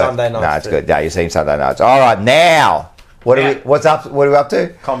on it's good. Sunday nights No, it's too. good. No, you see him Sunday nights. All right, now. What are we? What's up? What are we up to?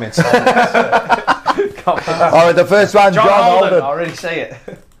 Comments. All right, the first one, John Holden. I already see it.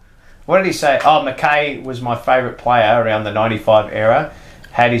 What did he say? Oh, McKay was my favourite player around the 95 era.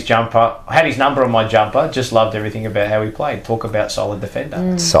 Had his number on my jumper. Just loved everything about how he played. Talk about solid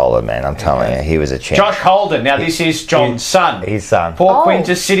defender. Solid, man. I'm telling you, he was a champ. Josh Holden. Now this is John's son. His son. Poor Quinn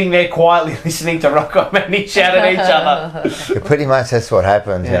just sitting there quietly listening to Rocco Manny shout at each other. Pretty much that's what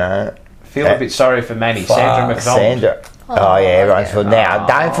happens, you know. Feel a bit sorry for Manny. Sandra McDonald. Sandra. Oh, yeah, everyone's for now.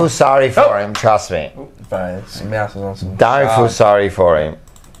 Don't feel sorry for him. Trust me. Bro, some mouse is on some. Don't feel sorry for him.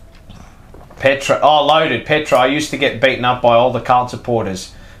 Petra. Oh, loaded. Petra. I used to get beaten up by all the Carlton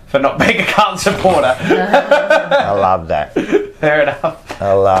supporters for not being a Carlton supporter. I love that. Fair enough.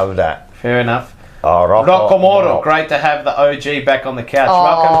 I love that. Fair enough. Oh, Rocco Moro. Great to have the OG back on the couch.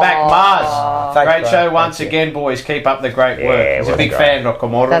 Welcome back, Mars. Thanks, Great bro. show once again, boys. Keep up the great work. Yeah, He's a well big done. fan, Rocco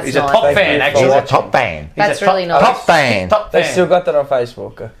Moro. That's He's a nice. top Thank fan, you. actually. He's a top fan. He's That's a top, really nice. Top fan. Top They fan. still got that on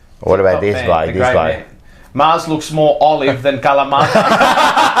Facebook. What about Top this fan. bloke? The This great bloke. man. Mars looks more olive than calamari.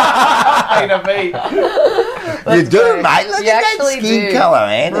 To me. You do, mate. Look You at that actually skin do. colour,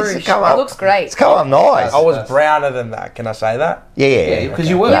 man. Bruce, It's come it up. looks great. It's come up nice. I was browner than that. Can I say that? Yeah, because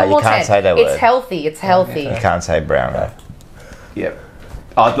you were. No, you More can't tan. say that It's word. healthy. It's healthy. You can't say brown. Yep.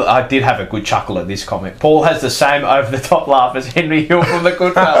 I did have a good chuckle at this comment. Paul has the same over-the-top laugh as Henry Hill from The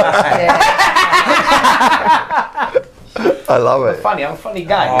Goodfellas. I love it. Funny, I'm a funny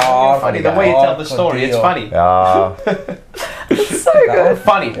guy. Oh, funny. funny The guy. way you tell Oh, the story, it's deal. funny. So good.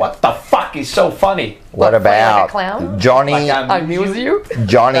 Funny. What the fuck is so funny? What Like about a clown? Johnny? I amuse you.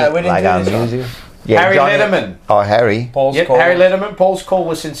 Johnny, No, we didn't like do I this amuse you. Yeah, Harry Johnny. Letterman. Oh, Harry. Paul's Yep, call. Harry Letterman. Paul's call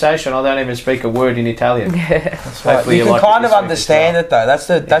was sensational. I don't even speak a word in Italian. Hopefully You can like kind it of this week understand as it though.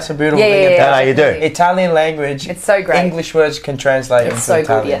 That's a beautiful Yeah, thing. yeah, about No, no, you do. Italian language. It's so great. English words can translate It's into so good,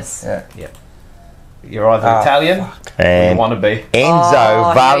 Italian. yes. Yeah. well. You're either Ah, Italian or you And want to be. Enzo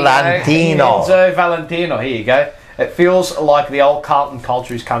Oh, here you go. Valentino. Enzo Valentino, here you go. It feels like the old Carlton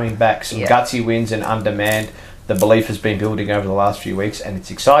culture is coming back. Some Yeah. gutsy wins and undermanned. The belief has been building over the last few weeks, and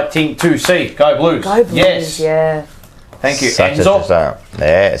it's exciting to see. Go Blues! Go Blues, Yes, yeah. thank you, Such a Enzo. desire.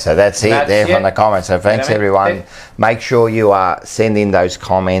 Yeah, so that's it That's there from it. the comments. So thanks Yeah, mate. everyone. Yeah. Make sure you send in those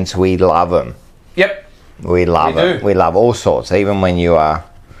comments. We love them. Yep. We love We it. do. We love all sorts. Even when you are,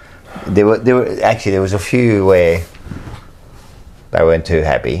 there was a few where they weren't too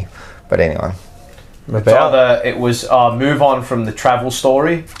happy, but anyway. It was move on from the travel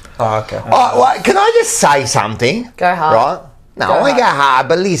story. Oh, okay. Can I just say something? Go hard. Right? No, Go I won't go hard,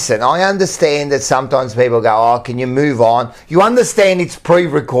 but listen, I understand that sometimes people go, oh, can you move on? You understand it's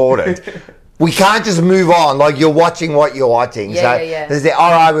pre-recorded. We can't just move on like you're watching what you're watching. Yeah, so yeah. they say,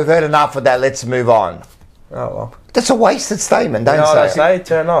 all right, we've heard enough of that, let's move on. Oh well. That's a wasted statement, You don't know what I say. say?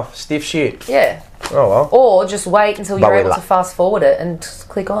 Turn off. Stiff shit. Yeah. Oh well. Or just wait until But you're we able to like- fast forward it and just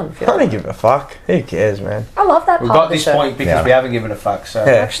click on. If you I like. don't give a fuck. Who cares, man? I love that We part got of the this show. point because Yeah. we haven't given a fuck. So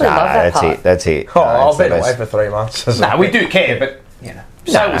Yeah. Actually, love that that's part. it. That's it. Oh, No, I'll it's the been away best. for 3 months. no, we do care, but you know,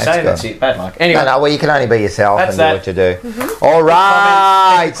 so No, we it's say good. that's it. Bad luck. Anyway, No, well, you can only be yourself That's and do that. what you do. All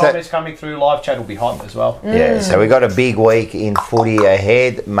right. comments coming through. Live chat will be hot as well. Yeah, so we got a big week in footy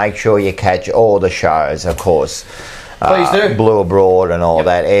ahead. Make sure you catch all the shows, of course. Please do. Blue Abroad and all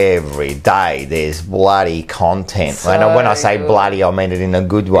that. Every day there's bloody content. So And when I say good. bloody, I mean it in a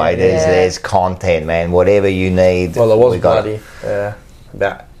good way. There's content, man. Whatever you need. Well, it was we got bloody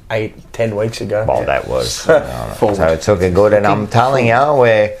about 8-10 weeks ago. Well, that was. So it took a good, and I'm telling you,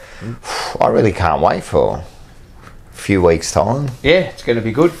 I really can't wait for a few weeks' time. Yeah, it's going to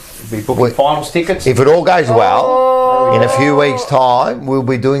be good. We'll be booking finals tickets. If it all goes well, in a few weeks' time, we'll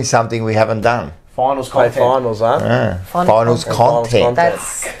be doing something we haven't done. Finals Play content. finals, huh? Yeah. Finals content.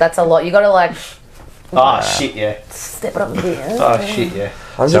 That's a lot. You got to like Oh shit, yeah. step it up a bit. Oh shit, yeah.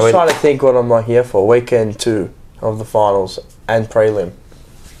 I'm So just it- trying to think what I'm like here for. Weekend 2 of the finals and prelim.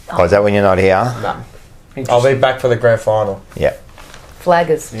 Oh, is that when you're not here? No. I'll be back for the grand final. Yeah.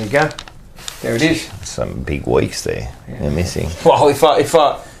 Flaggers. There you go. There it is. Some big weeks there. You're missing. Well, if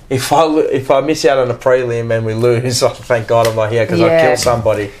I miss out on a prelim and we lose, thank God I'm not here because I kill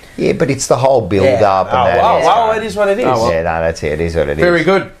somebody. Yeah, but it's the whole build up and that. Well, it is what it is. Yeah, no, that's it. It is what it is. Very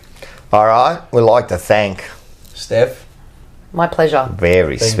good. All right, we'd like to thank Steph. My pleasure.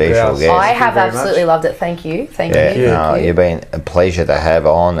 Very special guest. I have absolutely loved it. Thank you. Thank you. No, you've been a pleasure to have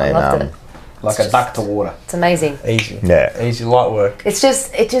on. I loved it. Like a duck to water. It's amazing. Easy. Yeah. Easy, light work. It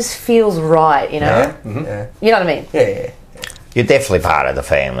just feels right, you know? Yeah. Mm-hmm. Yeah. You know what I mean? Yeah. You're definitely part of the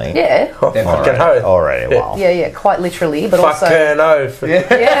family. Yeah. Already, well. Yeah, quite literally, but also... Fucking oath. Yeah.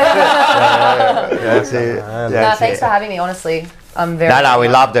 That's it. No, thanks for having me, honestly. I'm very... No, we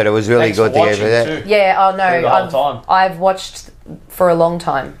loved it. It was really good to get with it. Yeah, I've watched for a long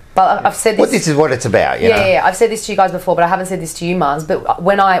time. But I've said this... Well, this is what it's about, you know? Yeah, I've said this to you guys before, but I haven't said this to you, Mars. But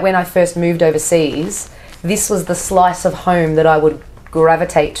when I first moved overseas, this was the slice of home that I would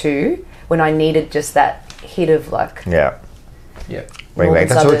gravitate to when I needed just that hit of like... Yeah. Northern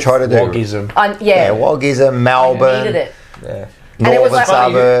That's what we try to do. Wogism. Wogism, Melbourne. I needed it. Yeah. And it was like...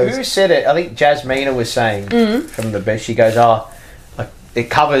 suburbs. Who said it? I think Jasmina was saying from the best. She goes, like it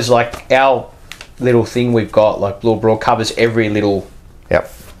covers like our little thing we've got, like Blue Broad covers every little...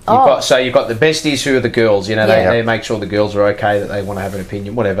 Yep. You've got the besties who are the girls, you know, they make sure the girls are okay, that they want to have an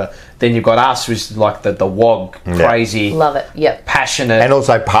opinion, whatever. Then you've got us, who's like the wog, crazy, love it, yep, passionate, and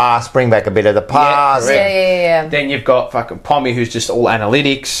also past, bring back a bit of the past. Yeah. Then you've got fucking Pommy, who's just all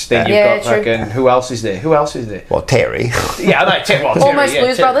analytics. Then you've got fucking who else is there? Well, Terry. Yeah, I know Terry. Well, Almost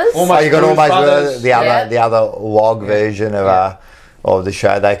Blues Brothers. You got Almost Brothers. The other wog version of the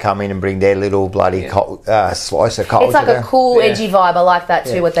show. They come in and bring their little bloody slice of culture. It's like a cool, edgy vibe. I like that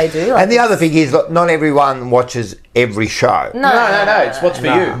too. What they do. Like and the other thing is, look, not everyone watches every show. No. It's what's for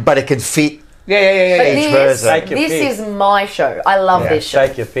you. But it can fit. But Each person. this is my show. I love this show.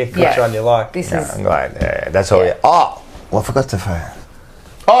 Take your pick. Which one you like? This is. I'm glad. Yeah, that's all. Oh, well, I forgot to phone.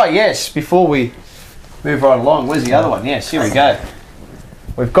 Oh yes. Before we move right along, where's the other one? Yes, here we go.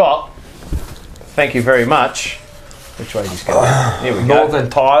 We've got. Thank you very much. Which way is this going? Here we go. Northern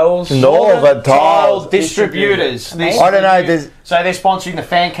Tiles. Northern Tiles Distributors. I don't know. So they're sponsoring the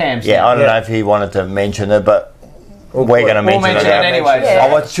fan cams. Yeah, I don't know if he wanted to mention it, but we're going to mention it anyway.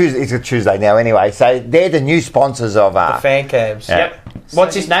 Oh, it's Tuesday. It's a Tuesday now anyway. So they're the new sponsors of the fan cams. Yep.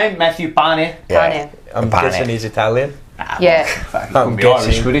 What's his name? Matthew Barnett. I'm guessing he's Italian. I'm guessing.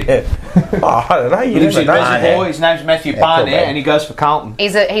 Irish, could he? I don't know. He lives in Reservoir. His name's Matthew Barnett, and he goes for Carlton.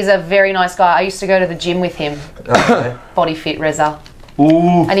 He's a very nice guy. I used to go to the gym with him. Body fit Reza.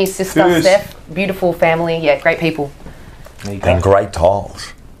 Ooh. And his sister Steph. Beautiful family. Yeah, great people. And great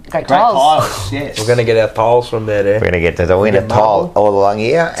tiles. Great tiles. Yes. We're going to get our tiles from there. We're going to get the winner tile all along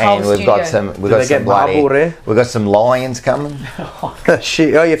here, and we've got some. We've got some lions coming.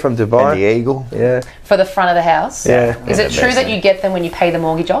 Shit! Oh, you're from Dubai. And the eagle. Yeah. For the front of the house. Yeah. Is it true that you get them when you pay the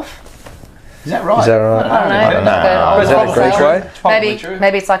mortgage off? Is that right? I don't know. Is that a Greek way?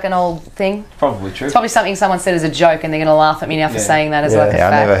 Maybe it's like an old thing. Probably true. It's probably something someone said as a joke, and they're going to laugh at me now for saying that as like a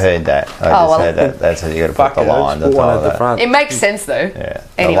fact. I never heard that. I just heard that. That's how you got to put the line. At the front. It makes sense though. Yeah.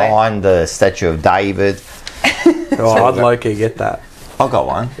 Anyway. The line, the statue of David. I'd like to get that. I got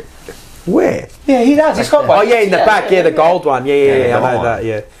one. Where? Yeah, he does. He's got one. Oh yeah, in the back. Yeah, the gold one. Yeah. I know that.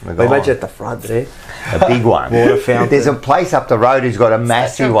 Yeah. Imagine at the front there. A big one. Water fountain. There's a place up the road who's got a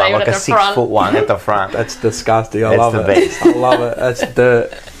massive one, like a 6 foot one at the front. That's disgusting. I love it. Best. I love it. That's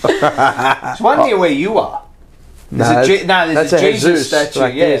dirt. It's one near where you are. There's a Jesus statue.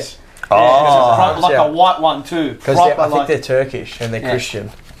 Like this. Like a white one too. Because I think they're Turkish and they're Christian.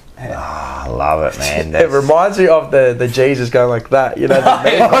 I love it, man. It reminds me of the Jesus going like that, you know.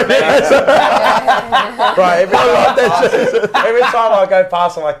 Right, every time I go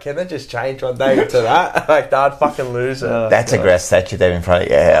past, I'm like, can they just change one day to that? Like, I'd fucking lose it. That's a grass statue there in front of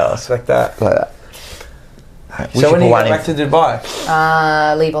your house. Like that. So when are you going back to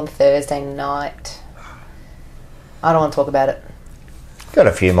Dubai? Leave on Thursday night. I don't want to talk about it. Got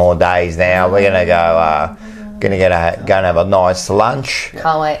a few more days now. We're gonna go. Go and have a nice lunch.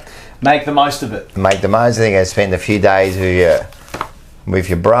 Can't wait. Make the most of it. Make the most. I think I spend a few days with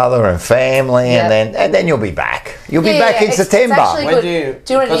your brother and family, and then you'll be back. You'll be back in September. When do you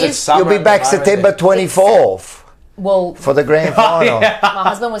know what it is? You'll be back September 24th. Well, for the grand final. My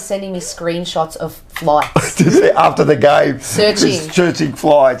husband was sending me screenshots of flights after the game. Searching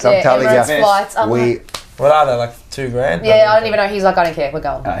flights. I'm telling you. Flights. What are they, like $2,000? Yeah, I don't even know. He's like, I don't care. We're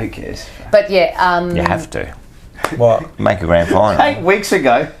going. Who cares? But yeah, you have to. What? Make a grand final. 8 weeks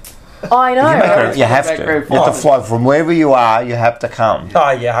ago. I know. You have to. You have to fly from wherever you are. You have to come.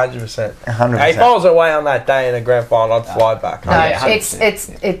 Oh yeah, 100%. 100%. If I was away on that day in a grand final, I'd fly back. No,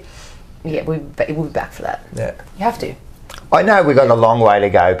 Yeah, we'll be back for that. Yeah. You have to. I know we've got a long way to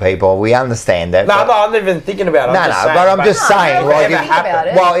go, people. We understand that. No, I'm not even thinking about it. But I'm just saying, like,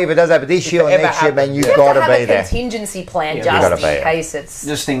 if it does happen this year or next year, man, you've got to be there. A contingency plan you gotta just in be case it's.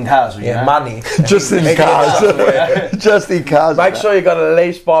 Just in cars, money. Just in cars. Just in cars. Make sure you got at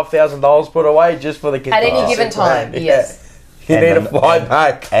least $5,000 put away just for the At any given time, yes. You need to fly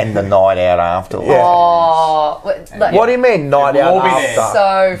back. And the night out after. Oh, what do you mean night out after?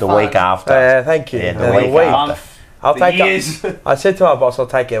 So the week after. Yeah, thank you. Yeah, the week after. I'll take it. I said to my boss, I'll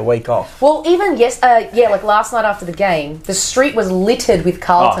take a week off. Well, even like last night after the game, the street was littered with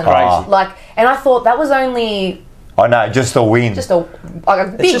Carlton. Oh, crazy. And I thought that was only. I know, just a win. Just a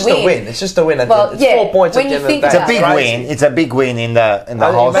big it's just win. a win. It's just a win. Well, it's 4 points at the end of the day. It's a big win. It's a big win in the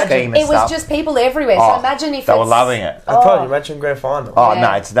whole scheme and stuff. It was just people everywhere. So imagine if they were loving it. I told you, imagine grand final. Oh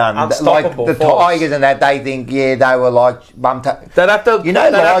no, it's done. Unstoppable like the Tigers and that, they think they were like bumped up. They'd have to. You know,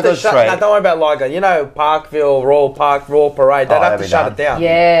 Ligo Street. No, don't worry about Ligo. You know, Parkville, Royal Park, Royal Parade. They'd have to shut it down.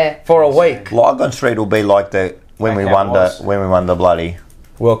 Yeah. For a week. Ligo Street will be like when we won the bloody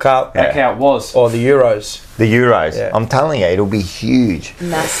World Cup. That's how it was. Or the Euros. The Euros. Yeah. I'm telling you, it'll be huge.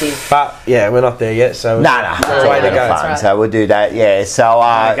 Massive. But yeah, we're not there yet, so no, way to go. Fun, so we'll do that. Yeah. So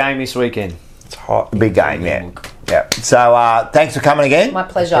game this weekend. It's hot. Big game. Yeah. Yeah. So thanks for coming again. My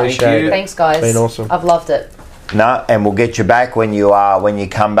pleasure. Appreciate it. Thanks, guys. Been awesome. I've loved it. No, and we'll get you back when you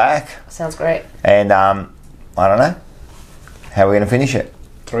come back. Sounds great. And I don't know how we're going to finish it.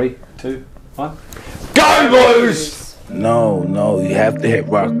 3, 2, 1. Go Blues! No, you have to hit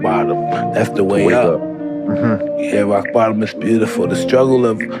rock bottom. That's the way up. Yeah, rock bottom is beautiful. The struggle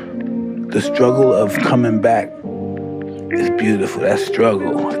of coming back is beautiful. That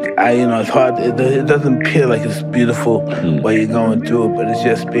struggle, it's hard. It doesn't appear like it's beautiful while you're going through it,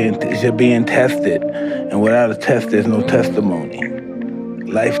 but you're being tested, and without a test, there's no testimony.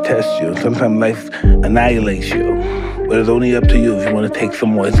 Life tests you. Sometimes life annihilates you, but it's only up to you if you want to take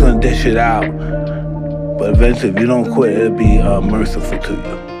some more. It's gonna dish it out. But eventually, if you don't quit, it'll be merciful to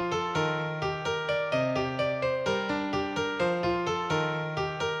you.